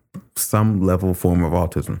like some level form of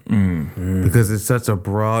autism, because it's such a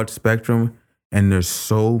broad spectrum, and there's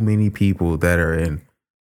so many people that are in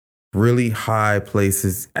really high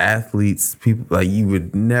places, athletes, people like you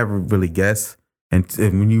would never really guess. And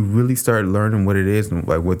when you really start learning what it is and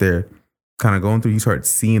like what they're kind of going through, you start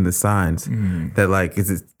seeing the signs that like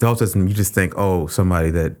it's autism. You just think, oh, somebody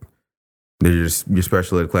that they're just your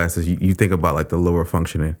special ed classes. You think about like the lower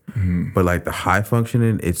functioning, but like the high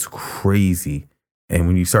functioning, it's crazy. And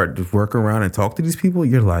when you start to work around and talk to these people,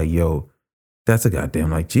 you're like, yo, that's a goddamn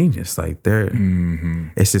like genius. Like they're,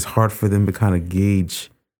 it's just hard for them to kind of gauge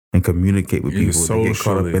and communicate with people. They get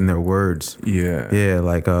caught up in their words. Yeah.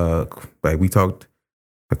 Like we talked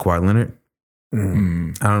to Kawhi Leonard. I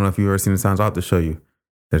don't know if you've ever seen the signs. I'll have to show you.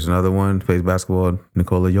 There's another one, plays basketball,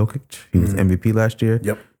 Nikola Jokic. He was MVP last year.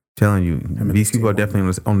 Yep. Telling you, these people are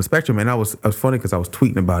definitely on the spectrum. And I was funny because I was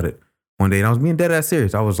tweeting about it one day, and I was being dead ass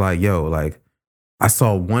serious. I was like, yo, like I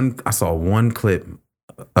saw one clip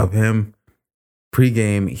of him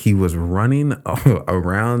pregame. He was running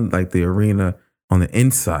around like the arena on the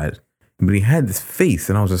inside, but he had this face,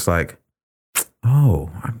 and I was just like,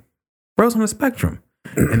 bro's on the spectrum.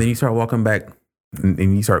 And then you start walking back and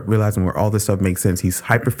you start realizing where all this stuff makes sense. He's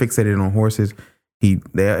hyper fixated on horses.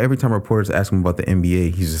 Every time reporters ask him about the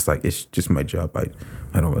NBA, he's just like, it's just my job.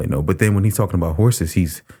 I don't really know. But then when he's talking about horses,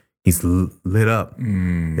 he's lit up.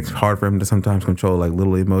 It's hard for him to sometimes control like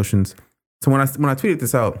little emotions. So when I tweeted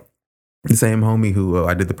this out, the same homie who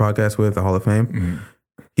I did the podcast with, the Hall of Fame,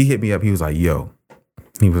 he hit me up. He was like, yo,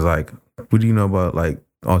 he was like, what do you know about like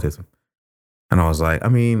autism? And I was like, I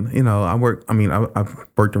mean, you know, I've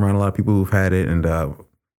worked around a lot of people who've had it, and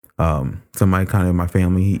somebody kind of in my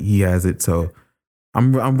family, he has it, so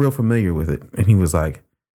I'm real familiar with it. And he was like,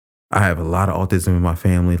 I have a lot of autism in my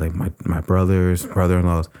family, like my brothers,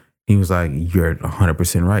 brother-in-laws. He was like, you're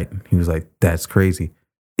 100% right. He was like, that's crazy.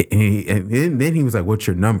 And then he was like, what's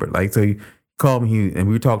your number? Like, so he called me, and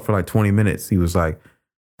we talked for like 20 minutes. He was like,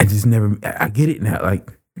 I get it now. Like,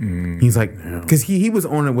 he's like, because he was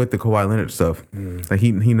on it with the Kawhi Leonard stuff. Like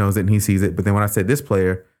he knows it and he sees it. But then when I said this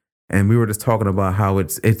player, and we were just talking about how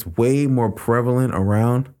it's way more prevalent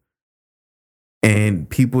around, and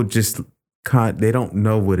people just they don't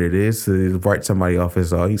know what it is. So they write somebody off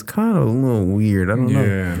as, oh, he's kind of a little weird. I don't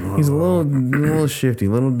know. He's a little shifty, a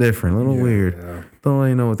little different, a little weird. Yeah. Don't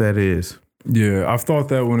really know what that is. Yeah, I've thought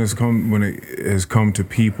that when it has come to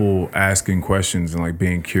people asking questions and like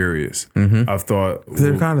being curious, I've thought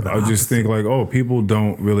they're kind of. I just think like, oh, people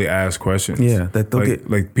don't really ask questions. Yeah, that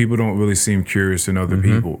like people don't really seem curious in other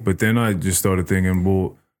people. But then I just started thinking,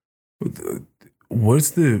 well, what's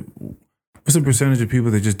the percentage of people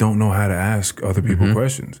that just don't know how to ask other people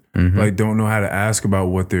questions? Like don't know how to ask about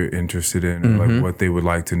what they're interested in, or like what they would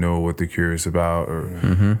like to know, what they're curious about,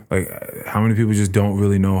 or like how many people just don't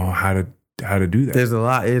really know how to do that.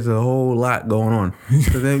 There's a whole lot going on.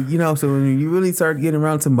 So then, you know, so when you really start getting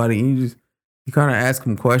around somebody, and you kind of ask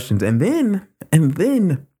them questions, and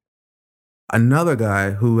then another guy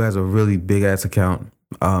who has a really big ass account,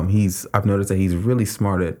 I've noticed that he's really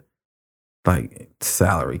smart at like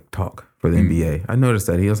salary talk for the NBA. I noticed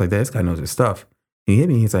that he was like, this guy knows his stuff. He hit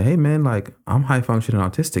me. He's like, hey man, like I'm high functioning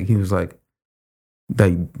autistic. He was like,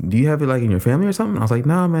 do you have it like in your family or something? I was like,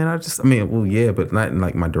 nah, man, well, yeah, but not in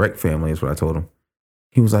like my direct family is what I told him.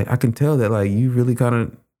 He was like, I can tell that like you really kind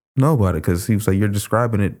of know about it, because he was like, you're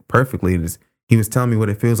describing it perfectly. And he was telling me what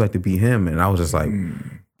it feels like to be him. And I was just like,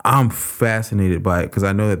 I'm fascinated by it, because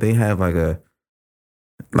I know that they have like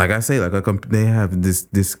they have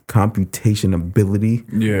this computation ability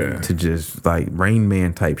to just like Rain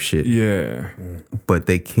Man type shit. Yeah. But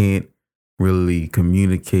they can't really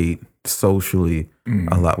communicate socially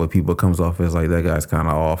a lot with people. It comes off as like, that guy's kind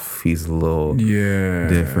of off, he's a little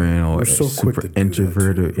different, or so super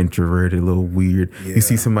introverted, a little weird. You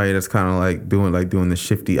see somebody that's kind of like doing the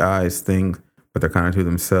shifty eyes thing, but they're kind of to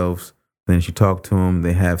themselves. Then as you talk to them,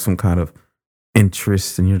 they have some kind of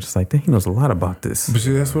interest, and you're just like, he knows a lot about this. But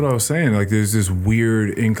see, that's what I was saying. Like, there's this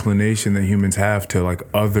weird inclination that humans have to like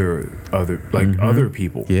other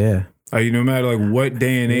people. Yeah. Like, no matter like what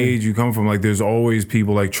day and age you come from, like there's always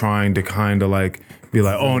people like trying to kind of like be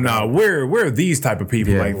like, oh no, we're these type of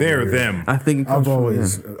people. Like they're them. I think I've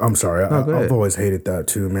always hated that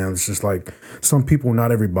too, man. It's just like some people,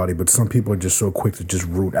 not everybody, but some people are just so quick to just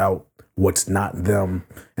root out what's not them,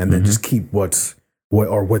 and then just keep what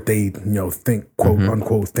they think, quote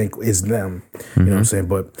unquote, think is them. You know what I'm saying?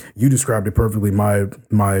 But you described it perfectly.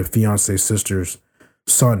 My fiance's sister's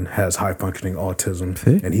son has high functioning autism,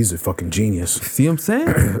 and he's a fucking genius. See what I'm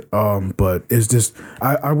saying? But it's just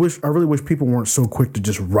I really wish people weren't so quick to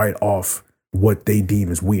just write off what they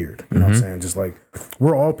deem as weird. You know what I'm saying? Just like,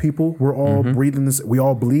 we're all people, we're all breathing this, we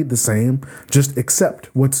all bleed the same. Just accept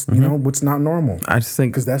what's what's not normal. I just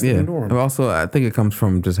think, because that's the norm. And also, I think it comes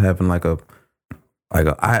from just having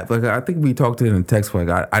I think we talked to it in text. Like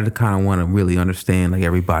I kind of want to really understand like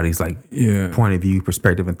everybody's like point of view,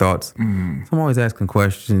 perspective, and thoughts. So I'm always asking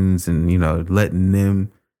questions and letting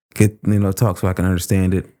them get talk so I can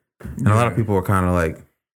understand it. And a lot of people are kind of like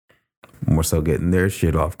more so getting their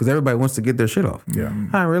shit off, because everybody wants to get their shit off. Yeah,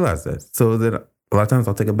 I didn't realize that. So that a lot of times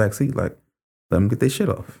I'll take a back seat, like let them get their shit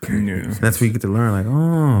off. Yeah, that's where you get to learn. Like,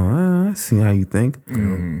 oh, I see how you think.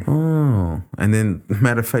 Oh, and then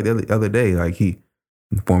matter of fact, the other day, like the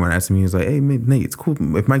foreman asked me, he was like, hey, Nate, it's cool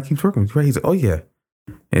if Mike keeps working with you, right? He's like, oh, yeah.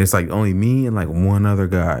 And it's like only me and like one other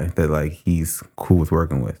guy that like he's cool with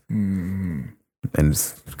working with. And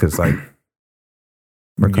it's because like,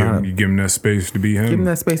 you give him that space to be him. Give him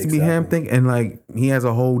that space to be him. And like, he has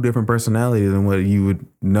a whole different personality than what you would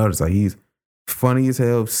notice. Like, he's funny as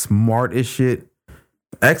hell, smart as shit.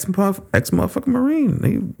 Ex-motherfucking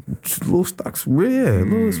Marine. Little stocks,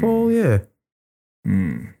 little swole, yeah.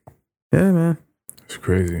 Yeah, man. It's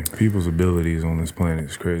crazy. People's abilities on this planet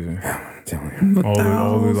is crazy. I'm telling you.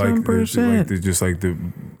 All the like, 1000%. just like the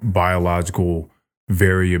biological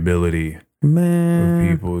variability Man. of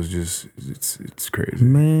people is just it's crazy.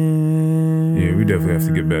 Man. Yeah, we definitely have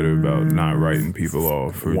to get better about not writing people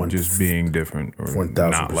off for One- just being different or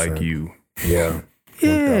 1000%. not like you. Yeah.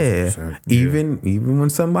 Yeah. 1000%. Even when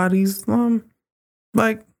somebody's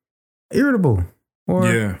like irritable or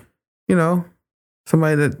Yeah. you know,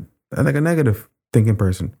 somebody that like a negative thinking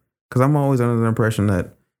person. Because I'm always under the impression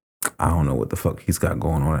that I don't know what the fuck he's got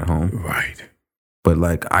going on at home. Right. But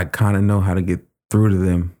like I kind of know how to get through to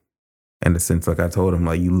them. In the sense, like I told him,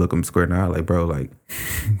 like you look him square in the eye, like bro, like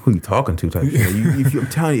who you talking to? Type shit. I'm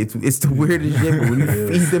telling you, it's the weirdest shit. But when you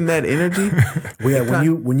feed them that energy, Well, yeah,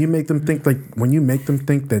 when you make them think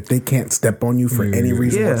that they can't step on you for any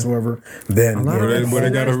reason Yeah. whatsoever, then A lot of yeah,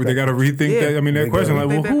 that They gotta rethink Yeah. that. I mean, that They question, gotta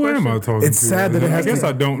like, well, rethink who that am I question. talking to? It's sad that it I has guess to-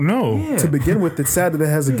 I don't know. Yeah. to begin with, it's sad that it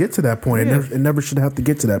has to get to that point. Yeah. It never should have to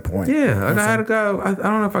get to that point. yeah. Like I had a guy. I don't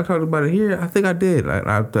know if I talked about it here. I think I did. Like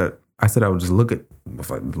I said I would just look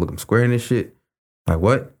him square in this shit. Like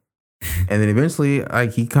what? And then eventually,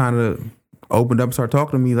 like he kind of opened up, started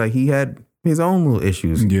talking to me. Like he had his own little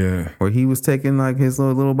issues. Yeah. Where he was taking like his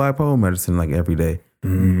little bipolar medicine like every day.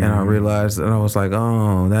 And I realized, and I was like,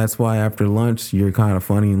 oh, that's why after lunch you're kind of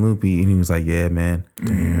funny and loopy. And he was like, yeah, man.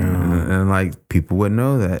 And like people wouldn't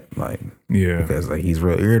know that, like, Yeah. because like he's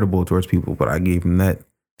real irritable towards people. But I gave him that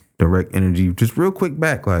direct energy, just real quick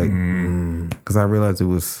back, like, because I realized he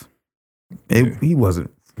wasn't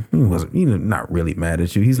not really mad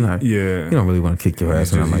at you. He's not. Yeah. He don't really want to kick your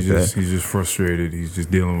ass or nothing like that. He's just frustrated. He's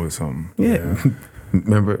just dealing with something. Yeah.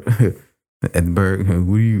 Remember at the Berg,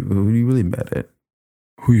 who you really mad at?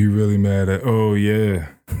 Who you really mad at? Oh yeah,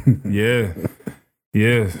 yeah,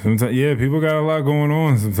 yeah. Sometimes, yeah. People got a lot going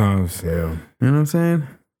on sometimes. Yeah. You know what I'm saying?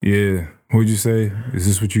 Yeah. What'd you say? Is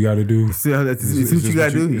this what you got to do? See, that's Is what this you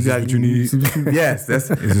gotta what you- do. is You this got what you need? Yes, that's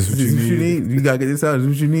Is this what you need? You gotta get this out. Is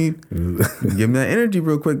this what you need? Give him that energy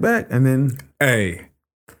real quick back, and then Hey,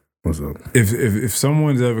 What's up? if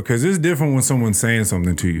someone's ever, because it's different when someone's saying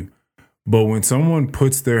something to you, but when someone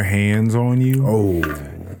puts their hands on you, Oh,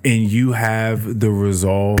 and you have the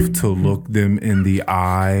resolve to look them in the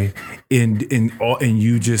eye and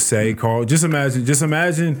you just say, Carl, just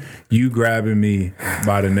imagine you grabbing me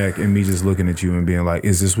by the neck and me just looking at you and being like,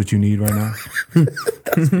 is this what you need right now?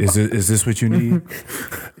 Is this what you need?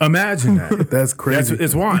 Imagine that. that's crazy.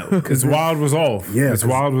 It's wild. It's wild resolve. Yeah, It's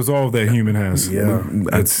wild resolve that human has. Yeah.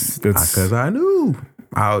 That's because I knew,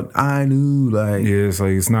 I knew, like yeah, it's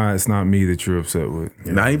like it's not me that you're upset with.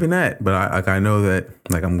 not even that, but I know that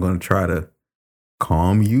like I'm gonna try to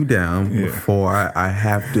calm you down Yeah. before I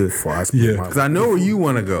have to. Before I speak Yeah. my- Because I know where you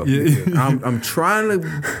want to go. Yeah. I'm trying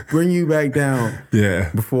to bring you back down Yeah.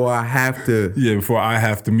 before I have to. Yeah, before I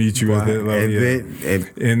have to meet you at that level. And Yeah. then,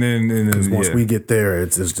 And then once yeah. we get there,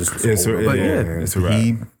 it's just It's over. a- but yeah, yeah, it's a wrap.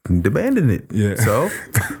 he demanded it. Yeah. So,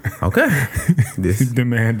 okay,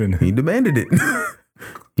 demanding. he demanded it.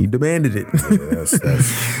 He demanded it. That's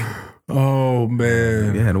Oh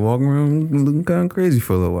man. Yeah, had to walk around looking kind of crazy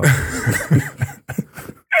for a little while.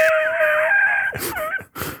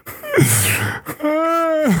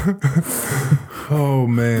 Oh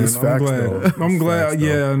man. It's I'm facts, glad. though. I'm It's glad. facts, though.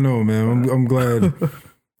 Yeah, I know, man. I'm glad.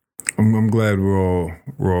 I'm glad we're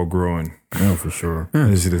all growing. yeah, for sure.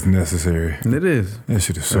 That shit is necessary. And it is. That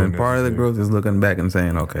shit is so And part of the necessary. growth is looking back and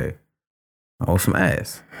saying, okay, I was some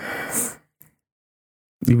ass.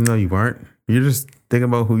 Even though you weren't, you're just thinking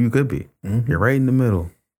about who you could be. Mhm. You're right in the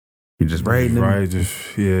middle. You're just right in the Right,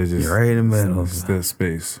 just You're right in the middle. It's that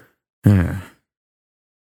space. Yeah.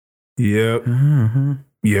 Yep. Mm-hmm.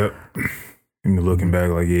 Yep. And me looking back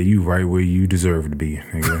like, yeah, you right where you deserve to be,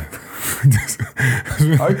 nigga.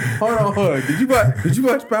 Hold on. Did you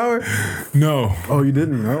watch Power? No. Oh, you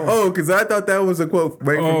didn't know? Oh, because I thought that was a quote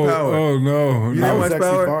right Oh, from Power. oh no. You no. didn't watch actually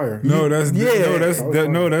Power? fire. No, that's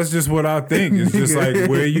Yeah. that's just what I think. It's just like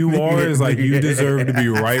where you are is like you deserve to be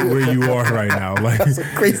right where you are right now. Like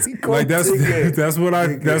Crazy quote. like that's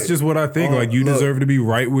just what I think. Like you look. deserve to be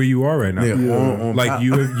right where you are right now. Yeah. Like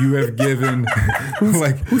you have given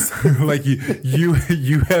like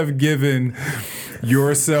you have given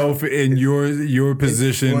yourself in your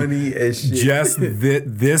position Funny as shit. just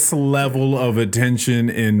this level of attention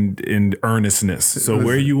and earnestness. So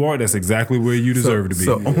where you are, that's exactly where you deserve to be.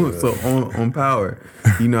 So on Power,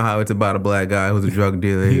 you know how it's about a black guy who's a drug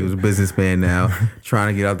dealer. He was a businessman now,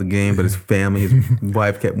 trying to get out the game, but his family, his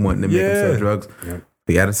wife kept wanting to make him sell drugs. Yep.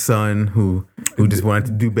 He had a son who just wanted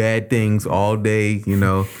to do bad things all day, you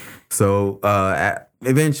know. So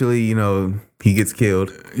eventually, you know, he gets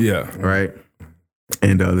killed, yeah. right?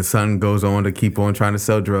 And the son goes on to keep on trying to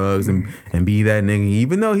sell drugs and be that nigga.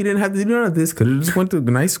 Even though he didn't have to do none of this, could have just went to a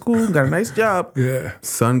nice school, got a nice job. Yeah.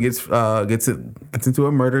 Son gets into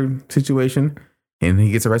a murder situation, and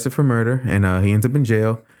he gets arrested for murder, and he ends up in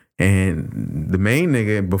jail. And the main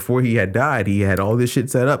nigga, before he had died, he had all this shit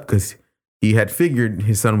set up because he had figured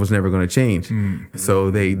his son was never going to change.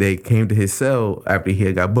 So they came to his cell after he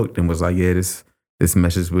had got booked and was like, yeah, this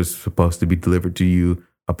message was supposed to be delivered to you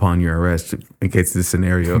upon your arrest in case of this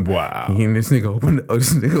scenario. Wow. And this nigga opened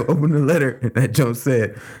the letter, and that joke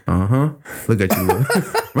said, look at you,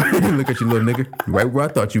 look at you, little nigga, right where I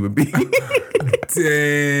thought you would be.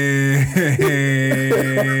 Damn.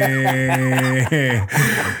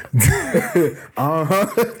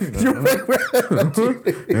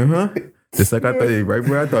 Just like I thought, right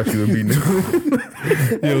where I thought you would be.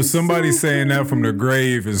 Nigga. Yo, somebody saying that from the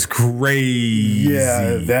grave is crazy.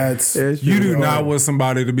 Yeah, that's You do not want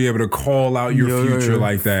somebody to be able to call out your future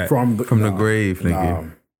like that. from the grave, nigga.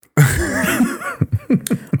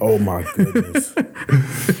 Oh my goodness.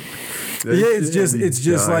 Yeah, it's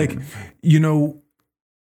just like, you know,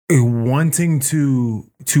 wanting to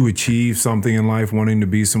achieve something in life, wanting to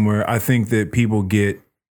be somewhere. I think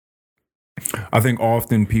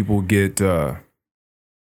often people get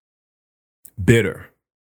bitter.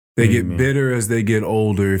 They get bitter as they get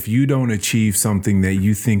older if you don't achieve something that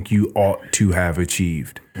you think you ought to have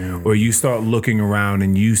achieved. Or you start looking around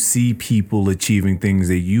and you see people achieving things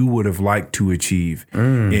that you would have liked to achieve.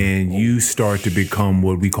 And you start to become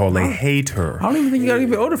what we call a hater. I don't even think you gotta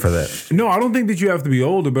be older for that. No, I don't think that you have to be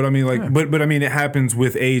older, but I mean, like, but I mean, it happens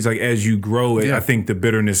with age. Like, as you grow, I think the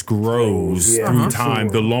bitterness grows through time.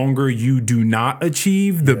 The longer you do not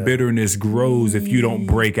achieve, the bitterness grows if you don't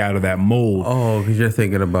break out of that mold. Oh, because you're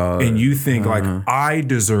thinking about, and you think like, I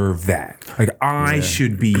deserve that. Like, I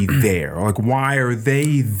should be there. Like, why are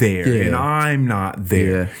they there and I'm not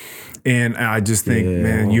there? And I just think,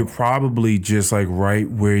 man, you're probably just like right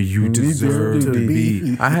where you deserve to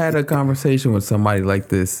be. I had a conversation with somebody like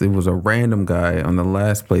this. It was a random guy on the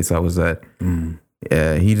last place I was at.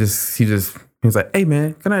 Yeah, he was like, hey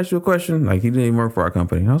man, can I ask you a question? Like, he didn't even work for our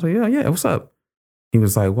company. And I was like, yeah, what's up? He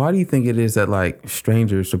was like, why do you think it is that like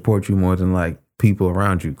strangers support you more than like people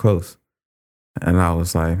around you close? And I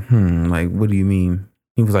was like, like, what do you mean?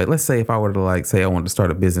 He was like, let's say if I were to like say I wanted to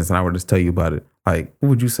start a business and I were to just tell you about it, like, what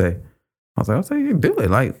would you say? I was like, I'll say you do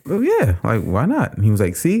it. Like, oh, yeah, like, why not? And he was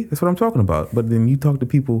like, see, that's what I'm talking about. But then you talk to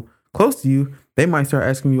people close to you, they might start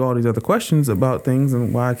asking you all these other questions about things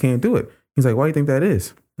and why I can't do it. He's like, why do you think that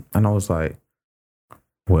is? And I was like,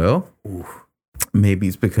 well, maybe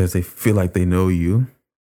it's because they feel like they know you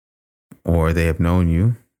or they have known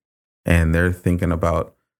you and they're thinking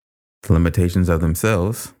about the limitations of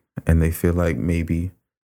themselves and they feel like maybe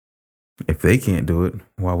if they can't do it,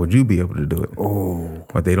 why would you be able to do it?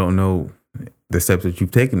 But they don't know the steps that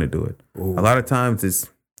you've taken to do it. A lot of times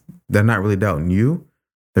they're not really doubting you.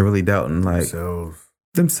 They're really doubting like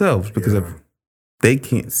themselves because of they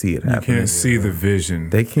can't see it happening. You can't see the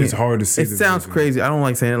vision. They can't. It's hard to see. It sounds crazy. I don't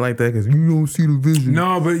like saying it like that because you don't see the vision.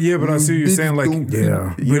 No, but I see what you're saying. Like,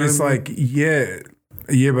 but it's like,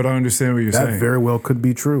 but I understand what you're saying. That very well could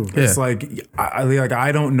be true. It's like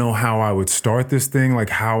I don't know how I would start this thing. Like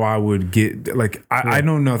how I would get. Like I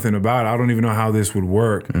know nothing about it. I don't even know how this would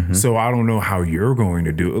work. So I don't know how you're going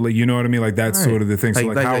to do it. Like, you know what I mean? Like that's sort of the thing. So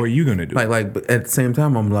like how are you going to do it? But at the same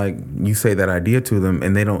time, I'm like, you say that idea to them,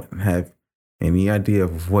 and they don't have any idea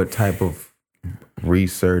of what type of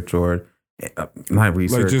research or not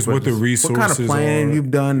research, like just what the resources, what kind of planning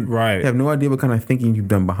you've done. Right. They have no idea what kind of thinking you've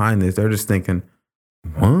done behind this. They're just thinking,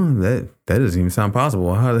 that doesn't even sound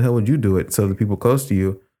possible. How the hell would you do it? So the people close to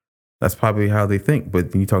you, that's probably how they think.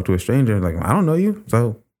 But then you talk to a stranger, like, I don't know you,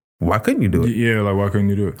 so why couldn't you do it? Yeah, like why couldn't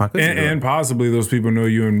you do it? And possibly those people know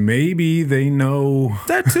you, and maybe they know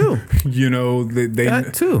that too. You know,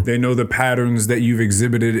 that too. They know the patterns that you've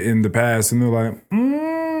exhibited in the past, and they're like,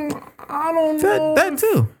 I don't know. That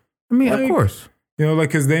too. I mean, like, of course. You know, like,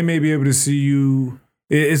 because they may be able to see you.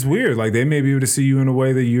 It's weird. Like, they may be able to see you in a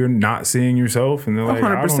way that you're not seeing yourself, and they're like,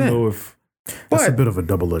 100%. I don't know if. That's a bit of a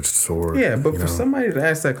double-edged sword. Yeah, but for somebody to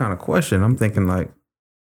ask that kind of question, I'm thinking like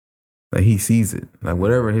he sees it. Like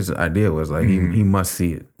whatever his idea was, like he must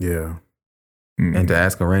see it. Yeah. And to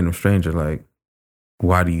ask a random stranger, like,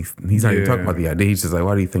 why do you? He's not even talking about the idea. He's just like,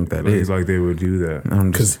 why do you think that is? Like they would do that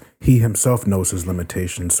because he himself knows his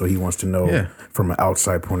limitations, so he wants to know from an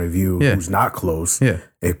outside point of view, who's not close.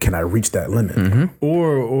 Can I reach that limit?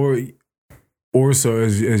 Or so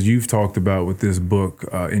as you've talked about with this book,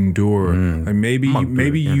 Endure, like maybe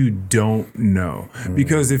you don't know.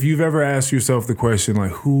 Because if you've ever asked yourself the question,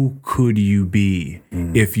 like, who could you be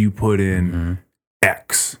if you put in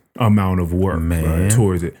X amount of work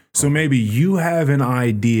towards it. So maybe you have an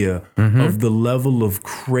idea of the level of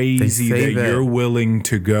crazy that you're willing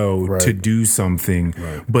to go to do something,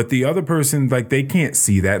 but the other person, like, they can't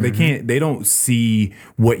see that. They don't see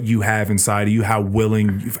what you have inside of you,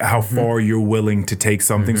 how far you're willing to take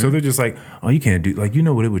something. So they're just like, oh, you can't do, like, you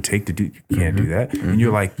know what it would take to do, you can't do that. And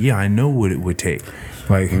you're like, yeah, I know what it would take.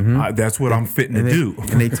 Like, that's what I'm fitting to do.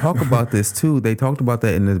 And they talk about this too. They talked about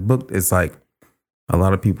that in the book. It's like, a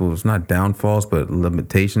lot of people, it's not downfalls, but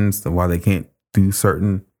limitations to why they can't do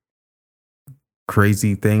certain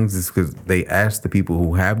crazy things is because they ask the people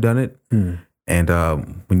who have done it. And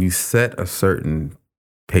when you set a certain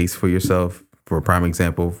pace for yourself, for a prime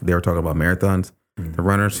example, they were talking about marathons. The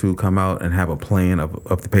runners who come out and have a plan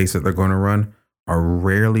of the pace that they're going to run are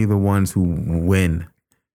rarely the ones who win,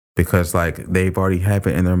 because like they've already have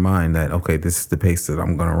it in their mind that, okay, this is the pace that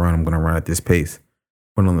I'm going to run. I'm going to run at this pace.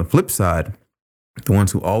 But on the flip side, the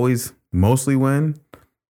ones who always mostly win,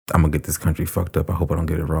 I'm going to get this country fucked up. I hope I don't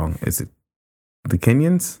get it wrong. Is it the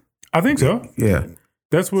Kenyans? I think so. Yeah.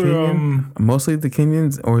 That's where mostly the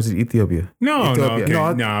Kenyans, or is it Ethiopia? No,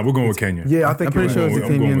 Ethiopia. we're going with Kenya. Yeah, I think I'm pretty sure it's the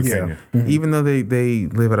Kenyans. Kenya. Even though they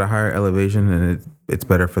live at a higher elevation and it's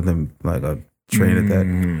better for them, like a train at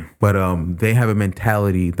that. But they have a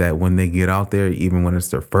mentality that when they get out there, even when it's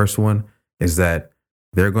their first one, is that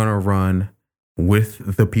they're going to run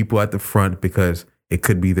with the people at the front because it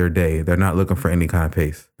could be their day. They're not looking for any kind of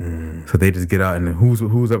pace. So they just get out and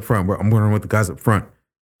who's up front? I'm going to run with the guys up front.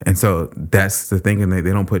 And so that's the thing. And they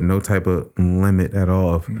don't put no type of limit at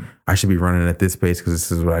all of I should be running at this pace because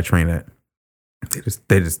this is what I train at.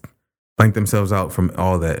 They just blank themselves out from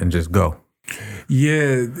all that and just go.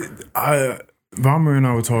 Yeah. Vamra and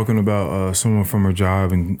I were talking about someone from her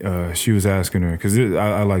job, and she was asking her, because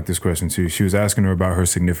I like this question too. She was asking her about her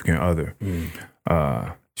significant other.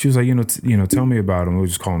 She was like, tell me about him. We'll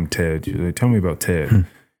just call him Ted. She was like, tell me about Ted.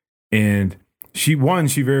 And she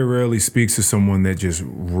very rarely speaks to someone that just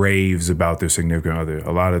raves about their significant other.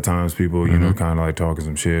 A lot of times people, kind of like talking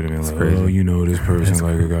some shit and they're like, oh, this person,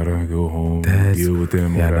 like, I gotta go home and deal with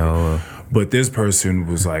them. Or whatever. But this person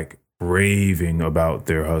was like raving about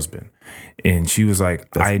their husband. And she was like,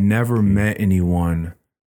 I never met anyone.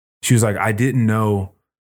 She was like, I didn't know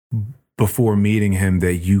before meeting him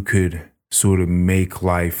that you could sort of make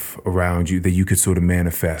life around you, that you could sort of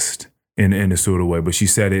manifest in a sort of way. But she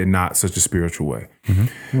said it in not such a spiritual way.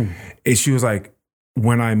 And she was like,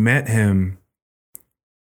 when I met him,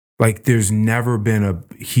 like there's never been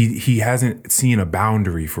he hasn't seen a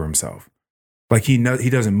boundary for himself. Like he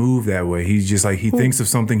doesn't move that way. He's just like, he thinks of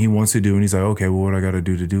something he wants to do and he's like, okay, well, what I got to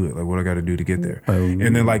do to do it? Like, what I got to do to get there?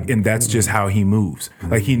 And then and that's just how he moves.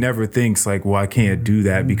 Like he never thinks like, well, I can't do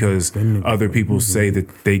that because other people say that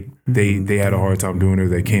they had a hard time doing it or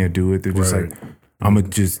they can't do it. They're just like, I'm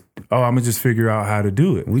gonna just figure out how to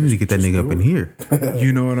do it. We need to get that nigga up in here.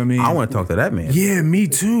 You know what I mean? I want to talk to that man. Yeah, me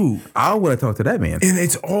too. I want to talk to that man. And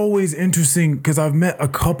it's always interesting because I've met a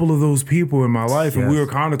couple of those people in my life, and we were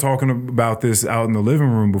kind of talking about this out in the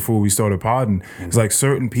living room before we started podding. It's like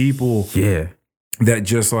certain people that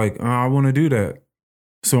just like, oh, I want to do that.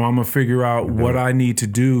 So I'm gonna figure out what I need to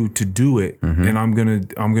do it, and I'm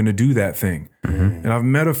gonna do that thing. And I've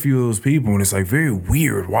met a few of those people, and it's like very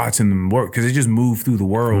weird watching them work because they just move through the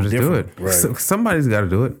world different. Do it. Right. So somebody's got to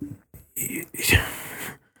do it.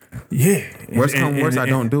 Yeah. Worst come worst, I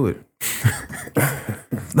don't do it.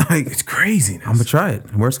 Like it's crazy. I'm gonna try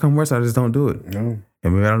it. Worst come worst, I just don't do it. No.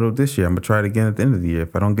 And maybe I don't do it this year. I'm gonna try it again at the end of the year.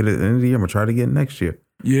 If I don't get it at the end of the year, I'm gonna try it again next year.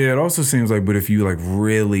 Yeah, it also seems like, but if you like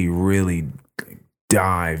really, really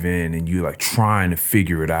dive in and you like trying to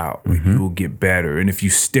figure it out, like you'll get better. And if you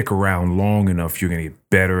stick around long enough, you're gonna get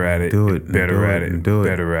better at it. Do it. Better at it.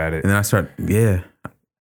 Better at it. And then I start. Yeah,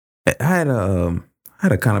 I had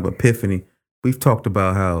a kind of epiphany. We've talked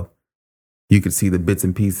about how you could see the bits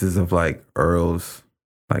and pieces of like Earl's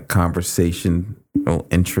like conversational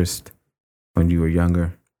interest when you were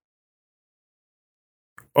younger.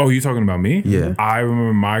 Oh, you talking about me? Yeah. I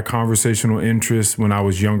remember my conversational interest when I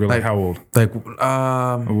was younger. Like how old? Like,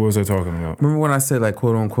 what was I talking about? Remember when I said like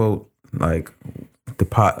quote unquote like the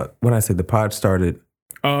pod? When I said the pod started.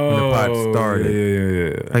 Oh, when the pod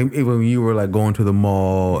started. Yeah. Like when you were like going to the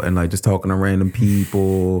mall and like just talking to random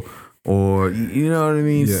people. Or, you know what I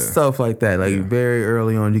mean? Yeah. Stuff like that. Like very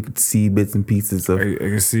early on, you could see bits and pieces of. I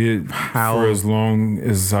can see it for as long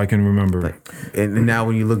as I can remember. Like, and now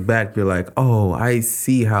when you look back, you're like, oh, I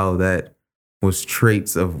see how that was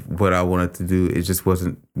traits of what I wanted to do. It just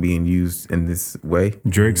wasn't being used in this way.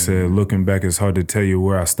 Drake said, looking back, it's hard to tell you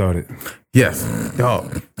where I started. Yes.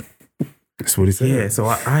 Dog. That's what he said. Yeah, so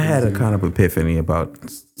I had a kind of epiphany about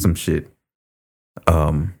some shit.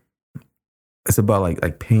 it's about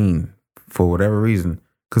like pain for whatever reason.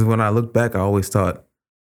 Because when I look back, I always thought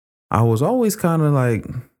I was always kind of like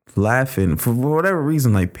laughing for whatever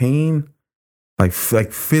reason, like pain, like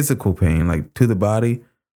physical pain, like to the body,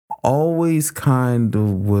 always kind of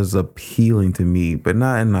was appealing to me, but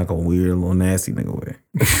not in like a weird little nasty nigga way.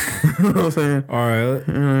 You know what I'm saying? All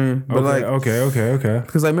right. But Okay.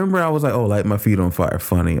 Because I remember I was like, oh, light my feet on fire,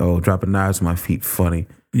 funny. Oh, dropping knives on my feet, funny.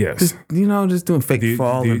 Yes. Just, just doing fake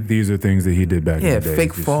falling. These are things that he did back in the day. Yeah,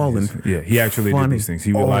 fake falling. He actually funny. did these things.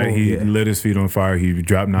 He would lit his feet on fire. He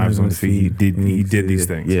dropped knives on his feet. He did these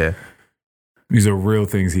things. Yeah. These are real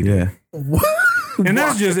things he did. Yeah. And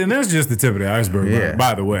that's just the tip of the iceberg, Yeah.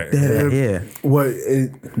 by the way. Yeah.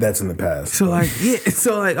 That's in the past. So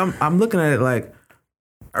I'm looking at it like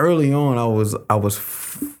early on I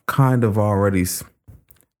was kind of already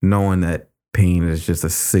knowing that pain is just a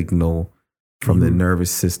signal from the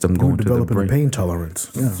nervous system going to the developing brain. pain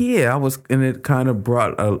tolerance. Yeah, I was, and it kind of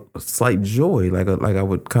brought a slight joy. Like I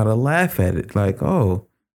would kind of laugh at it, like, oh,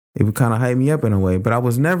 it would kind of hype me up in a way. But I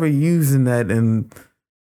was never using that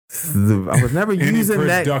using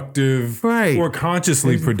that productive, right, or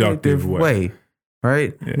consciously productive way.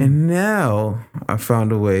 Right? Yeah. And now I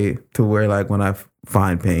found a way to where, like, when I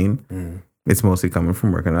find pain, it's mostly coming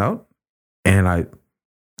from working out, and I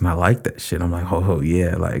like that shit. I'm like, oh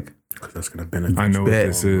yeah, like. That's gonna benefit. I know what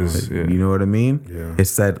this is. Yeah. You know what I mean? Yeah.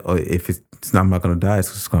 It's that if I'm not gonna die,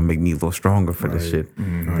 it's just gonna make me a little stronger for this shit.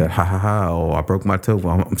 Mm-hmm. That oh, I broke my toe, but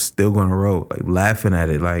I'm still gonna roll, like laughing at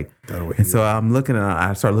it, like. And so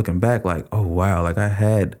I start looking back, like, oh wow, like I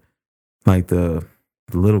had like the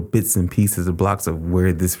little bits and pieces of blocks of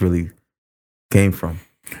where this really came from.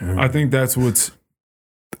 I think that's what's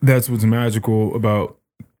magical about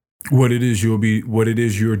what it is you're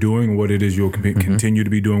doing, what it is you'll continue to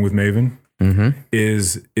be doing with Maven,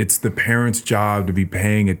 is it's the parent's job to be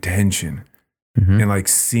paying attention and like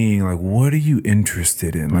seeing, like, what are you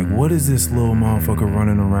interested in? Like, what is this little motherfucker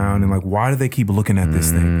running around, and like, why do they keep looking at this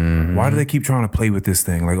thing? Why do they keep trying to play with this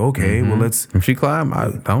thing? Like, okay, well, let's. If she climb,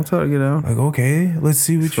 I don't tell her to get down. Like, okay, let's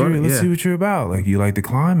see what you're about. Like, you like to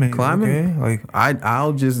climb, man. Climbing? Okay, like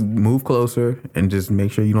I'll just move closer and just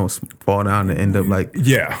make sure you don't fall down and end up like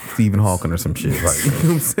Stephen Hawking or some shit. Like, you know what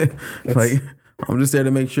I'm saying? Like, I'm just there to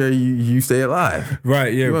make sure you stay alive.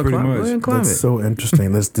 Right, yeah, pretty much. That's so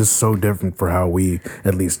interesting. That's just so different for how we,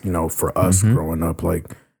 at least, for us growing up, like,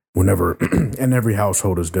 whenever, and every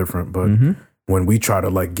household is different, but when we try to,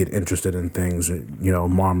 like, get interested in things,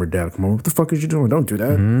 mom or dad come on, what the fuck is you doing? Don't do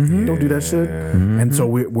that. Don't do that shit. And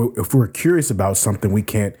so if we're curious about something, we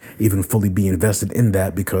can't even fully be invested in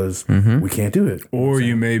that because we can't do it. Or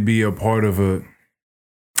you may be a part of a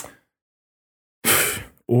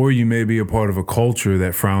culture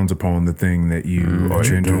that frowns upon the thing that you are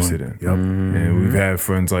interested in. Yep. And we've had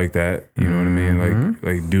friends like that, you know what I mean?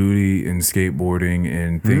 Like Duty and skateboarding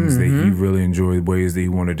and things that he really enjoyed, ways that he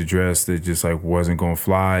wanted to dress that just like wasn't going to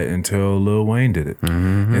fly until Lil Wayne did it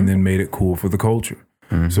and then made it cool for the culture.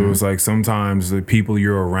 So it's like sometimes the people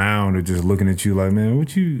you're around are just looking at you like, man,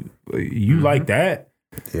 you like that?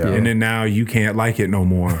 Yeah. And then now you can't like it no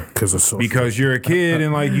more because you're a kid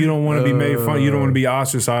and like you don't want to be made fun. You don't want to be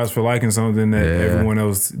ostracized for liking something that everyone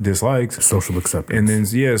else dislikes. Social acceptance. And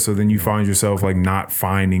then so then you find yourself like not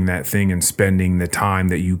finding that thing and spending the time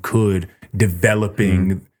that you could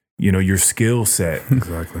developing your skill set.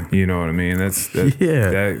 Exactly. You know what I mean?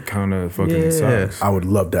 That kind of fucking sucks. I would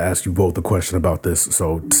love to ask you both a question about this.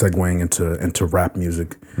 So segueing into rap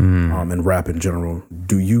music and rap in general,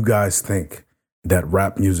 do you guys think that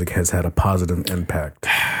rap music has had a positive impact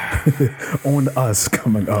on us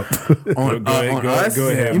coming up? on us? Go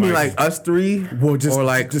ahead. You mean like us three? Well, or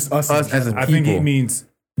like just us as a people? I think he means.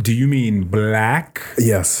 Do you mean black?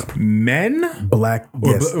 Yes. Men? Black.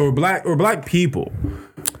 Yes. Or black people?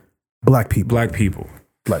 Black people. Black people.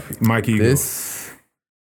 Mikey. It's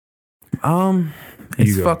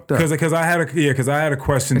fucked up. Because I had a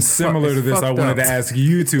question similar to this I wanted to ask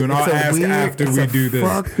you two, and I'll ask after we do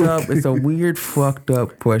this. It's a weird fucked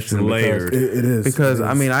up question. It's layered. It is. Because it is.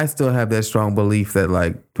 I mean, I still have that strong belief that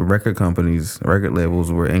like the record companies, record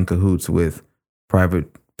labels were in cahoots with private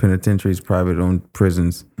penitentiaries, private owned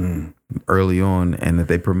prisons early on, and that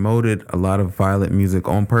they promoted a lot of violent music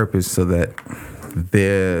on purpose so that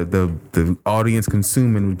the audience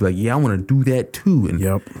consuming would be like, yeah, I want to do that too,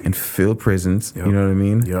 and fill prisons. You know what I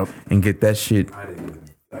mean? Yep. And get that shit. I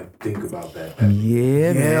think about that.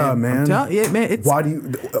 Yeah, man. Yeah, man. Man. Why do you?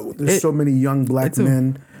 There's so many young black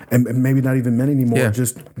men and maybe not even men anymore, Yeah.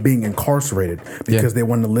 just being incarcerated because they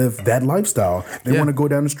want to live that lifestyle. They want to go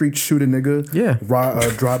down the street, shoot a nigga,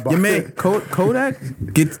 drive by. Your man Kodak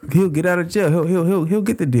he'll get out of jail. He'll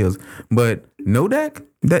get the deals. But Nodak,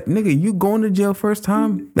 that nigga, you going to jail first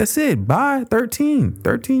time? That's it. Bye. 13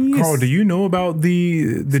 years. Carl, do you know about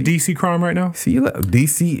the DC crime right now? See,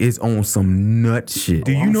 DC is on some nut shit.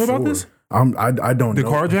 Do you know about this? I don't The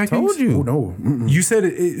know. carjackings? Told you. Oh, no. Mm-mm. You said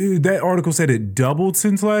that article said it doubled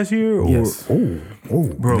since last year? Or, Yes. Bro,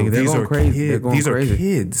 Nigga, they're these going are crazy. They're kids. going These are crazy.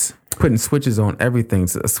 kids. Putting switches on everything.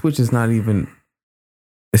 So a switch is not even.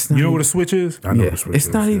 It's not. You know even, what a switch is? I know yeah, the switch it's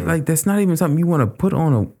is, not even like that's not even something you want to put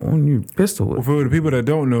on your pistol. Well, for the people that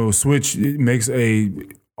don't know, switch makes a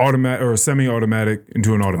automatic or a semi-automatic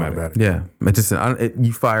into an automatic. Yeah, but just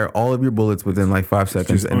you fire all of your bullets within like 5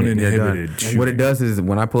 seconds, Just and they're done. uninhibited And what it does is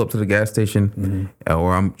when I pull up to the gas station,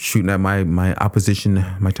 or I'm shooting at my opposition,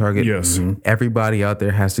 my target. Yes. Everybody out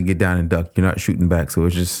there has to get down and duck. You're not shooting back, so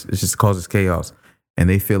it just causes chaos, and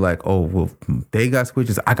they feel like, oh well, they got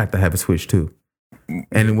switches, I got to have a switch too.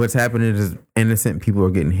 And what's happening is innocent people are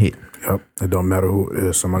getting hit. Yep. It don't matter who it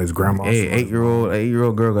is. Somebody's grandma. Hey,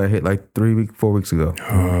 8-year-old girl got hit like 4 weeks ago.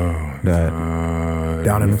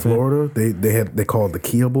 Down in Florida, they called the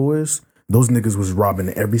Kia boys. Those niggas was robbing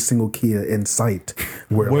every single Kia in sight.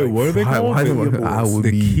 Where, Wait, what are they called? I would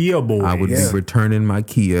The be Kia boys. I would be returning my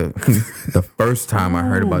Kia the first time I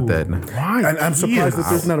heard about that. Why? And I'm surprised that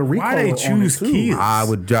there's not a recall. Why they choose on it too. Kia? I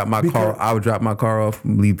would drop my car. I would drop my car off,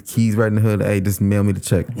 leave the keys right in the hood. Hey, just mail me the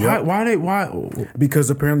check. Why? Because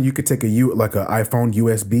apparently you could take like an iPhone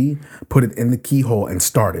USB, put it in the keyhole, and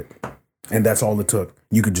start it, and that's all it took.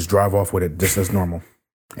 You could just drive off with it just as normal,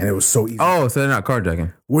 and it was so easy. Oh, so they're not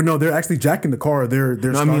carjacking? Well, no, they're actually jacking the car. They're.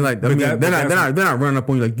 No, I mean like they're not running up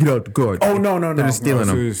on you like get out the car. Oh no. They're just stealing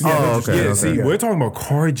them. Yeah, see, we're talking about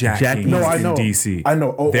carjacking No, I know. in DC. I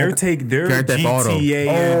know. Oh, they're okay. they're Grand Theft Auto. GTA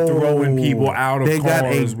and throwing people out of They got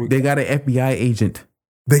cars. they got an FBI agent.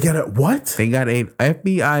 They got a what? They got an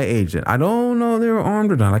FBI agent. I don't know if they were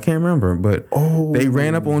armed or not. I can't remember, but they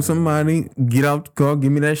ran up on somebody, get out the car,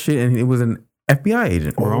 give me that shit, and it was an FBI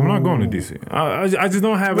agent. Bro, I'm not going to DC. I just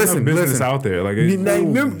don't have enough business out there. Like,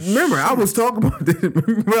 Remember, I was talking about this.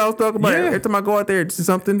 Remember, I was talking about Yeah. every time I go out there to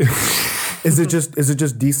something. Is it just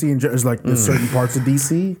DC and is like in certain parts of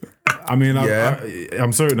DC? I mean, Yeah.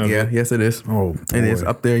 I'm certain of Yeah, it. yes, it is. Oh, And it's boy.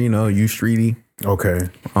 up there, U Streety. Okay.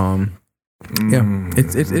 Yeah,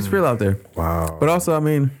 it's real out there. Wow. But also, I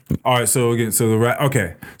mean, All right, so again, so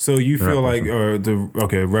so you feel like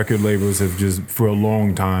record labels have just for a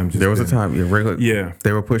long time. Just there was a been- time, Yeah.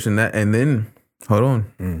 they were pushing that, and then hold on.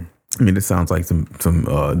 I mean, this sounds like some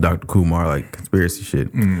Dr. Kumar like conspiracy shit.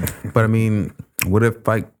 But I mean, what if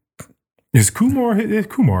like Is Kumar?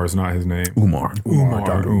 Kumar is not his name. Umar?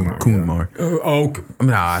 Kumar.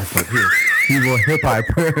 Nah, fuck him.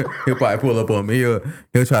 He'll probably pull up on me.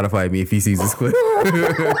 He'll try to fight me if he sees this clip.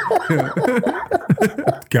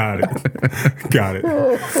 Got it.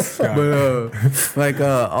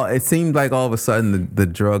 But it seemed like all of a sudden the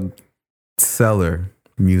drug seller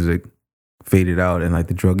music faded out and like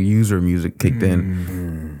the drug user music kicked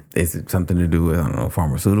in. Is it something to do with, I don't know,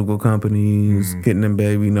 pharmaceutical companies getting them,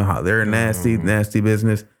 baby? You know how they're nasty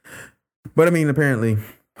business. But I mean, apparently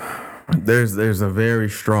there's a very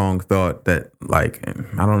strong thought that like,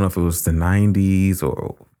 I don't know if it was the 90s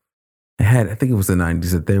or I think it was the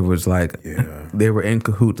 90s that there was like, they were in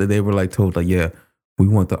cahoots that they were like told like, yeah, we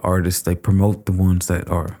want the artists, like promote the ones that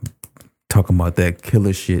are talking about that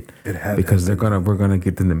killer shit because we're gonna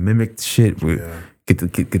get them to mimic shit. Get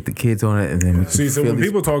the kids on it, and then See, so when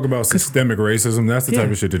people talk about systemic racism, that's the type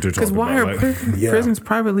of shit that they're talking why about. are prisons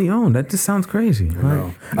privately owned? That just sounds crazy.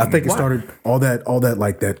 I think it started all that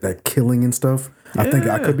like that killing and stuff. I think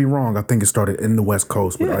I could be wrong. I think it started in the West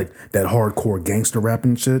Coast with like that hardcore gangster rap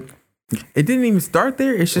and shit. It didn't even start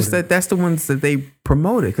there. It's just that's the ones that they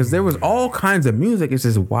promoted because there was all kinds of music. It's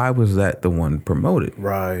just why was that the one promoted?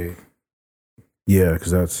 Right. Yeah,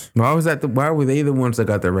 because that's Why were they the ones that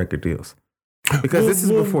got their record deals? Because this is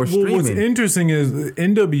before streaming. What's interesting is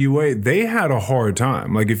NWA, they had a hard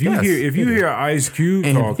time. Like if you hear Ice Cube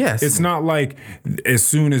talk, it's not like as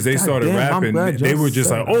soon as they started rapping, they were just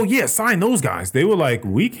like, oh yeah, sign those guys. They were like,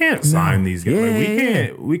 we can't sign these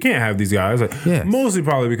guys. We can't have these guys. Like, mostly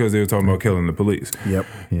probably because they were talking about killing the police. Yep.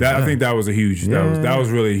 I think that was a huge that was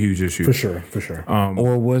really a huge issue. For sure.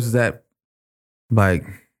 Or was that like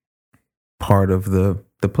part of the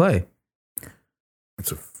play?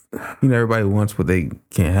 It's a everybody wants what they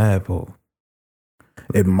can't have. Or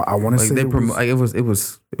I want to say it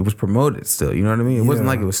was promoted still. You know what I mean? It wasn't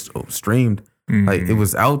like it was streamed. Like it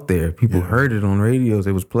was out there. People heard it on radios.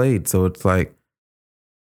 It was played. So it's like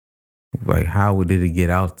Like, how did it get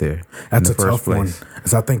out there? That's in a the first tough one. place?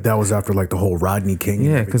 Because I think that was after like the whole Rodney King.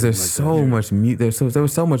 Yeah, because there's so much there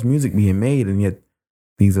was so much music being made, and yet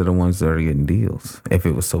these are the ones that are getting deals. If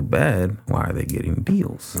it was so bad, why are they getting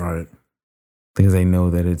deals? Right. Because they know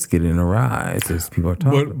that it's getting a rise as people are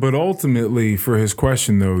talking. But ultimately, for his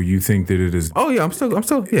question though, you think that it is Oh yeah, I'm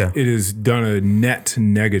still yeah. it has done a net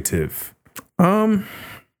negative.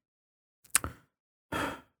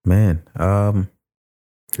 Man,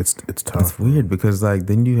 It's tough. it's weird because like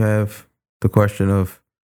then you have the question of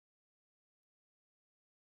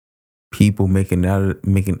people making it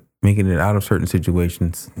out of certain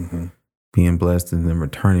situations, being blessed, and then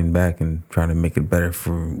returning back and trying to make it better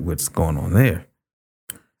for what's going on there.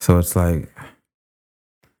 So it's like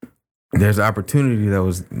there's opportunity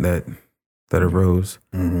that arose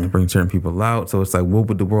to bring certain people out. So it's like, what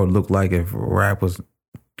would the world look like if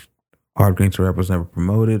hard gangster rap was never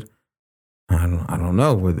promoted? I don't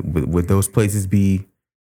know. Would those places be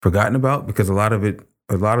forgotten about? Because a lot of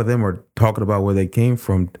them are talking about where they came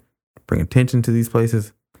from, bring attention to these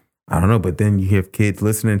places. I don't know. But then you have kids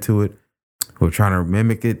listening to it who are trying to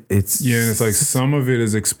mimic it. And it's like some of it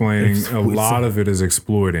is explaining, a lot of it is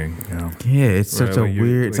exploiting. Yeah, it's such a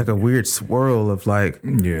weird. It's like a weird swirl of like.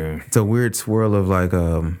 Yeah, it's a weird swirl of like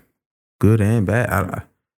good and bad.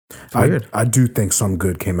 It's weird. I do think some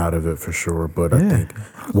good came out of it for sure, but I think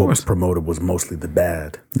what was promoted was mostly the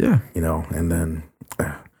bad. Yeah, and then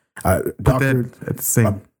at the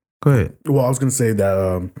same. Go ahead. Well, I was going to say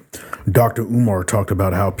that Dr. Umar talked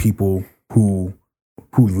about how people who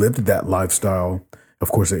lived that lifestyle,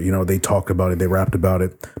 of course, they talked about it, they rapped about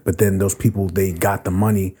it, but then those people, they got the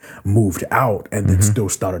money, moved out, and then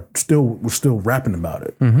were still rapping about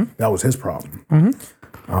it. That was his problem.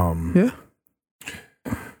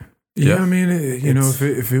 Yeah. I mean,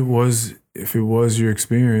 if it was your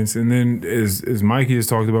experience, and then as Mikey has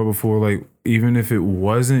talked about before, like even if it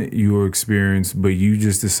wasn't your experience, but you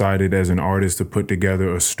just decided as an artist to put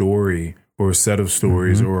together a story or a set of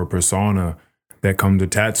stories or a persona that comes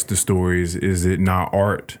attached to stories, is it not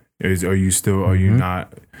art? Are you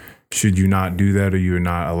not? Should you not do that, or you're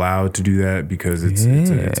not allowed to do that because it's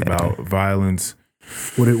about violence?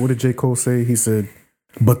 What did J. Cole say? He said,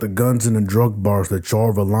 "But the guns and the drug bars that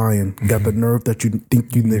y'all relying got the nerve that you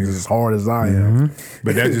think you niggas as hard as I am."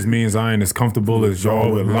 But that just means I ain't as comfortable as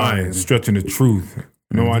y'all with lying, stretching the truth.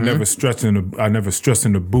 No, I never stress in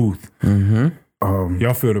the booth.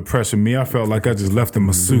 Y'all feel the pressure. Me, I felt like I just left a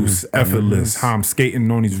masseuse. Effortless. How I'm skating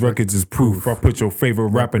on these records is proof. I put your favorite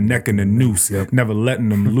rapper neck in a noose. Never letting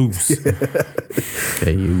them loose.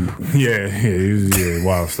 Yeah,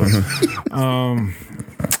 wild stuff.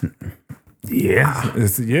 Yeah.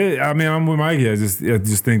 I mean, I'm with Mikey. I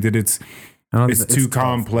just think that it's too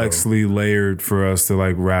complexly layered for us to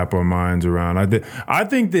like wrap our minds around. I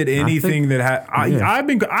think that anything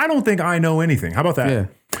I don't think I know anything. How about that? Yeah.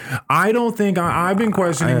 I don't think I've been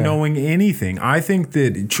questioning knowing anything. I think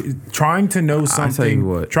that trying to know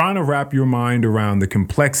something, trying to wrap your mind around the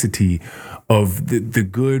complexity of the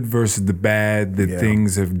good versus the bad that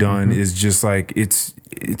things have done is just like it's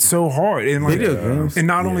so hard. And like, and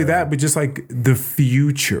not only that, but just like the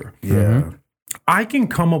future. I can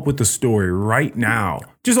come up with a story right now,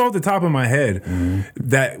 just off the top of my head,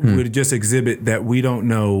 that would just exhibit that we don't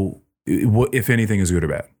know if anything is good or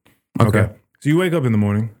bad. Okay. So you wake up in the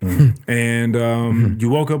morning and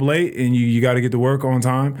you woke up late and you got to get to work on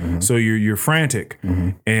time. So you're frantic.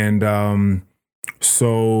 And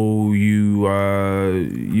so you're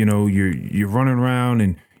running around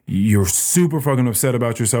and you're super fucking upset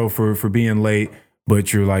about yourself for being late,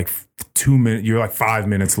 but you're like 5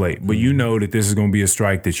 minutes late. But you know that this is going to be a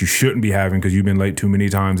strike that you shouldn't be having because you've been late too many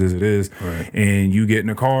times as it is. Right. And you get in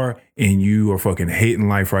a car and you are fucking hating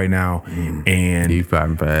life right now. And you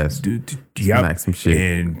driving fast. Smack some shit.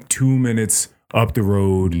 And 2 minutes up the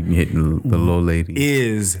road, you hitting the little lady,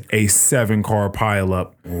 is a 7-car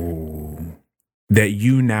pileup that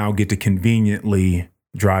you now get to conveniently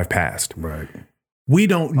drive past. Right. We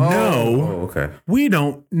don't know. Okay. We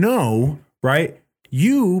don't know, right?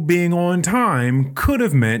 You being on time could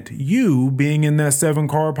have meant you being in that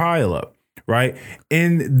 7-car pileup, right?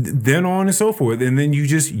 And then on and so forth. And then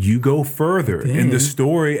you go further. And the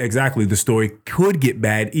story could get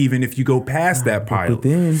bad even if you go past that pileup.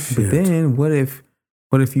 But then what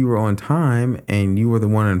if you were on time and you were the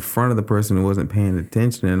one in front of the person who wasn't paying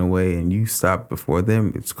attention in a way and you stopped before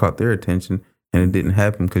them, it's caught their attention. And it didn't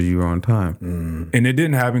happen because you were on time. And it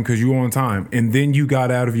didn't happen because you were on time. And then you got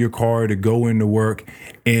out of your car to go into work,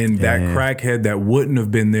 and that crackhead that wouldn't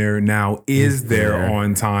have been there now is there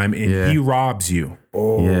on time, and he robs you.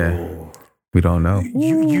 Yeah. We don't know.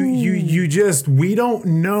 We don't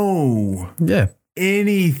know Yeah.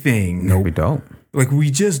 anything. No, we don't. Like,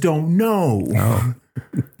 we just don't know. No,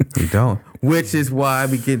 we don't. Which is why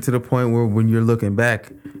we get to the point where when you're looking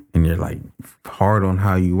back and you're like hard on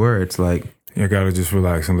how you were, it's like, You gotta just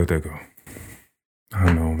relax and let that go.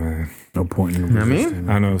 I know, man. No point in resisting.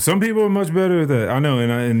 I know. Some people are much better at that. I know,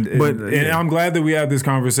 and I'm glad that we have this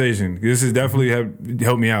conversation. This has definitely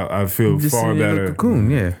helped me out. I feel just far in better. a cocoon,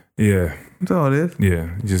 yeah. Yeah. That's all it is.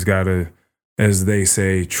 Yeah. You just gotta, as they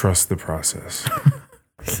say, trust the process.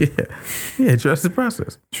 Yeah, trust the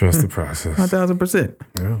process. Trust the process. 1,000%.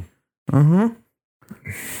 Yeah.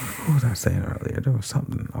 What was I saying earlier? There was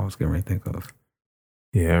something I was getting ready to think of.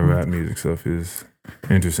 Yeah, rap music stuff is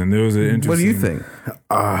interesting. There was an interesting. What do you think?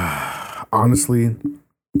 Honestly,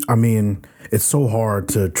 I mean, it's so hard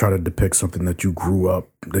to try to depict something that you grew up,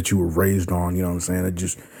 that you were raised on. You know what I'm saying?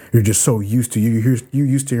 You're just so used to you're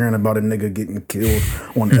used to hearing about a nigga getting killed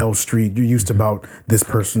on L Street. You're used to about this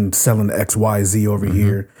person selling XYZ over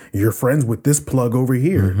here. You're friends with this plug over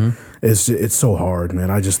here. It's so hard,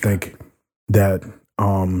 man. I just think that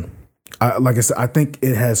like I said, I think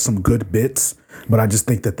it has some good bits, but I just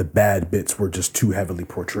think that the bad bits were just too heavily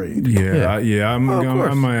portrayed. I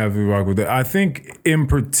might have to rock with that. I think in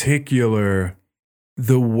particular,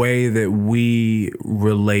 the way that we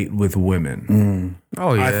relate with women.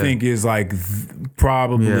 Oh yeah, I think is like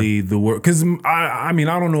probably the worst. Because I mean,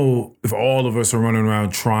 I don't know if all of us are running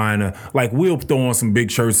around trying to, like, we'll throw on some big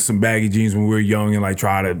shirts, some baggy jeans when we were young and like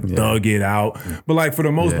try to thug it out. But like for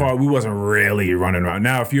the most part, we wasn't really running around.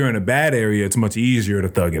 Now, if you're in a bad area, it's much easier to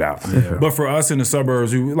thug it out. But for us in the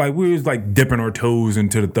suburbs, we was like dipping our toes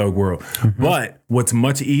into the thug world. But what's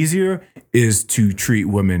much easier is to treat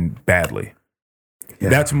women badly.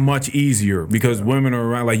 That's much easier because women are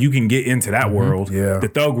around. Like, you can get into that world. The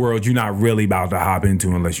thug world, you're not really about to hop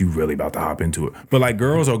into unless you're really about to hop into it. But like,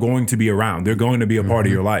 girls are going to be around. They're going to be a part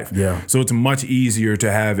of your life. So it's much easier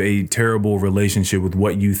to have a terrible relationship with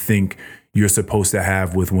what you think you're supposed to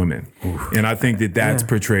have with women. And I think that's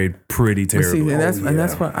portrayed pretty terribly. See, and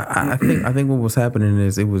that's why I think what was happening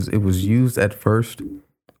is it was used at first,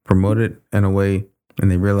 promoted in a way, and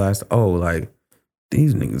they realized, oh, like,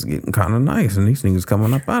 these niggas getting kind of nice, and these niggas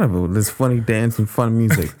coming up out of it with this funny dance and fun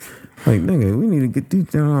music. Like, nigga, we need to get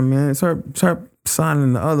these on, man. Start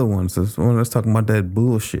signing the other ones. Let's talk about that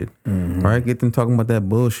bullshit, right? Get them talking about that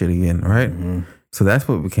bullshit again, right? So that's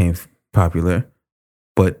what became popular.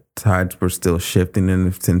 But tides were still shifting in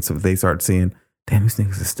the sense of they start seeing, damn, these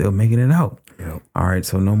niggas are still making it out. All right,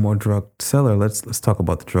 so no more drug seller. Let's talk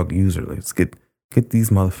about the drug user. Let's get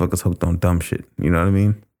these motherfuckers hooked on dumb shit. You know what I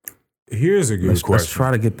mean? Here's a good question. Let's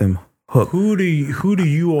try to get them hooked. Who do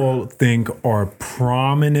you all think are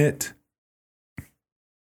prominent,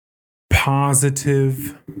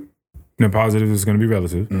 positive? Now, positive is going to be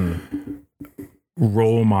relative.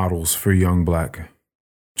 Role models for young black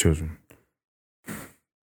children.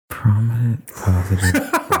 Prominent, positive.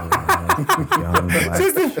 Young black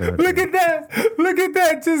children. Look at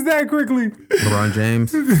that, just that quickly. LeBron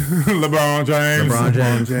James. LeBron James.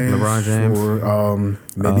 Or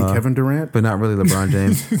maybe Kevin Durant. But not really LeBron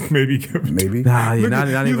James. Maybe Kevin. Maybe. Nah,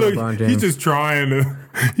 not even LeBron James. He's just trying to.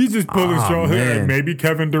 He's just pulling straws. Man. Maybe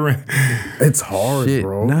Kevin Durant. It's hard,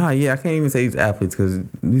 bro. Nah, I can't even say these athletes because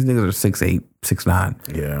these niggas are 6'8",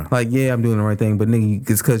 6'9". Yeah. Like, I'm doing the right thing, but nigga,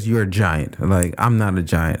 it's because you're a giant. Like, I'm not a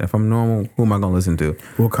giant. If I'm normal, who am I gonna listen to?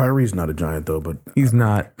 Well, Kyrie's not a giant though, but He's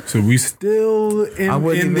not. So we still in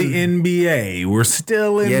the NBA. We're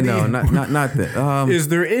still in. Not that. Is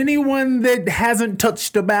there anyone that hasn't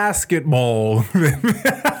touched a basketball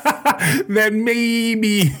that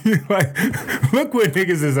maybe like, look what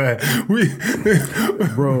niggas is at?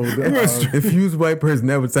 Bro, if you was a white person,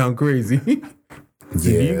 that would sound crazy. Do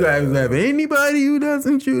you guys have anybody who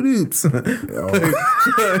doesn't shoot hoops? Do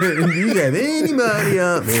you have anybody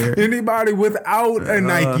out there? Anybody without a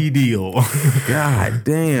Nike deal? God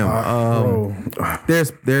damn.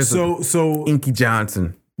 There's so Inky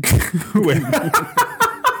Johnson.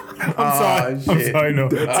 I'm sorry. No,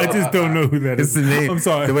 I just don't know who that is. It's the name. I'm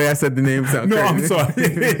sorry. The way I said the name sounds crazy. No, I'm sorry.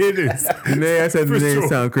 It is. The way I said the name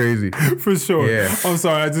sound crazy. For sure. Yeah. I'm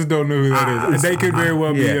sorry. I just don't know who that is. They could very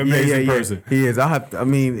well be an amazing person. He is. You'll have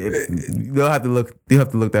to look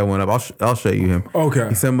that one up. I'll show you him. Okay.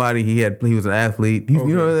 He's somebody. He was an athlete. You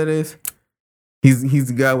know who that is? He's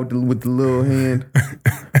the guy with the little hand.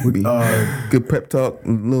 Good pep talk,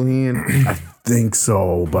 little hand. I think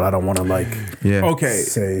so, but I don't want to Okay.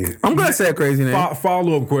 say. I'm gonna say a crazy name.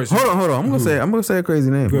 Follow up question. Hold on. I'm gonna say a crazy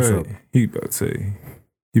name. Go ahead. You about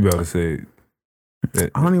to say I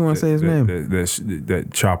don't even want to say his name. That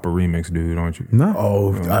Chopper remix dude, aren't you? No.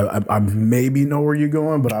 Oh, I maybe know where you're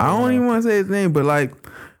going, but I don't even want to say his name, but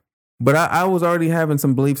I was already having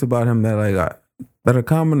some beliefs about him that are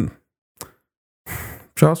common.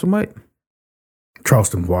 Charleston White.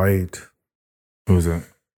 Charleston White. Who's that?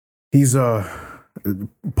 He's a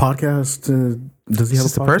podcast. Does he have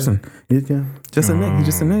Just a a podcast? person. Yeah. Just a name. He's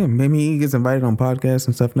just a name. Maybe he gets invited on podcasts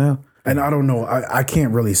and stuff now. And I don't know. I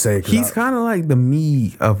can't really say. He's kind of like the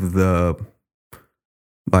me of the,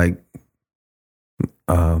 like,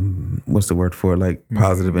 what's the word for it? Like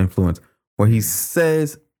positive influence, where he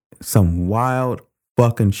says some wild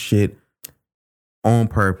fucking shit on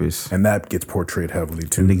purpose, and that gets portrayed heavily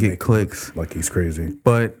too. and to get clicks. Like he's crazy.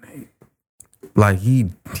 But like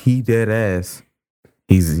he dead ass.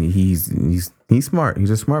 He's smart. He's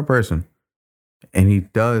a smart person, and he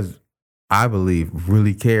does, I believe,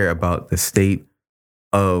 really care about the state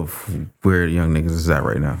of where young niggas is at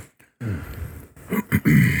right now.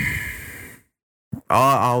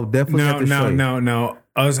 I'll definitely have to show you. Now,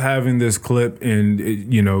 us having this clip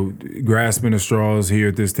and, grasping the straws here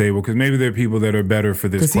at this table, because maybe there are people that are better for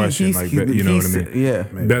this question. You know what I mean? Yeah.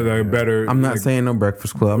 Better. I'm not saying no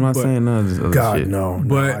Breakfast Club. I'm not saying none of this other God, shit. no,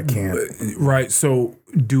 I can't. Right. So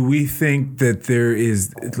do we think that there is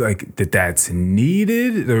that's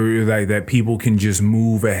needed, or like that people can just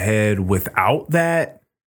move ahead without that?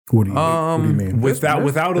 What do you mean? Without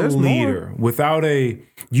a leader,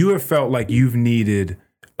 you have felt like you've needed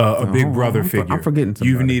a big brother figure. I'm forgetting somebody.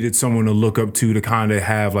 You've needed someone to look up to kind of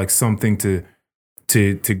have like something to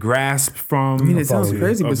grasp from. I mean, it sounds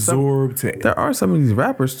crazy, absorb. There are some of these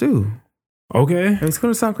rappers too. Okay, it's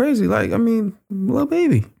gonna sound crazy. Like, I mean, Lil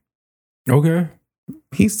Baby. Okay,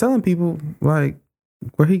 he's telling people like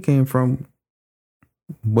where he came from,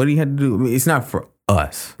 what he had to do. I mean, it's not for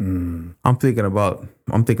us. I'm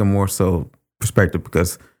thinking more so perspective,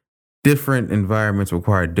 because different environments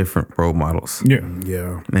require different role models. Yeah.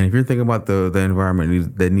 And if you're thinking about the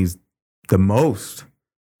environment that needs the most,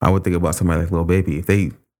 I would think about somebody like Lil Baby. If they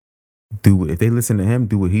listen to him,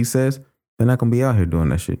 do what he says, they're not gonna be out here doing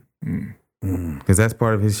that shit. Because that's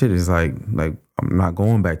part of his shit. Is like I'm not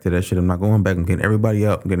going back to that shit. I'm not going back and getting everybody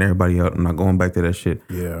out. I'm not going back to that shit.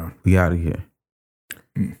 Yeah. We out of here.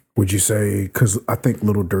 Would you say, because I think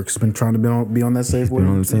Lil Durk's been trying to be on that same wave? Been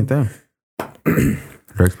on the same thing.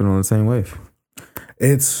 Durk's been on the same wave.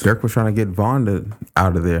 Durk was trying to get Vaughn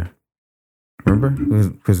out of there. Remember?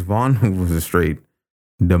 Because Vaughn was a straight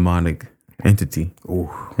demonic entity.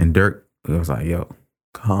 Ooh. And Durk was like, yo,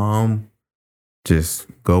 come, just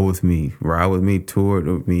go with me, ride with me, tour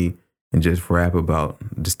with me, and just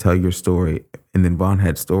just tell your story. And then Vaughn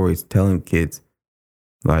had stories telling kids,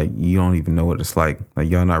 like, you don't even know what it's like. Like,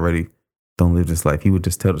 y'all not ready. Don't live this life. He would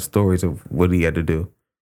just tell the stories of what he had to do.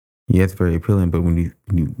 Yeah, it's very appealing. But when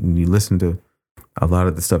you listen to a lot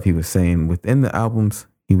of the stuff he was saying within the albums,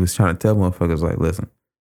 he was trying to tell motherfuckers, like, listen,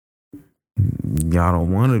 y'all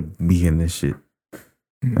don't want to be in this shit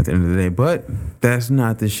at the end of the day. But that's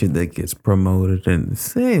not the shit that gets promoted in the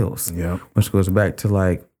sales. Yeah. Which goes back to,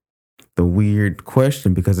 like, the weird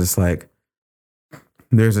question, because it's like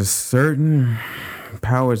there's a certain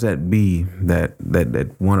powers that be that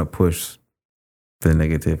want to push the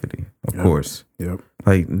negativity, of course. Yep.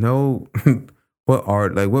 Like, no,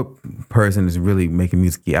 what person is really making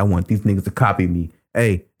music? Yeah, I want these niggas to copy me.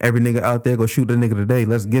 Hey, every nigga out there, go shoot a nigga today.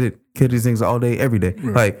 Let's get it. Kill these things all day, every day.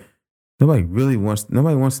 Right. Like, nobody wants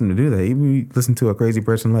them to do that. Even you listen to a crazy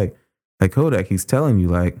person like Kodak, he's telling you,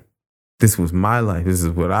 like, this was my life. This is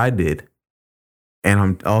what I did. And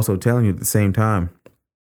I'm also telling you at the same time,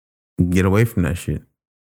 get away from that shit.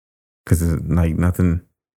 Because it's like nothing's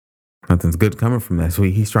good coming from that. So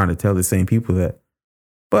he's trying to tell the same people that.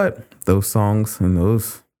 But those songs and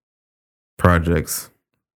those projects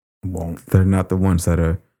they're not the ones that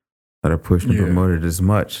are pushed and promoted as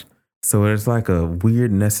much. So it's like a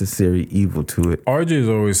weird necessary evil to it. RJ's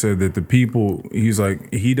always said that the people, he's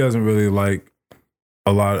like, he doesn't really like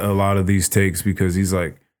a lot of these takes, because he's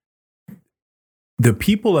like, the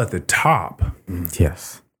people at the top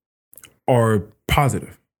are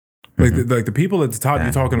positive. Like the people at the top,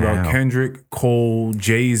 you're talking about Kendrick, Cole,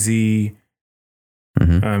 Jay-Z.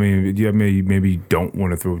 I mean, maybe you don't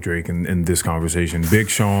want to throw Drake in this conversation. Big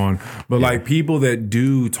Sean. But like people that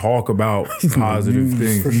do talk about positive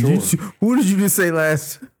things. For sure. Who did you just say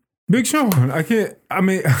last? Big Sean. I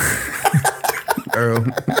mean... Earl.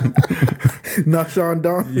 Not Sean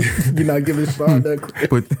Don. You're not giving Sean that credit.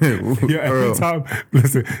 But Yeah, every time.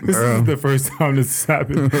 Listen, this is the first time this has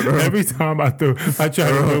happened. Every time I try to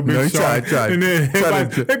throw Big Sean, try. and then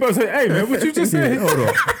everybody say, "Hey man, what you just said?"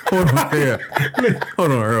 Hold on, yeah.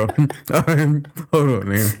 Hold on, Earl. Hold on,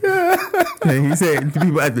 man. He said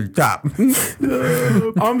people at the top.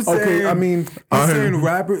 I'm saying, I'm saying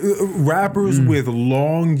rappers with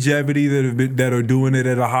longevity that are doing it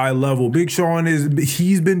at a high level. Big Sean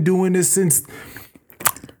he's been doing this since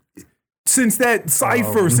that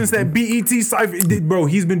cypher, since that BET cypher, bro.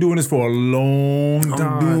 He's been doing this for a long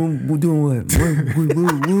time. We're doing what?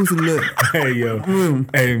 Who's the look? Hey yo,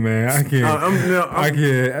 hey man, I can't. I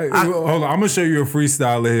can't. Hold on, I'm gonna show you a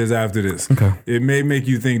freestyle of his after this. Okay. It may make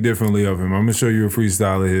you think differently of him. I'm gonna show you a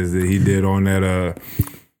freestyle of his that he did on that.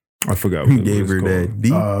 I forgot what He gave her that D.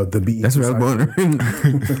 The BET. That's what I was wondering.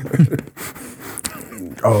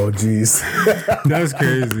 Oh, jeez. That's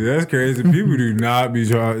crazy. That's crazy. People do not be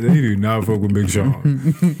charged. They do not fuck with Big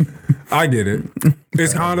Sean. I get it.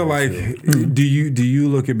 It's kind of like, do you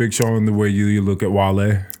look at Big Sean the way you look at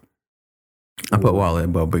Wale? I put Wale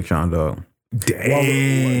above Big Sean, dog.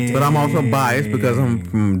 Damn. But I'm also biased because I'm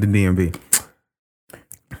from the DMV.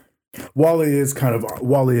 Wale is kind of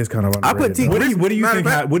underrated. I put T. What do you think?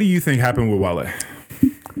 What do you think happened with Wale?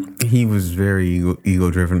 He was very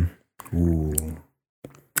ego driven. Ooh.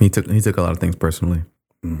 He took a lot of things personally,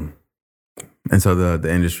 and so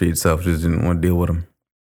the industry itself just didn't want to deal with him.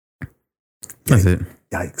 That's it.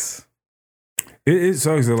 Yikes. It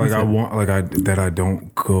sucks that I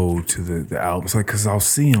don't go to the albums because I'll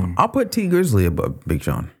see them. I'll put T Grizzly above Big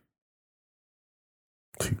Sean.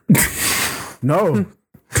 No.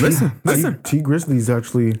 Listen. T Grizzly's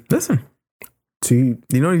actually Listen. T.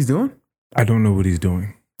 You know what he's doing? I don't know what he's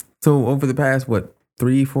doing. So over the past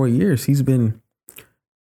 3-4 years, he's been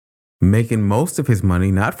making most of his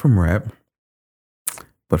money not from rap,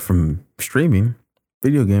 but from streaming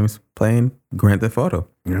video games, playing Grand Theft Auto.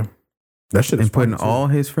 Yeah. That shit is and putting all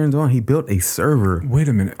his friends on. He built a server. Wait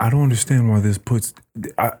a minute. I don't understand why this puts.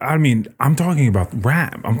 I mean, I'm talking about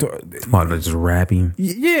rap. Wow, just rapping.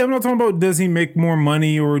 Yeah, I'm not talking about does he make more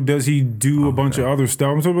money or does he do a bunch of other stuff.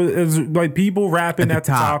 I'm talking about it's like people rapping at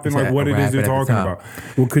the top and like what it is they're talking about.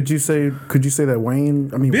 Well, could you say that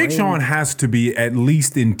Wayne? I mean, Big Wayne, Sean has to be at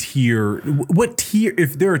least in tier. What tier?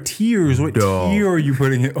 If there are tiers, what tier are you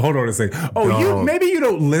putting it? Hold on a second. Oh, maybe you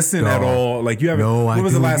don't listen at all. Like you haven't. No, when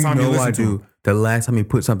was the last time you listened to him? The last time he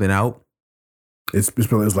put something out, it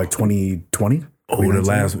was like 2020. Oh, the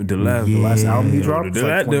last album he dropped. The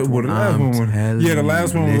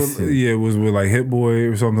last one was with like Hit Boy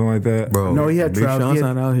or something like that. Bro, no, he had Big Sean's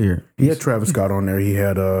not out here. He had Travis Scott on there. He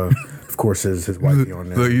had, of course, his wifey on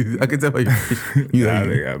there. So I can tell you. I think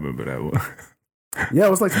I remember that one. Yeah,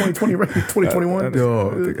 it was like 2020, right? 2021. I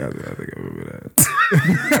think I remember that.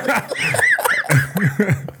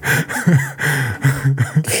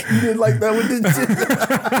 You didn't like that one, didn't you?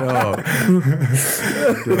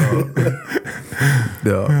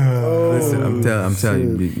 Listen, I'm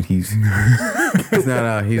telling you, he's not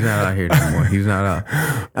out. He's not out here anymore. He's not out.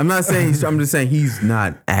 I'm not saying. I'm just saying he's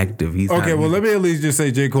not active. He's okay. Well, let me at least just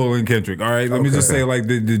say J. Cole and Kendrick. All right. Let me just say like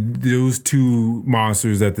those two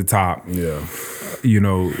monsters at the top. Yeah. You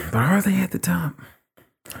know, but are they at the top?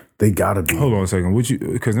 They gotta be. Hold on a second.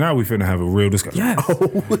 Because now we finna have a real discussion. Yes.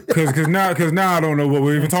 Because now I don't know what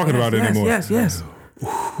we're even talking about anymore. Yes.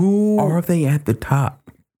 Who are they at the top?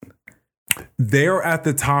 They're at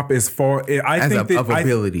the top as far. I think of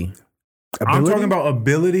ability. I'm talking about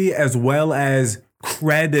ability as well as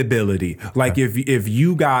credibility. Like if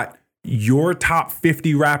you got your top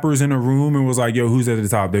 50 rappers in a room and was like, yo, who's at the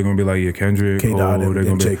top? They're gonna be like, yeah, Kendrick, K-Dot,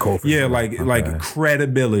 and J. Cole. Yeah, like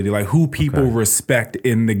credibility, like who people respect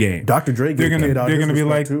in the game. Dr. Dre, they're gonna be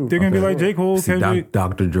like J. Cole, Kendrick,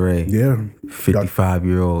 Dr. Dre, yeah,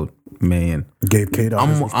 55-year-old man gave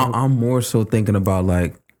K-Dot. I'm more so thinking about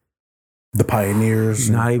like the pioneers.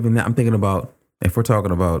 Not even that. I'm thinking about if we're talking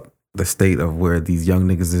about the state of where these young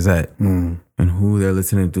niggas is at and who they're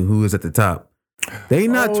listening to, who is at the top. They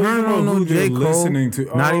not turning on no J. Cole. Listening to.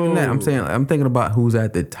 Not even that. I'm thinking about who's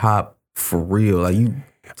at the top for real. Like you.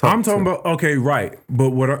 I'm talking about right.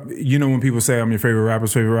 But when people say I'm your favorite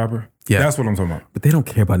rapper, yeah, that's what I'm talking about. But they don't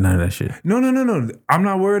care about none of that shit. No. I'm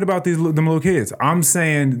not worried about them little kids. I'm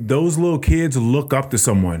saying those little kids look up to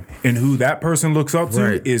someone, and who that person looks up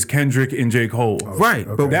to is Kendrick and J. Cole. Right.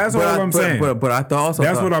 Okay. But that's all I'm saying. But I thought also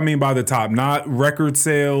that's what I mean by the top, not record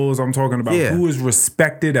sales. I'm talking about who is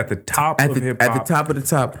respected at the top of hip hop. At the top of the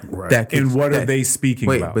top. Right. And what are they speaking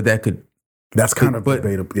about? But that could. That's kind of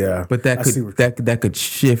debatable. Yeah. But that could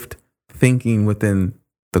shift thinking within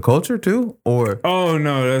the culture too, or Oh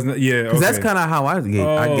no, that's not. Yeah, because that's kind of how I gauge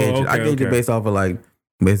it. I gauge it based off of like,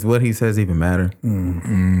 is what he says even matter?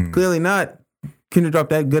 Clearly not. Kendrick dropped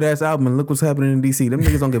that good ass album, and look what's happening in DC. Them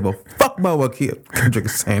niggas don't give a fuck about what Kendrick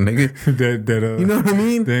is saying, nigga. You know what I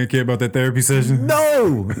mean? They didn't care about that therapy session.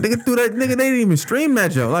 No, nigga threw that. Nigga, they didn't even stream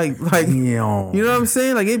that joke. Like, you know what I'm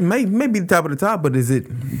saying? Like, it may be the top of the top, but is it?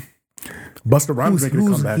 Busta Rhymes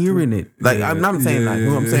Who's hearing it? Like, I'm not saying like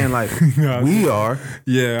who I'm saying like we are.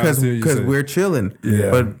 Yeah, because we're chilling.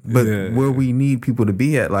 Yeah, but where we need people to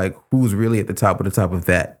be at, like, who's really at the top of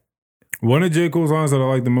that? One of J. Cole's songs that I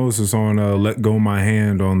like the most is on Let Go My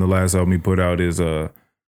Hand on the last album he put out is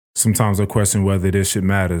sometimes I question whether this shit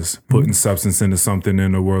matters. Putting substance into something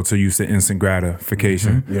in the world so used to instant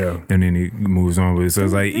gratification. Yeah. And then he moves on with it. So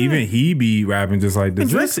it's like even he be rapping just like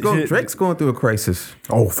this. Drake's going through a crisis.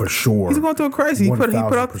 Oh, for sure. He's going through a crisis. He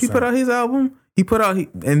put out his album.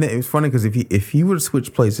 And it was funny because if he would have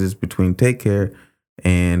switched places between Take Care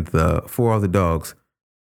and the For All the Dogs,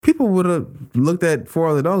 people would have looked at For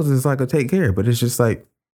All the Dogs as like a Take Care, but it's just like,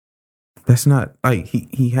 that's not like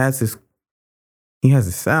he has this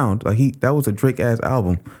sound. Like that was a Drake ass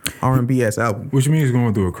album, R&B ass album. Which means he's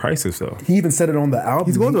going through a crisis though. He even said it on the album.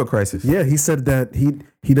 He's going through a crisis. Yeah, he said that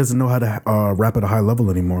he doesn't know how to rap at a high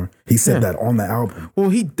level anymore. He said that on the album.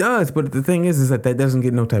 Well, he does, but the thing is that doesn't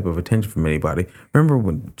get no type of attention from anybody. Remember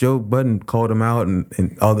when Joe Budden called him out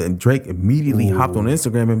and Drake immediately hopped on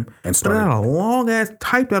Instagram and typed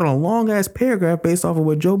out a long ass paragraph based off of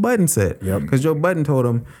what Joe Budden said. Yep. Because Joe Budden told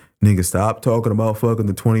him, nigga, stop talking about fucking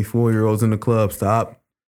the 24-year-olds in the club. Stop.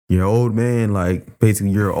 You're an old man. Like,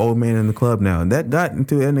 basically, you're an old man in the club now. And that got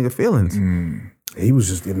into that nigga feelings. He was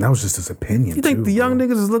just, and that was just his opinion. You think the young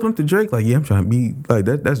niggas is looking up to Drake like, yeah, I'm trying to be like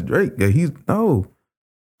that? That's Drake. Yeah, no.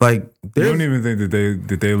 Like, you don't even think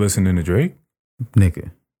that they listening to Drake?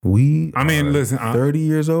 Nigga, listen, 30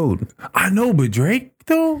 years old. I know, but Drake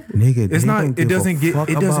though, nigga, it's not.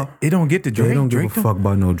 It don't get to Drake. They don't give a fuck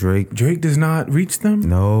about no Drake. Drake does not reach them.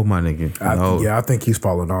 No, my nigga. No. I think he's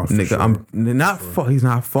falling off. Nigga, sure. I'm not. He's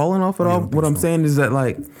not falling off at all. What I'm saying is that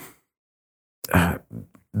like,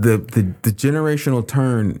 the generational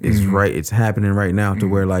turn is right. It's happening right now to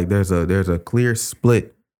where like there's a clear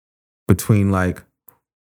split between like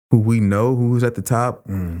who we know who's at the top,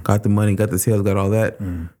 got the money, got the sales, got all that.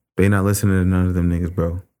 They not listening to none of them niggas,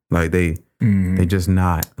 bro. Like they just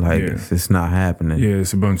not. Like it's not happening. Yeah,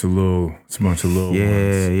 it's a bunch of little ones.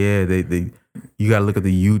 Yeah. They you gotta look at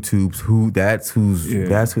the YouTubes. That's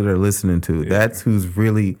who they're listening to. That's who's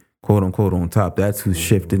really quote unquote on top. That's who's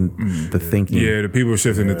shifting the thinking. Yeah, the people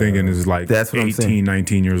shifting the thinking is like that's what 18,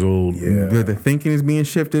 19 years old. Yeah. The thinking is being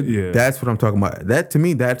shifted. Yeah. That's what I'm talking about. That to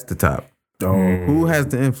me, that's the top. Who has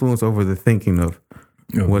the influence over the thinking of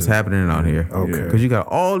what's happening out here? Okay. Because you got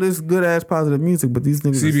all this good ass positive music, but these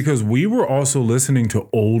niggas. See, because we were also listening to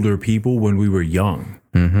older people when we were young.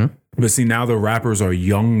 But see, now the rappers are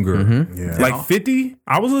younger. Like 50,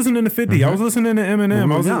 I was listening to 50. I was listening to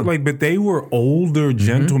Eminem. I was like, but they were older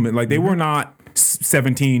gentlemen. Like they were not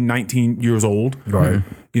 17, 19 years old. Right.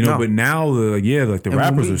 You know, but now the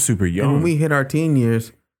rappers are super young. And when we hit our teen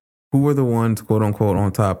years, who were the ones, quote unquote,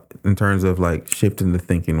 on top in terms of like shifting the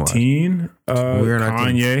thinking wise? Teen,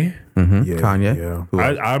 Kanye. Kanye.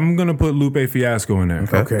 Yeah. I'm gonna put Lupe Fiasco in there.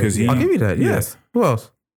 Okay. I'll give you that. Yes. Who else?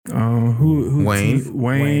 Who? Wayne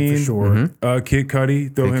for sure. Kid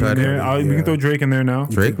Cudi, throw him in there. We can throw Drake in there now.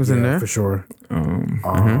 Drake was in there for sure.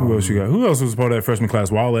 Who else you got? Who else was part of that freshman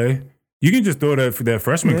class? Wale. You can just throw that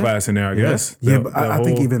freshman class in there, I guess. Yeah, but I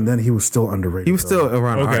think even then he was still underrated. He was still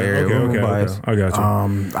around our area. Okay. I got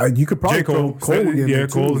you. You could probably throw Cole in there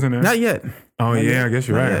too. Cole's in there. Not yet. Oh, yeah, I guess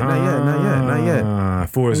you're right. Not yet.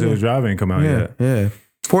 Forest Hills Drive ain't come out yet. Yeah.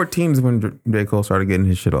 14 is when J. Cole started getting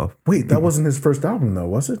his shit off. Wait, that wasn't his first album though,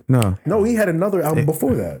 was it? No, he had another album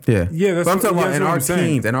before that. Yeah. That's but I'm talking about in our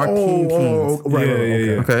teens. In our teens.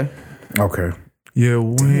 Right. Okay. Yeah,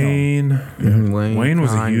 Wayne. Wayne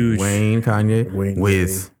was a huge. Wayne, Kanye,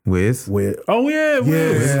 Wiz. Oh yeah,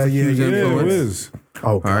 Wiz. Wiz.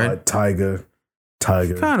 Oh God, Tiger.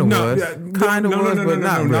 Kind of was, but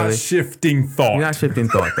not really. Not shifting thought. You're not shifting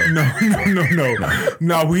thought though.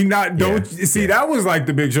 No. We not. Don't see. That was like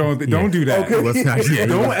the big show. Don't do that. Okay.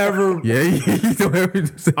 Don't ever. Don't ever.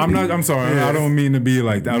 I'm sorry. I don't mean to be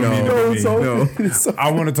like that. I don't mean to be. No.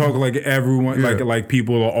 I want to talk like everyone. Like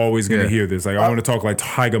people are always gonna hear this. Like I want to talk like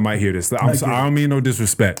Tiger might hear this. I don't mean no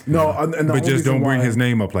disrespect. No, but just don't bring his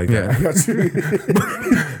name up like that. I got you.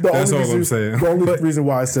 That's all I'm saying. The only reason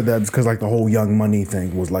why I said that is because like the whole Young Money funny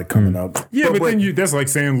thing was like coming up. Yeah, but then that's like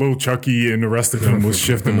saying Lil Chucky and the rest of them was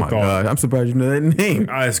shifting the thought. God, I'm surprised you know that name.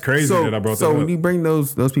 It's crazy that I brought that up. So when you bring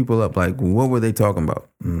those people up, like what were they talking about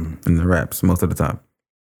in the raps most of the time?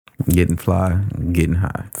 Getting fly, getting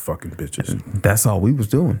high. Fucking bitches. That's all we was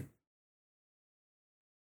doing.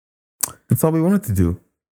 That's all we wanted to do.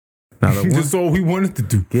 That's all we wanted to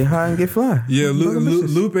do. Get high and get fly. Yeah,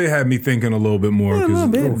 Lupe had me thinking a little bit more. Yeah, a little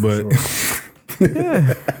bit, but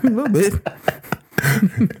yeah, a little bit.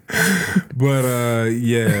 But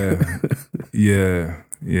yeah.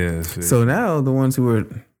 So now the ones who are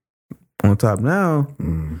on top now,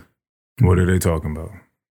 what are they talking about?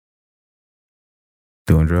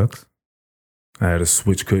 Doing drugs. I had a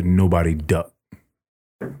switch, couldn't nobody duck.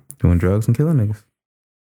 Doing drugs and killing niggas.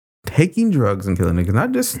 Taking drugs and killing niggas,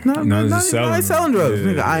 not just selling drugs.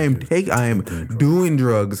 Yeah, nigga, I am doing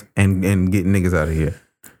drugs and getting niggas out of here.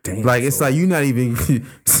 Damn, like it's like you not even.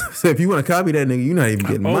 So if you want to copy that nigga, you're not even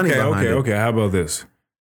getting money behind it. Okay. How about this?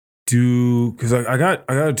 Because I got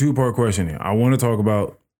a 2-part question here. I want to talk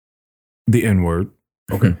about the N-word.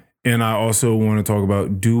 Okay. And I also want to talk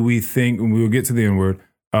about, do we think, and we will get to the N-word,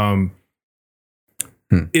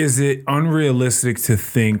 is it unrealistic to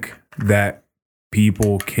think that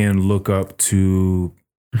people can look up to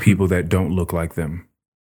people that don't look like them?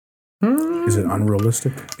 Is it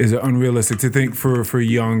unrealistic? Is it unrealistic to think for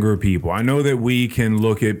younger people? I know that we can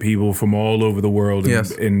look at people from all over the world,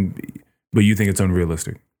 but you think it's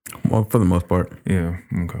unrealistic? Well, for the most part. Yeah,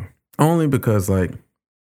 okay. Only because, like,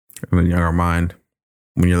 in the younger mind,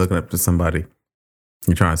 when you're looking up to somebody,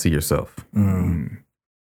 you're trying to see yourself.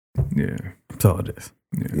 Yeah. That's all it is.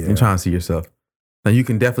 Yeah. You're trying to see yourself. Now, you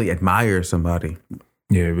can definitely admire somebody.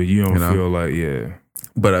 Yeah, but you don't feel like,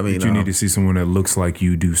 But I mean, you need to see someone that looks like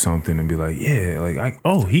you do something and be like,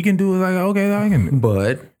 he can do it. Like, okay, I can.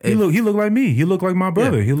 But he look like me. He look like my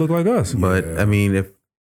brother. Yeah. He look like us. But I mean, if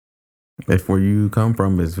where you come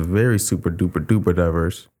from is very super duper duper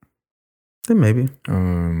diverse, then maybe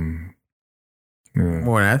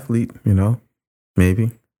more an athlete,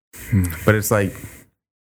 maybe. But it's like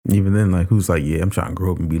even then, like who's like, I'm trying to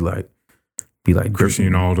grow up and be like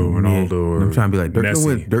Cristiano Ronaldo. I'm trying to be like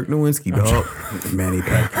Dirk Nowitzki, dog. Manny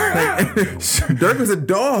Pacquiao. Dirk was a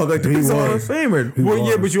dog. Like he's a Hall of Famer.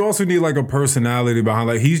 Well, but you also need like a personality behind.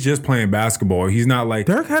 Like he's just playing basketball. He's not like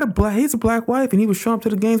Dirk had he's a black wife, and he was showing up to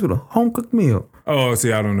the games with a home cooked meal. Oh,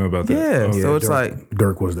 see, I don't know about that. Yeah, so it's Dirk, like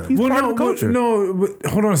Dirk was that. He's part of the culture. But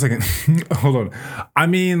hold on a second. Hold on. I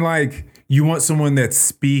mean, like you want someone that's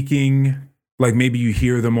speaking. Like maybe you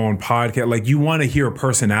hear them on podcast. Like you want to hear a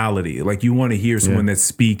personality. Like you want to hear someone that's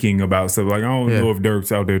speaking about stuff. Like I don't know if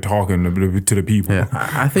Dirk's out there talking to the people. Yeah,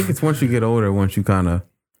 I think it's once you get older, once you kind of,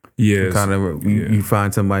 you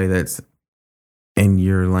find somebody that's in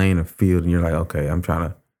your lane of field, and you're like, okay, I'm trying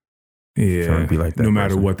to be like that. No matter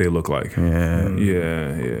person. what they look like. Yeah.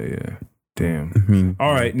 Damn. Mm-hmm.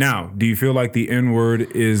 All right. Now, do you feel like the N-word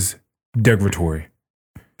is degradatory?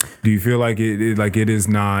 Do you feel like it is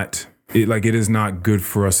not? It is not good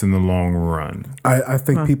for us in the long run. I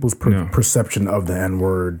think people's perception of the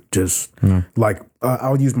N-word just like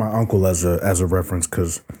I'll use my uncle as a reference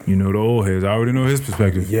because the old heads. I already know his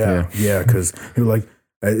perspective. Yeah, because he was like.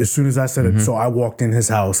 As soon as I said it, so I walked in his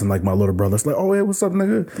house and like my little brother's like, "Oh, hey, what's up,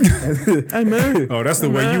 nigga?" Hey man. Oh, that's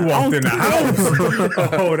the way you walked in the house.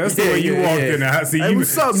 Oh, that's the way you walked in the house. See, hey,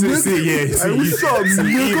 what's up, nigga? Hey, what's up,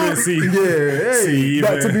 nigga?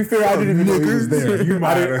 But to be fair, I didn't even know he was there.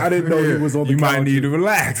 I didn't know he was on the couch. You might need to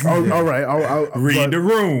relax. Oh, all right. I'll read the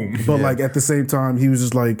room. But like at the same time, he was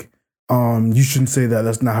just like, you shouldn't say that.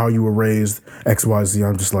 That's not how you were raised. X, Y, Z.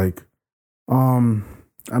 I'm just like, I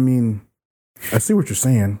mean. I see what you're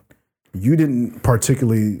saying. You didn't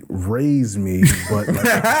particularly raise me, but like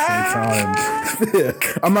at the same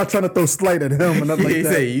time, I'm not trying to throw slight at him or nothing like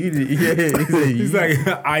that. He's like,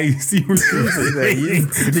 I see what you're saying.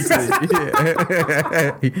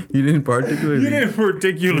 You didn't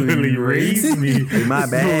particularly raise me. My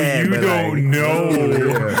bad. So you don't know.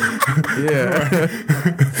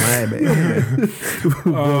 My bad.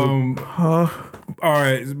 All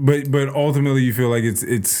right, but ultimately, you feel like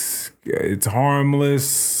it's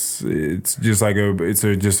harmless. It's just like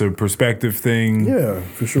just a perspective thing. Yeah,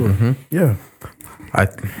 for sure. Mm-hmm. Yeah,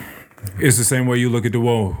 it's the same way you look at the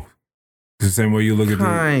woe. It's the same way you look at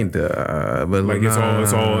kinda, but like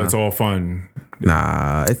it's all fun.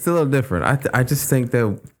 Nah, it's a little different. I just think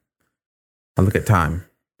that I look at time.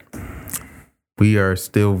 We are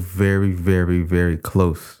still very, very, very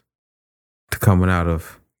close to coming out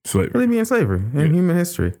of slavery. Really being slavery in human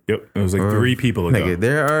history. Yep, it was like 3 people ago.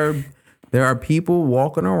 There are people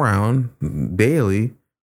walking around daily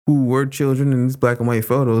who were children in these black and white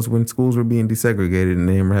photos when schools were being desegregated and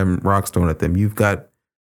they were having rocks thrown at them. You've got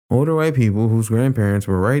older white people whose grandparents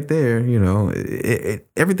were right there. You know,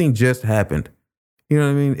 everything just happened. You know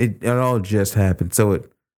what I mean? It all just happened. So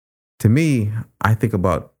to me, I think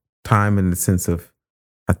about time in the sense of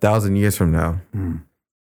 1,000 years from now,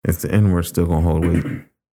 if the N-word's still gonna hold weight.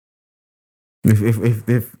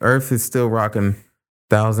 If Earth is still rocking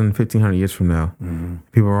 1,000, 1,500 years from now,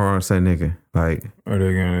 people are gonna say nigga. Like, are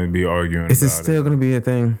they gonna be arguing? Is it still gonna be a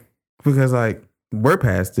thing? Because like we're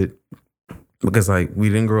past it. Because like we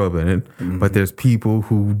didn't grow up in it, but there's people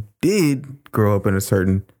who did grow up in a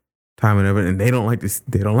certain time and everything, and they don't like this.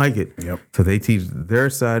 They don't like it. Yep. So they teach their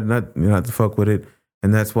side not to fuck with it,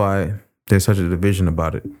 and that's why there's such a division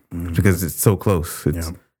about it because it's so close.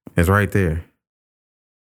 It's right there.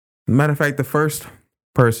 Matter of fact, the first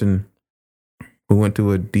person who went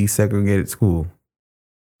to a desegregated school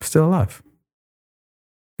is still alive.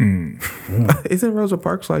 Isn't Rosa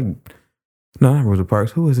Parks like? No, not Rosa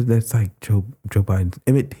Parks. Who is it that's like Joe Biden?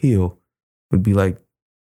 Emmett Till would be like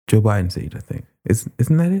Joe Biden's age, I think.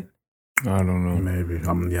 Isn't that it? I don't know. Maybe.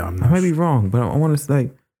 I'm not I might be wrong, but I want to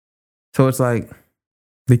like. So it's like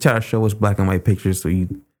they try to show us black and white pictures, so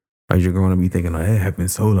as you're growing up, you thinking like, it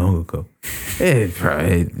happened so long ago. Shit like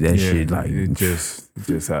it just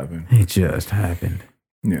happened. It just happened.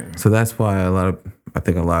 Yeah. So that's why I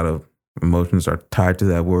think a lot of emotions are tied to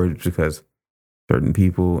that word because certain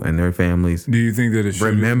people and their families. Do you think that it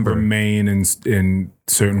should remain in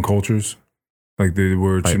certain cultures? Like the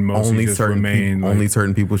word should mostly just remain. Only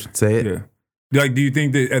certain people should say it. Yeah. Like, do you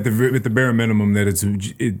think that at the bare minimum that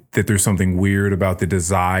that there's something weird about the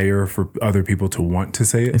desire for other people to want to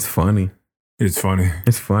say it? It's funny. It's funny.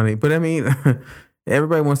 It's funny, but I mean,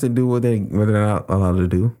 everybody wants to do what they're not allowed to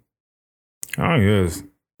do. Oh yes.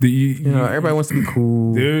 Everybody wants to be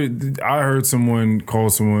cool. I heard someone call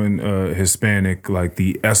someone Hispanic like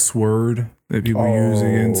the S word that people use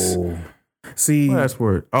against. See, what S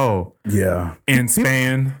word? Oh, yeah, and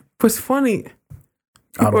span. What's funny?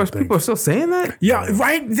 People are still saying that? Yeah,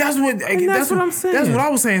 right. That's what I'm saying. That's what I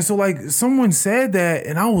was saying. So like, someone said that,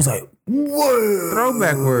 and I was like, "Whoa!"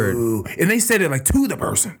 Throwback word. And they said it like to the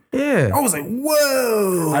person. Yeah, I was like,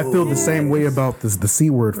 "Whoa!" I feel the same way about the C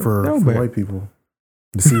word for white people.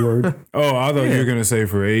 The C word. Oh, I thought you were gonna say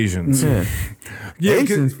for Asians. Yeah,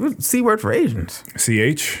 Asians. What's C word for Asians?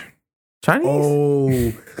 CH. Chinese? Oh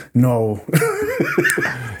no.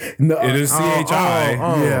 No, it is CHI.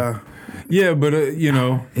 Yeah. Yeah, but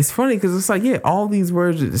it's funny because it's like, all these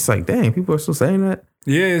words. It's like, dang, people are still saying that.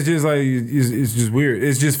 Yeah, it's just like it's just weird.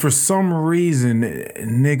 It's just for some reason,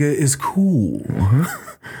 nigga is cool.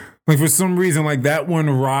 Like for some reason, like that one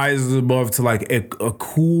rises above to like a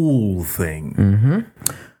cool thing.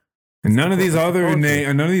 And none of these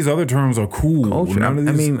other terms are cool. Culture. I'm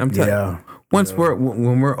telling you,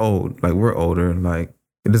 when we're old, like we're older, like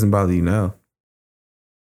it doesn't bother you now.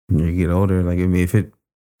 When you get older, like if it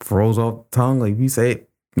rolls off the tongue, like if you say it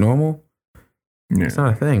normal, it's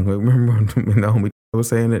not a thing. Like, remember when the homie was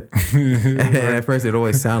saying it, and at first it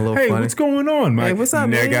always sounded a little funny. Hey, what's going on, Mike? Hey, what's up,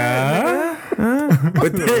 nigga?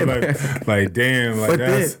 But then, like damn, like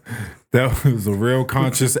that was a real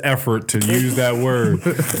conscious effort to use that word.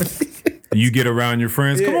 You get around your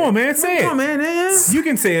friends. Come on, man, say it. Come on, man. Yeah. You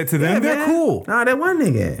can say it to them. They're cool. Nah, that one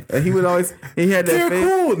nigga. He would always. He had that. They're face.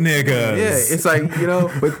 cool niggas. Yeah, it's like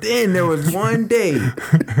But then there was one day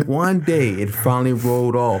it finally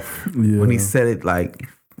rolled off when he said it. Like,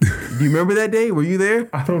 do you remember that day? Were you there?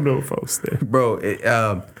 I don't know if I was there, bro.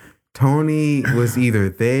 Tony was either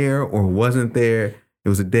there or wasn't there. It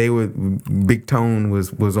was a day where Big Tone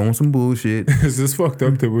was on some bullshit. Is this fucked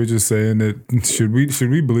up that we're just saying that? Should we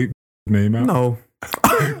bleep his name out? No.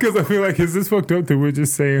 Because I feel like, is this fucked up that we're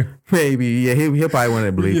just saying? Maybe, yeah. He'll probably want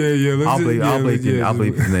to bleep. Yeah. I'll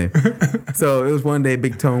bleep his name. So it was one day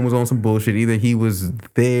Big Tone was on some bullshit. Either he was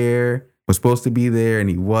supposed to be there, and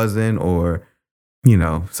he wasn't, or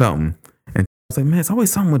something. And I was like, man, it's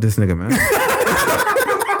always something with this nigga, man.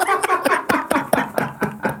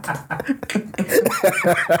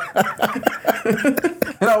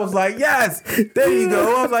 And I was like, yes, there you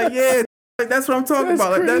go. I was like, yeah, that's what I'm talking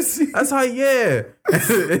about. Like that's how, yeah.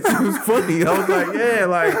 It was funny. I was like, yeah,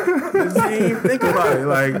 like, just didn't even think about it.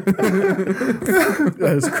 Like,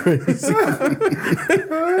 that's crazy. I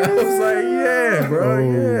was like, yeah, bro,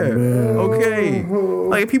 yeah. Man. Okay.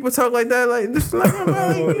 Like, people talk like that, like, just like,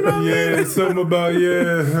 it's something about,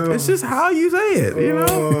 It's just how you say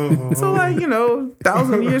it, So, like,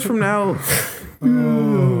 1,000 years from now,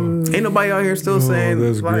 ain't nobody out here still saying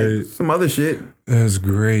that's like great. some other shit. That's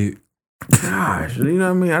great. Gosh, you know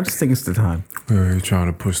what I mean? I just think it's the time. We're trying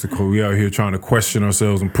to push the culture. We out here trying to question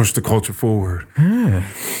ourselves and push the culture forward. Yeah.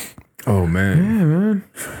 Oh man. Yeah, man.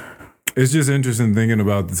 It's just interesting thinking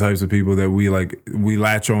about the types of people that we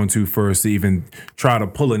latch on to first to even try to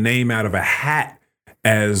pull a name out of a hat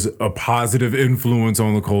as a positive influence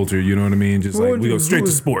on the culture. You know what I mean? Just like we go straight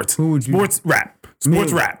to sports. Sports rap.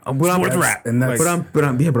 Sports rap. Sports rap. And that's, But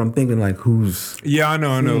I'm thinking like who's yeah, I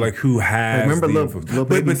know, like who has remember the Lil influence.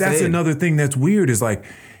 Baby But that's said- another thing that's weird is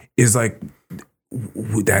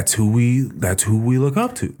that's who we look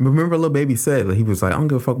up to. Remember Lil Baby said, like, he was like, I don't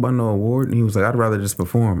give a fuck about no award. And he was like, I'd rather just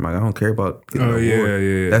perform. Like, I don't care about getting an award.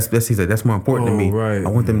 Yeah. That's he said, that's more important to me. Right. I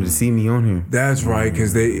want them to see me on here. That's right,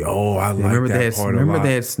 because I like Remember that part a lot. Remember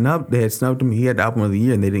they had snubbed him. He had the album of the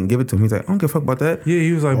year and they didn't give it to him. He's like, I don't give a fuck about that. Yeah,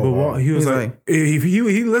 he was like, he was like, he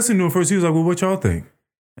listened to him first. He was like, well, what y'all think?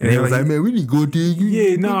 And they was like, man, we need to go there.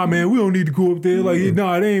 Yeah, nah, man, we don't need to go up there. Like,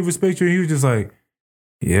 nah, they ain't respect you. And he was just like,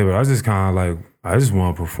 yeah, but I just kind of like, I just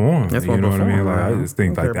want to perform. That's you know what I mean? Like, man. I just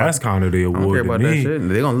think like that's kind of the I don't care award to about that me. shit.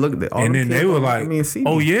 They're gonna look at all And them then kids they were gonna look like, at me and see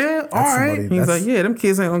oh me. yeah, all right. He's like, yeah, them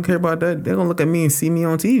kids ain't gonna care about that. They're gonna look at me and see me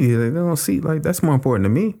on TV. Like, they're gonna see, like, that's more important to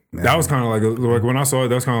me. That was kind of like when I saw it,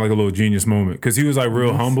 that was kind of like a little genius moment because he was like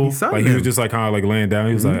real humble. Like he was just like kind of like laying down.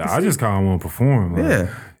 He was like, I just kind of want to perform. Like,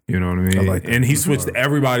 Yeah. you know what I mean? like that. And he switched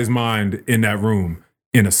everybody's mind in that room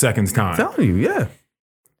in a second's time. I'm telling you, yeah.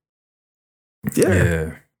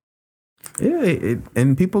 Yeah.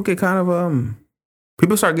 And people get kind of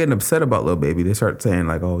people start getting upset about Lil Baby. They start saying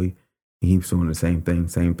like, oh, he keeps doing the same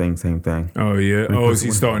thing. Oh yeah. Oh, is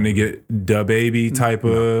he starting to get the baby type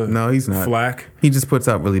of No, he's not. flack? He just puts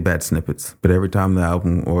out really bad snippets. But every time the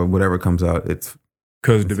album or whatever comes out, it's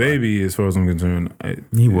Because the baby, as far as I'm concerned,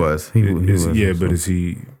 he was. yeah, but is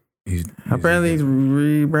he? Apparently he's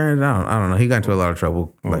rebranded. I don't know. He got into a lot of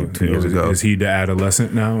trouble like 2 years ago. Is he the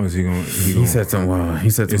adolescent now? Is he going? He said some.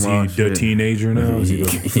 He said some. Is he wild the shit. teenager now? Is he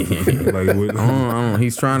like, I don't know.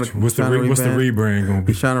 He's trying to. what's the rebrand going to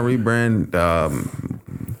be? He's trying to rebrand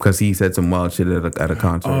because he said some wild shit at a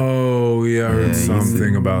concert. Oh yeah, I heard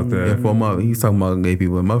something about that. Yeah, he's talking about gay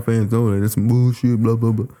people. My fans know that it's some bullshit. Blah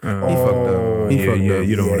blah blah. He fucked up. He fucked up.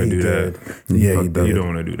 You don't want to do that. Yeah, he did. You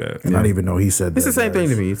don't want to do that. I didn't even know he said that. It's the same thing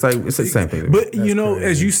to me. It's the same thing to me. But you know,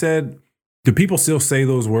 as you said, do people still say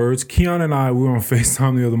those words? Keon and I, we were on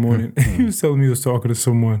FaceTime the other morning. He was telling me he was talking to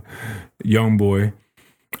someone, young boy,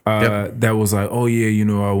 that was like, oh yeah, you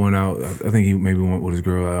know, I went out. I think he maybe went with his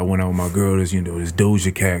girl. I went out with my girl. This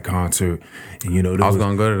Doja Cat concert, and you know, I was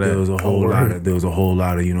gonna go to that. There was a whole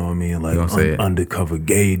lot of, you know what I mean, like undercover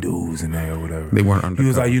gay dudes in there or whatever. They weren't undercover. He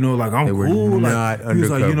was like, you know, like I'm They were cool. not Like, he was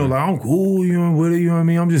like, you know, like I'm cool. You know, with it. You know what I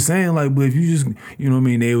mean? I'm just saying, like, but if you just, you know what I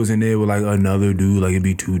mean, they was in there with like another dude, like it'd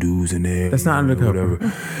be two dudes in there. That's not undercover.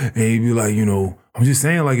 Whatever. And he'd be like, you know, I'm just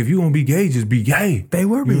saying, like, if you gonna be gay, just be gay. They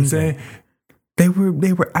were You know what being I'm saying? They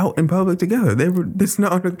were out in public together. It's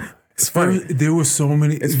not. It's funny. There were so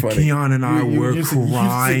many. It's funny. Keon and I were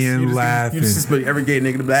crying, laughing. You just expect every gay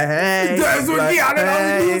nigga to be like, hey. That's what like, Keon and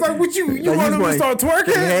I was. He was like, "What you want him to start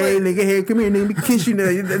twerking?" Hey, nigga, hey, come here, nigga, let me kiss you now.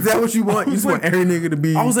 Is that what you want? You just want every nigga to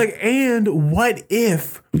be. I was like, and what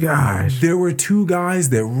if? Gosh, there were two guys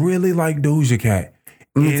that really like Doja Cat.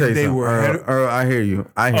 Let me tell you they something. were. I hear you.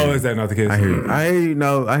 Is that not the case? I hear you.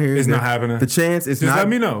 No, I hear you. It's not happening. The chance is Just not. let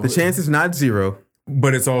me know. The chance is not 0.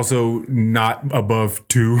 But it's also not above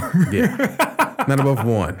 2. Yeah, not above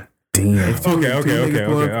 1. Damn. Okay.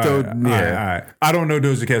 All right. I don't know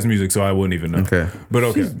Doja Cat's music, so I wouldn't even know. Okay. But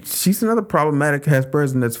okay. She's another problematic ass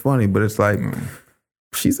person that's funny, but it's like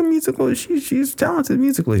she's a musical. She's talented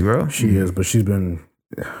musically, bro. She is, but she's been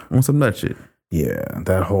on some nut shit. Yeah,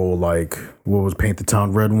 that whole like what was Paint the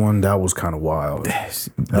Town Red one, that was kind of wild.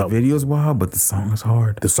 The video's wild, but the song is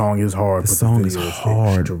hard. The song is hard. The song is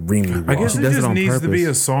hard. Extremely wild. I guess it just needs purpose. to be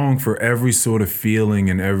a song for every sort of feeling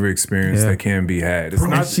and every experience that can be had. It's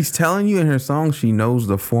not. She's telling you in her song she knows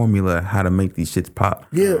the formula how to make these shits pop.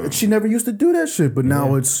 Yeah, she never used to do that shit, but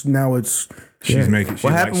now it's She's making. She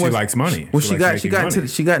likes money. Well, she got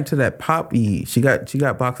into that poppy. She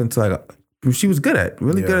got boxed into like she was good at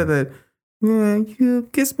good at that. Yeah, you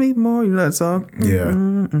kiss me more. You know that song? Yeah.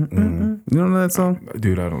 You don't know that song?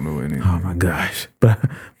 Dude, I don't know any. Oh my gosh. But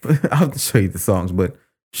I'll have to show you the songs. But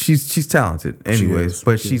she's talented anyways.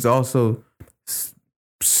 But she's also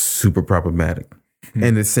super problematic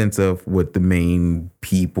in the sense of what the main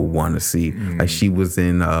people want to see. Like she was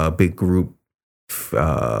in a big group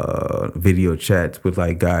video chats with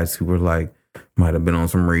like guys who were like, might have been on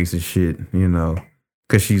some racist shit, you know.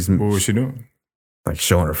 Because What was she doing? Like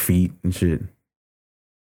showing her feet and shit.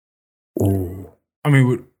 Oh, I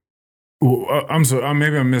mean, I'm sorry.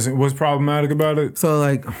 Maybe I'm missing. What's problematic about it? So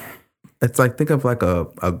like, it's like, think of like a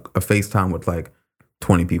FaceTime with like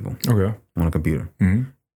 20 people Okay. on a computer.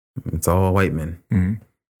 Mm-hmm. It's all white men. Mm-hmm.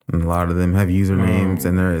 And a lot of them have usernames,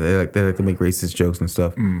 and they like to make racist jokes and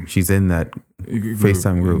stuff. She's in that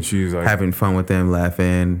FaceTime group. She's like having fun with them,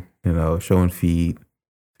 laughing, showing feet.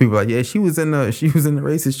 People are like, yeah, she was in the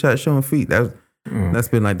racist chat showing feet. That's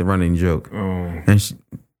been like the running joke. And she,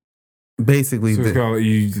 basically, so it's kind of like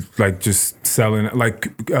you like just selling, like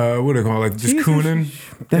what do they call it? Like just cooning.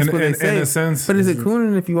 That's what they say. In a sense. But is it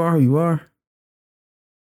cooning if you are who you are?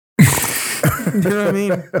 You know what I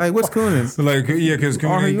mean? Like, what's cooning? Like, yeah, because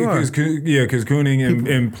cooning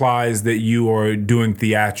implies that you are doing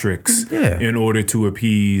theatrics in order to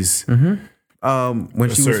appease. When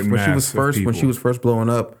she was first blowing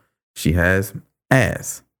up, she has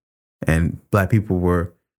ass, and black people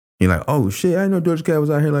were like, "Oh shit, I didn't know Doja Cat was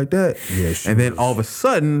out here like that." Yeah, and then all of a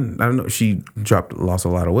sudden, I don't know, she lost a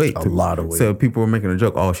lot of weight. So people were making a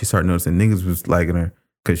joke. Oh, she started noticing niggas was liking her.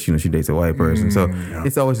 Because she dates a white person, so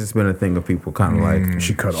it's always just been a thing of people kind of like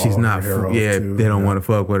she's not her hair off too. They don't want to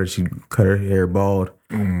fuck with her. She cut her hair bald,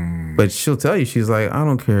 but she'll tell you, she's like, I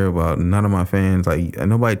don't care about none of my fans. Like,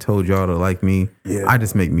 nobody told y'all to like me. Yeah. I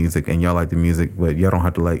just make music, and y'all like the music, but y'all don't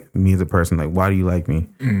have to like me as a person. Like, why do you like me?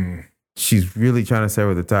 She's really trying to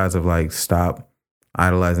sever the ties of like, stop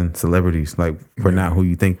idolizing celebrities, like we're not who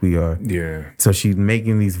you think we are. Yeah. So she's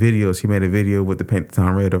making these videos. She made a video with the paint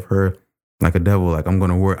on red of her. Like a devil, like I'm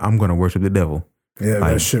gonna worship the devil. Yeah,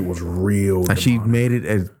 like, that shit was real. Like she made it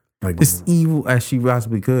as like as evil as she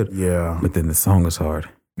possibly could. Yeah, but then the song is hard.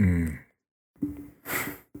 And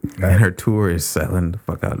her tour is selling the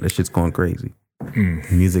fuck out. That shit's going crazy.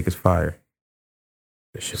 Music is fire.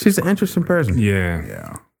 She's an interesting person.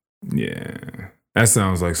 Yeah. That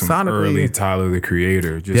sounds like some sonically, early Tyler the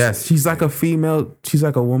Creator. Yes, she's like a female. She's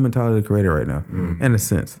like a woman Tyler the Creator right now, in a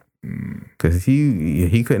sense. Because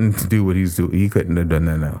he couldn't do what he's doing. He couldn't have done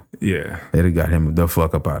that now. Yeah. They'd have got him the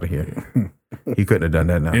fuck up out of here. He couldn't have done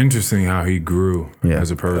that now. Interesting how he grew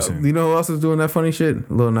as a person. You know who else is doing that funny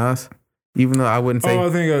shit? Lil Nas. Even though I wouldn't say... I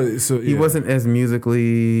think... He wasn't as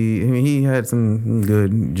musically... I mean, he had some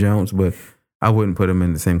good jumps, but I wouldn't put him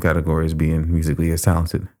in the same category as being musically as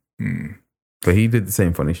talented. But he did the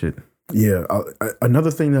same funny shit. Yeah.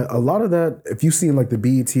 Another thing that... A lot of that... If you see like the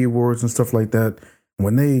BET Awards and stuff like that...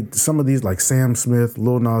 When some of these like Sam Smith,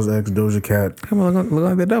 Lil Nas X, Doja Cat, come on, look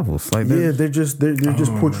like the devils. Like they're just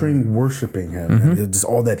portraying worshiping him, and it's just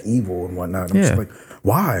all that evil and whatnot. I'm just like,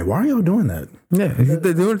 why? Why are y'all doing that? Yeah,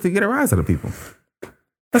 they're doing it to get a rise out of people.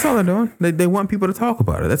 That's all they're doing. They want people to talk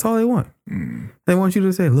about it. That's all they want. They want you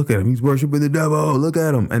to say, "Look at him, he's worshiping the devil. Look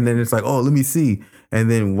at him," and then it's like, "Oh, let me see." And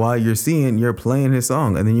then while you're seeing, you're playing his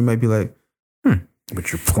song, and then you might be like, But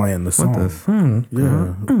you're playing the song.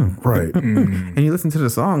 Right. And you listen to the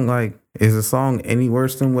song, like, is the song any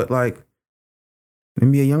worse than what, like,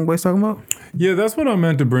 NBA Youngboy's talking about? Yeah, that's what I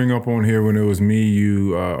meant to bring up on here when it was me,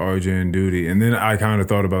 you, RJ, and Duty. And then I kind of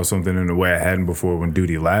thought about something in a way I hadn't before when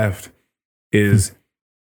Duty laughed, is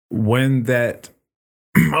when that...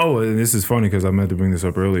 and this is funny because I meant to bring this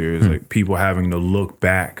up earlier, is like people having to look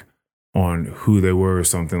back on who they were or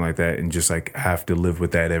something like that and just, like, have to live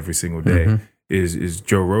with that every single day. Is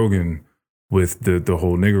Joe Rogan with the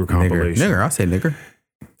whole nigger compilation. Nigger, I say nigger.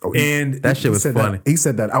 Oh, and that shit was funny. He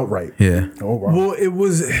said that outright. Yeah. Oh, wow. Well, it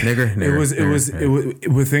was nigger. It was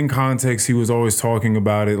within context. He was always talking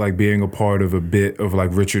about it like being a part of a bit of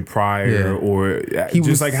like Richard Pryor or he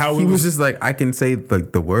was just like, I can say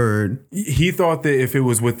like the word. He thought that if it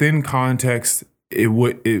was within context, it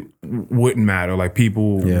wouldn't matter. Like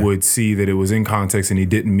people would see that it was in context and he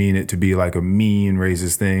didn't mean it to be like a mean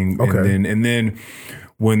racist thing. Okay. And then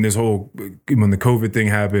when the COVID thing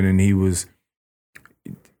happened and he was,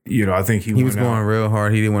 I think he was going real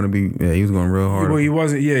hard. He didn't want to be. Yeah, he was going real hard. Well, he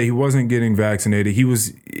wasn't. Yeah, he wasn't getting vaccinated.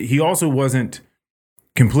 He also wasn't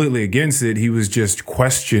completely against it. He was just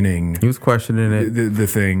questioning. He was questioning it. The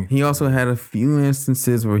thing. He also had a few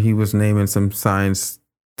instances where he was naming some science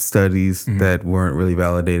studies that weren't really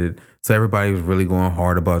validated. So everybody was really going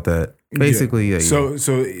hard about that. Basically, So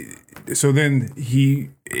then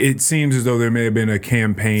it seems as though there may have been a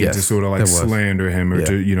campaign to sort of like slander him or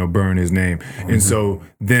to, burn his name. And so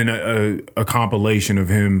then a compilation of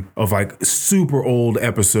him of like super old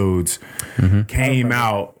episodes came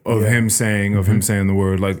out of him saying the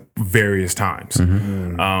word like various times.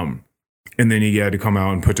 And then he had to come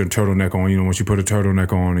out and put the turtleneck on. Once you put a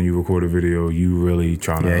turtleneck on and you record a video, you really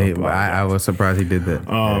trying to. Yeah, I was surprised he did that.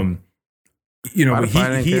 But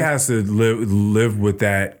he has to live with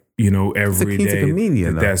that. Every day. He's a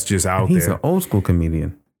comedian. That's just out there. He's there. an old school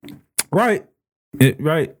comedian. Right.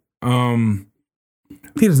 Right.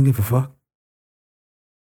 He doesn't give a fuck.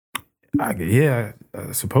 Yeah,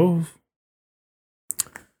 I suppose.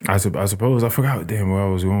 I suppose I forgot damn where I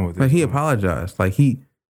was going with this. Like he apologized. Like he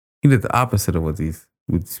did the opposite of what these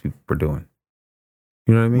people were doing.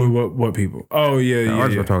 You know what I mean? What people? Oh yeah, The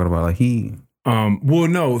artists we're talking about. Like he. Well,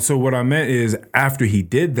 no. So what I meant is after he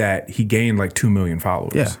did that, he gained like 2 million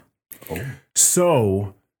followers. Yeah.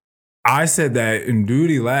 So I said that, and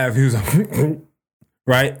Duty laughed. He was like,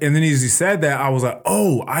 right? And then as he said that, I was like,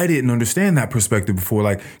 oh, I didn't understand that perspective before.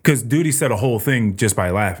 Like, because Duty said a whole thing just by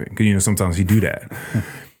laughing. Because, you know, sometimes he do that.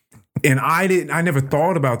 And I never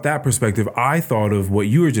thought about that perspective. I thought of what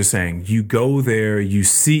you were just saying. You go there,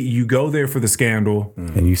 you go there for the scandal.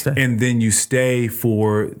 And you stay. And then you stay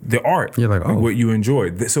for the art. You're like, oh. What you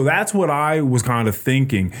enjoyed. So that's what I was kind of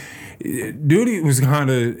thinking. Duty was kind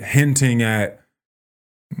of hinting at,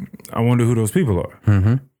 I wonder who those people are.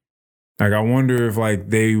 Mm-hmm. Like, I wonder if like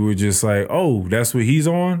they were just like, oh, that's what he's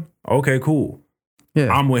on? Okay, cool.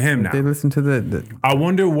 Yeah. I'm with him now. They listen to the I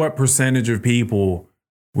wonder what percentage of people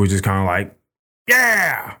were just kind of like,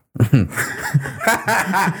 yeah.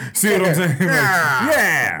 See what I'm saying?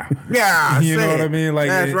 Like, yeah. You know what I mean? Like,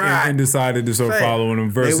 that's right. And decided to start following him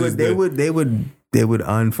versus they would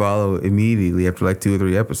unfollow immediately after like 2 or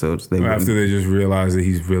 3 episodes. After they just realized that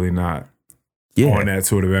he's really not on that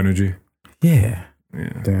sort of energy. Yeah.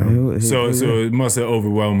 Yeah. Damn. So it must have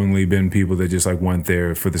overwhelmingly been people that just like went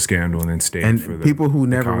there for the scandal and then stayed And for the people who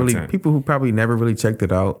never really, content. people who probably never really checked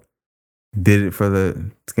it out, did it for the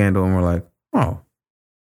scandal and were like, oh,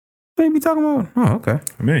 what are you be talking about? Oh, okay.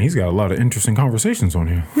 Man, he's got a lot of interesting conversations on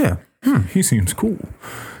here. Yeah. He seems cool.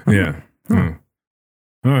 Yeah. All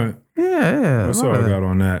right. Yeah. That's all I got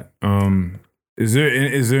on that. Is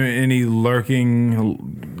there any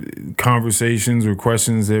lurking conversations or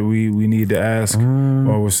questions that we need to ask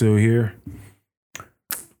while we're still here?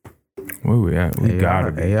 Where we at? We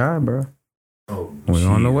gotta be. AI, bro. Oh, We're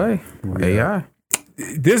on the way. AI.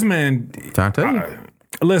 This man. Trying to tell you.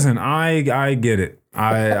 Listen, I get it.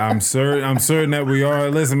 I'm certain that we are.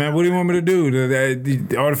 Listen, man, what do you want me to do?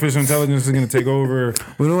 The artificial intelligence is going to take over.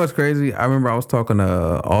 You know what's crazy? I remember I was talking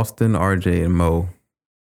to Austin, RJ, and Mo,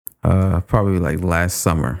 probably like last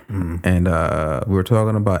summer, and we were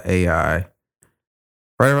talking about AI.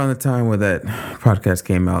 Right around the time where that podcast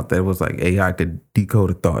came out, that was like AI could decode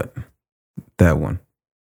a thought. That one.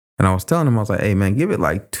 And I was telling him, I was like, hey, man, give it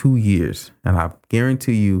like 2 years. And I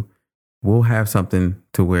guarantee you, we'll have something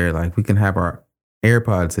to where like we can have our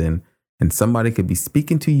AirPods in and somebody could be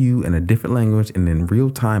speaking to you in a different language. And in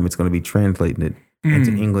real time, it's going to be translating it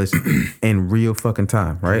into English in real fucking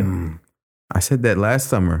time. Right. I said that last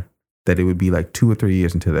summer that it would be like 2 or 3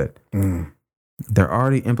 years into that. They're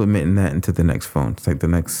already implementing that into the next phone. It's like the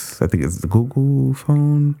next, I think it's the Google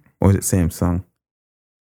phone or is it Samsung?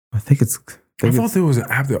 I thought there was an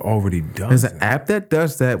app that already does There's that. an app that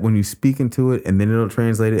does that when you speak into it and then it'll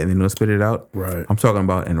translate it and then it'll spit it out. Right. I'm talking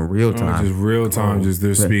about in real time. Just real time, just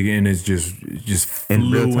they're speaking and it's just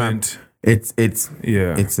In real time. fluent. It's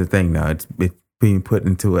the thing now. It's being put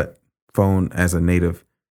into a phone as a native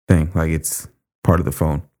thing. Like it's part of the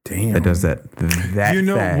phone. Damn. That does that You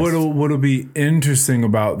know fast. what'll be interesting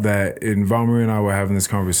about that, and Valerie and I were having this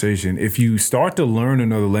conversation. If you start to learn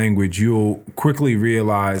another language, you'll quickly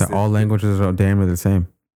realize That all languages are damn near the same.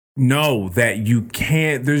 that you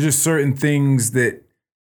can't. There's just certain things that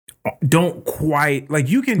don't quite like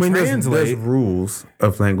you can translate. There's rules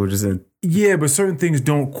of languages and Yeah, but certain things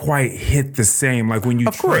don't quite hit the same. Like when you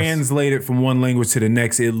Of course. translate it from one language to the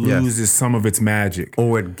next, it loses some of its magic.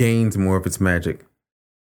 or it gains more of its magic.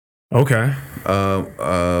 Okay.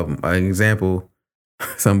 An example,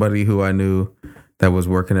 somebody who I knew that was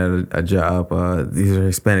working at a job. These are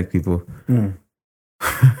Hispanic people. He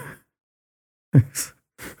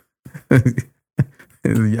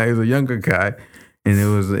was a younger guy, and it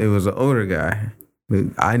was an older guy.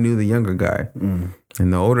 I knew the younger guy, and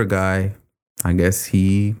the older guy, I guess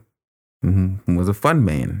he was a fun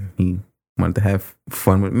man. He wanted to have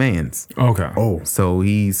fun with mans. Okay. Oh. So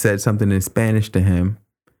he said something in Spanish to him.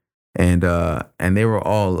 And they were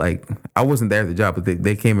all like, I wasn't there at the job, but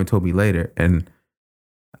they came and told me later. And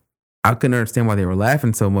I couldn't understand why they were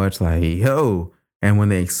laughing so much, like, yo. And when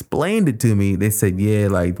they explained it to me, they said, yeah,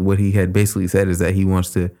 like what he had basically said is that he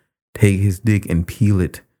wants to take his dick and peel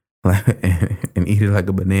it like, and eat it like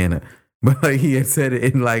a banana. But like he had said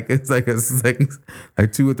it in like, it's like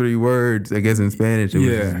 2 or 3 words, I guess in Spanish. It was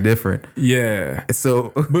just different. Yeah.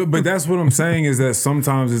 So, But that's what I'm saying is that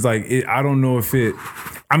sometimes it's like, I don't know if it,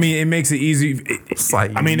 I mean, it makes it easy. it's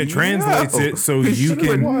like, It translates it so you would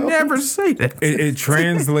can never say that. It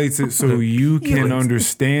translates it so you can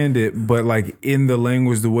understand it, but like in the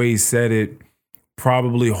language, the way he said it,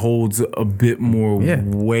 probably holds a bit more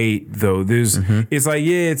weight though. There's it's like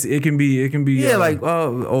it can be like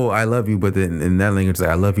I love you, but then in that language, like,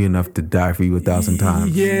 I love you enough to die for you 1,000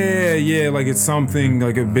 times. Yeah, like it's something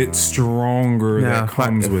like a bit stronger that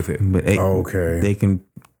comes with it. But they can.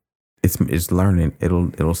 It's learning.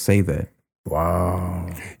 It'll say that. Wow.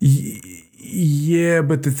 Yeah,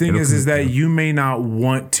 but the thing is that you may not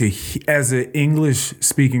want to, as an English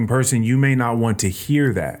speaking person, you may not want to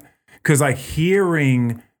hear that. Because like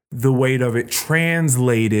hearing the weight of it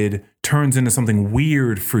translated turns into something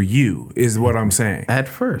weird for you, is what I'm saying. At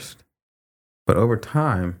first. But over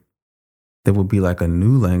time, there will be like a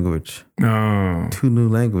new language. Oh. 2 new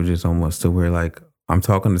languages almost, to where like I'm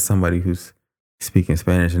talking to somebody who's speaking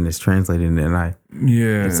Spanish and it's translating it, and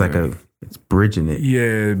it's like it's bridging it.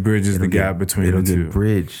 Yeah, it bridges the gap between the two. It'll get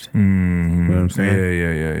bridged. Mm-hmm. You know what I'm saying?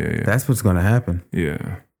 Yeah. That's what's going to happen.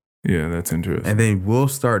 Yeah, that's interesting. And then we'll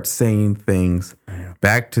start saying things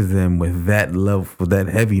back to them with that love, with that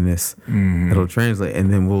heaviness. It'll translate,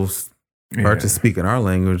 and then we'll start to speak in our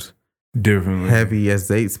language differently, heavy as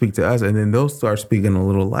they speak to us, and then they'll start speaking a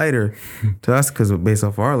little lighter to us because based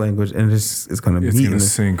off our language, and it's going to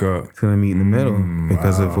sync up. It's going to meet in the middle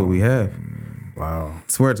because of what we have. Wow,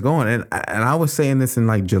 that's where it's going. And I was saying this in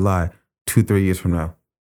like July, 2-3 years from now,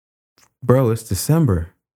 bro. It's December.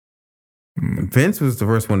 Vince was the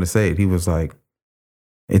first one to say it. He was like,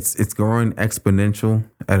 it's growing exponential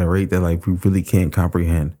at a rate that like we really can't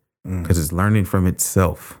comprehend because it's learning from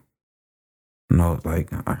itself. And I was like,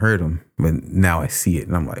 I heard him, but now I see it.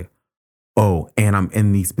 And I'm like, oh, and I'm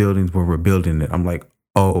in these buildings where we're building it. I'm like,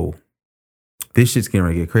 oh, this shit's getting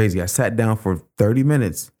ready to get crazy. I sat down for 30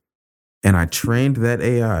 minutes and I trained that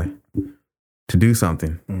AI to do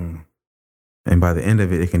something. And by the end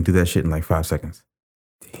of it, it can do that shit in like 5 seconds.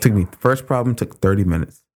 Took me, the first problem took 30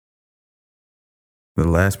 minutes. The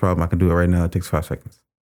last problem I can do it right now, it takes 5 seconds.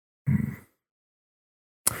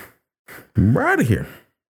 We're out of here.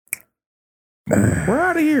 We're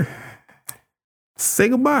out of here. Say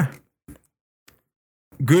goodbye.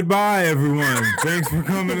 Goodbye, everyone. Thanks for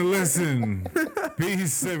coming to listen.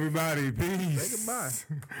 Peace, everybody. Peace.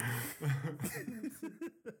 Say goodbye.